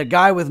and met a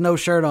guy with no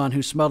shirt on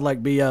who smelled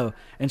like B.O.,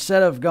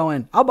 instead of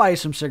going, I'll buy you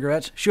some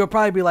cigarettes, she would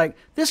probably be like,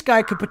 this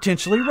guy could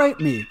potentially rape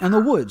me in the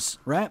woods,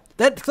 right?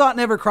 That thought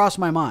never crossed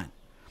my mind.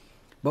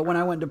 But when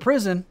I went to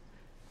prison,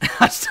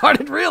 I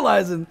started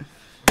realizing,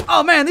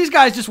 oh man, these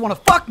guys just want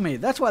to fuck me.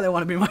 That's why they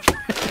want to be my friend.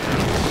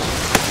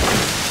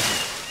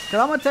 Because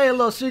I'm going to tell you a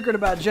little secret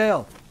about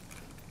jail.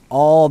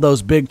 All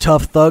those big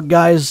tough thug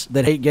guys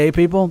that hate gay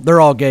people,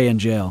 they're all gay in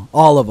jail.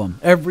 All of them.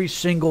 Every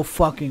single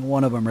fucking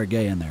one of them are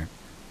gay in there.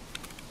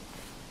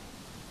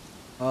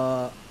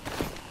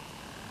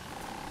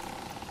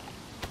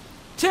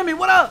 Timmy,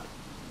 what up?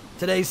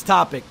 Today's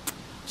topic,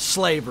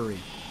 slavery.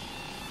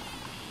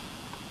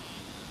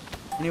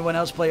 Anyone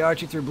else play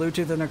Archie through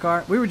Bluetooth in their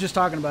car? We were just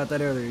talking about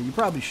that earlier. You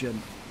probably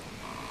shouldn't.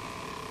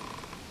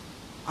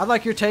 I'd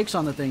like your takes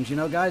on the things, you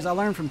know, guys. I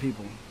learn from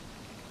people.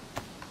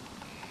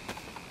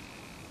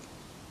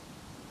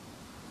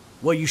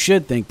 Well, you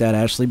should think that,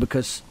 Ashley,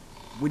 because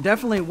we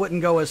definitely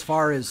wouldn't go as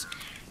far as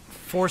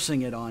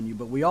forcing it on you,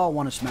 but we all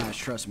want to smash,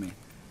 trust me.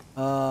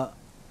 Not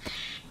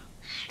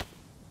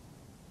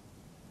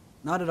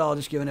at all,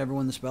 just giving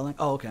everyone the spelling.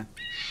 Oh, okay.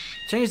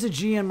 Change the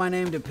G in my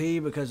name to P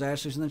because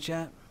Ashley's in the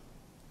chat.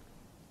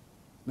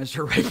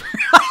 Mr. Raper.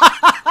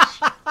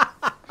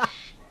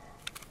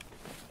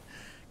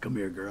 Come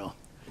here, girl.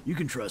 You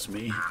can trust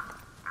me.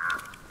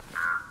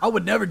 I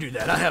would never do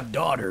that. I have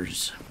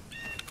daughters.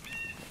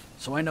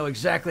 So I know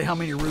exactly how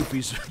many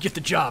rupees get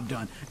the job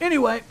done.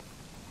 Anyway.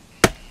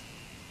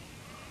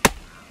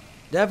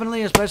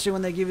 Definitely, especially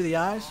when they give you the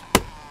eyes.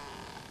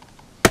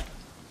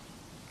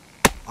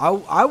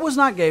 I was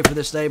not gay for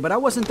this day, but I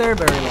wasn't there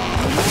very long.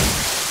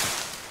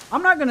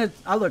 I'm not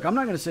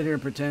gonna sit here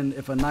and pretend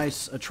if a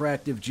nice,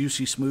 attractive,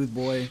 juicy, smooth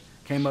boy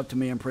came up to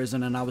me in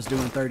prison and I was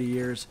doing 30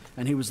 years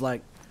and he was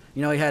like,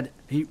 you know,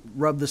 he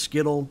rubbed the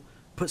Skittle,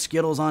 put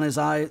Skittles on his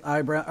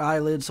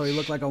eyelids so he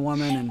looked like a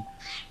woman, and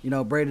you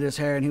know, braided his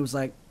hair, and he was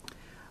like,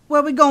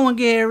 where we going,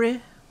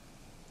 Gary?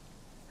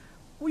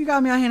 Well, you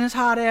got me out here in this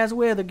hot ass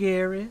weather,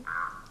 Gary.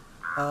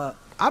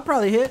 I'd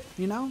probably hit,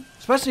 you know,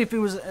 especially if he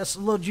was a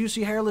little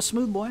juicy, hairless,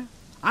 smooth boy.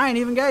 I ain't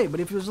even gay, but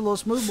if he was a little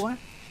smooth boy,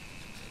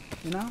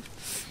 you know.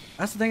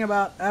 That's the thing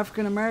about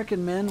African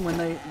American men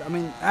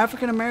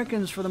African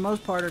Americans for the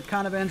most part are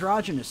kind of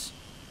androgynous,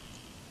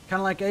 kind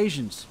of like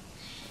Asians,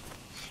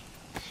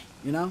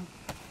 you know.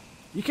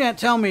 You can't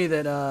tell me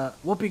that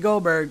Whoopi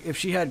Goldberg, if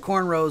she had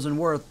cornrows and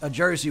wore a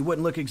jersey,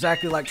 wouldn't look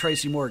exactly like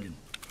Tracy Morgan.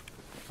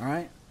 All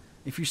right?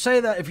 If you say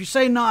that, if you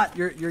say not,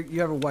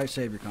 you have a white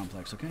savior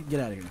complex. Okay, get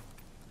out of here.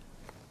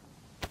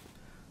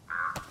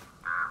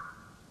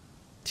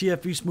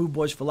 TFE Smooth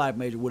Boys for Life,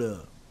 Major. What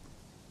up?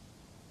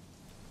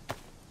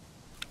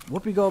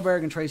 Whoopi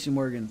Goldberg and Tracy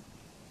Morgan.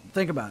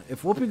 Think about it.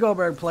 If Whoopi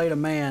Goldberg played a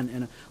man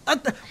in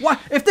why?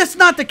 If that's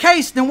not the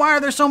case, then why are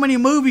there so many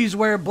movies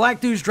where black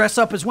dudes dress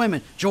up as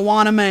women?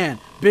 Joanna Man,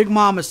 Big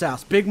Mama's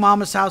House, Big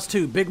Mama's House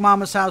 2, Big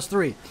Mama's House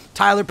 3,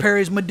 Tyler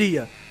Perry's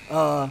Medea.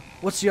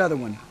 What's the other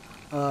one?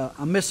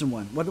 I'm missing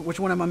one. Which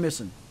one am I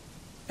missing?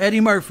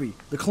 Eddie Murphy,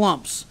 The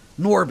Clumps,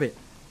 Norbit,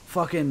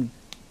 fucking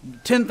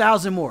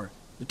 10,000 more.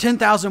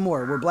 10,000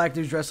 more where black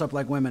dudes dress up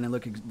like women and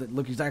look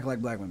exactly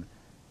like black women.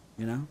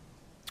 You know?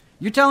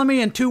 You're telling me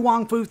in Tu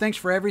Wong Fu, Thanks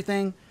for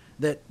Everything,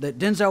 that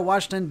Denzel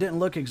Washington didn't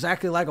look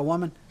exactly like a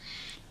woman?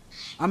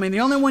 I mean, the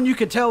only one you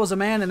could tell was a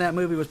man in that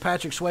movie was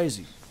Patrick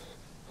Swayze.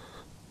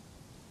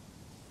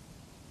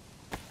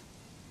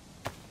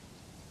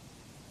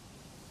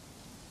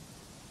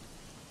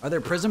 Are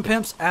there prison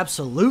pimps?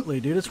 Absolutely,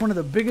 dude. It's one of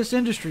the biggest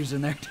industries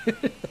in there,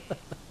 dude.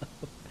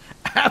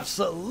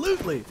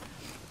 Absolutely.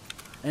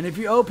 And if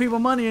you owe people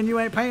money and you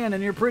ain't paying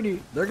and you're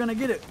pretty, they're going to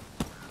get it.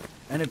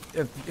 And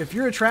if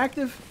you're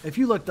attractive, if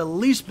you look the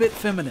least bit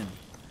feminine,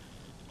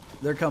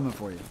 they're coming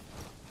for you.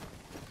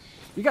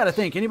 You got to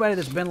think, anybody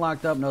that's been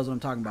locked up knows what I'm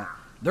talking about.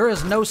 There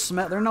is no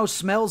smell. There are no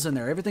smells in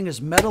there. Everything is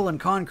metal and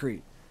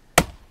concrete.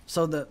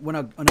 So that when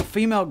a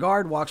female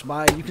guard walks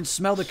by, you can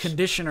smell the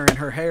conditioner in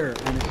her hair, and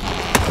it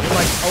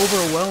like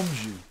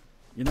overwhelms you.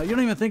 You know, you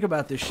don't even think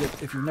about this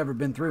shit if you've never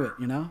been through it.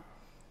 You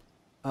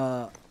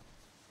know,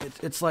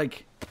 it's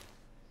like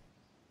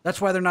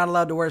that's why they're not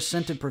allowed to wear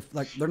scented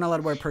they're not allowed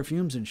to wear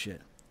perfumes and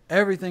shit.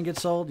 Everything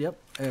gets sold. Yep,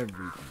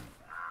 everything.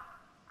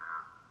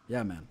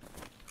 Yeah, man.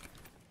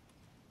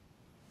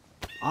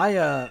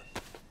 I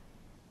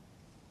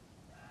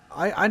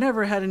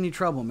never had any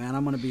trouble, man.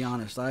 I'm gonna be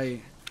honest.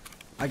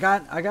 I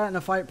got in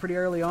a fight pretty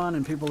early on,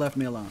 and people left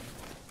me alone.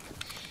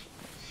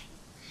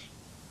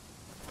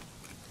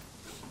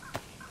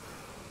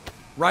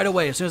 Right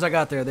away, as soon as I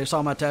got there, they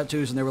saw my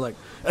tattoos, and they were like,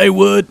 "Hey,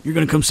 Wood, you're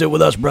gonna come sit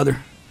with us,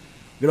 brother.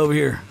 Get over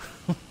here."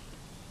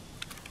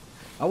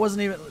 I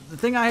wasn't even. The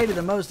thing I hated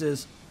the most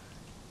is,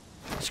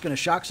 it's gonna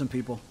shock some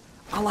people.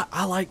 I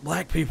like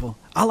black people.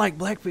 I like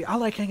black people. I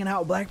like hanging out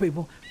with black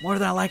people more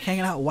than I like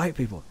hanging out with white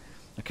people.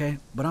 Okay,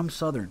 but I'm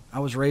Southern. I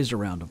was raised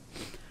around them.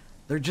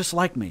 They're just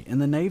like me. In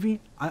the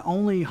Navy, I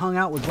only hung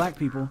out with black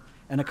people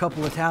and a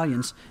couple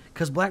Italians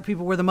because black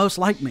people were the most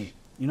like me.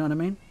 You know what I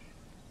mean?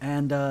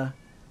 And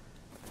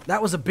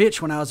that was a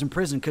bitch when I was in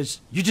prison because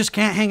you just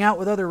can't hang out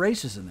with other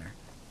races in there.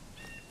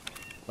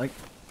 Like,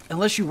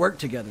 unless you work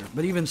together.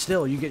 But even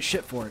still, you get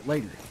shit for it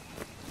later.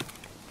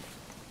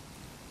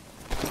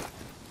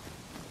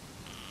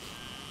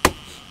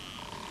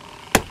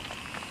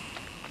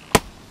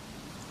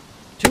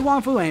 Tu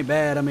Wong Fu ain't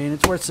bad. I mean,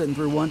 it's worth sitting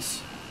through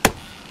once.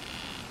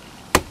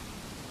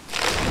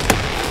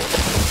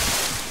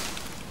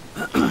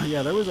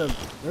 Yeah, there was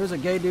a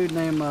gay dude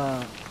named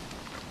oh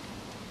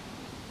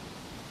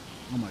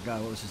my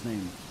god, what was his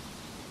name?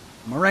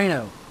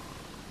 Moreno.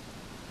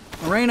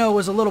 Moreno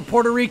was a little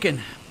Puerto Rican,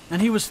 and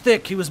he was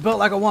thick. He was built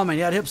like a woman.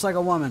 He had hips like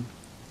a woman.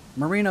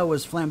 Moreno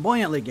was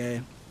flamboyantly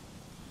gay.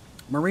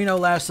 Moreno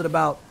lasted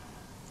about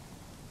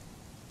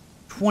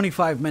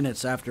 25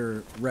 minutes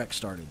after rec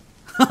started.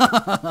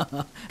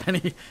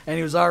 and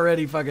he was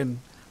already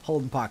fucking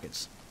holding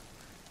pockets.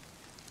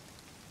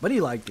 But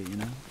he liked it, you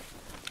know.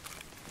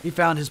 He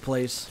found his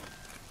place.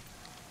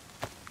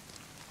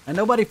 And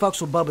nobody fucks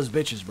with Bubba's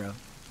bitches, bro.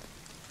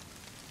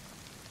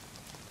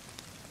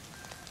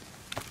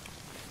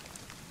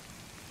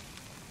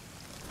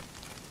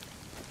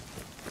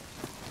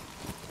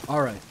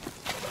 All right.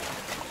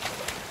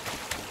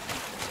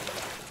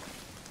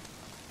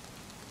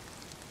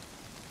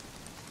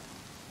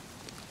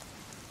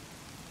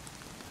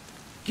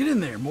 Get in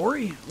there,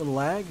 Maury. A little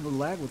lag,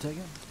 we'll take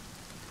it.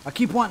 I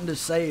keep wanting to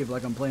save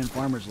like I'm playing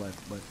Farmer's Life,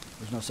 but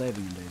there's no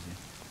saving in DayZ.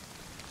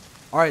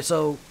 Alright,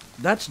 so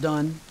that's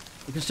done.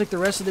 We can stick the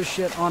rest of this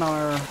shit on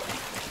our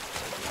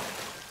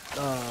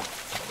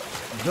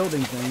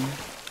building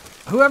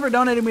thing. Whoever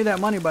donated me that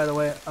money, by the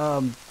way,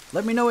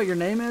 let me know what your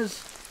name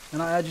is,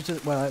 and I'll add you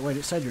to... Well, wait,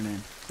 it said your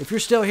name. If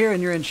you're still here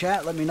and you're in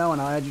chat, let me know,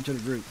 and I'll add you to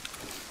the group.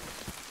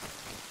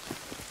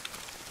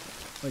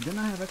 Wait, didn't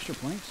I have extra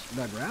planks? Did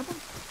I grab them?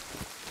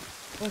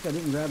 I feel like I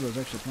didn't grab those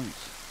extra planks.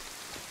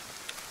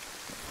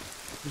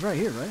 It's right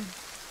here, right?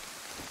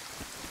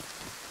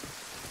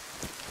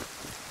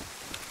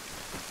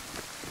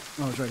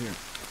 Oh, it's right here.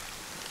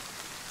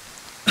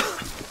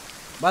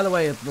 By the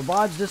way, if the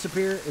VODs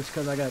disappear, it's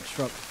because I got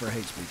struck for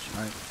hate speech,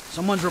 alright?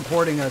 Someone's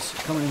reporting us,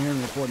 coming in here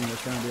and reporting us,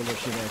 trying to be a little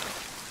shit.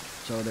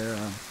 So they're,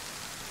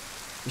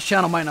 this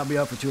channel might not be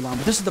up for too long,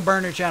 but this is the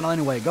burner channel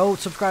anyway. Go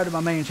subscribe to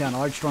my main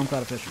channel, Archie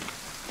Stormcloud Official.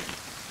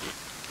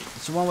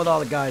 It's the one with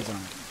all the guys on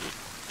it.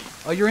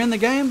 Oh, you're in the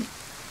game?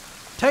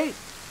 Tate?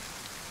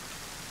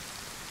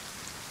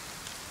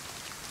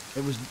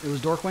 It was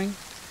Dorkwing?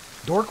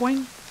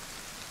 Dorkwing?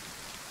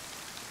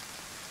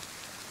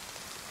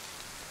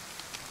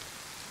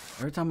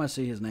 Every time I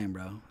see his name,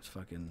 bro, it's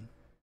fucking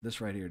this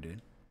right here,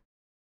 dude.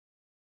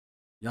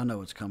 Y'all know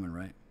what's coming,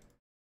 right?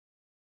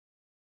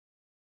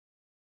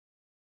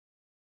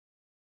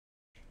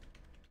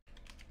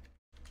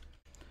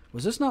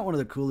 Was this not one of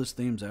the coolest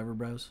themes ever,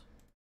 bros?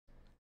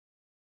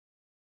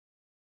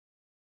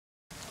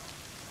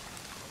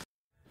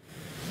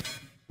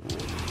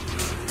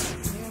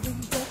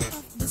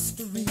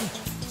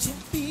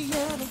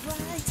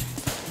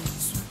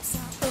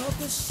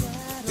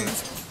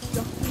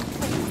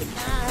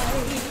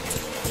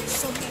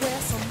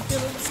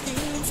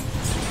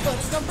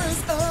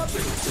 Numbers up,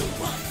 3, 2,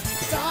 1.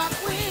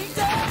 Darkwing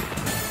Duck.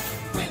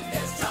 When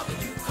there's trouble,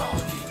 you call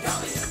me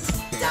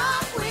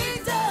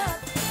Darkwing Duck.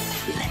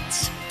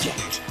 Let's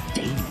get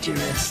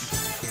dangerous.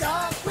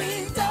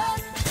 Darkwing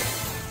Duck.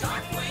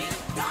 Darkwing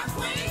Duck.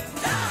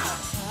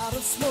 Out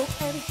of smoke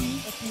and he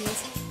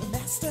appears, the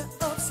master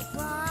of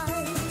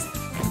surprise.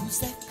 Who's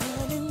that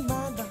cunning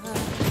mind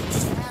behind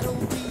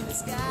shadowy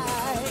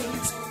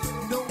disguise?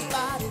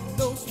 Nobody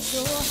knows for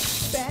sure.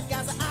 Bad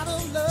guys are out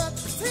of luck.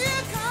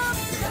 Here comes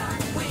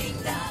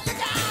Darkwing Duck.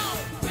 Look out!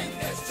 When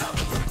there's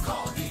trouble,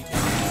 call me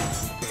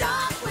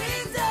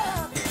Darkwing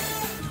Duck.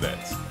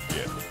 Let's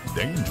get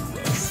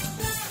dangerous.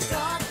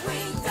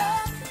 Darkwing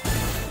Duck.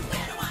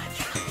 Where do I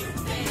count you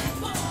big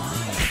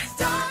boys?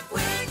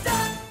 Darkwing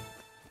Duck.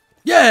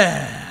 Yeah!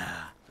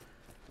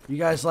 You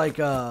guys like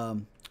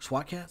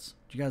SWAT Cats?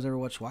 Do you guys ever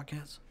watch SWAT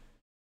Cats?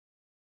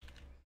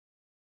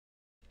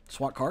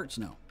 SWAT Carts?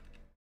 No.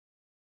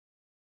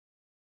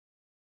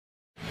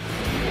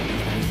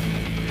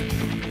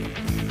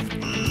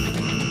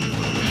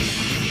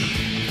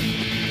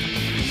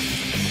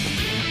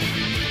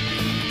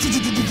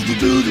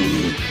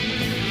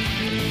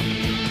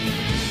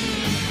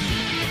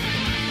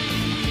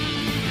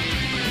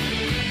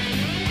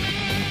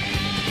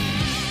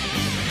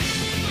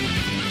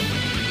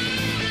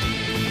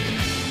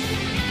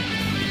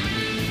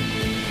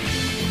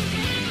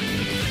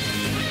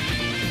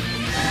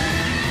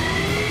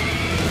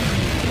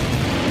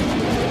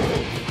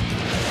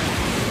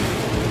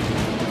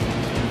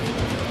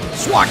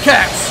 SWAT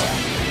Cats!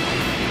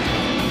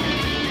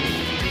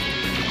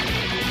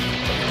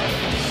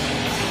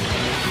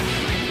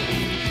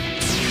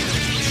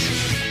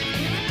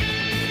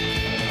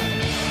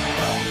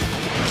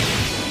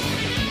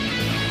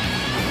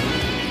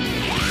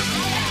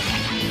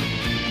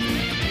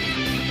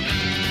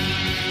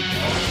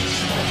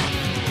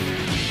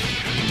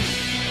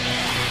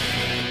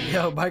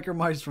 Yo, biker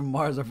mice from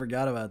Mars, I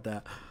forgot about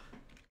that.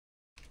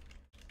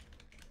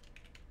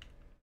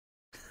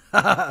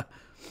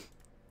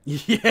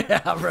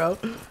 Yeah, bro.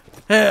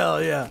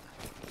 Hell yeah.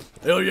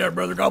 Hell yeah,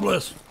 brother. God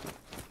bless.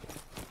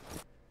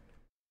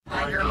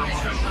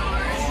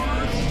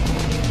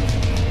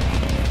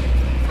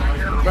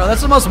 Bro,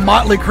 that's the most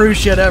Motley Crue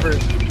shit ever.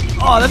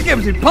 Oh, that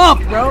gives me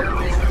pumped, bro.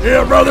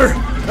 Yeah, brother.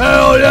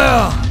 Hell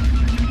yeah.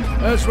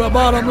 That's my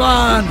bottom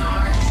line.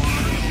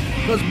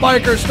 Because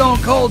Biker Stone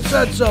Cold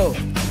said so.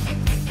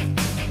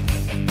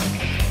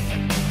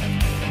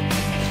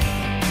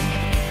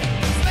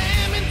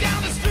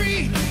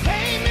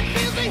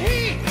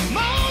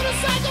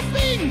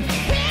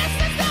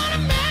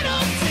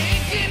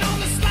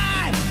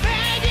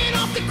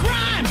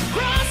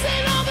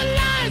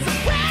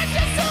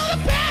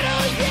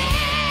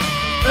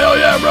 Hell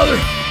yeah, brother!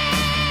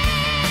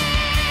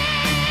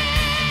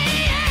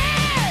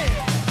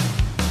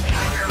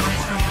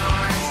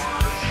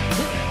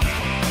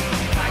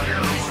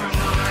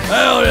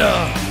 Hell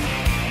yeah!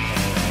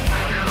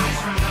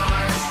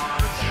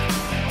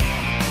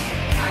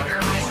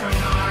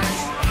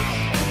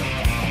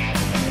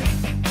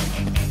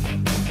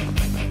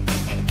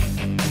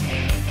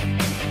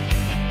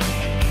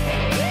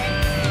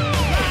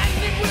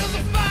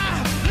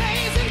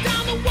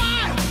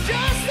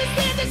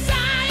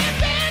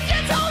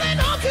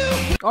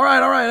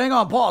 All right, hang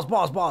on, pause.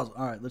 All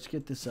right, let's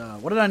get this,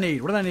 what did I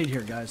need? What did I need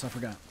here, guys? I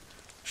forgot.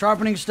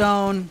 Sharpening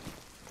stone.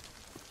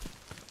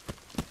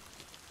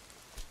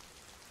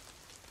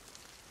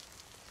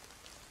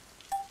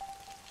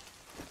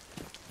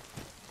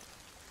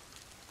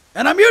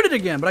 And I muted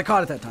again, but I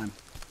caught it that time.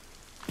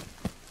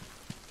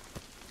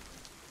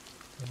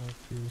 And I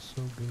feel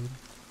so good.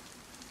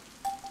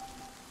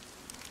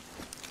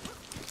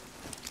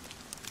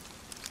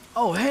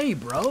 Oh, hey,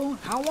 bro.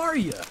 How are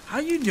you? How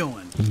you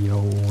doing?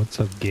 Yo, what's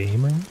up,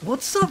 gamer?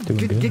 What's up,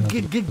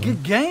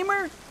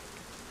 gamer?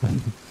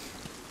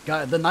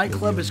 God, the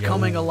nightclub is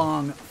coming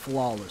along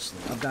flawlessly.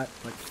 I've got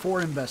like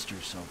 4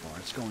 investors so far.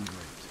 It's going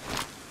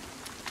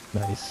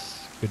great.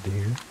 Nice. Good to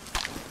hear.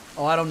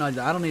 Oh, I don't need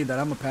that. I don't need that.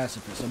 I'm a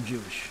pacifist. I'm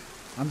Jewish.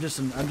 I'm just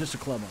a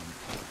club owner.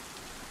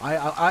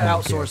 I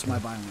outsource my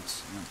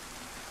violence. Yeah.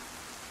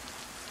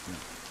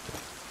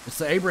 Yeah. It's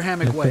the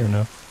Abrahamic way. Fair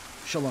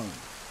enough. Shalom.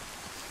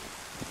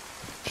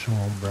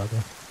 Shalom,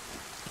 brother.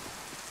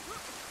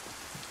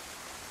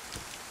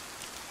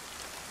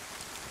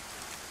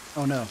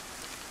 Oh no.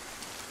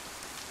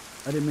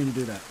 I didn't mean to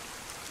do that.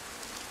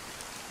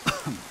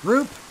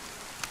 Group.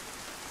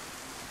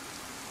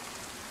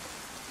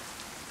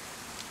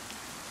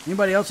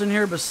 Anybody else in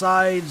here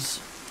besides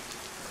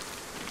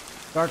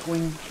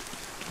Darkwing?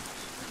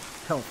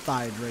 Health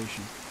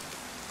hydration.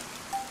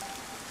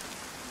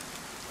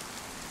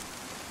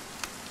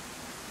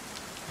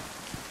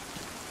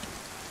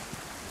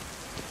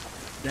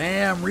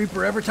 Damn,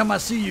 Reaper, every time I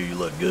see you, you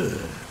look good.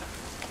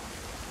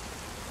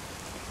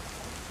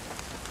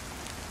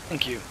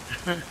 Thank you.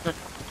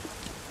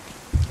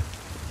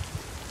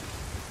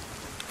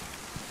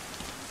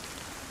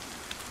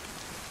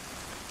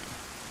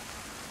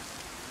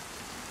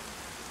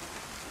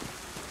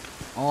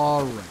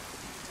 All right.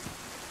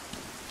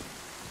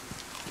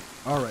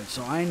 All right,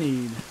 so I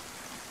need...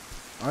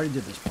 I already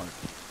did this part.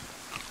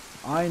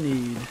 I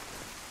need...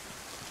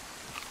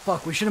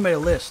 Fuck, we should have made a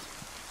list.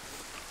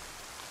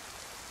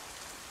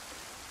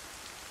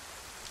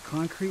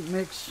 Concrete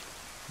mix,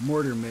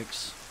 mortar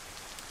mix.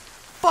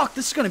 Fuck,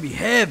 this is gonna be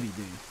heavy,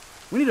 dude.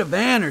 We need a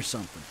van or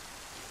something.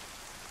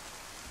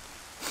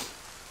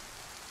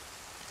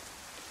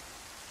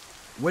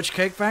 Which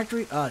cake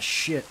factory? Ah,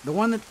 shit. The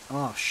one that...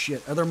 Oh,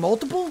 shit. Are there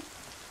multiple?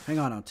 Hang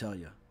on, I'll tell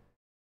you.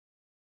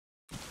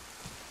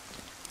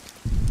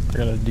 I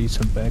got a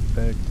decent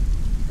backpack.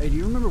 Hey, do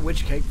you remember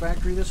which cake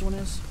factory this one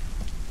is?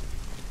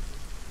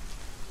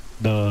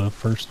 The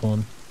first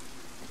one.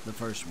 The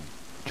first one.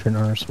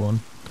 Trinaris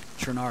one.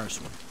 Trinaris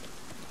one.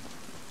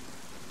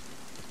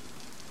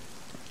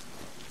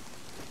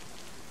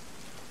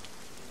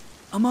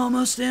 I'm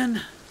almost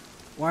in.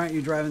 Why aren't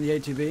you driving the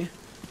ATV?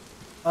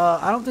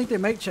 I don't think they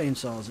make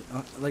chainsaws.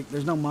 Like,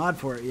 there's no mod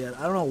for it yet.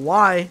 I don't know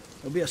why.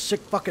 It'll be a sick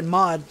fucking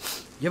mod.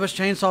 Give us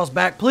chainsaws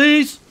back,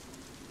 please!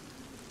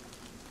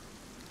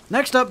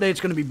 Next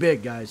update's gonna be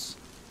big, guys.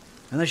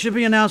 And they should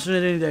be announcing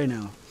it any day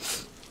now.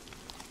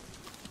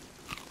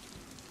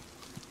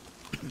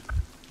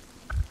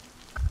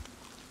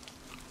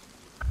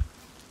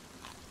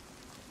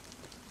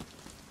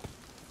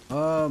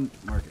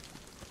 Market.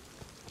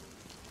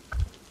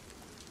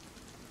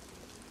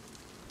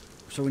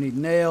 So we need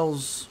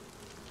nails.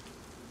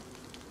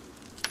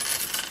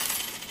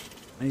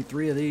 I need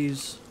 3 of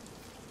these.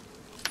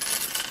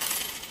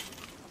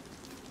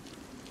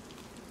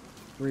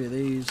 3 of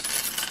these.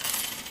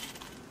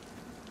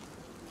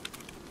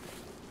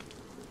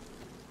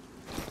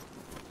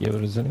 Yo,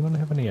 does anyone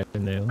have any other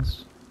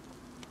nails?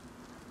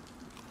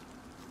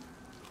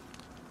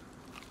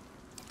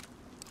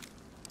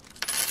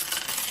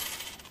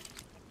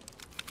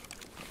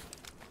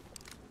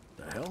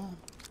 The hell?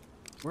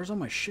 Where's all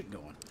my shit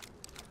going?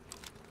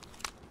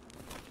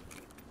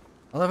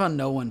 I love how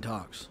no one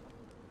talks.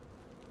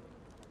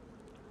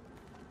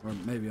 Or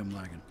maybe I'm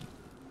lagging.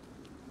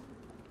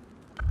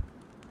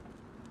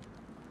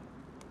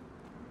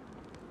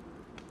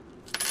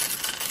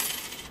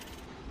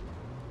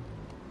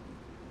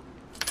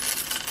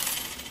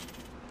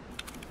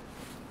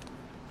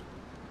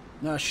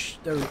 No,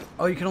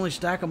 oh, you can only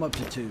stack them up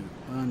to 2.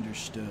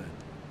 Understood.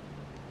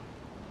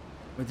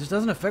 Wait, this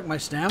doesn't affect my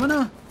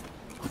stamina?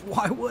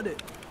 Why would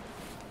it?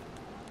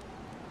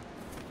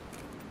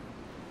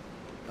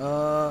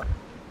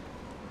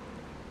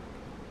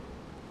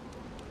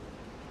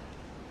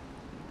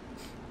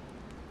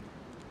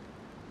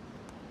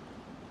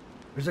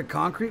 There's a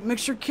concrete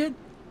mixer kit?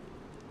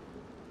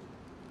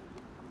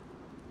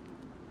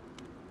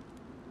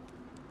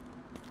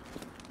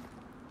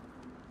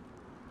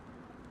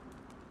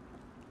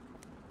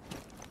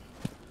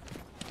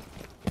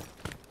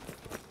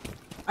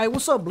 Hey,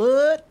 what's up,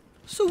 blood?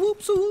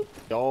 Swoop, swoop.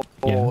 Yo,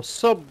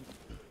 sup?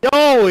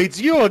 Yo,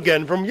 it's you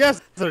again from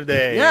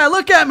yesterday. Yeah,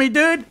 look at me,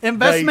 dude.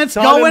 Investment's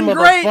going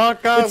great.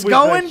 It's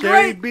going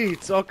great.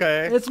 Beats.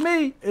 Okay. It's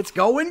me. It's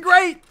going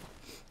great.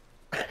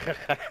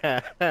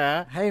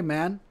 Hey,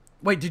 man.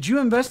 Wait, did you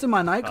invest in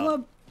my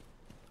nightclub?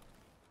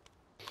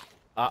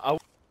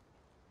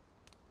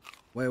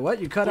 Wait, what?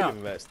 You cut out?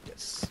 Invest,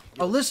 yes.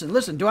 Oh,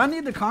 listen. Do I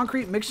need the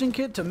concrete mixing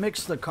kit to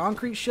mix the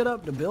concrete shit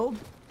up to build?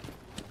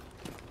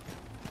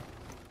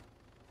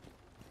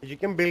 You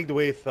can build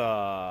with,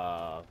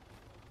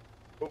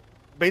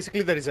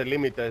 basically there is a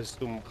limit as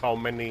to how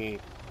many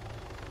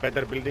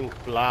Better Building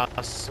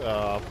Plus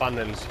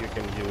panels you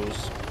can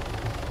use.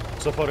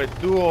 So for a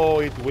duo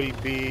it will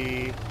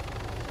be,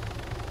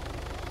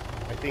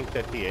 I think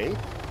 38.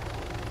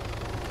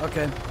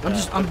 Okay.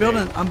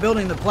 I'm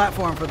building the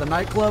platform for the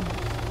nightclub,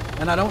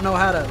 and I don't know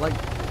how to, like,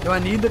 do I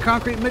need the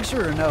concrete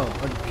mixer or no?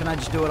 Or can I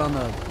just do it on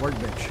the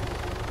workbench?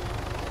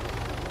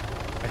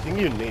 I think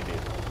you need it.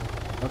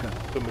 Okay.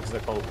 To mix the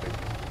concrete.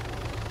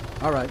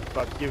 Alright.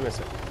 But give me a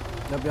sec.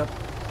 Yep.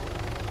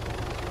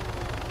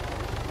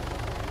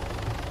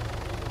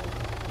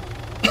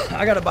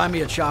 I gotta buy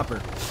me a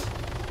chopper.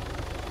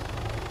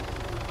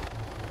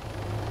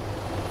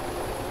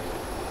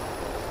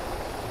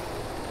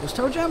 Was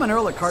Toe Jam an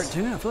early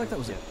cartoon? I feel like that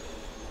was it.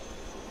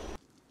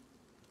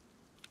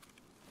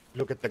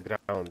 Look at the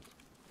ground.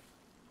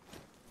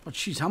 Oh,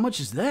 jeez, how much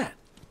is that?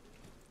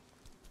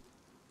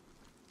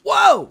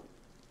 Whoa!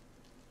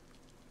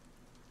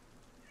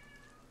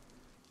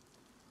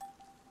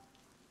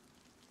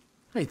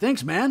 Hey,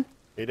 thanks, man.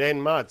 It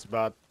ain't much,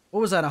 but... What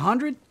was that,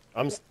 100?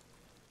 I'm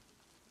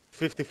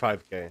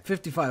 55k.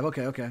 55,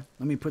 okay.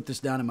 Let me put this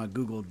down in my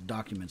Google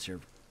documents here.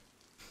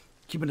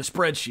 Keeping a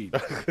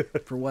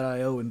spreadsheet for what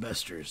I owe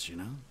investors, you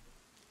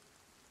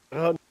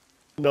know?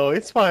 No,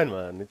 it's fine,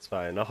 man. It's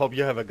fine. I hope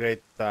you have a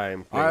great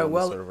time playing Alright, on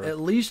well, the server. at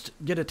least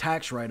get a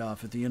tax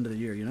write-off at the end of the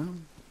year, you know?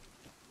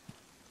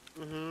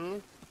 Mm-hmm.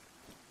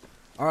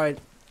 Alright,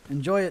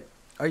 enjoy it.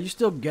 Are you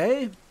still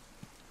gay?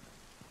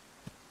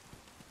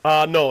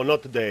 No,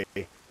 not today.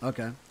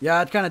 Okay.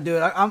 Yeah, I'd kind of do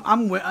it.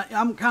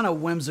 I'm kind of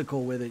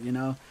whimsical with it, you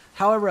know?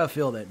 However I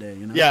feel that day,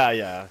 you know?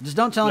 Yeah. Just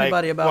don't tell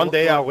anybody about one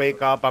day I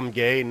wake up, I'm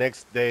gay.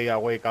 Next day I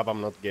wake up,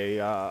 I'm not gay.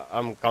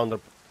 I'm kind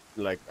of,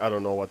 like, I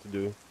don't know what to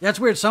do. Yeah,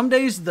 it's weird. Some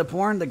days the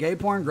gay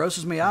porn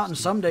grosses me out, and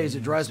some days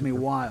it drives me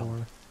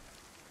wild.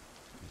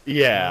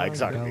 Yeah,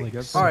 exactly.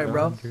 Alright,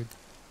 bro.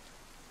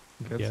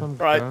 Get some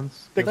Right.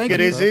 guns. Take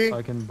Get it some easy. stuff.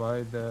 I can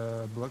buy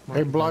the black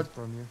market Blood. guns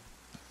from you.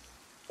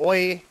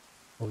 Oi.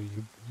 Oh,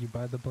 you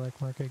buy the black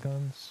market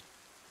guns?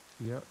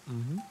 Yep.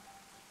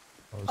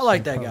 I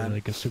like that guy.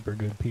 Like a super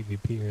good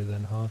PvPer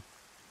then, huh?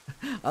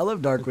 I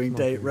love Darkwing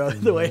Tate, bro.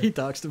 The way he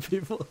talks to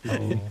people.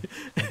 Oh,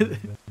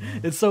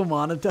 It's so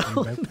monotone.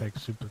 Your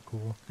backpack's super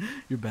cool.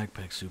 Your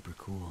backpack's super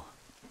cool.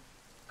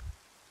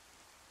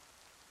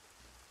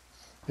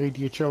 Hey,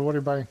 DHL, what are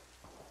you buying?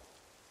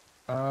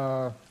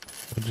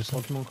 Just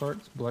Pokemon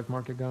cards, black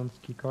market guns,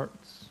 key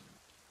cards.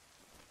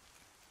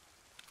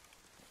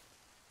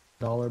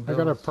 Dollar I bills.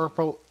 got a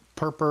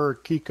purple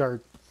key card.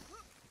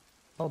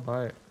 I'll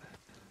buy it.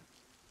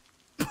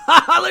 Look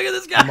at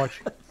this guy. How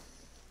much?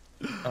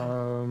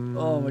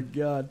 Oh my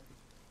god.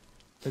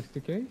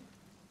 60K?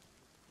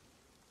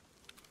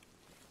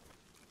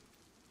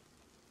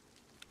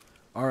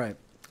 All right.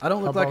 I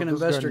don't look How like an about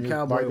this investor gun? You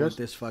cowboy buy with this?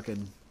 this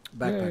fucking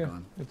backpack Yeah.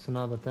 on. It's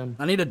another 10.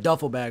 I need a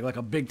duffel bag, like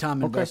a big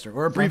time investor,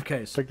 or a fine.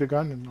 briefcase. Take the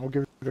gun and I'll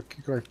give you the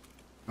key card.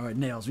 All right,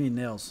 nails. We need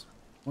nails.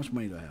 How much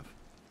money do I have?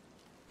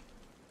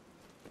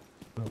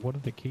 What are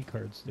the key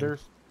cards do?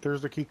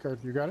 There's the key card.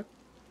 You got it?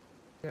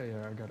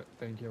 Yeah, I got it.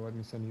 Thank you. Let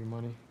me send you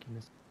money. Give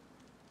me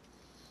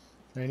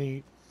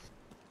Any?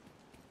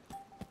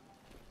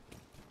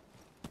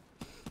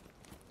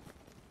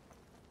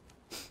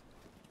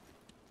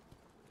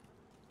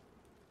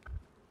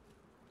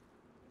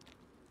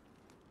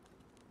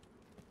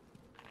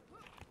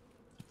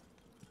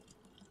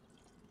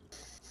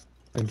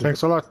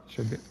 Thanks a lot.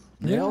 Should be.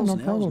 Nails, yeah, no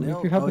nails, problem. nails.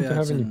 If you happen Oh, yeah, to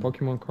have it's any in-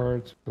 Pokemon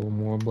cards or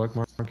more black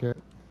market,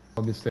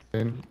 I'll be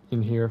staying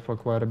in here for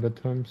quite a bit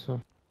of time. So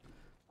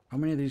How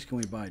many of these can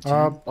we buy?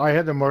 10? I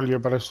had them earlier,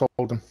 but I sold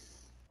them.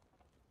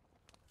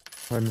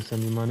 let me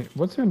send you money.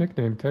 What's your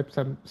nickname? Type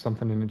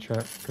something in the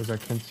chat because I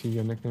can't see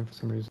your nickname for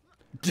some reason.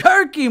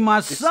 Turkey, my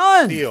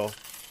son! Theo.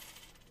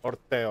 Or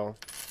Theo.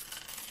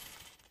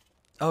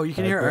 Oh, you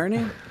can hear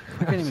Ernie?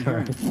 I can't even hear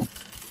him.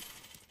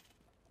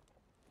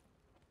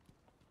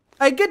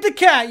 Hey, get the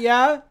cat,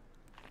 yeah?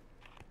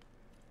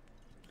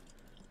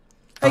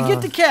 Hey,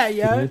 get the cat, Can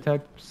yeah? you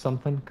type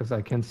something? Because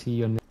I can't see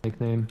your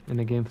nickname in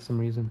the game for some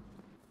reason.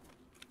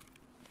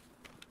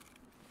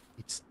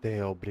 It's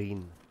Theo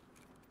Breen.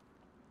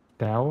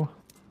 Dow?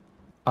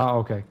 Oh,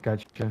 okay.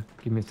 Gotcha.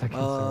 Give me a second.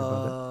 Sorry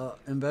about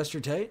Investor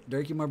Tate,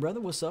 Durkee, my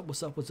brother, what's up?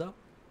 What's up? What's up?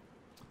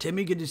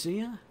 Timmy, good to see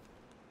you.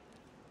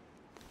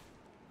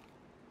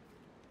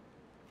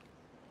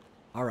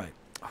 All right,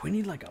 we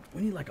need like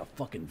a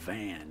fucking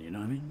van. You know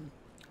what I mean?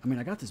 I mean,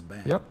 I got this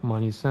bag. it. Yep,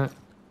 money sent.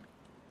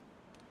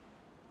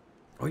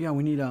 Oh yeah,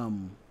 we need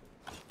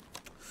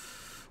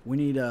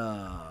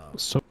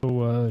So,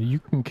 you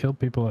can kill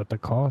people at the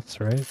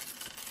costs, right?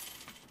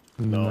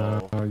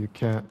 No. No, you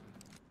can't.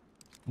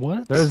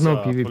 What? There's no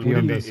It's, PvP on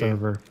completely this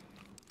server.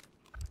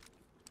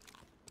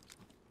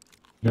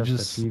 You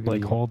Just the just,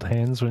 like, PvE. hold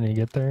hands when you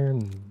get there,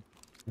 and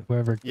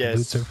whoever Yes.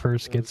 boots it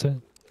first gets it?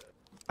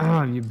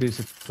 You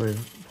basically,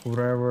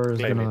 whoever is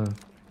Claim it. gonna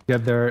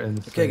get there and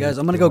Okay, say, guys,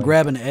 I'm gonna go like,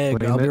 grab an egg.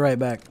 claim I'll be it, right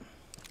back.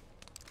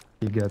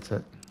 He gets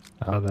it.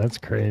 Oh, that's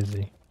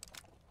crazy.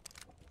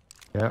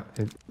 Yeah,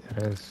 it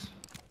is.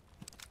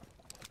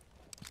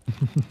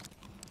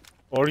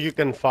 Or you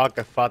can fuck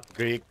a fat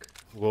Greek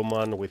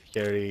woman with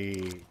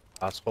hairy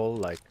asshole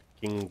like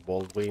King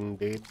Baldwin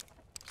did.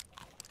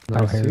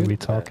 How Nice, hairy dude. we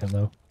talking,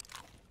 though?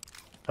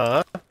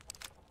 Huh?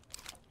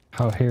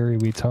 How hairy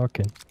we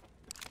talking?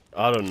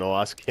 I don't know,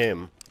 ask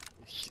him.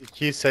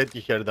 He said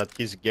to her that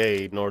he's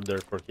gay in order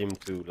for him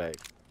to, like,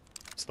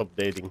 stop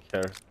dating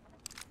her.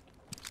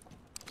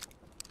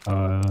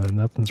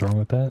 Nothing's wrong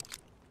with that.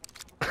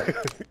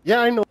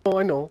 Yeah, I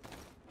know.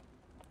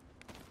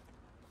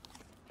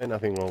 And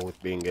nothing wrong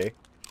with being gay.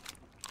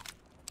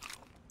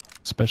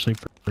 Especially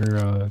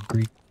for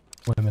Greek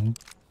women.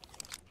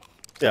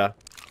 Yeah.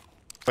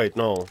 Wait,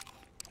 no.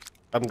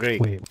 I'm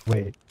Greek.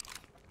 Wait.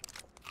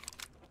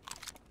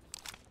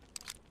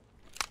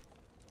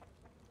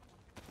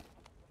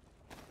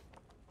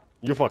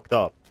 You fucked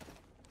up.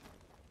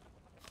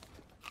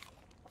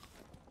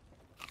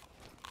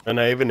 And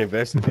I even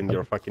invested in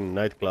your fucking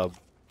nightclub.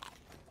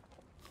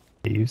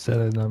 You said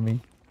it, not me.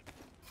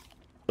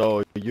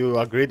 So you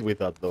agreed with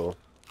that, though.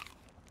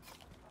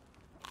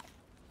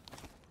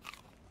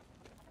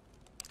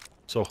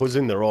 So who's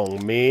in the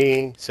wrong?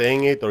 Me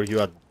saying it, or you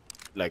had,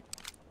 like,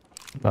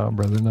 No,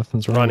 brother,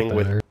 nothing's wrong running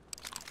with with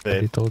that. I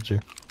already it? told you.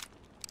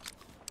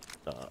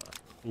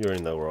 You're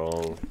in the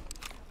wrong.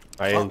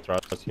 I ain't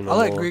trust you no I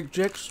like more. Greek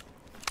chicks.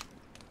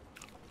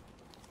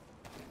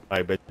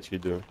 I bet you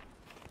do.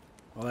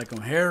 I like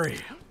them hairy.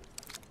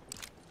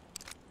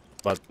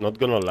 But not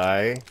gonna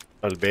lie,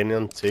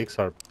 Albanian chicks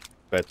are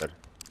better.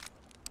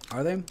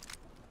 Are they? I don't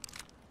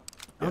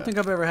Yeah. think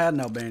I've ever had an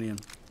Albanian.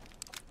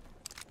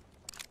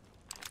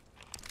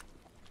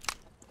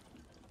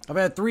 I've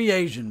had 3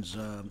 Asians,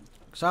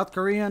 South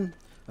Korean,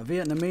 a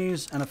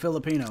Vietnamese, and a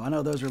Filipino. I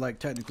know those are like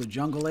technically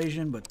jungle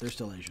Asian, but they're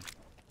still Asian.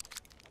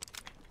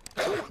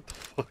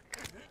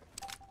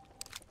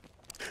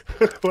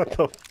 What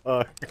the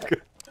fuck?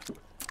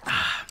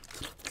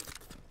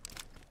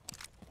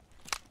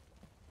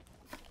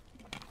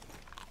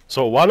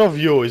 So one of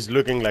you is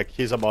looking like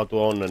he's about to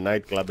own a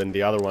nightclub, and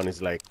the other one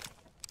is like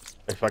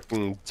a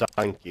fucking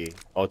junkie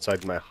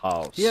outside my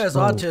house. He has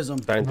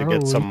autism. Trying to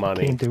get some You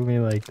money. can't do me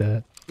like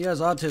that. He has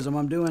autism.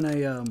 I'm doing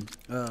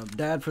a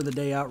Dad for the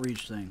Day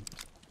outreach thing.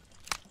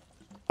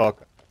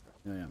 Okay.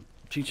 Yeah.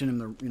 Teaching him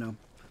the, you know.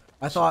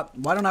 I thought,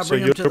 why don't I So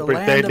bring him you're to the land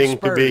of pretending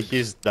to be Spurs?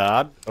 his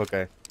dad?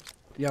 Okay.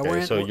 Yeah, Okay, we're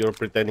in, so you're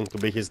pretending to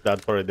be his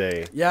dad for a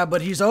day. yeah,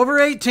 but he's over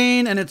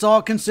 18 and it's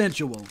all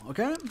consensual,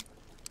 okay?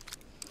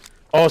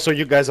 Oh, so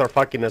you guys are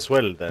fucking as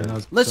well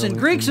then? Listen,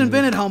 Greeks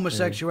invented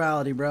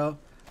homosexuality, bro.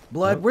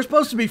 Blood, we're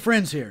supposed to be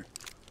friends here.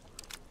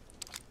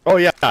 Oh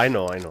yeah, I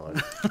know.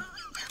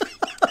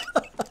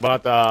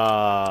 But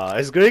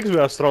as Greeks, we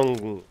are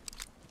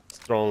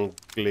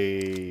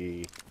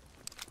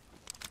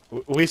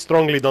we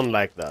strongly don't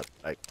like that.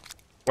 Like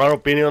our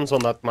opinions on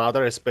that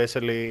matter,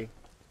 especially.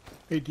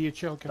 Hey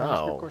DHL, can I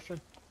ask you a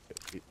question?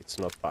 It's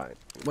not fine.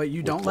 Wait,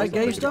 you don't like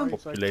gay stuff?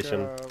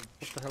 Population. Like, what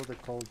the hell they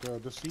called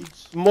the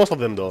seeds? Most of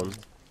them don't.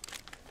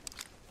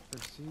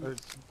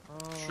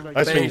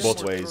 I swing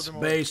both ways.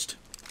 Based.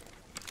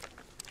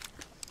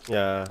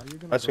 Yeah,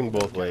 I swing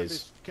both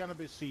ways.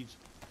 Cannabis seeds.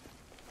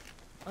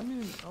 I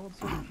mean, I would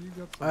say if you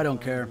got some I don't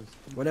care.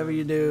 Whatever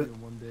you do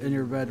one day in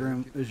your you're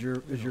bedroom like, is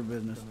your you know,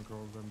 business. Gonna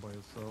grow them by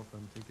yourself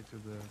and take it to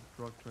the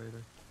drug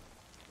trader.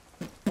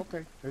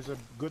 Okay, there's a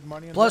good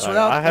money in Plus, that.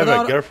 without I have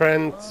without, a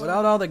girlfriend.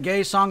 Without all the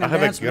gay song and I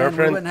have a dance men, we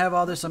girlfriend. wouldn't have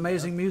all this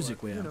amazing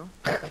music we have.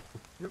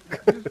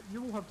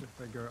 You will have to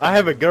figure I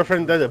have a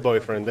girlfriend and a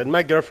boyfriend, and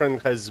my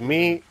girlfriend has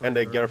me and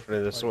a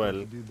girlfriend as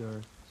well.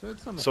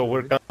 So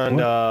we're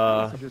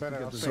kinda.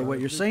 So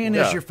what you're saying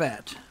is you're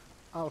fat.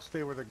 I'll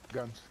stay with the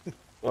guns.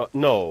 Well,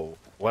 no,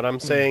 what I'm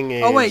saying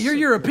is. Oh wait, you're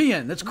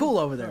European. That's cool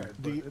over there.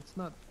 It's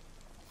not.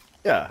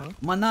 Yeah.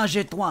 Menage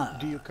a trois.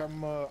 Do you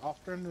come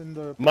often in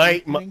the?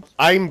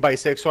 I'm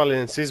bisexual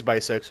and she's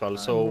bisexual,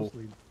 so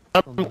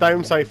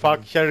sometimes I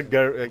fuck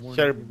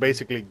her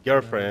basically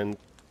girlfriend,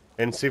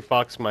 and she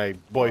fucks my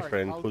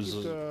boyfriend who's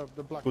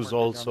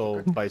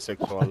also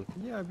bisexual.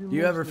 Do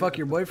you ever fuck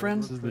your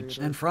boyfriend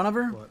in front of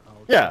her?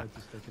 Yeah.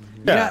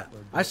 Yeah,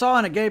 I saw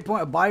in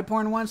a bi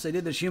porn once, they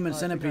did this human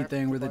centipede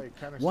thing where the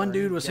one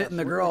dude was hitting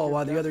the girl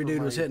while the other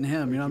dude was hitting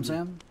him, you know what I'm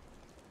saying?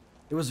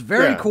 It was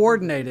very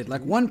coordinated,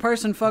 like one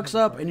person fucks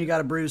up and you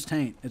got a bruised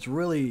taint. It's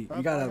really,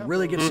 you gotta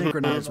really get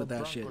synchronized with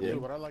that shit,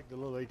 dude.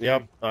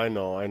 Yep, I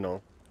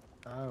know.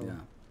 Yeah.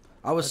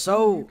 I was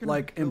so,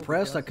 like,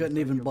 impressed I couldn't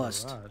even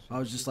bust. I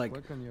was just like,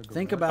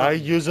 think about... I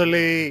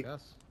usually...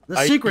 The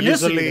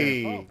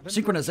synchronicity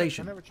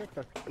synchronization.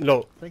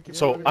 No,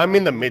 so I'm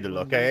in the middle,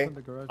 okay?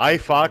 I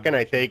fuck and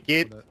I take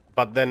it,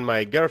 but then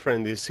my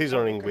girlfriend is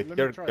scissoring with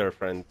her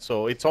girlfriend,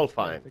 so it's all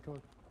fine.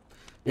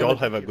 We all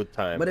have a good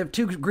time. But if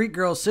two Greek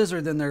girls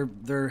scissor, then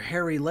their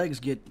hairy legs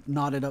get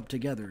knotted up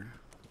together.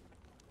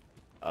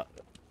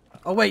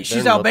 Oh wait,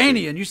 she's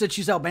Albanian. You said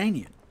she's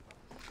Albanian.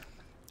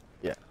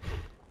 Yeah.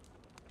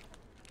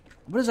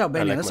 What is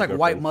Albanian? That's like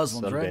white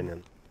Muslims,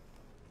 Albanian.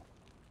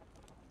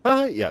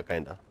 Yeah,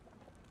 kinda.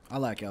 I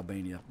like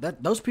Albania.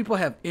 Those people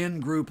have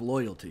in-group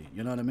loyalty.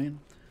 You know what I mean?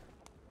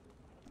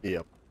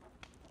 Yep.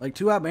 Like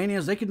two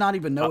Albanians, they could not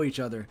even know each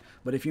other.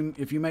 But if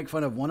you make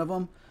fun of one of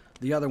them,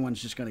 the other one's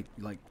just gonna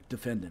like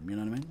defend him. You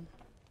know what I mean?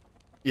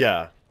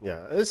 Yeah.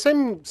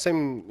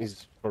 Same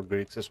is for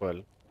Greeks as well.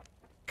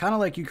 Kind of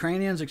like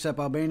Ukrainians, except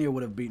Albania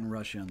would have beaten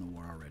Russia in the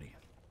war already.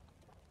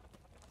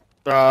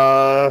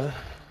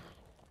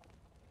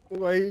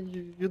 Why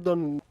you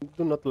do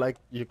not like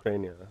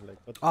Ukraine? Like,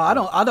 oh,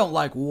 I don't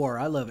like war.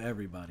 I love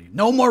everybody.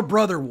 No more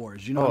brother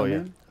wars. You know what I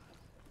mean?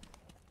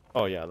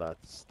 Oh yeah,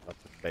 that's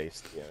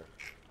based. Yeah.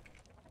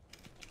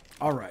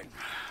 All right.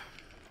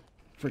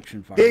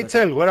 Friction fire.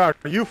 DayZ, where are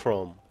you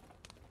from?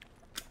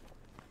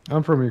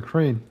 I'm from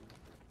Ukraine.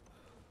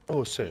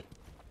 Oh shit.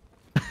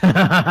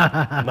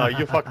 No,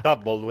 you fucked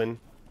up, Baldwin.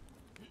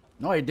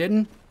 No, he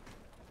didn't.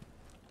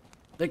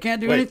 They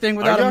can't do anything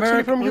without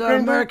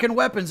American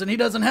weapons, and he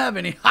doesn't have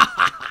any.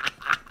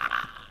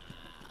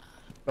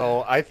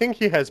 Oh, I think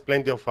he has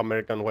plenty of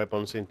American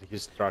weapons in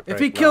his truck. If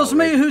he kills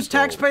me, whose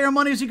taxpayer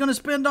money is he going to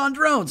spend on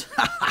drones?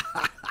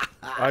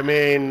 I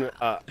mean,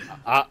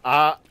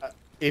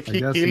 if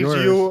he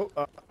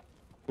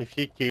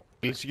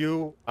kills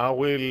you, I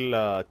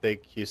will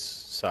take his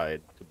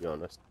side. To be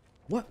honest.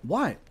 What?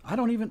 Why?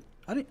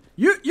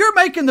 You're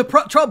making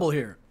the trouble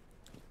here.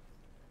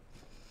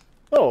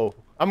 Oh.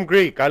 I'm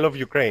Greek. I love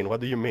Ukraine. What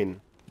do you mean?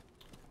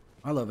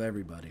 I love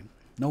everybody.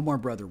 No more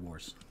brother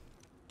wars.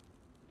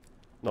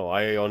 No,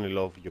 I only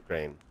love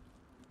Ukraine.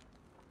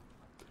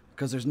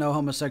 Because there's no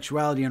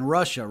homosexuality in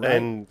Russia,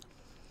 right?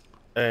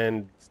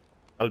 And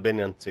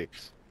Albanian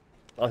chicks.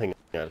 Nothing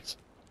else.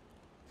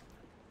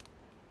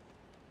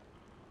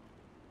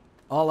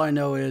 All I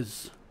know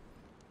is...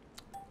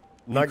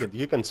 Nugget,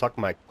 you can suck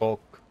my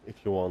cock if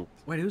you want.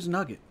 Wait, who's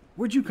Nugget?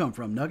 Where'd you come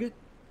from, Nugget?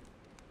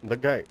 The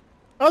guy.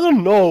 I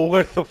don't know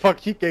where the fuck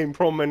he came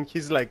from, and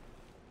he's like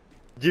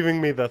giving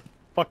me the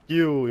fuck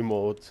you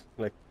emote.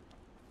 Like,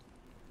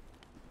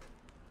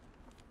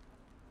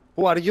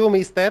 who are you,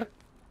 mister?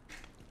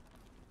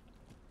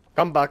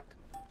 Come back.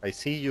 I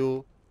see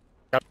you.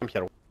 Come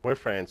here. We're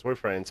friends.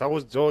 I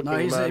was joking. No,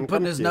 he's man.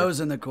 putting his nose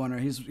in the corner.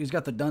 He's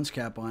got the dunce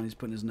cap on. He's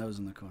putting his nose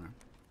in the corner.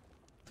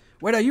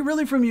 Wait, are you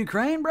really from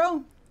Ukraine,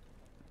 bro?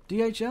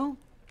 DHL?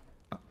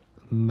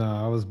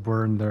 No, I was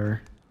born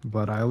there.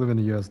 But I live in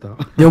the US though.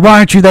 Yeah, why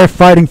aren't you there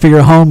fighting for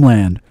your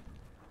homeland?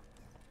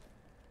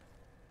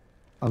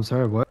 I'm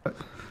sorry, what?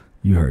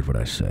 You heard what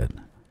I said.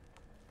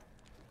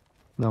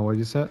 No, what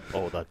you said?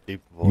 Oh, that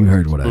deep voice. You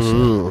heard what I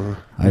said.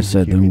 I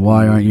said, then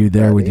why aren't you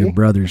there with your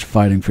brothers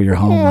fighting for your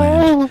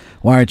homeland?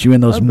 Why aren't you in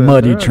those I've been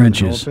muddy there, I've been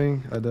trenches?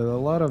 helping. I did a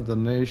lot of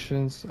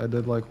donations. I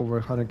did like over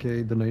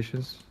 100K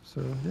donations.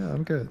 So yeah,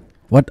 I'm good.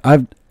 What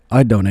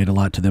I donate a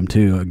lot to them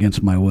too,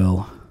 against my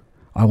will.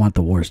 I want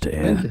the wars to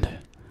end.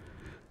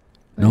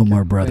 No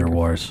more brother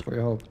wars. For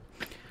your help.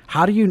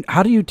 How do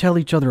you tell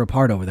each other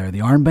apart over there? The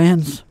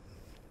armbands?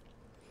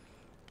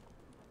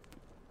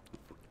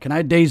 Can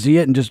I DayZ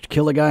it and just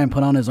kill a guy and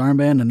put on his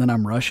armband and then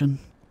I'm Russian?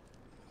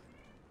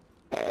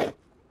 What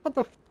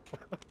the fuck?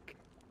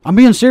 I'm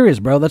being serious,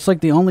 bro. That's like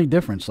the only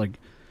difference. Like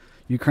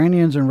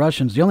Ukrainians and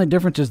Russians, the only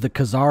difference is the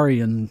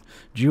Khazari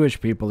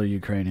Jewish people are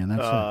Ukrainian.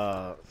 That's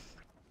it.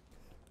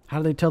 How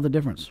do they tell the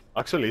difference?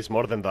 Actually, it's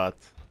more than that.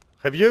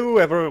 Have you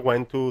ever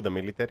went to the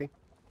military?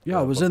 Yeah,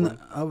 I was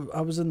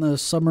in the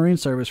submarine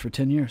service for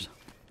 10 years.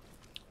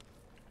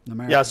 In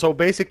America. Yeah, so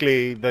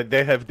basically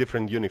they have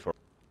different uniforms.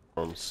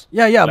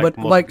 Yeah, like but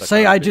most like of the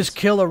say I countries. just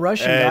kill a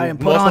Russian guy and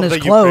put most on of his the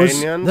clothes,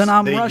 Ukrainians, then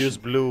I'm they Russian. use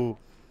blue.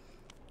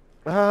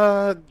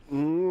 I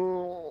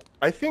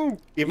think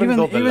even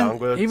though the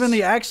language even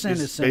the accent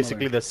is similar.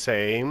 basically the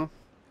same.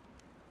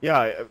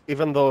 Yeah,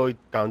 even though it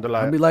kinda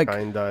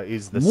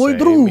is the Мой same.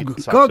 друг,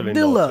 It's как actually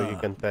дела? not, so you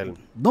can tell.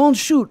 Don't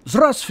shoot.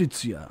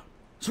 Здравствуйте.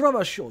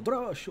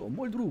 Здравствуйте,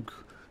 мой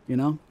друг. You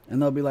know?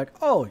 And they'll be like,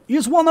 oh,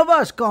 he's one of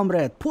us,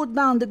 comrade. Put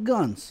down the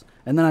guns.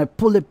 And then I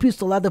pull the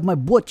pistol out of my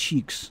butt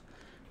cheeks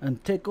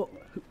and take off.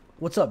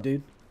 What's up,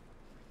 dude?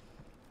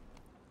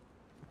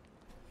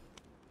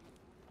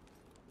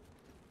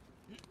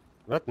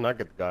 That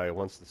nugget guy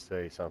wants to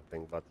say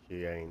something, but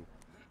he ain't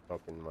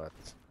talking much.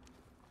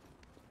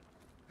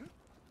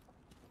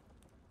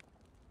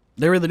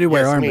 They really do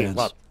wear Yes, me, armbands.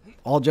 what?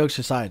 All jokes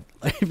aside.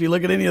 Like, if you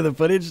look at any of the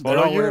footage, they're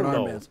Follow all wearing you?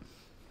 No. armbands.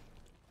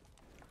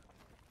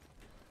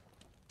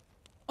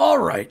 All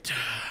right.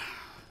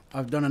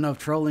 I've done enough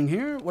trolling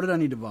here. What did I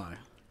need to buy?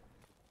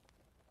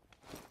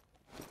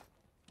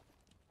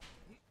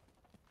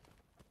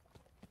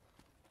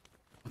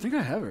 I think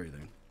I have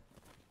everything.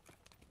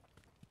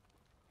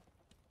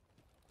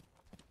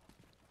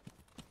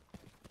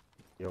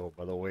 Yo,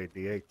 by the way,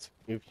 D8,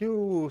 if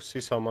you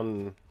see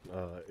someone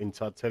in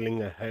chat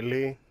selling a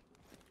heli,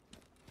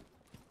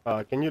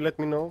 can you let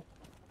me know?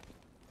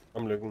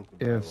 I'm looking to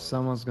buy If one.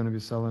 someone's gonna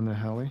be selling a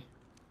heli,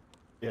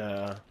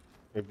 Yeah,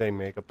 if they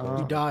make a point.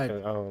 You died.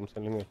 I'm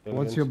selling a heli.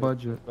 what's your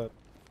budget?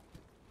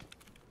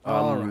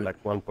 Alright.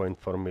 Like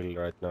 1.4 mil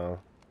right now.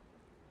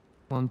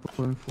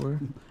 1.4.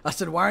 I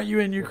said, why aren't you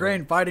in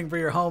Ukraine fighting for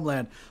your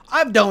homeland?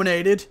 I've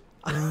donated.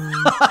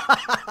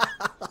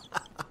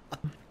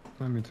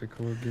 Let me take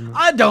a look. Give me-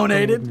 I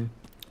donated. Come with me.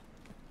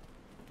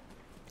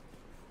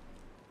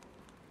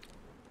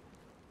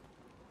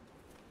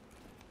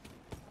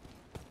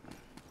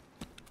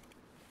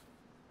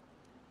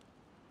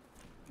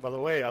 By the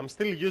way, I'm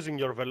still using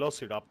your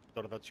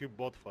Velociraptor that you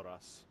bought for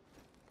us.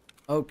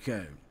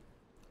 Okay.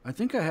 I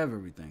think I have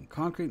everything.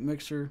 Concrete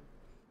mixer.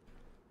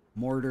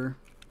 Mortar.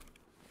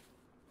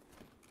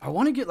 I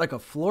want to get like a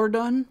floor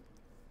done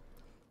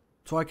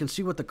so I can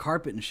see what the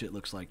carpet and shit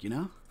looks like, you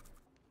know?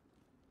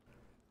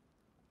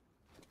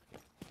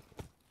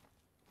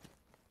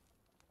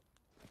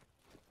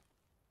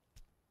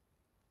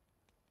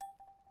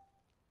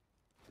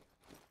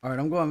 Alright,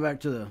 I'm going back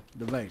to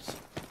the base.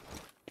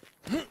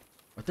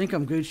 I think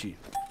I'm Gucci.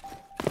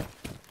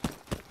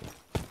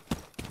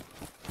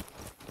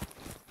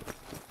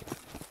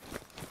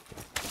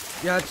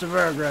 Yeah, it's a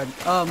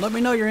Verograd. Let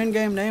me know your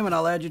in-game name and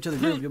I'll add you to the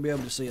group. You'll be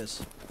able to see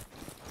us.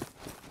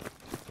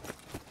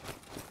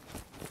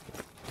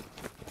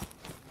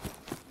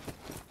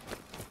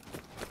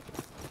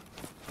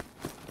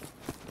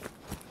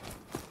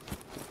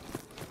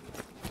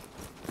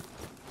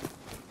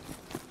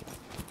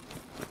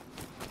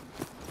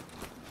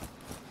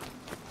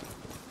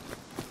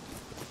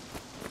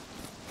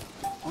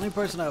 Only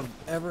person I've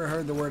ever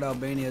heard the word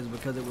Albania is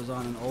because it was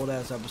on an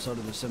old-ass episode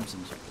of The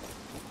Simpsons.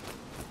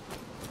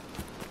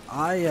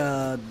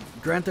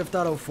 Grand Theft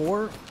Auto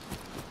 4,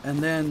 and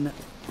then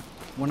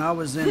when I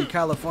was in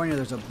California,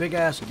 there's a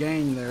big-ass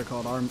gang there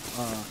called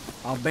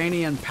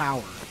Albanian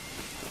Power.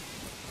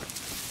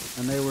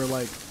 And they were,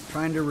 like,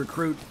 trying to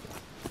recruit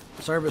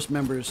service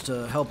members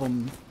to help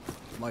them,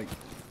 like,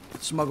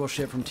 smuggle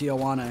shit from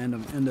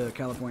Tijuana into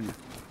California.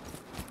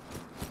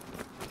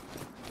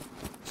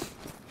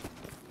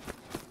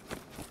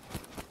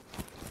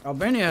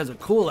 Albania has a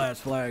cool-ass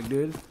flag,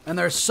 dude. And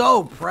they're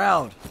so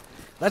proud.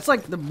 That's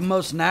like the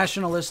most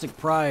nationalistic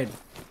pride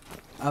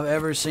I've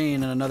ever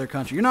seen in another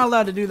country. You're not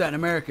allowed to do that in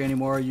America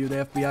anymore, are you?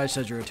 The FBI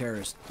says you're a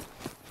terrorist.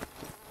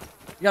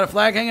 You got a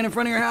flag hanging in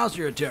front of your house,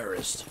 you're a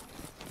terrorist.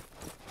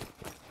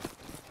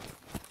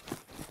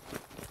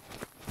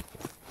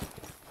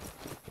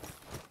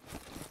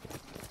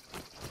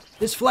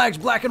 This flag's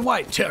black and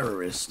white,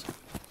 terrorist.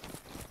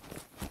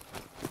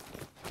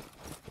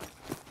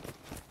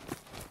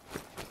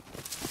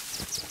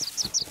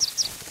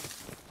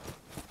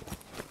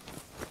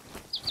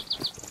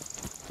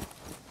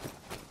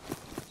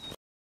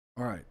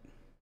 All right,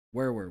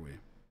 where were we?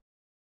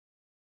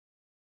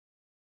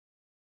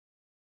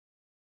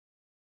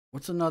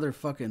 What's another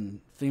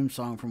fucking theme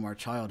song from our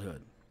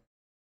childhood?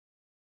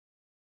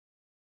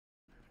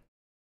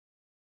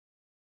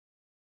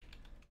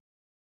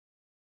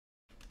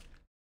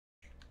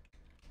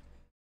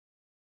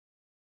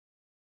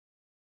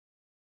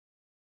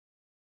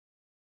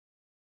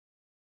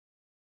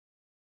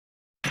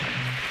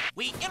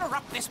 We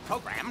interrupt this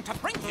program to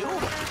bring you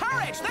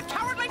Courage, the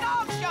Cowardly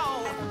Dog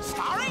Show,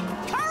 starring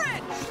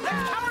Courage, the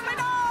Cowardly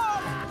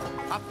Dog.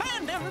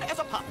 Abandoned as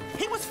a pup,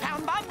 he was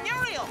found by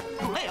Muriel,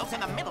 who lives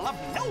in the middle of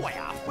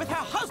nowhere with her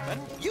husband,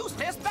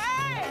 Eustace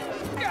Bay.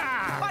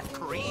 But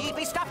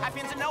creepy stuff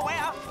happens in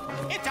nowhere.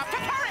 It's up to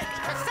Courage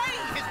to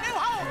save his new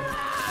home.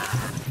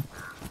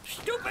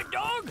 Stupid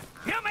dog!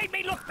 You made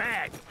me look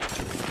bad!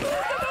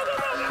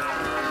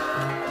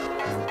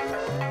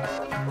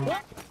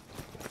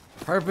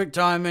 Perfect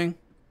timing.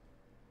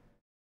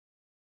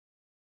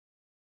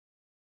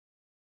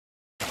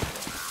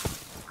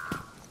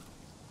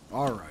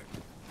 All right.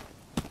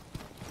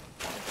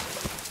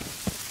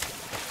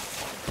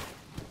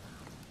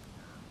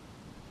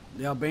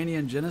 The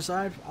Albanian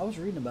genocide? I was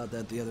reading about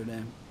that the other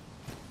day.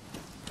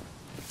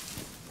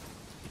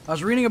 I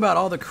was reading about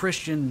all the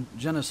Christian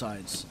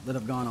genocides that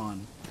have gone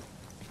on.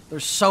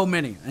 There's so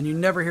many, and you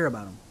never hear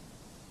about them.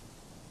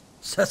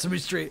 Sesame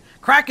Street.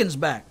 Kraken's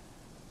back.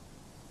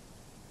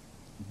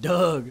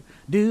 Doug.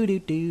 Do do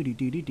do do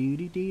do do do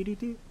do do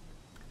do.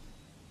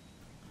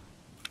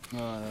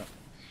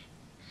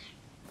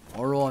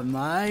 All right,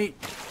 mate.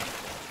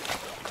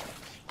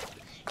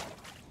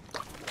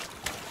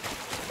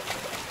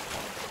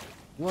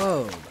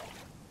 Whoa.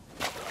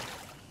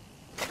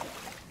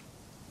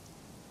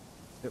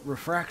 It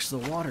refracts the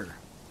water.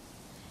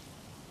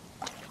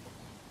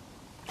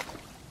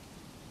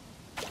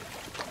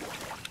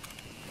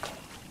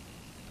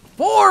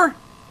 Four.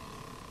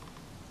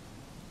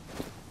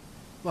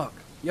 Fuck.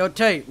 Yo,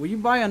 Tate, will you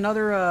buy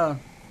another,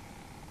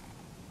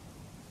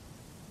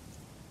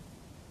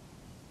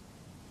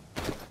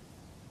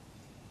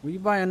 will you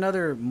buy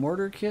another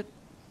mortar kit?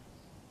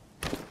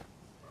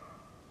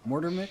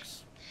 Mortar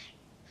mix?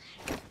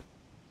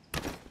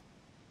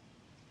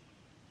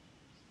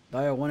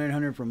 Dial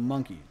 1-800 from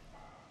Monkey.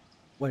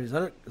 Wait, is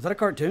that a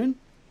cartoon?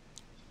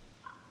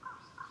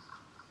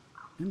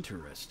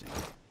 Interesting.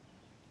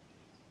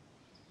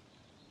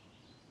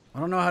 I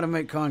don't know how to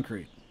make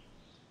concrete.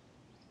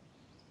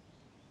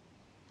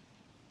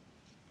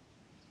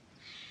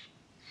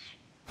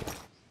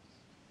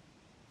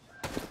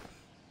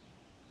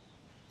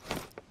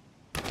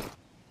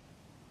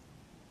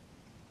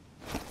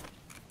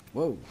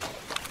 Whoa.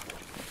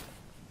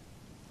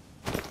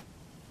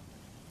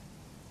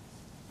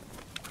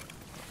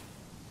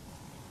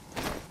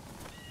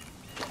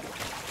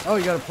 Oh,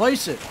 you gotta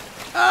place it.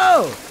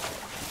 Oh!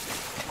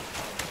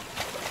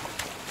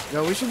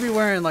 Yo, we should be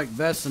wearing like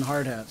vests and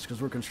hard hats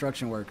because we're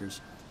construction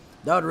workers.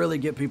 That would really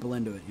get people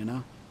into it, you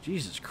know?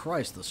 Jesus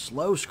Christ, the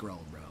slow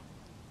scroll, bro.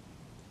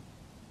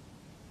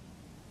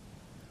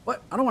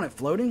 What? I don't want it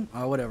floating?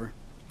 Oh, whatever.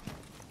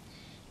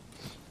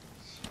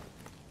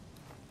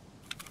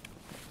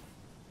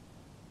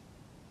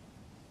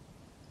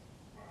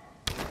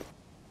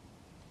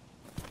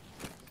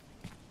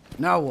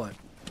 Now what?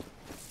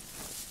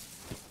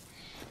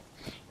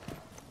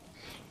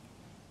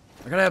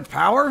 I gotta have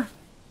power?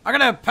 I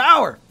gotta have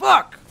power!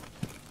 Fuck!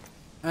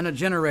 And a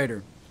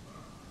generator.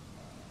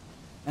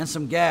 And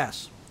some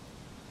gas.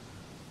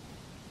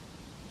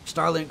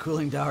 Starlink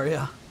cooling tower,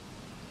 yeah.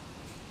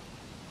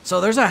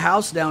 So there's a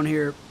house down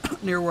here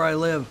near where I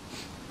live.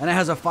 And it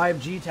has a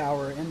 5G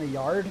tower in the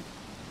yard.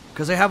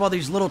 Because they have all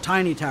these little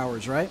tiny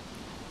towers, right?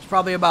 It's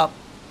probably about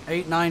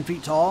 8-9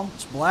 feet tall.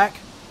 It's black.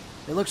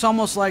 It looks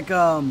almost like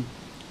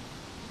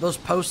those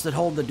posts that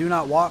hold the do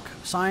not walk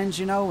signs,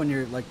 you know, when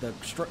you're like the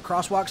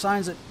crosswalk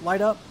signs that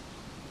light up.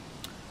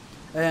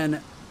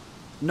 And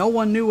no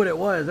one knew what it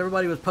was.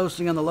 Everybody was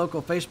posting on the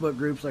local Facebook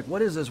groups like,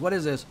 what is this? What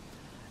is this?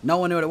 No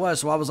one knew what it was.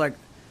 So I was like,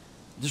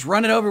 just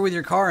run it over with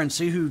your car and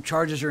see who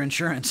charges your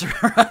insurance,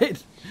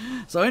 right?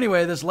 So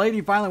anyway, this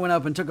lady finally went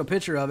up and took a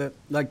picture of it,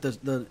 like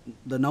the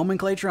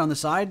nomenclature on the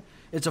side.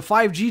 It's a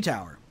 5G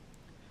tower.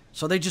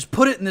 So they just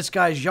put it in this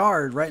guy's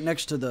yard right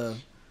next to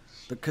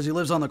because he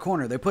lives on the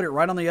corner. They put it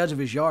right on the edge of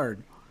his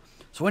yard.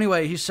 So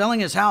anyway, he's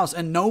selling his house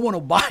and no one will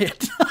buy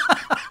it.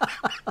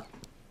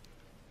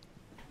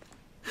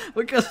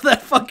 Because of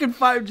that fucking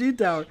 5G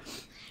tower.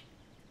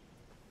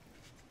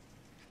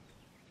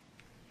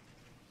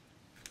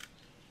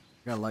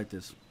 Gotta like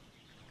this.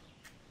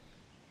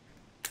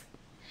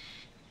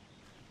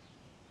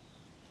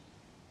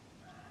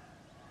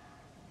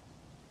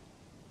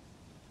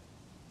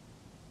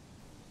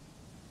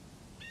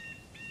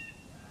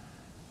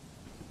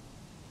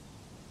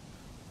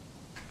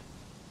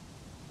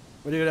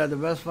 What do you got? The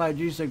best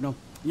 5G signal.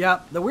 Yeah,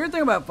 the weird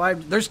thing about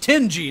 5G, there's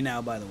 10G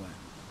now, by the way.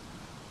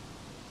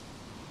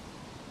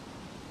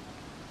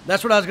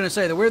 That's what I was going to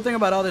say. The weird thing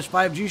about all this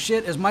 5G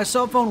shit is my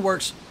cell phone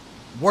works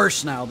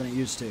worse now than it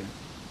used to.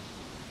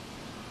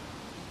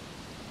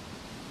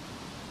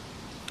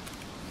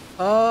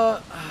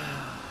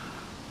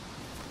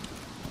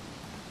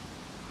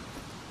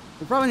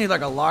 We probably need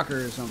like a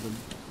locker or something.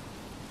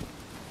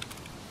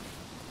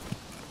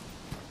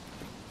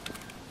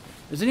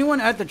 Is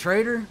anyone at the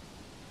trader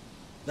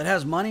that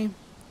has money?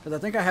 Because I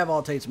think I have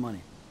all Tate's money.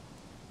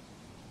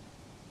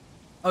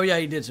 Oh yeah,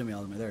 he did send me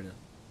all of me. There it is.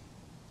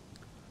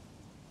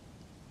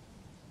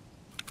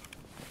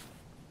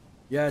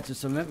 Yeah, it's a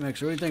cement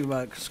mixer. What do you think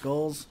about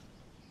skulls?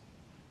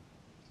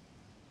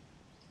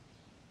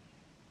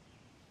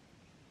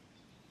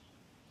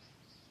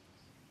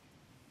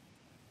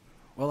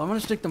 Well, I'm going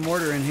to stick the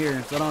mortar in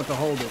here so I don't have to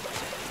hold it.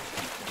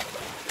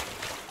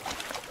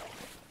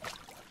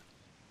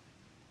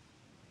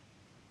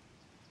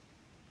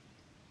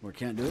 Or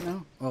can't do it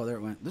now? Oh, there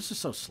it went. This is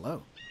so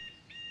slow.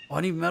 Oh,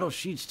 I need metal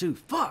sheets too.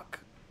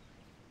 Fuck!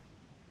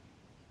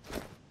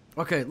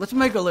 Okay, let's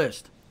make a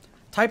list.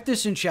 Type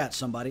this in chat,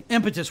 somebody.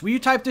 Impetus, will you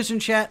type this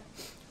in chat?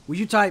 Will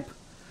you type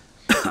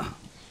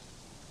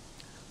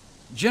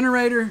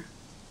generator,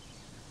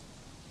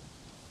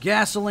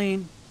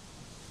 gasoline,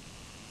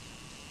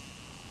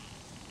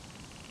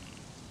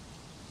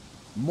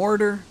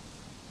 mortar,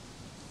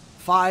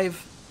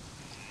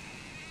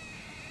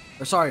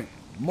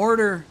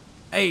 mortar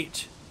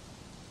 8,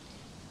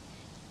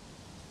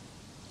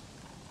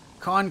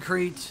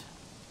 concrete,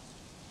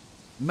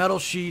 metal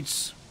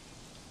sheets.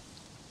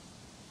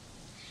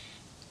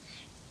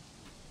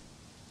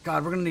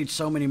 God, we're gonna need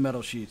so many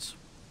metal sheets.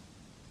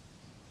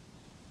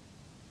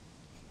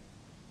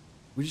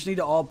 We just need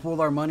to all pool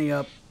our money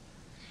up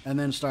and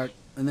then start,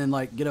 and then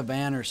like get a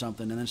van or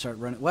something and then start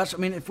running. Well, I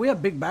mean, if we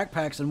have big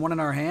backpacks and one in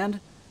our hand.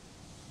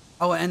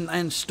 Oh,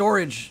 and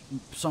storage,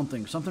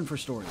 something for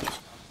storage.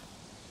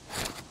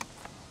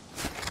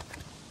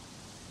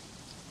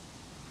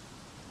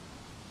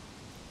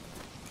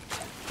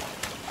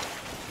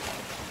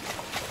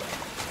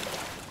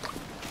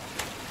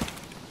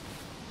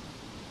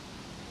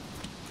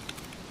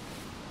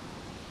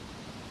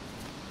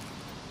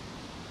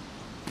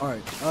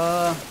 Alright,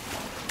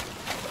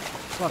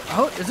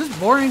 fuck, is this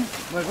boring?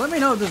 Like, let me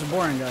know if this is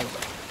boring, guys.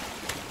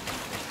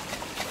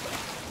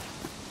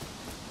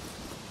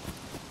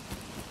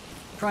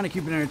 I'm trying to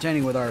keep it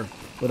entertaining with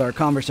our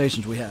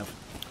conversations we have.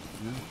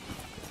 You know?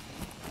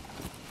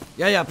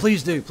 Yeah,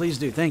 please do,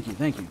 thank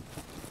you.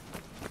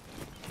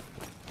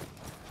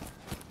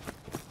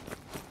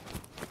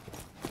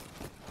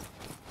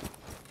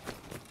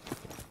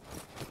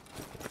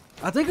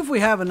 I think if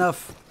we have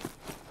enough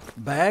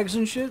bags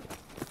and shit,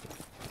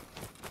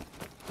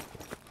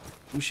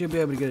 we should be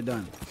able to get it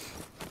done.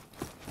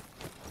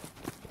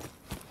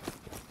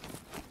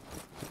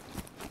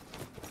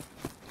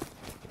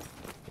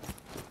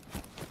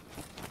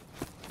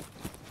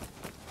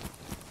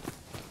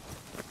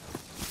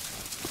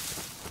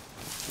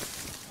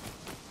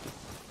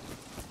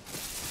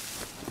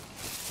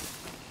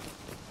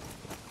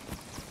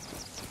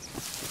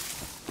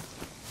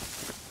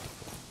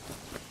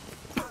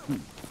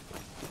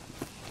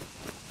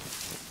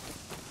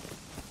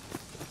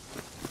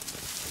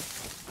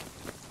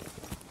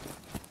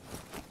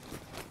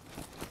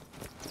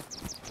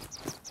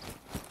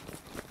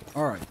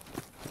 Alright.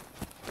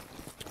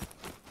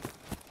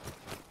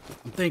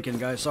 I'm thinking,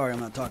 guys. Sorry, I'm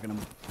not talking. I'm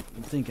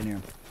thinking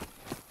here.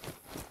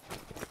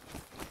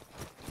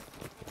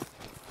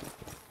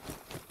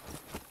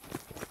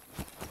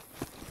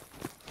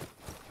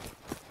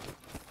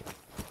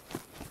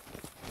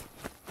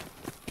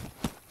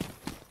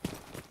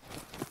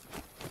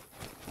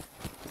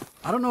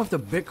 I don't know if the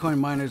Bitcoin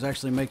miners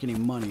actually make any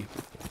money.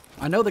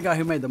 I know the guy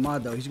who made the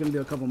mod, though. He's going to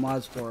do a couple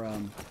mods for,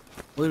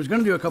 well, he was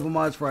going to do a couple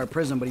mods for our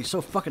prison, but he's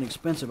so fucking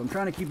expensive. I'm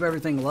trying to keep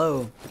everything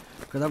low,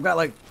 because I've got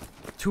like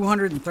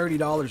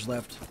 $230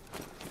 left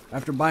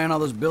after buying all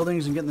those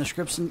buildings and getting the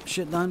scripts and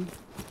shit done.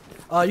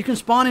 You can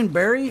spawn in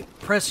Barry,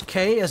 press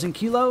K as in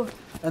kilo,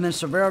 and then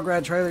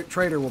Severograd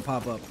Trader will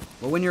pop up.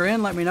 But when you're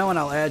in, let me know and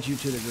I'll add you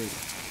to the group.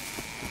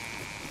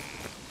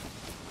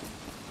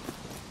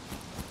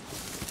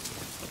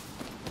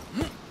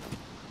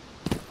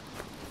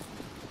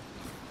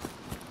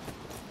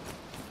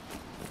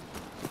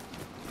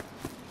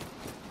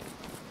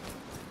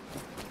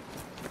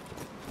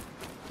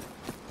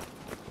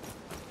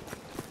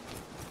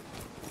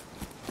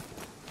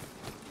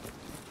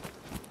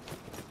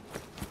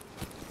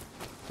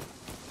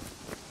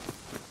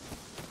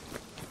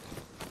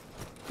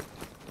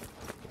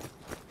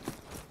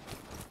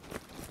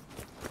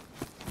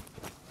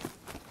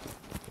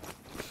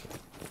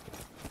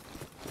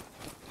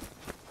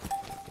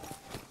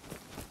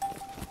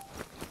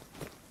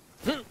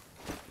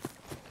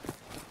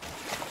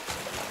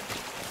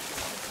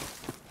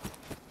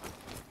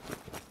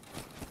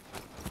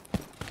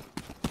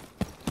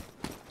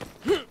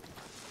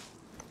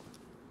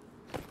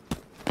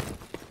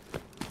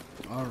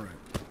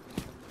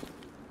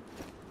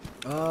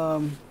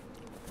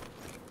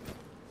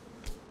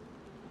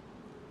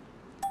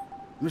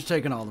 I'm just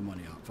taking all the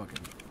money out. Fuck it.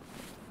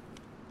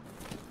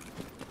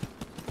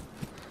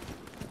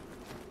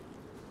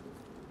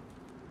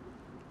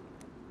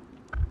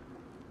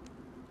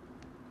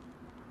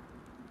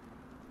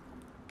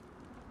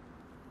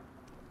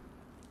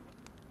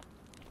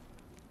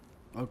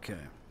 Okay.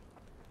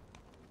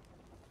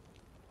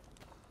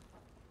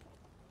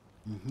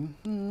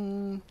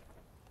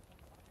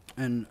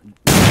 And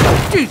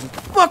Jesus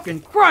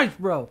fucking Christ,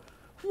 bro!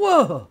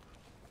 Whoa!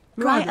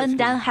 Ryan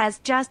Dan has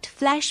just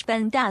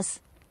flashbanged us.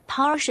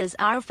 Porsches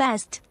are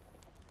fast.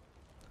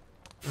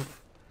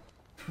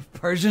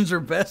 Persians are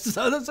best, is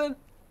that what I said?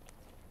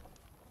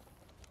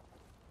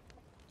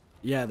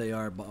 Yeah, they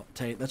are,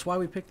 Tate. That's why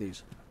we pick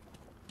these.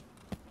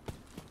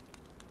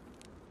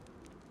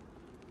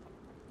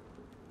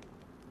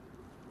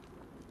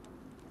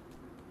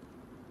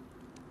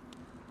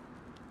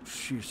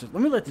 Jesus.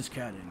 Let me let this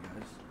cat in,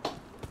 guys.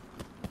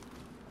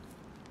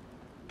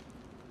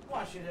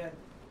 Wash it, Ed.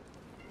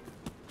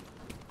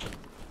 You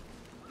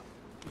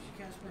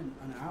can't spend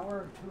an hour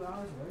or 2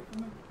 hours away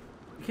from it?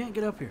 You can't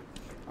get up here.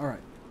 Alright.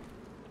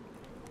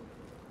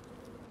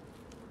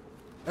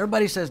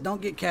 Everybody says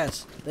don't get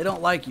cats. They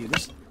don't like you.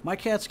 My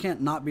cats can't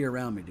not be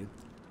around me, dude.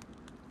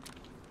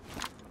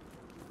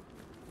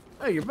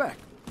 Hey, you're back.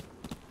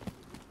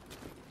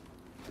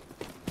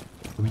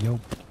 Yo.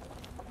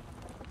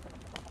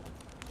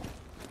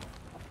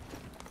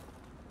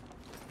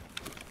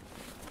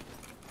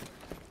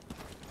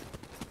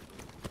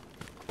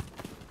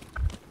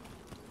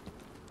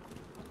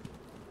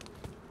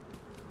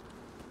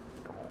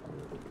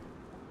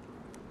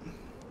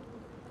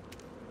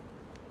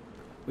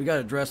 We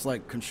gotta dress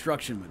like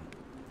construction men.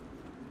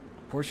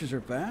 Porsches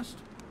are fast?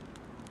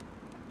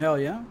 Hell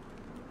yeah.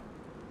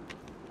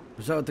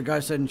 Is that what the guy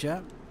said in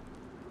chat?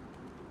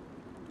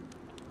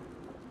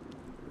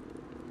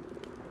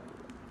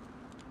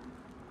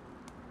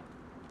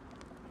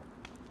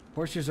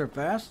 Porsches are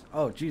fast?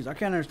 Oh, jeez, I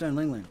can't understand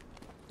Ling Ling.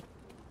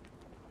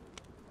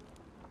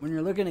 When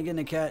you're looking at getting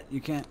a cat,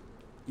 you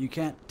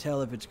can't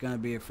tell if it's gonna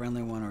be a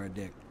friendly one or a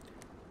dick.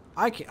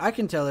 I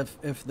can tell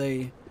if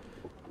they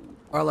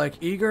are like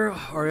eager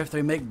or if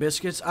they make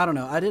biscuits. I don't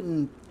know. I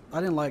didn't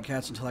like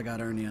cats until I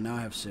got Ernie, and now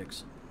I have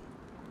 6.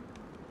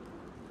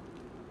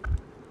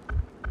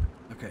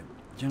 Okay,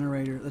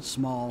 generator. That's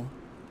small.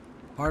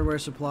 Hardware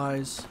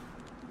supplies.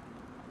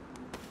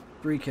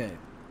 3K.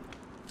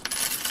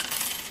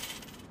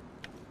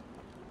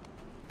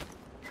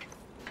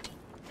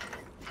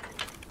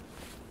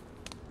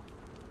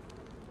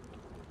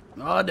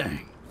 Oh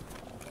dang!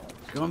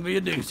 It's gonna be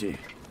a doozy.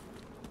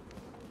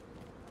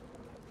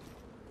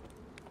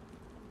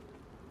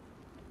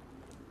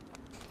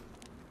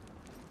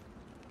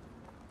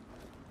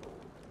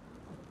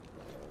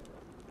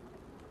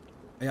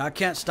 Yeah, I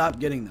can't stop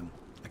getting them.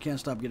 I can't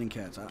stop getting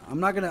cats. I'm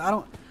not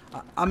gonna.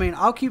 I mean,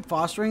 I'll keep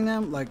fostering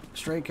them like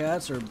stray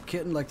cats or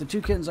kitten. Like the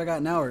 2 kittens I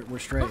got now were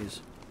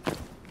strays.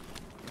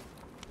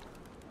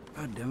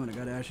 God damn it! I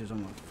got ashes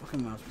on my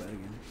fucking mouse pad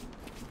again.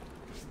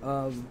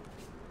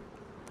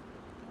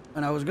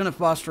 And I was gonna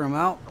foster them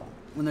out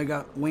when they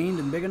got weaned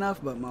and big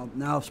enough, but my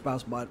now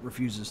spouse bot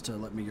refuses to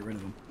let me get rid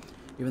of them,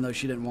 even though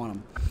she didn't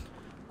want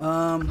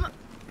them.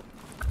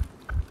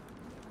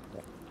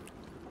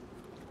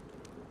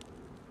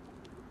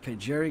 Okay,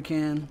 jerry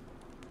can.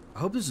 I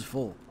hope this is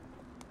full.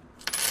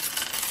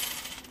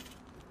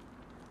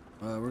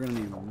 We're gonna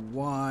need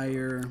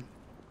wire.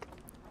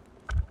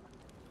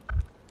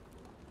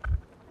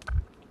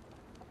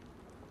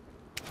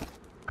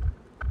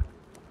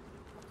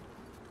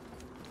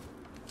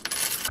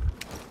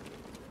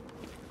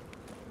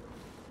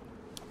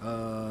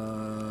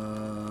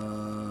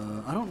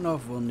 I don't know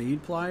if we'll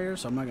need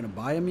pliers, so I'm not gonna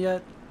buy them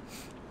yet.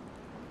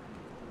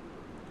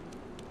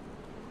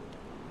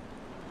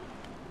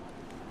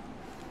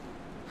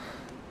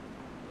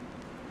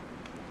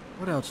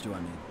 What else do I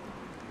need?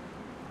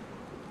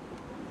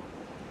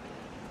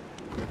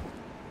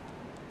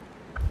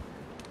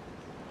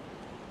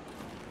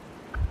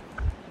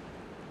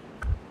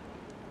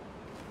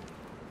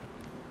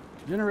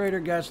 Generator,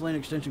 gasoline,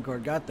 extension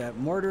cord. Got that.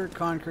 Mortar,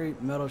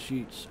 concrete, metal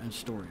sheets, and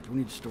storage. We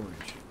need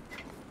storage.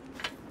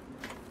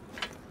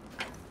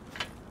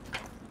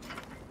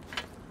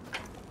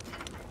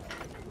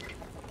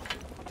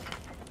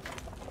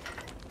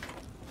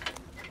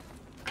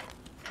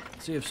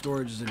 Let's see if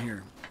storage is in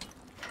here.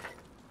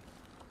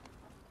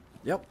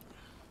 Yep.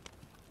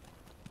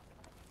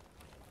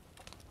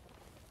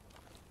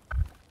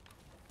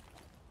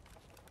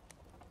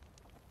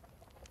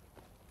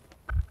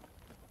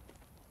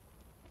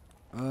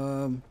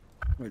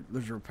 Wait,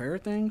 there's repair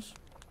things?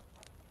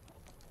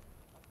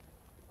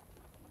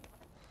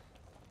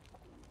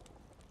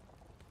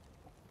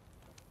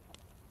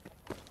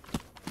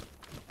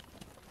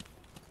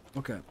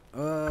 Okay,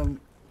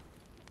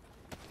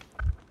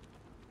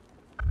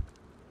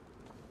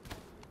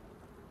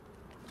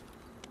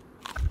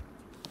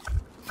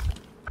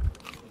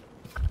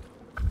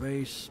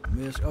 base,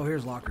 miss. Oh,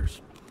 here's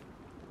lockers.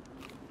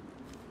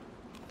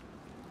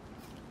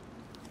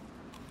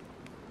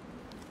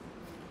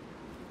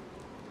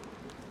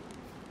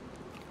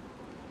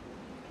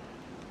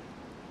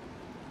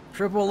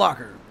 Triple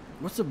locker.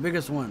 What's the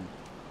biggest one?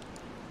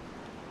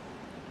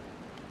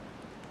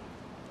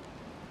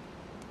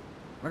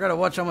 I gotta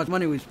watch how much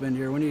money we spend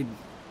here. We need...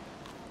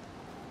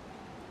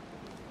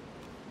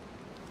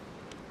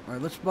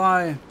 Alright, let's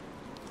buy...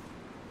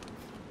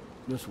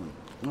 this one.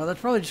 Well,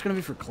 that's probably just gonna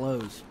be for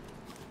clothes.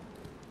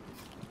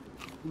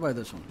 You buy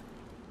this one.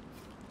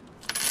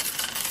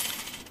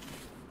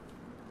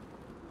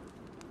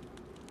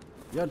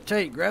 Yo,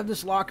 Tate, grab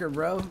this locker,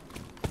 bro.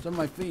 It's on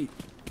my feet.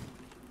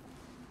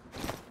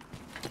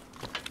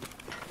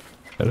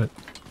 Got it.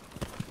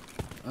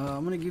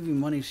 I'm gonna give you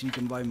money so you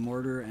can buy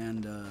mortar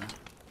and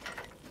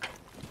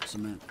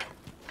cement.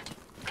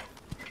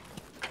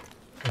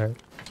 Alright.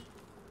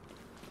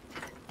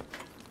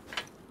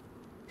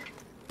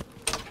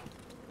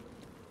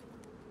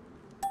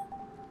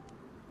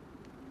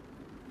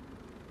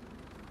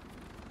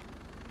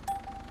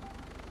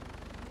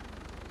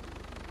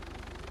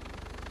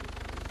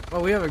 Oh,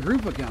 we have a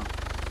group account.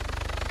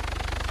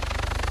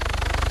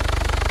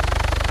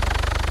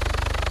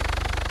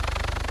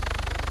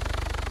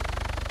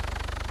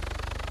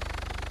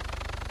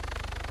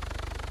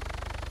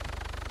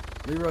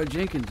 Leroy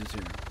Jenkins is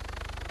here.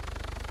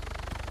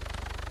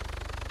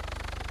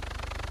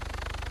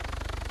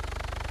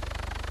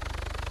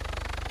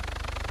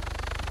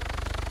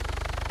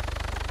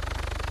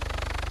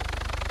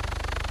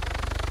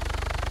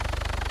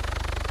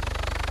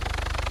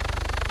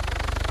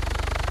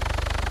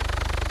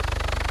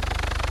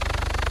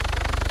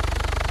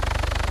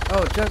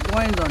 Oh, Chuck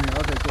Dwayne's on here.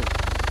 Okay, cool.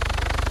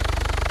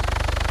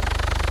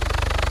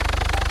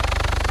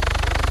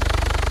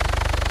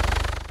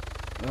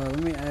 Let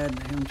me add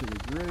him to the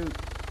group.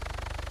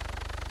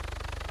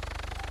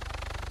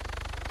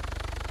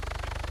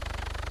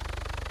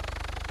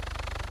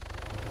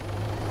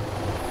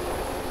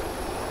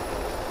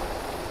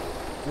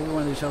 Maybe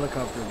one of these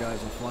helicopter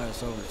guys will fly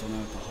us over so we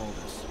don't have to haul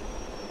this.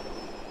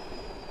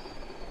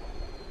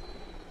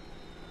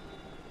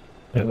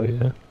 Hell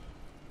yeah.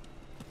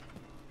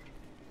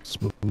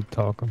 Smooth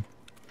talking.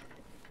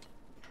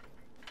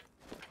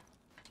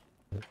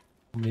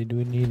 How many do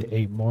we need?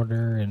 8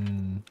 mortar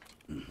and...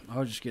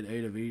 I'll just get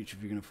 8 of each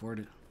if you can afford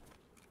it.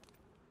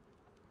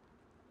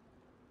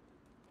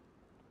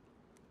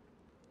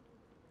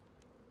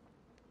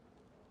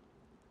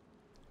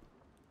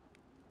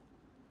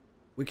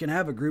 We can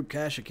have a group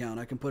cash account.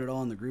 I can put it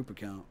all in the group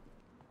account.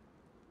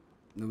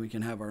 Then we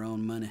can have our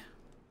own money.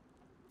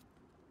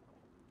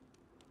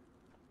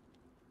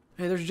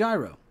 Hey, there's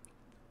Gyro.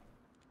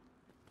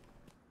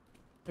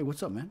 Hey,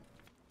 what's up, man?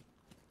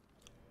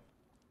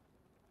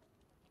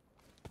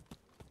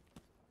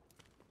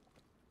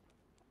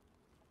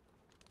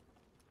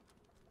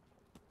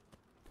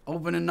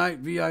 Opening night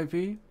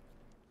VIP.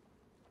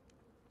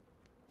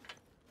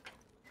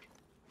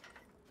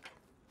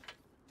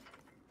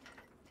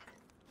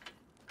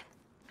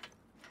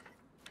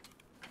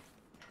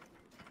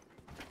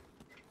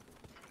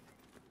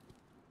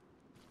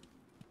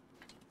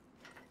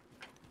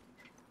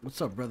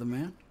 What's up, brother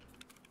man?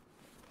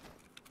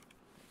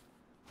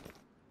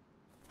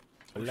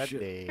 Oh,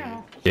 shit.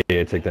 Yeah,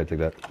 take that, take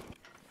that.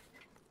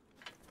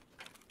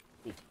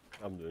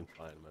 I'm doing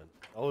fine, man.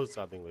 I was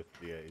starting with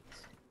D8s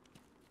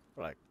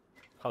for like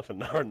half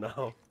an hour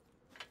now.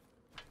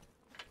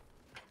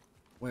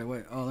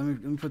 Wait. Oh, let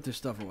me put this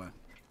stuff away.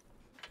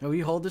 Oh, will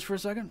you hold this for a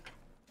second?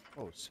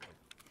 Oh shit.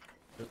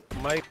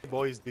 My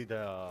boys did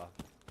a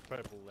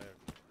purple layer.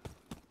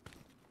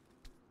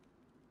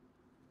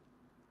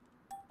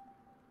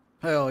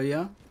 Hell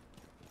yeah.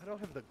 I don't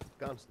have the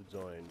guns to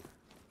join.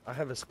 I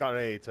have a Scar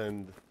 8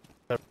 and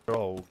a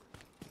Rogue.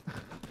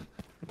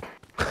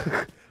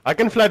 I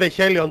can fly the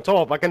heli on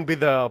top. I can be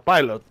the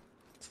pilot.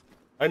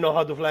 I know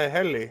how to fly a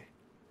heli.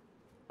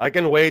 I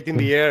can wait in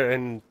the air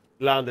and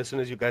land as soon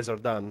as you guys are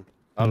done.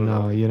 I don't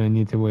know. You don't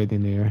need to wait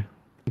in the air.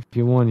 If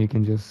you want, you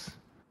can just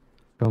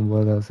come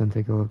with us and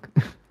take a look.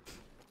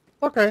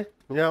 Okay.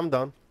 Yeah, I'm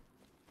done.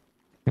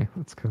 Okay,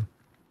 let's go.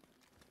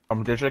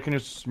 DayZ, can you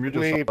mute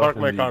Let me yourself park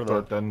in my the car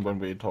third then when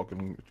we talk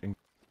in...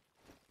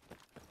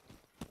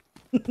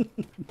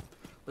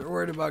 They're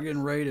worried about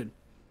getting raided.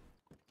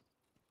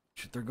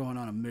 Shit, they're going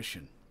on a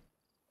mission.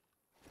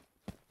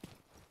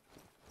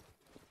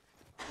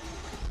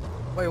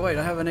 Wait,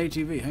 I have an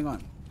ATV. Hang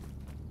on.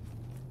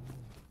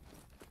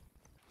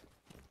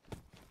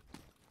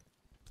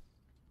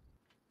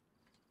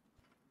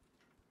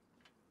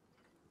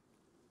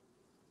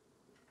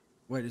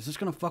 Wait, is this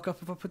gonna fuck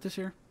up if I put this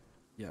here?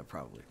 Yeah,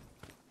 probably.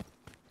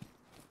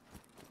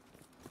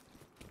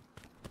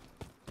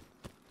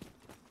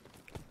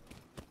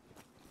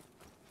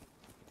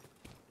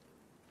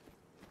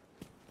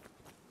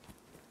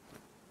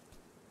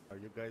 Are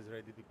you guys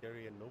ready to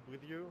carry a noob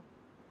with you?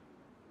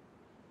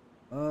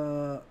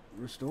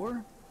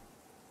 Restore?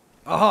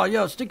 Oh,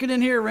 yo, stick it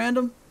in here,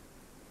 random.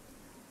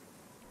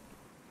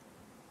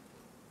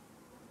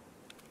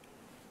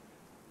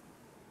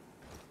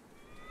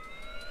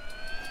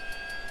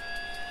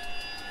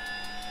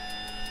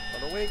 By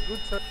the way, good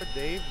sir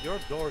Dave, your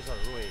doors are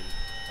ruined.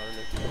 I don't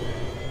know if you know.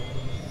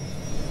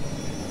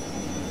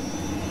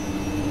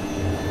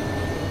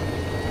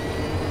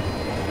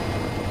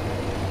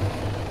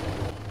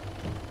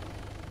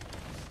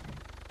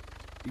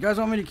 You guys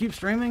want me to keep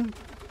streaming?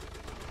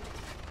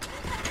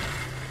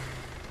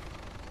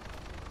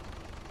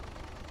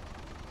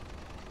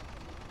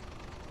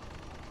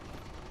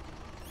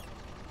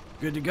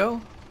 Good to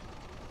go?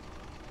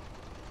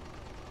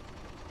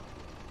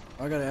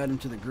 I gotta add him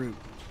to the group.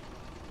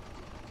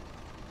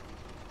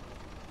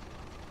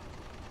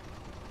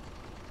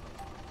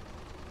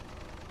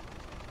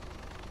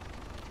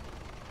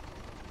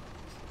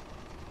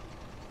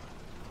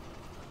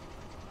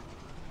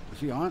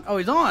 Is he on? Oh,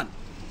 he's on!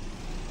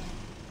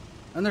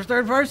 And there's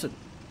third person.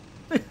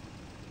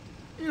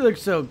 You look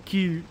so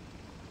cute.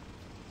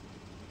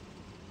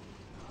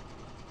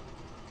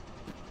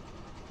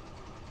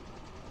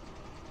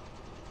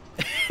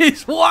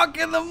 He's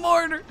walking the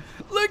mortar.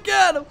 Look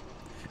at him.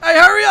 Hey,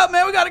 hurry up,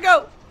 man. We gotta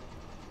go.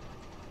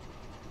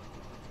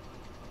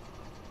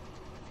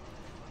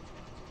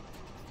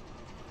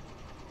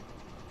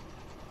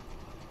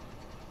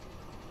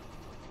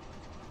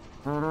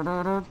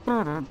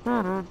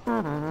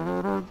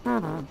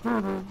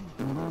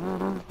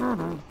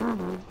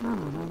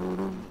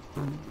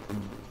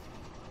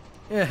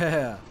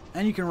 Yeah,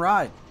 and you can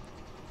ride.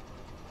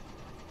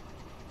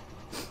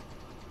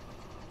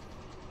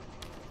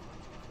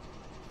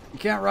 You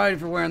can't ride if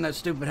you're wearing that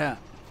stupid hat.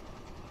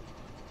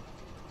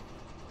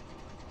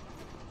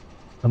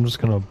 I'm just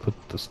gonna put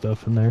the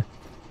stuff in there.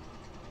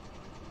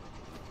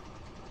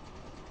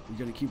 You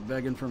gonna keep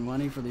begging for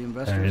money for the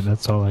investors? Alright,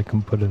 that's all I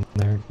can put in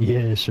there.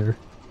 Yeah, sure.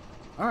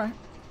 Alright.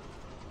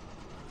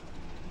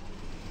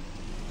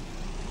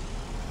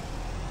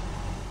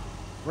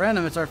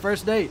 Random, it's our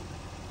first date.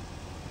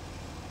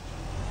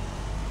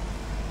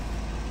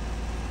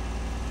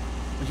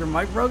 Is your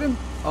mic broken?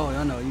 Oh,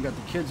 I know. You got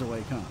the kids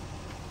awake, huh?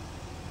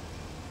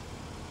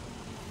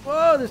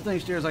 Whoa, this thing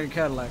steers like a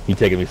Cadillac. You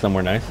taking me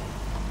somewhere nice?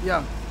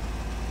 Yeah,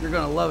 you're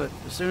gonna love it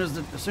as soon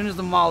as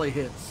the Molly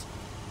hits.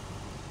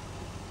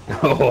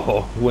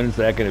 Oh, when's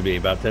that gonna be?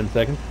 About 10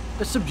 seconds?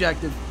 It's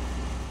subjective.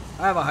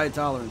 I have a high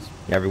tolerance.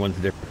 Everyone's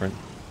different.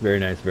 Very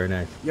nice, very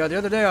nice. Yeah, the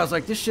other day I was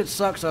like, this shit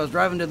sucks. So I was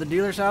driving to the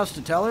dealer's house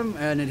to tell him,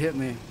 and it hit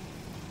me.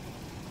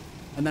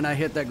 And then I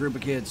hit that group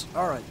of kids.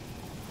 All right.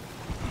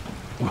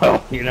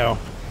 Well, you know,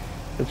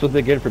 that's what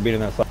they get for being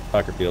in that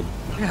soccer field.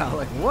 Yeah,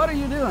 like, what are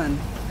you doing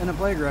in a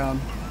playground?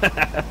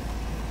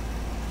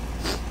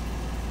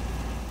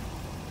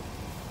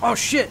 Oh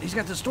shit, he's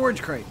got the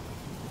storage crate.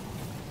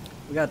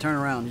 We gotta turn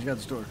around. He's got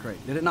the storage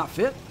crate. Did it not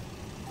fit?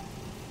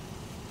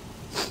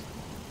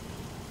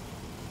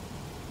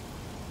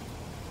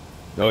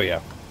 Oh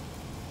yeah.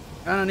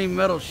 I don't need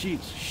metal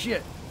sheets.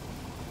 Shit.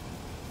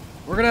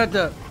 We're gonna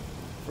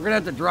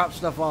have to drop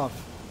stuff off.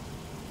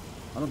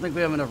 I don't think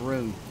we have enough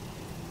room.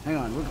 Hang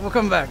on, we'll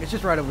come back. It's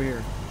just right over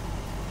here.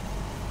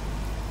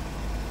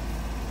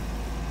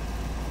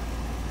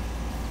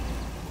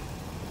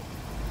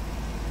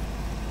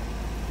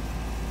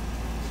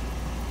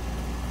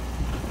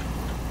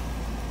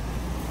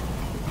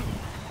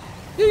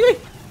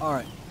 All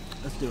right,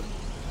 let's do it.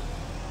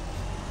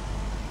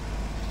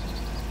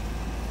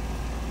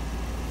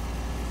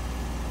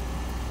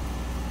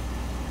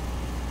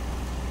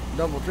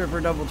 Double tripper,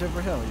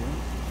 hell yeah.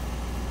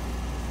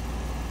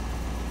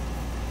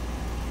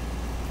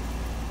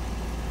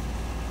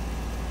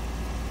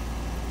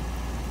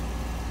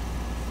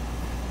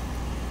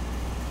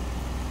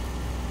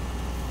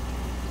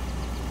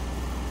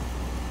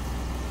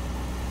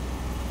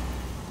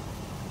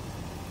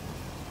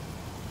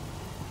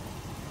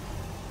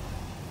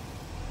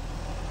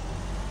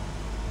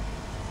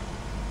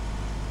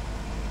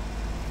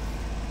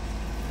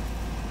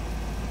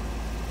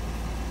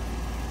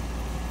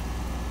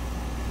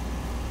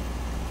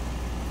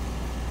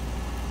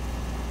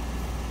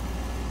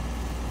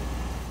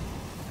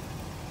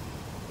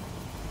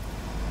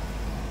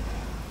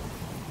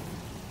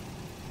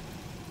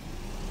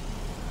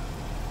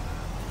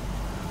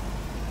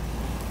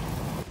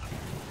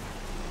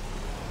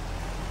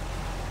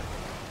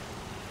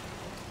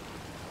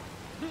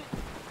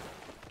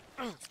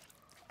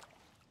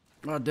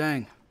 Oh,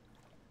 dang.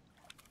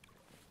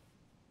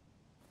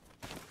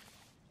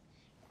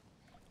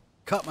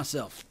 Cut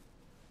myself.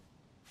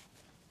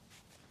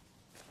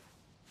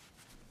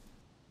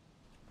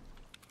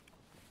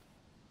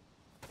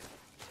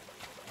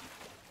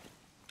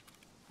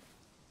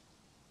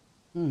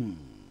 All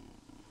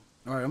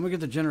right, I'm gonna get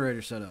the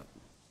generator set up.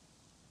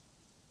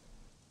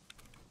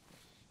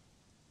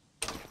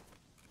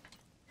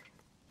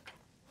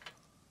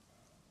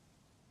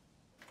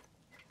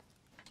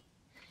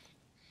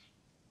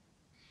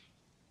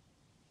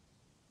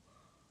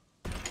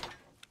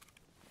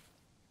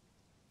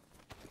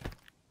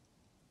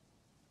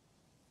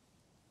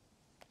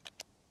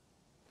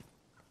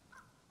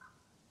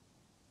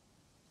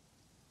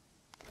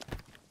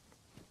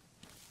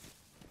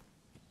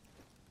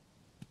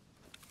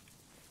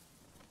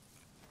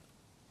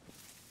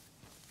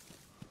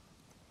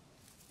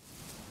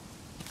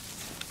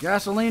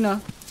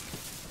 Gasolina.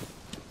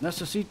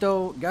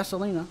 Necesito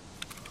gasolina.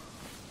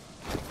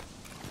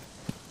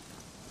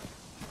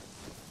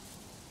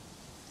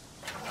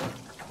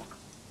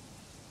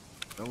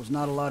 That was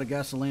not a lot of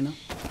gasolina.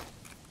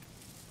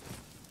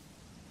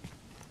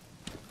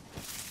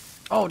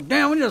 Oh,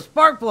 damn, we need a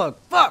spark plug.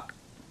 Fuck.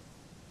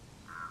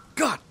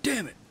 God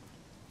damn it.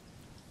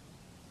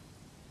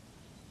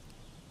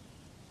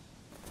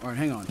 All right,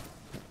 hang on.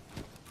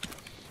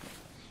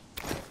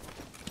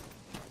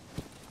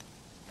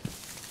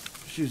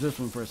 Let's use this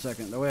one for a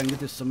second. That way I can get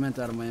this cement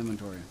out of my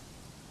inventory.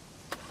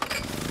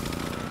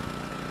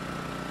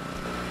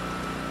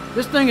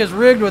 This thing is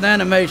rigged with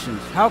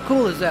animations. How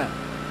cool is that?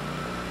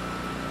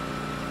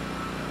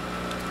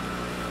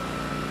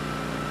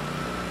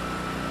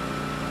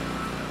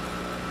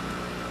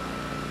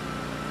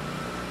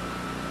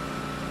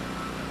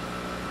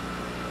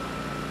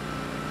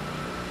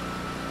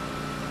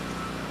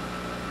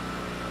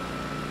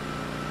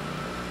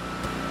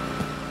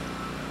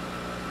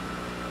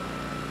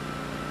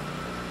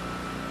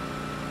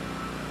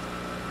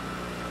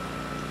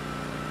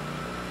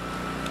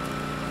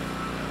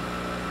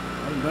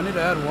 Do I need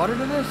to add water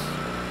to this?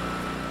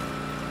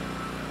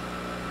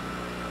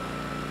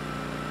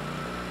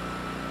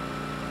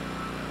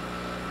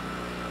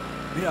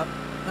 Yeah.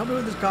 Help me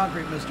with this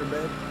concrete, Mr.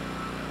 Babe.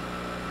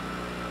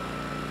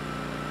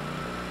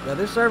 Yeah,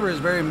 this server is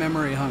very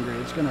memory hungry.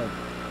 It's gonna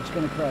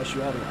crash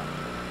you out a lot.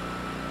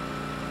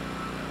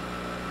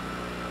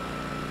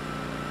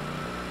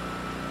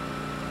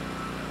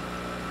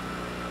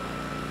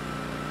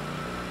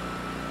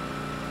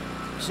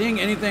 Seeing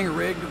anything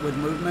rigged with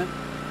movement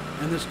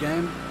in this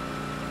game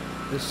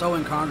is so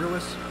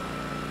incongruous.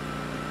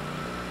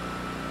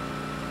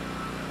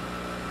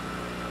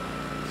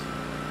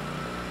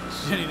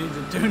 Shit, needs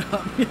a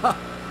tune-up. Yeah.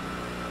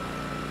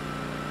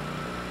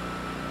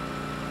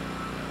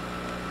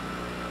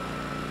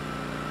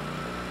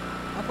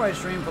 I'll probably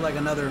stream for like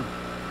another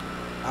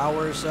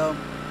hour or so.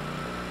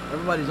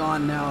 Everybody's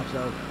on now,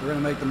 so we're gonna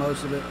make the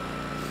most of it.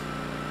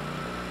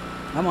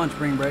 I'm on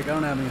spring break. I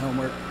don't have any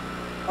homework.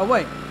 Oh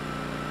wait.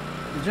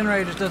 The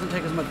generator just doesn't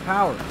take as much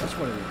power. That's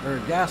what it is. Or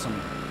gas, I mean.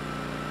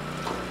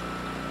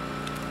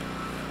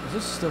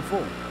 This is still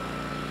full.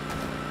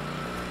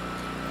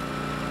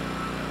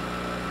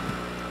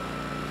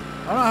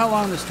 I don't know how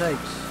long this takes.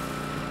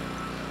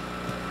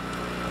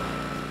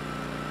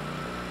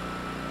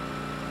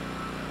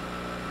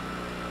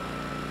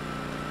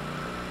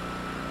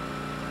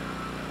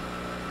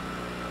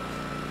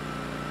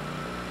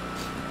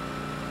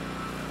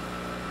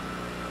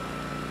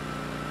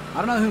 I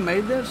don't know who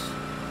made this.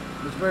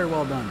 It's very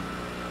well done.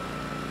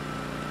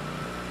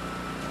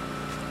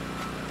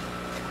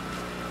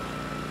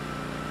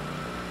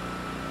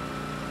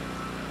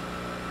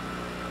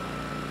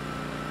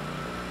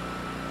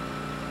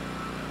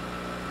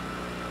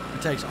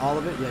 It takes all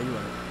of it? Yeah, you're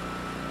right.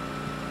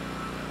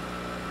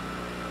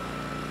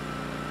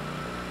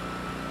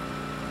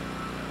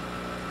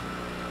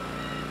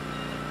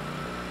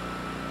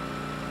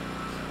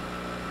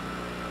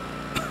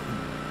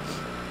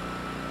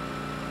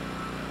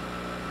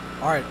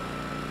 All right.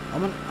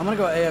 I'm gonna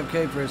go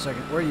AFK for a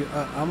second. Where are you?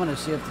 I'm gonna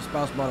see if the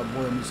spouse bottle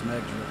boil me some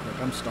eggs real quick.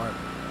 I'm starving.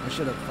 I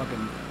should have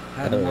fucking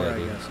had more, I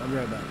guess. I'll be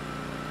right back.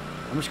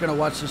 I'm just gonna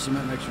watch the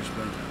cement mixer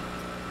spin.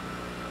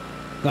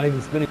 It's not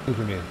even spinning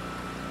for me.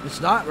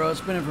 It's not, bro. It's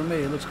spinning for me.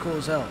 It looks cool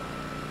as hell.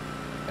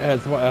 Yeah,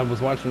 it's, I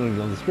was watching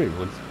it on the stream.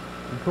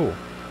 It's cool.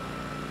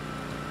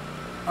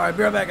 All right,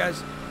 be right back,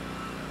 guys.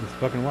 It's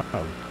fucking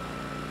wild.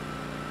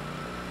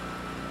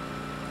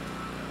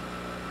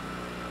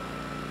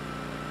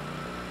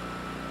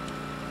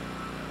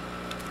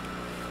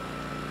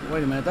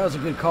 Wait a minute, that was a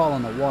good call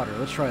on the water.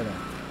 Let's try that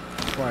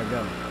before I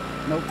go.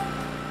 Nope.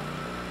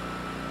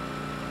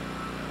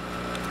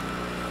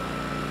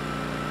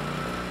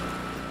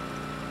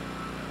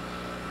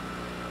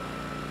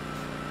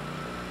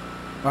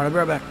 All right, I'll be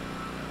right back.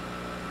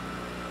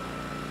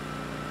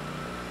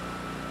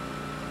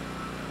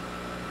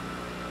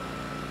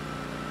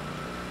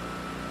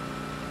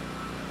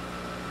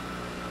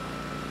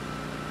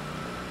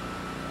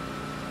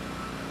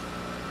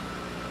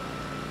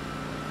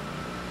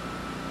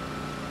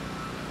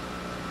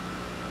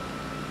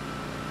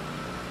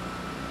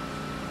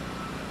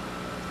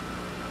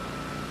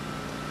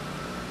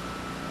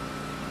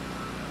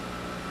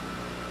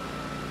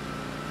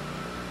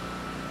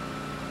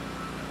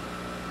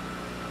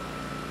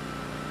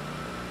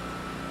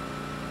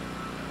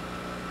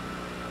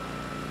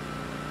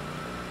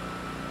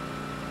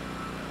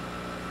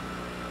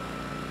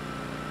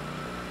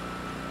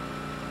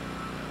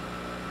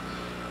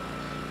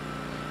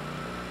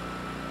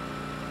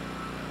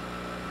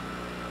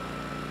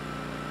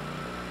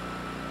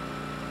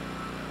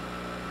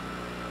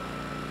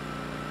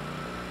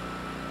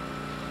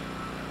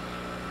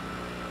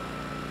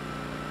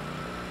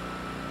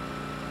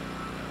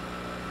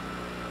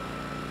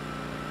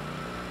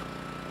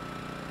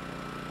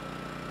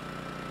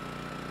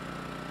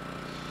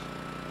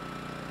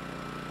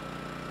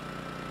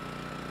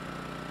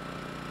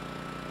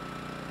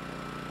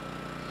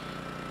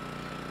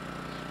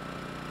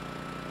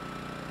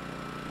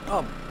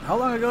 Oh, how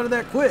long ago did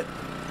that quit?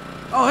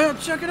 Oh, hell,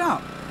 check it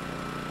out.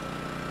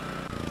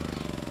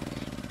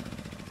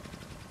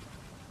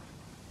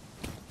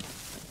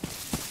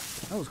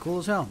 That was cool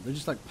as hell. They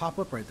just like pop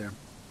up right there.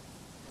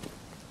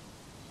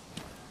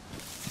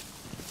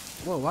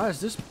 Whoa, why is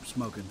this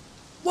smoking?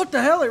 What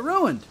the hell? It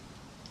ruined.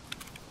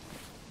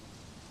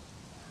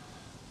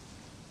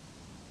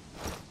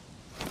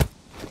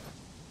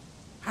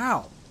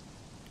 How?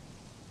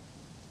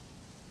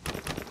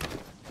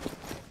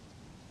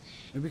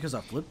 Maybe because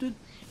I flipped it?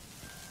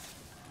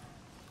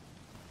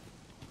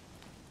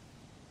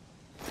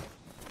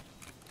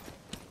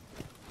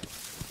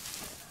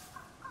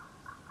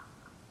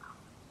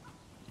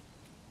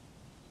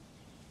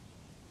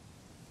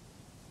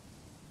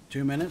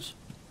 Two minutes?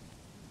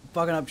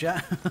 Fucking up,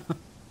 chat.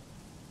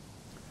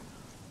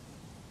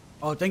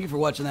 Oh, thank you for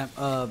watching that.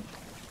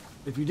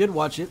 If you did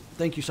watch it,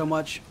 thank you so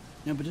much,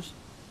 Impetus.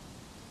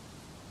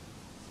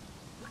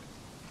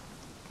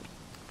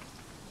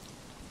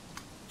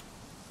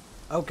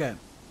 Okay.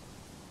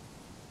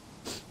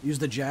 Use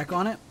the jack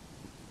on it.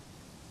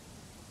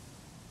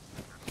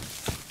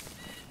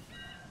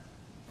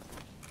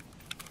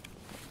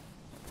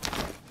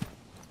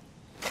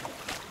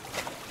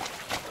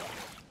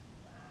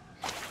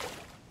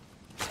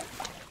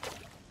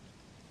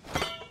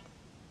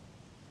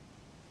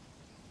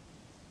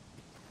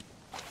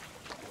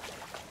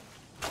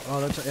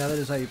 Oh, that's, yeah, that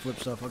is how you flip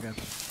stuff. Okay.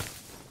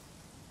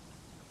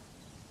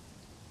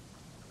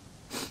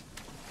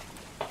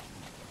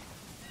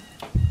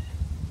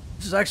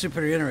 This is actually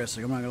pretty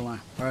interesting, I'm not gonna lie.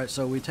 Alright,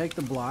 so we take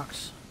the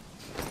blocks.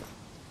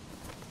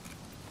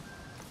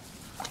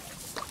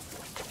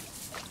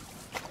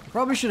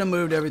 Probably should have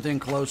moved everything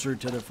closer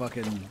to the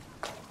fucking...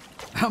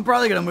 I'm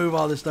probably gonna move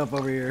all this stuff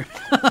over here.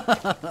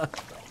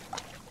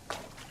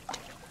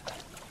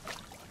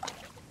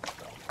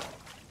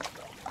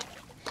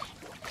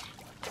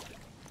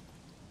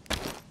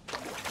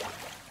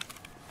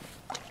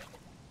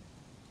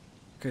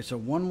 Okay, so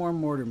one more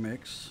mortar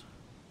mix.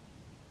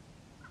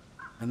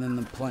 And then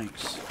the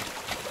planks.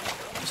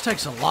 This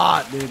takes a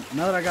lot, dude.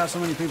 Now that I got so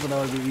many people,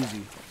 that would be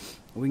easy.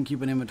 We can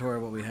keep an inventory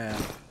of what we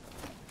have.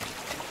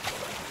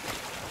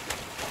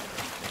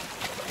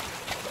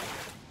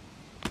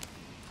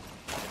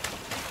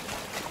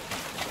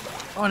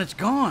 Oh, and it's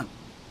gone.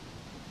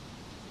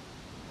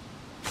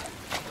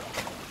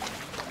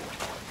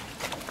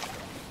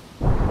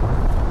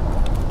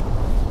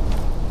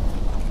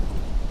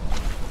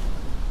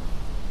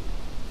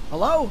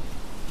 Hello?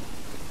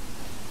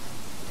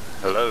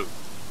 Hello.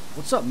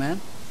 What's up, man?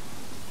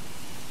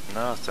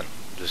 Nothing.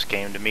 Just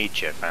came to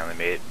meet you.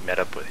 Finally met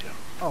up with you.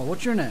 Oh,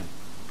 what's your name?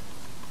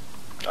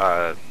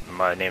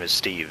 My name is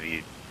Steve.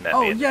 You met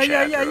Oh, me in the yeah,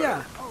 chat yeah, earlier.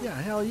 yeah.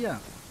 Yeah, hell yeah.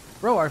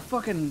 Bro, our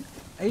fucking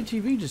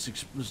ATV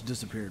just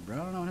disappeared, bro.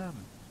 I don't know what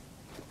happened.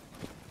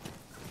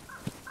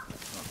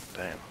 Oh,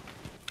 damn.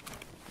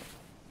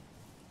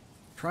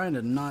 Trying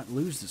to not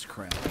lose this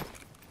crap.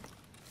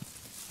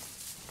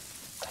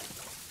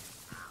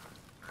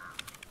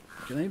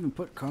 Can I even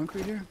put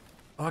concrete here?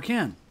 Oh, I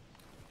can.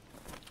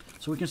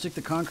 So we can stick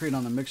the concrete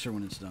on the mixer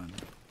when it's done.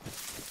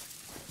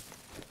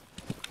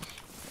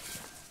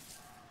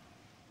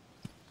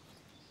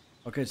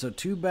 Okay, so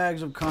 2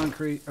 bags of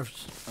concrete, or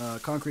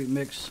concrete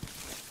mix,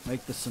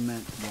 make the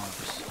cement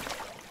blocks.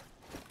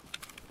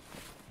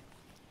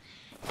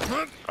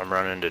 I'm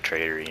running to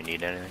Trader. You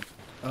need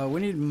anything? We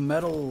need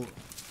metal,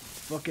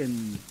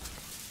 fucking,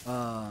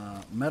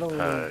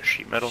 metal.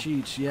 Sheet metal?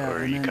 Sheets, yeah. Or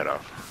and you then, cut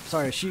off?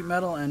 Sorry, sheet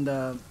metal and,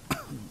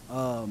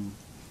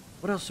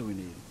 what else do we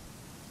need?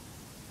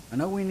 I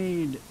know we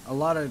need a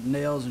lot of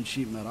nails and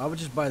sheet metal. I would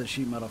just buy the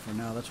sheet metal for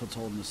now. That's what's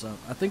holding us up.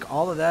 I think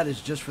all of that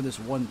is just for this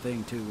one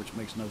thing, too, which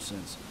makes no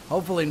sense.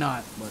 Hopefully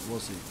not, but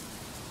we'll see.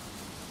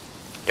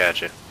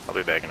 Gotcha. I'll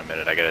be back in a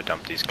minute. I gotta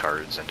dump these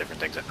cards and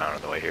different things I found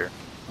on the way here.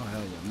 Oh,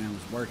 hell yeah, man, it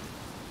was working.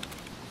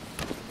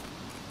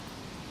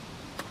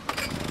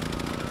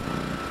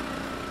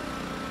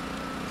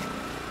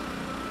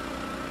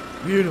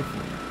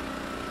 Beautiful.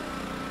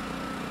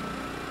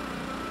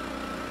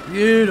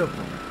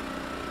 Beautiful.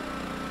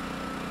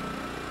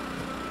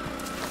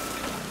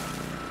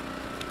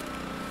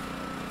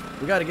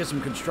 We got to get some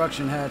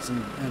construction hats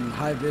and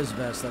high-vis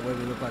vests. That way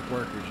we look like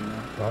workers, you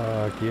know?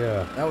 Fuck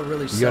yeah. That would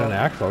really You got an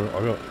sell.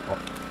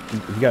 axe?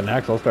 If you got an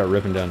axe, I'll start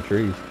ripping down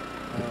trees.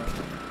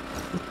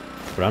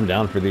 But I'm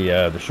down for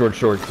the short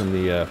shorts and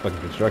the fucking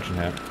construction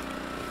hat.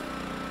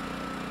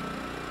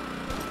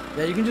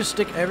 Yeah, you can just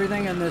stick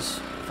everything in this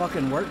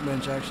fucking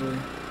workbench, actually.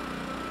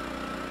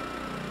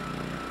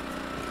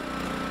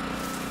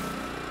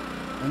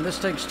 And this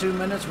takes 2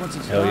 minutes. Once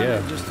it's Hell done, yeah.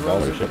 it just It's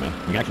all throws their it. shit, man.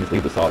 You can actually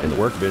leave the saw in the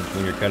workbench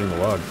when you're cutting the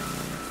logs.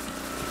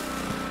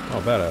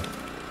 Oh, badass.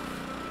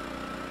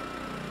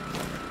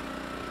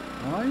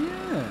 Oh,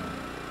 yeah.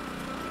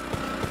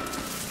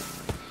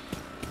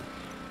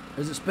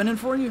 Is it spinning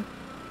for you?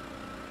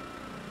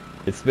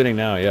 It's spinning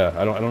now, yeah.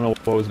 I don't know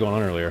what was going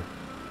on earlier.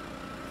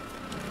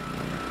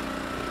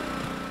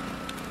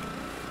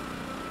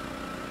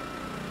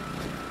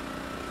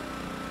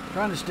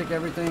 Trying to stick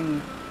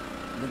everything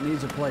that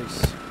needs a place.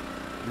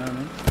 You know what I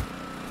mean?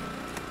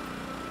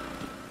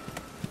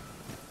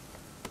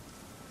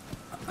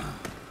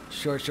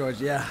 Short shorts,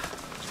 yeah.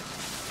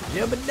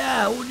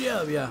 Jebediah, oh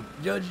Jeb, yeah.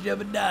 Judge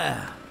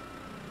Jebediah.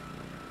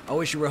 I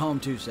wish you were home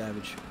too,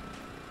 Savage.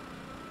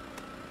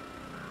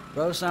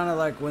 Bro sounded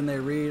like when they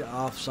read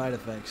off side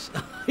effects.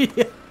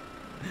 Yeah.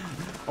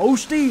 Oh,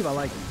 Steve, I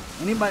like him.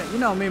 Anybody, you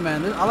know me,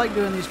 man. I like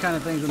doing these kind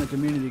of things when the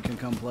community can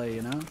come play,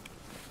 you know?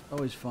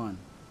 Always fun.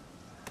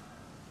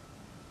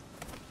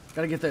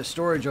 Gotta get that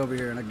storage over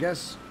here, and I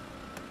guess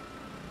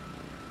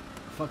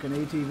fucking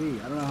ATV.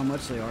 I don't know how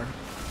much they are.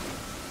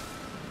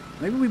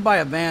 Maybe we buy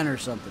a van or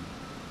something.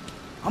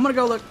 I'm gonna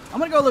go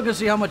look and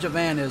see how much a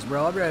van is,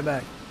 bro. I'll be right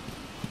back.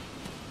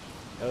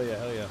 Hell yeah,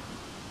 hell yeah.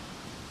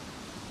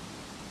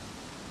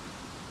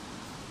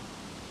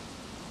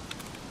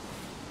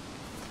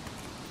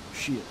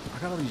 Shit, I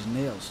got all these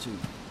nails too.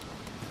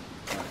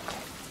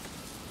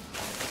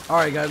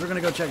 Alright guys, we're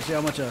gonna go check and see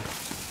how much a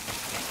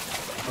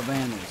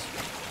van is.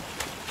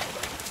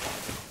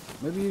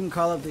 Maybe you can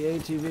call up the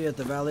ATV at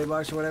the valet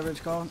box or whatever it's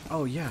called.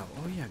 Oh yeah,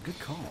 good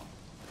call.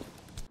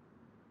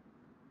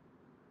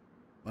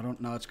 I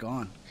don't know, it's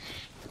gone.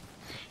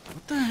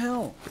 What the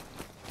hell?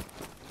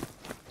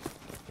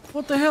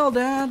 What the hell,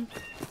 Dad?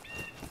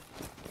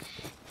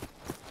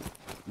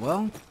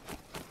 Well,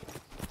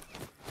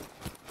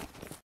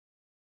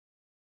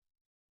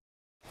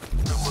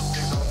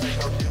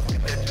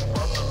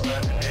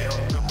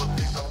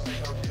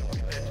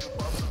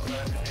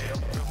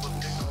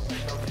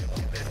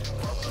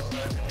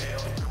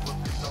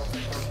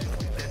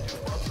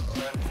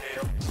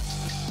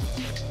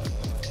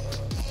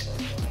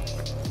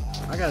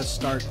 I gotta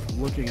start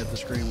looking at the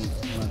screen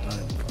one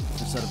time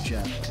instead of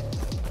chat.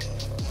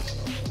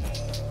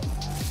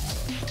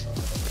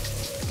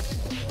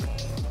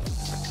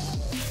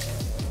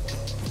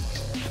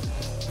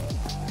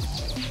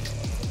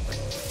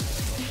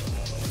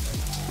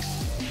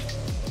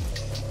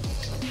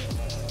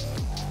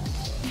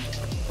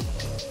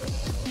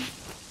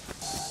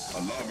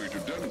 Allow me to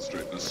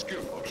demonstrate the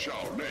skill of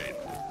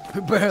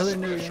Shaolin. Barely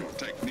knew you. Special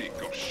technique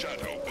of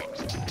shadow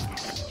boxing.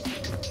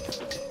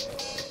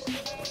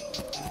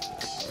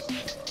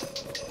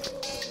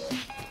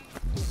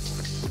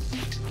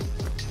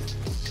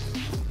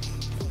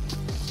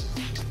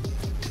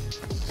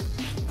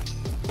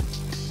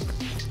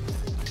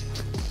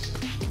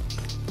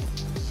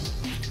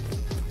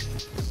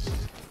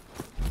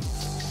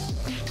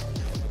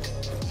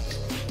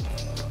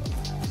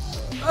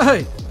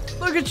 Hey,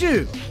 look at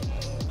you!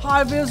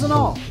 High vis and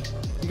all.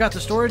 You got the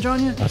storage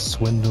on you? I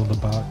swindled the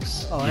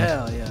box. Oh,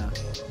 hell yeah.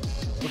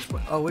 Let's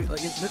put, oh, wait, no,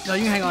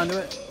 you can hang on to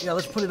it. Yeah,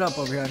 let's put it up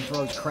over here and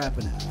throw this crap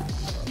in it.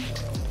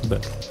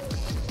 But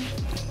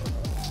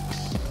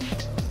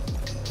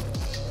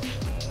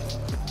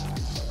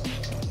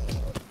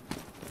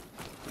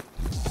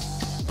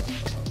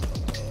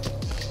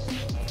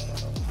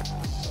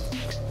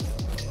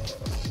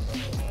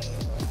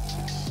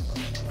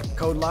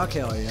Code lock,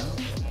 hell yeah.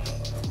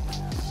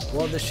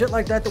 Well, the shit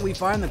like that we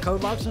find, the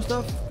code locks and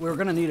stuff, we're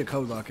gonna need a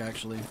code lock,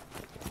 actually.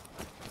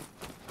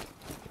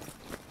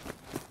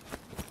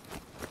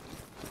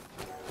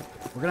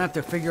 We're gonna have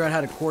to figure out how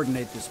to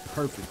coordinate this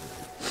perfectly.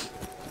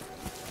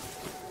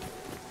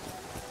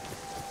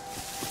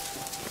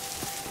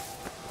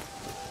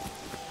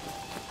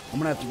 I'm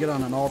gonna have to get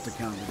on an alt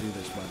account to do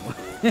this, by the way.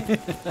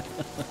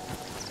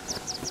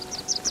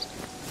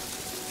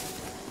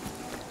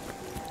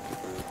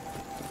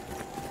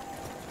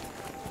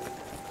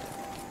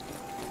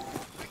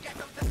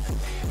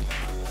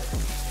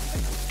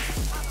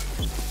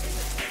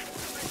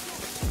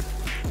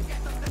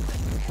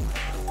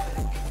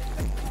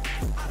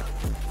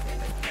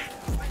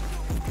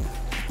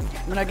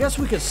 I mean, I guess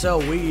we could sell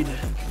weed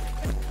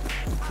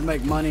to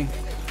make money.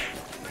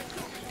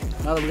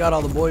 Now that we got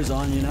all the boys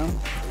on, you know?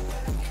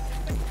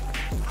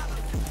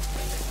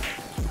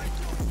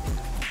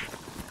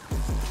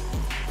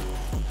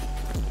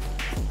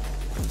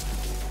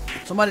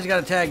 Somebody's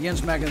got to tag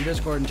Yinsmack in the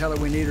Discord and tell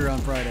her we need her on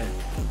Friday.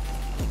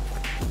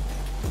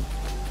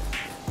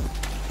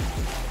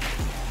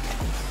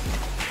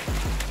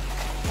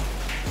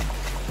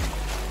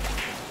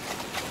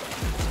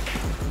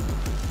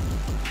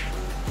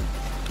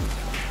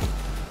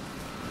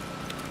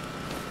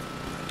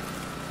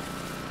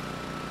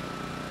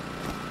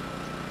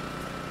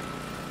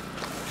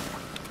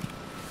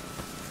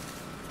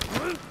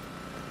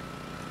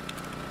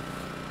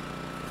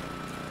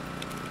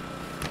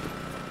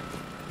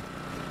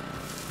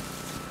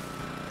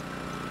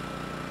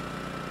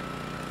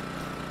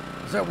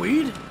 Is that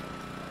weed?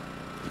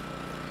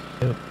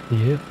 Yep.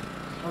 Yep.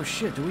 Oh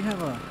shit, do we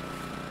have a...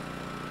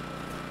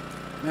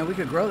 Man, we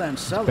could grow that and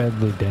sell it.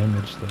 Badly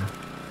damaged though.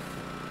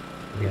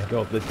 Let's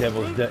go up the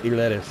devil's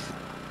lettuce.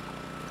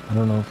 I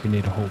don't know if you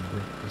need a whole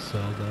brick to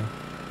sell though.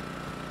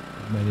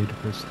 You might need a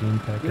pristine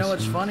pack. You know of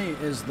what's seeds. funny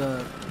is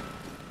the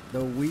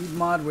weed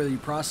mod where you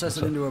process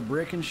it into a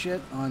brick and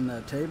shit on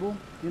the table,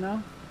 you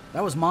know?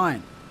 That was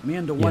mine. Me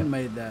and DeOne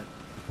made that.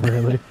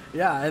 Really?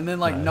 Yeah, and then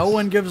like no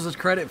one gives us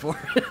credit for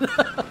it.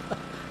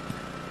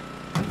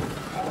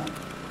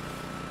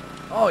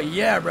 Oh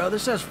yeah, bro.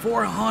 This has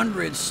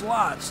 400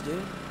 slots,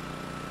 dude.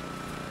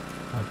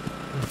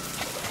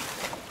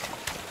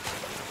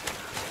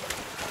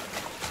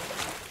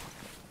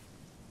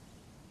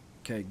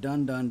 Okay,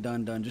 done.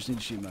 Just need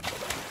to sheet metal.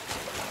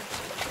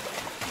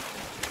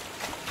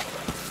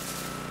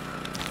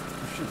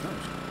 Oh shit, that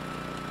was...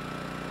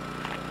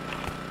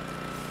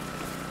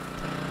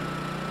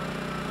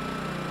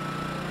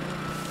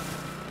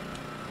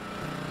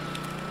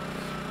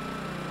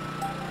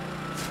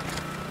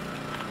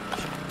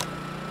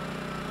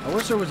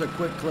 wish there was a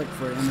quick click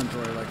for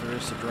inventory like there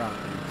is to drop,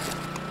 dude.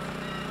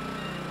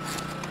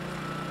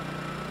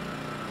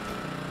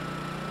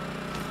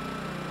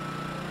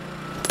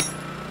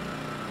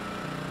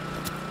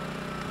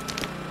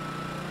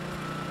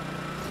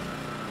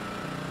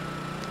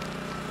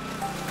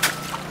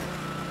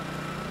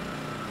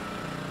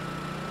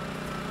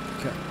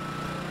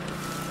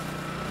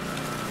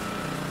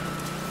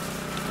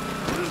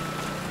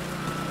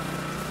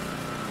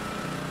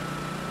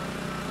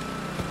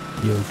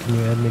 Yo, can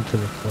you add me to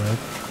the flag?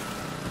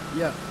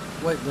 Yeah.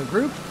 Wait, the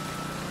group?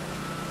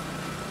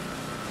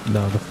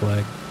 No, the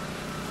flag.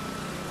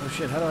 Oh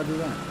shit, how do I do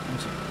that? One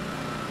second.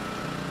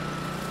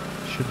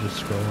 Should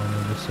just scroll on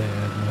and just say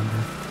add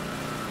member.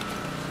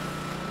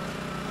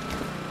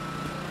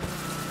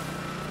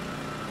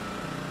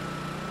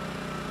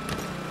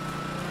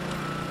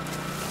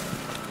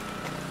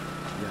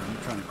 Yeah, I'm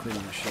trying to clean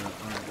my shit up.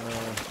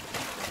 Alright,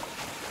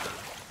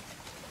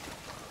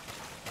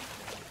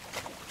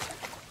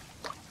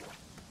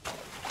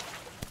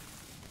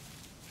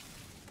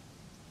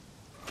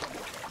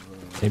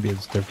 Maybe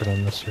it's different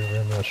on the server,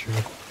 I'm not sure.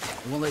 It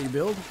won't let you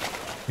build?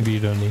 Maybe you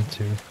don't need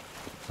to.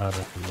 I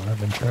don't know, I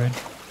haven't tried.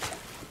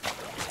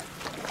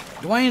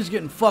 Dwayne's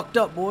getting fucked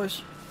up,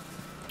 boys.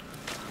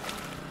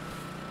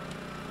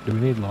 Do we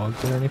need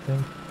logs or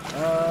anything?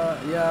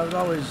 Yeah, it's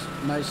always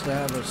nice to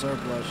have a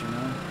surplus, you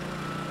know.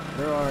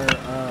 There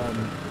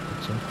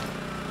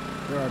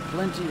are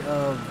plenty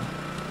of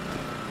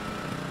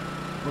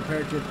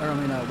repair kits,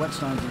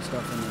 whetstones and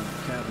stuff in the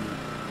cabinet.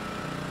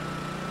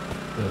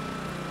 But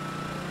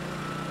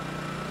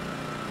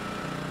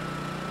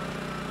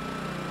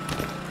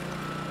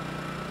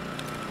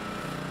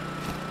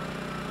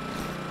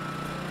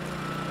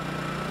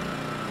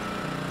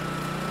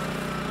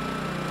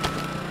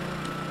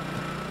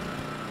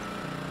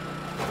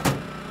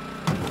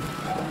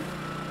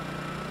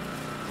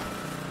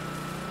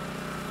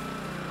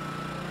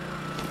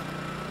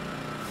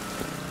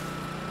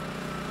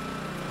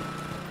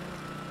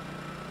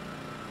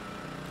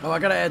oh, I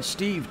gotta add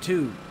Steve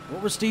too.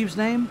 What was Steve's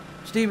name?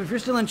 Steve, if you're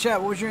still in chat,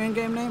 what was your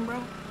in-game name,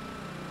 bro?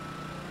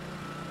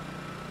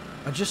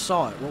 I just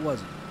saw it. What was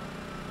it?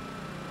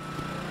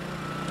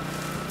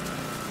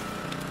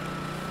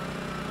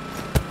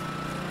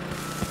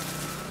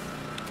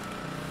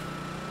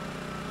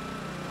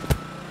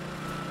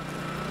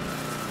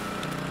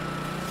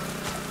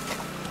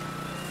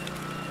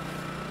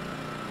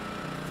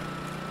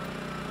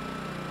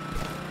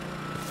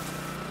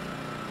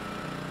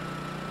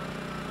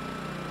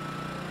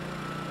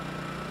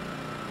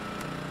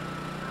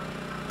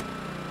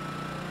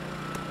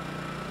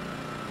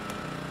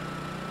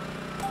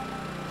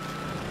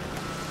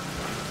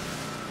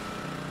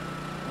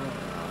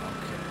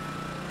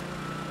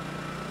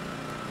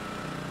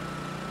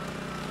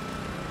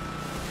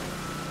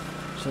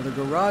 So the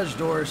garage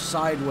door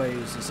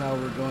sideways is how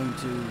we're going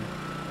to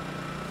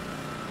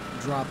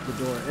drop the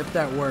door, if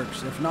that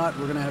works. If not,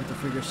 we're going to have to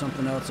figure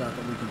something else out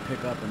that we can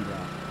pick up and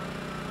drop.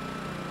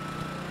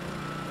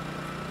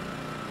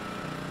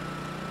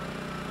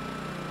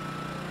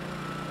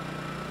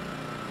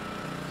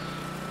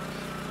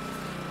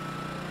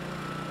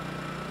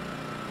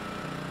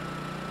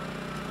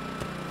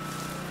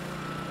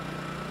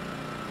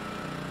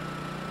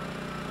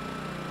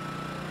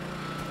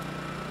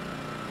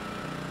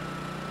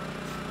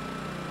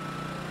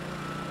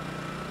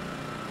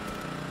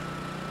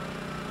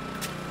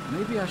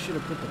 Maybe I should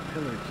have put the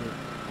pillar kit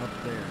up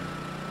there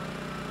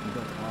and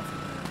built off of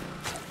that.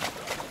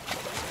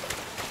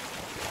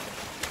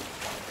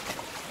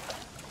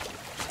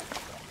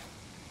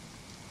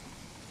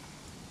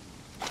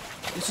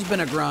 This has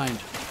been a grind.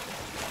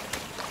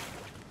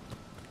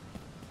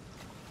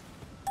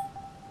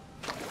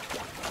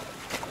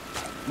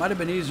 Might have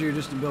been easier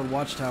just to build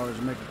watchtowers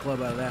and make a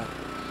club out of that.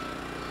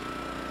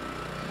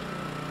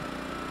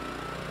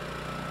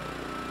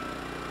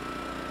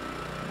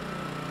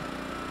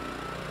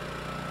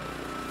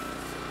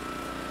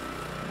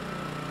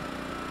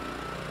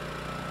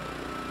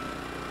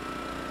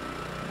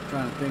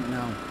 Trying to think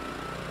now,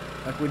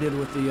 like we did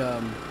with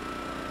the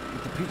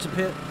pizza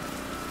pit.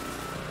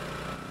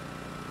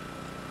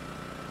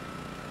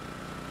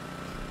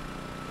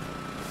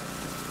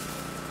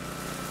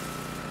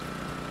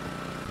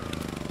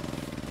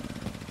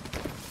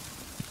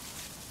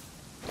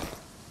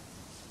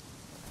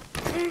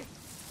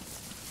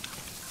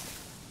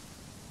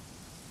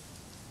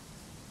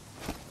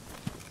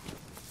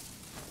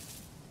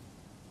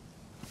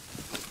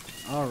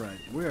 All right,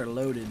 we are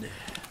loaded.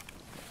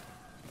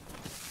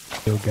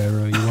 Yo,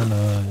 Gyro, you want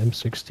a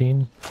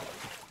M16?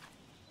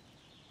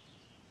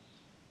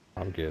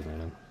 I'm good,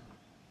 man.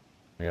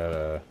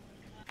 I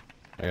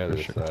got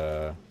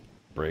this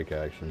break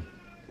action.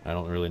 I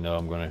don't really know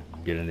I'm gonna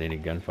get into any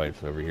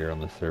gunfights over here on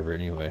this server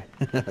anyway.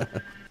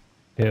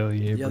 Hell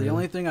yeah, Yeah, bro. the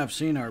only thing I've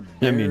seen are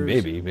bears I mean,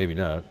 maybe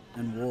not.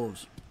 and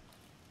wolves.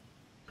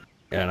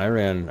 Yeah, and I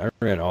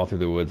ran all through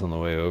the woods on the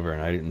way over,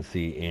 and I didn't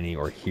see any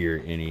or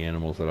hear any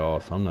animals at all.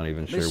 So I'm not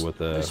even sure what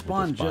the They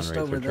spawn just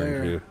rates over are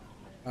turned there. to.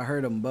 I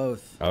heard them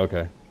both.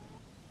 Okay.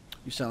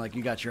 You sound like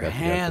you got your Gotcha,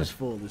 hands gotcha.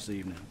 full this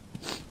evening.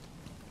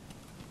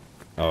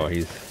 Oh,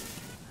 he's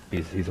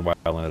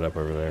wilding it up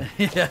over there.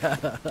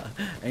 Yeah.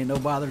 Ain't no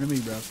bother to me,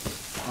 bro.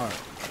 All right.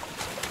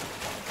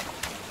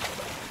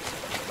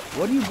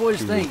 What do you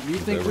boys think? Do you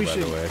think we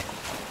should?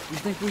 You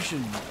think we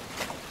should?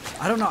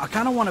 I don't know. I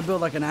kind of want to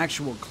build like an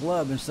actual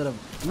club instead of.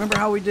 Remember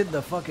how we did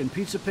the fucking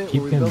pizza pit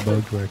Keep where we getting built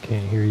bugged it? where I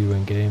can't hear you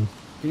in game.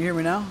 Can you hear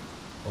me now?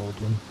 Old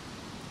one.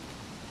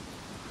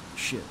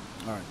 Shit.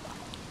 All right.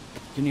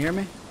 Can you hear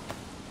me?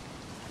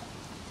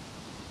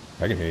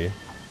 I can hear you.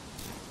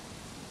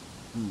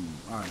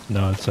 All right.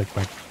 No, it's like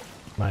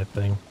my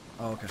thing.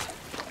 Oh, okay.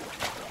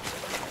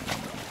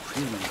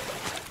 Excuse me.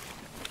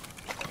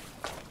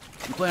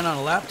 You playing on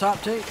a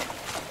laptop tape?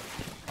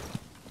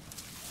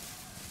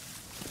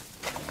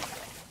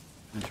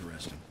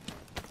 Interesting.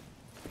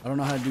 I don't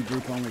know how to do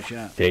group only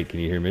chat. Tate, can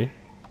you hear me?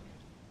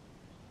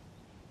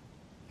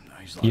 No,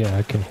 he's Yeah,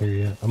 I can hear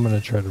you. I'm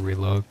gonna try to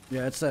reload.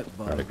 Yeah, it's that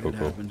bug. Alright, cool, It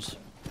cool. happens.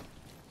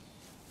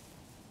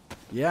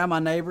 Yeah, my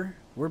neighbor.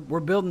 We're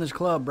building this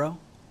club, bro.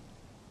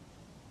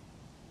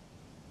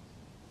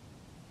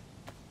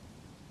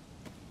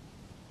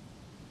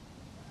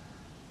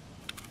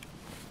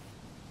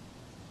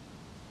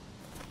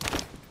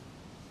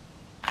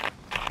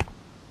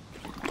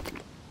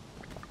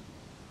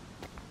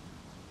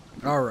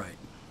 All right.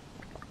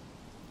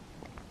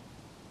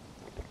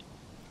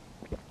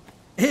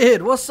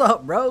 Ed, what's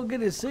up, bro? Good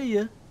to see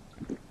you.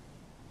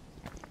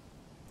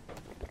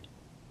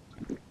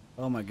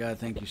 Oh my God,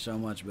 thank you so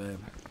much, babe.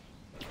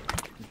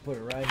 Just put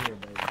it right here,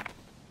 baby.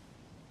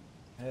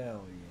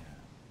 Hell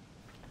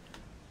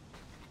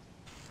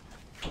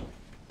yeah.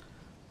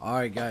 All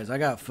right, guys, I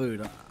got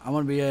food. I'm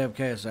gonna be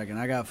AFK a second.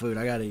 I got food.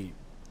 I gotta eat.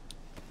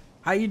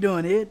 How you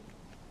doing, Ed?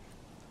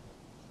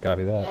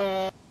 Copy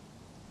that.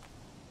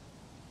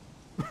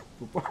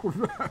 What was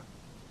that?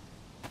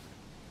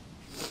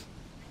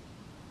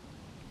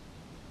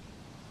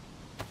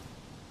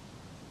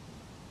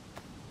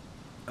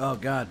 Oh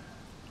God,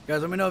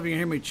 guys, let me know if you can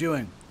hear me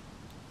chewing.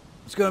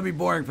 It's gonna be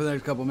boring for the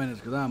next couple minutes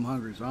because I'm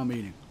hungry, so I'm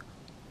eating.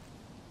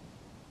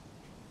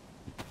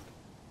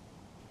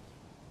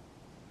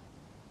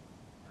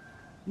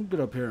 Let me get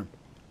up here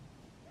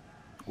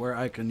where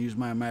I can use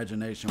my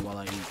imagination while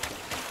I eat.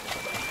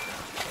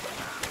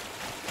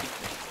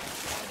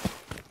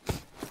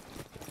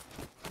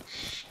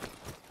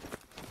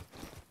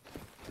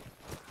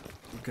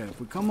 Okay,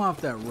 if we come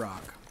off that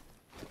rock,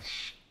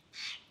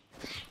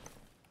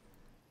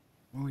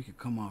 or we could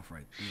come off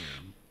right there.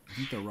 I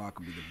think the rock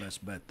would be the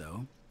best bet,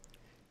 though.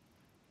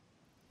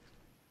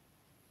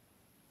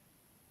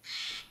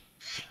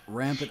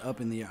 Ramp it up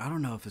in the air. I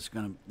don't know if it's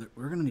gonna.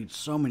 We're gonna need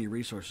so many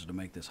resources to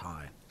make this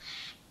high.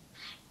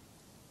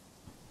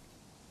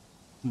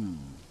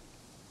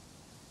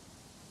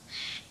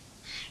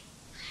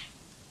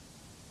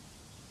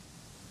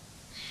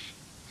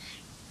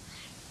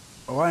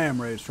 Oh, I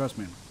am raised. Trust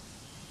me.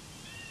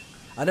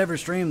 I never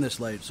stream this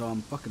late, so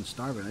I'm fucking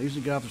starving. I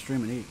usually get off the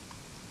stream and eat.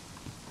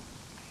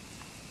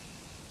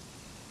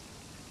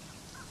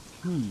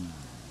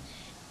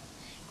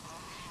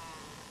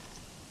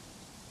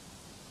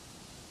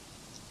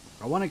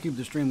 I want to keep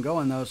the stream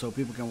going, though, so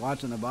people can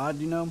watch in the VOD,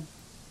 you know?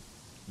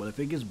 But if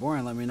it gets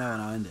boring, let me know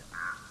and I'll end it.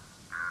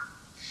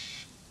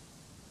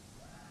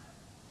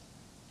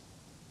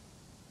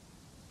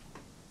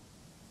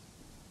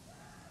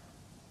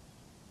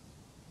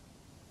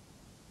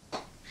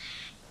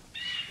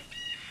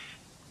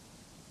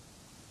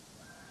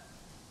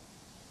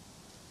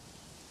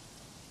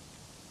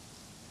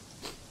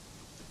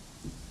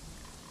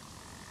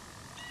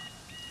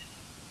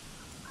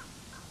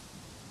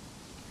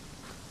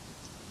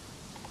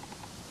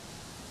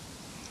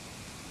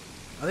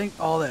 I think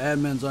all the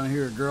admins on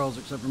here are girls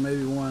except for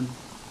maybe one.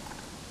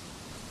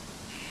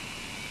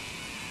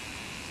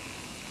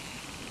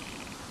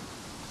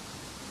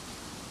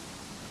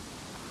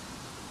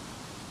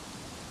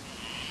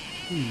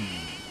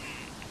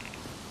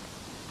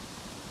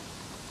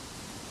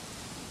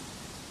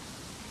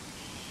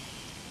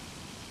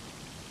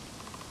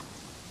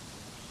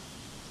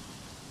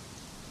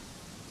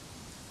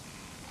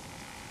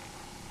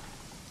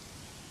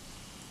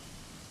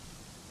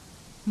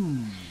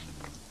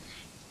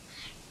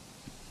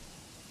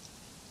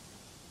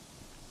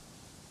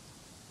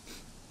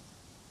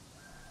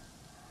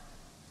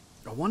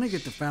 I want to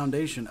get the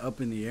foundation up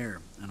in the air,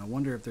 and I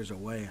wonder if there's a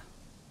way.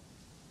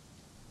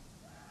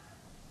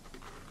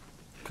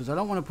 Because I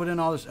don't want to put in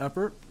all this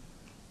effort,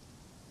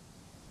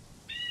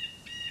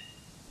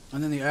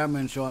 and then the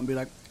admin show up and be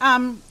like,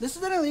 this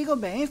is an illegal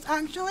base,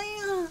 actually.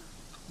 You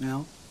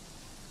know?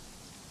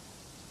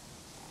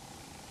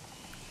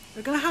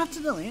 They're gonna have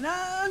to delete it.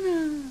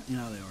 You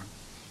know how they are.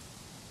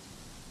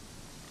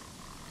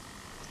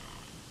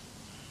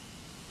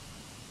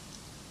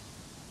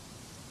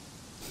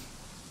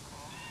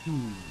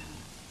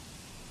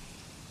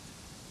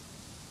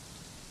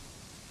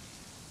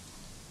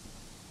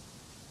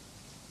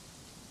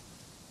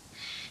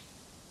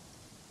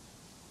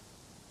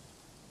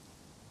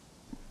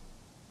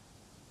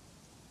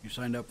 You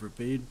signed up for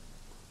feed?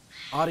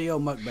 Audio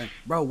mukbang.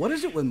 Bro, what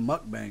is it with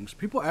mukbangs?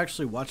 People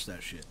actually watch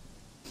that shit.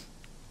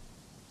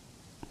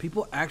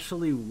 People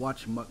actually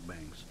watch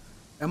mukbangs.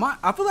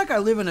 I feel like I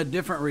live in a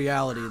different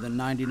reality than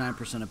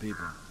 99% of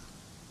people.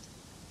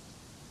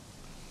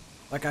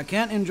 Like, I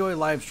can't enjoy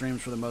live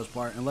streams for the most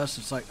part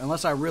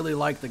unless I really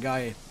like the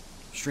guy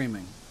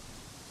streaming.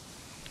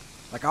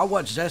 Like, I'll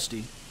watch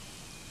Zesty,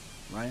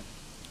 right?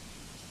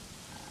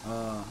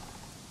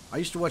 I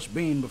used to watch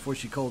Bean before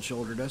she cold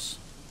shouldered us.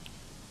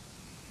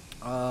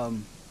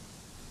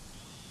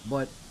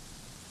 But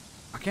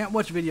I can't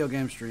watch video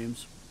game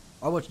streams.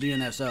 I watch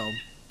DNSL.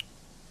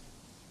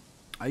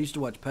 I used to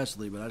watch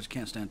Pesley, but I just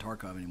can't stand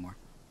Tarkov anymore.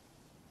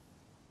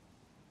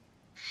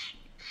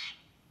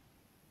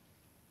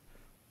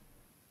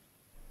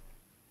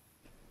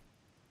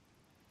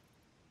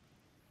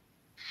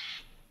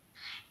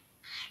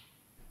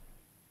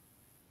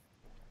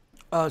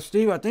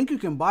 Steve, I think you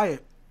can buy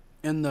it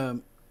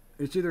in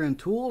it's either in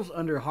tools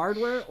under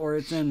hardware or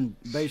it's in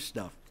base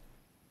stuff.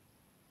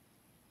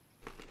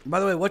 By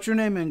the way, what's your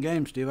name in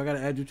game, Steve? I gotta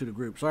add you to the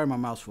group. Sorry, my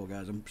mouth's full,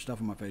 guys. I'm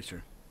stuffing my face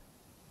here.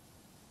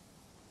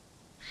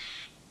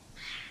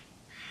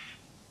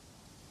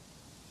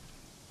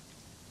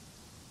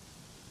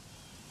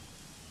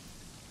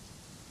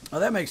 Oh,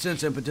 that makes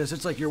sense, Impetus.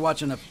 It's like you're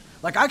watching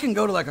like, I can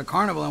go to like a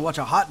carnival and watch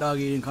a hot dog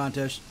eating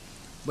contest,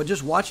 but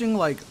just watching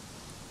like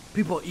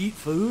people eat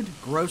food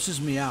grosses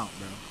me out,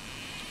 bro.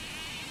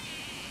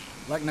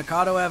 Like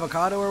Nakado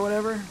Avocado or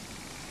whatever.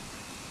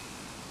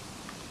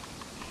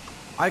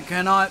 I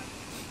cannot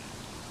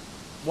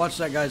watch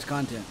that guy's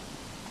content.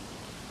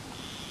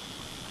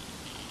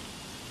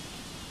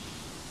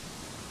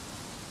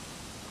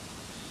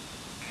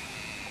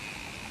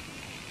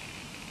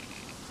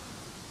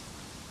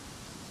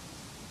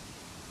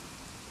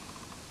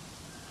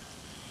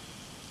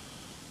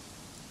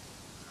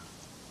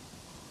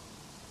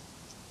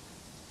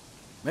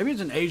 Maybe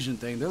it's an Asian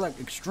thing. They're like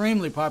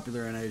extremely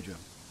popular in Asia.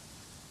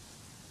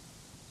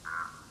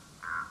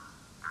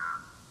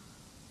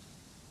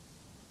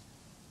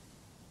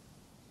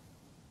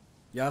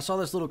 Yeah, I saw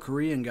this little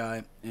Korean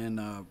guy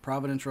in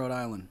Providence, Rhode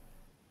Island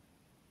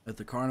at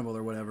the carnival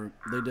or whatever.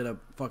 They did a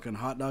fucking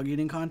hot dog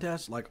eating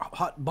contest. Like,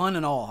 hot bun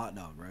and all hot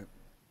dog, right?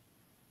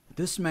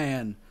 This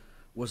man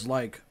was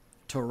like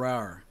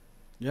Terrar.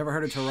 You ever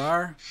heard of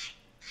Terrar?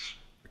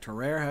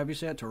 Terrar, how do you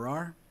say it?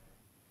 Terrar?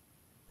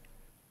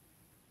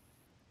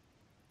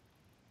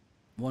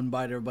 One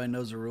bite, everybody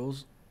knows the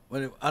rules.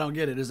 What? I don't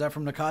get it. Is that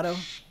from Nakado?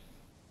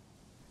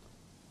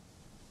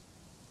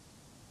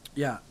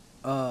 Yeah.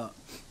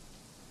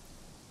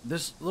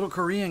 This little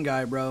Korean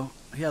guy, bro.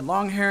 He had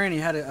long hair and he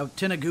had a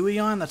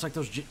tenagui on. That's like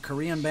those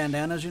Korean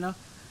bandanas, you know?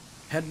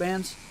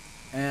 Headbands.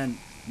 And,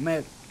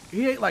 man,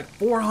 he ate like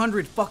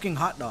 400 fucking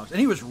hot dogs.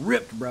 And he was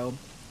ripped, bro.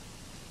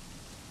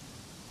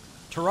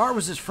 Terrar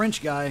was this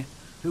French guy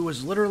who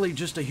was literally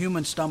just a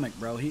human stomach,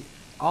 bro.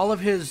 All of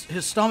his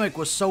stomach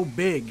was so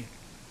big.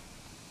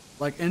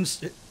 Like, his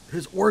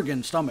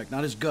organ stomach,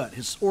 not his gut.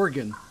 His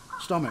organ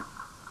stomach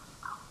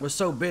was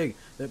so big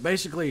that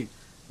basically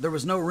there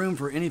was no room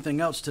for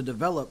anything else to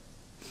develop.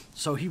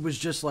 So he was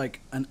just like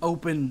an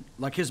open,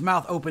 like his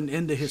mouth opened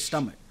into his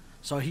stomach.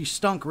 So he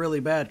stunk really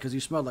bad because he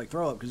smelled like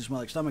throw up because he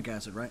smelled like stomach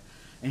acid, right?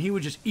 And he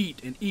would just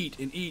eat and eat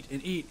and eat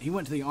and eat. He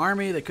went to the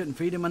army. They couldn't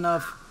feed him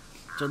enough.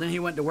 So then he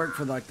went to work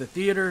for like the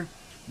theater.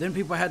 Then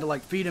people had to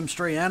like feed him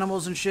stray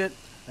animals and shit.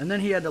 And then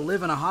he had to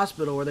live in a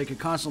hospital where they could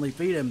constantly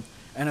feed him.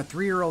 And a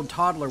 3-year-old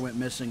toddler went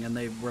missing and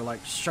they were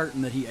like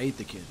certain that he ate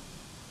the kid.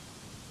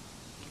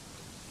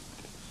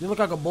 You look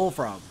like a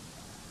bullfrog.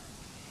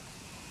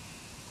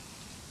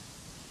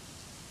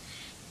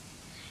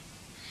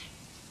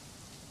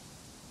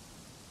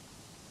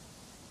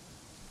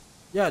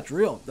 Yeah, it's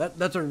real.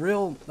 That's a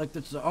real, like,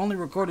 that's the only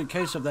recorded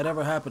case of that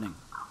ever happening.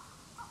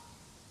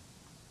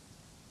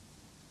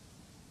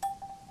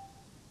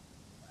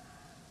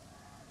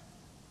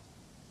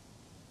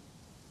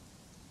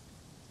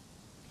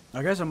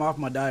 I guess I'm off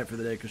my diet for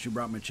the day because she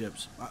brought me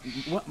chips.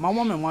 My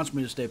woman wants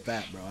me to stay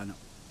fat, bro. I know.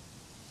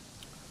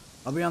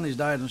 I'll be on these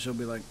diets and she'll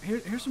be like,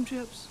 here's some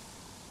chips.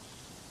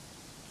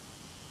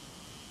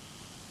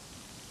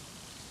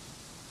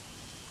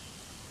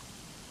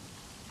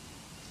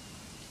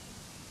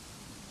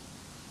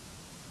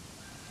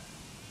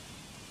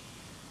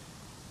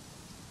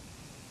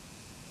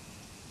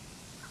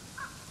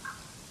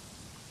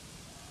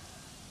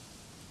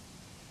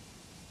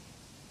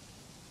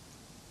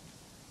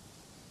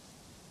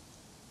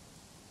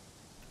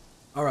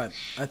 All right,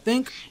 I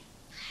think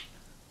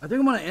I'm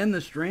gonna end the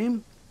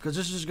stream because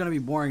this is gonna be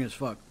boring as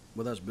fuck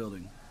with us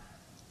building.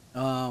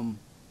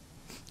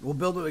 We'll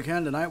build what we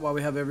can tonight while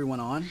we have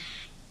everyone on,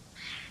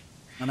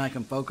 and I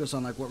can focus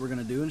on like what we're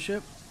gonna do and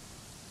shit.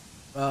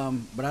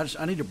 But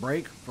I need a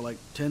break for like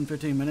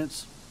 10-15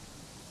 minutes.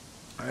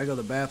 I gotta go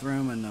to the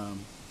bathroom and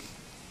I'm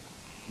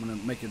gonna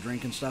make a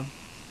drink and stuff.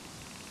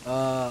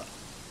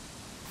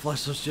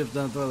 Flush those chips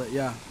down the toilet.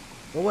 Yeah.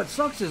 Well, what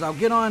sucks is I'll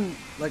get on,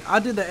 like,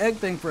 I did the egg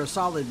thing for a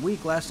solid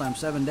week last time,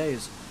 7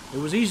 days. It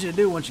was easy to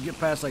do once you get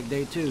past, like,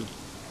 day 2.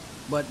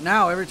 But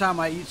now, every time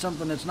I eat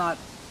something that's not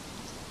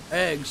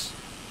eggs,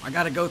 I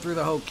gotta go through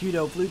the whole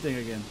keto flu thing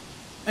again.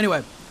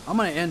 Anyway, I'm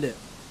gonna end it.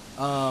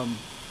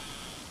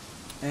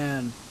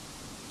 And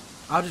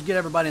I'll just get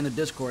everybody in the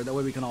Discord, that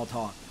way we can all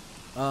talk.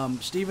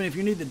 Steven, if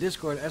you need the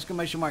Discord,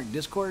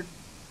 !Discord.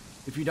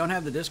 If you don't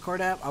have the Discord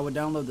app, I would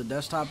download the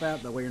desktop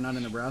app, that way you're not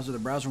in the browser. The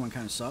browser one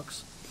kind of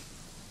sucks.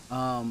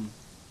 Can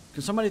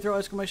somebody throw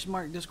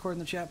 !Discord in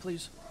the chat,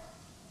 please?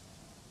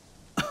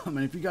 I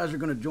mean, if you guys are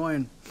gonna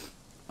join,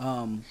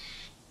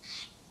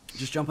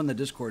 just jump in the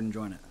Discord and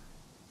join it.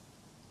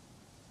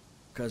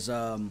 Cause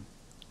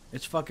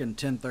it's fucking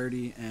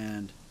 10:30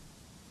 and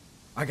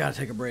I gotta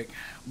take a break.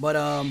 But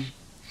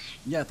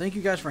yeah, thank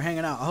you guys for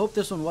hanging out. I hope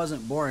this one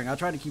wasn't boring. I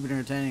tried to keep it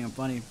entertaining and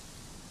funny,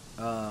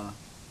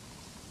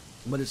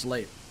 but it's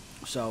late,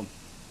 so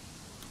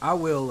I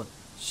will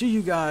see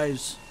you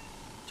guys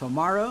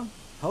tomorrow,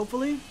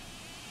 hopefully.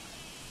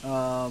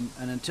 And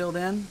until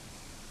then,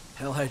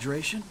 hell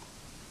hydration.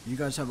 You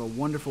guys have a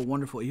wonderful,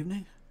 wonderful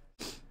evening.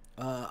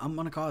 I'm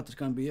gonna call it. That's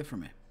gonna be it for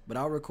me. But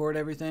I'll record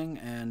everything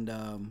and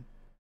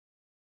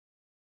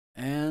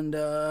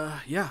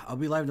yeah, I'll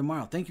be live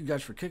tomorrow. Thank you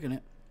guys for kicking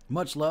it.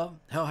 Much love.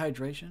 Hell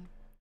hydration.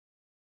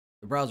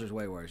 The browser's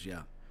way worse,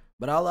 yeah.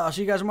 But I'll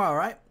see you guys tomorrow, all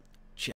right?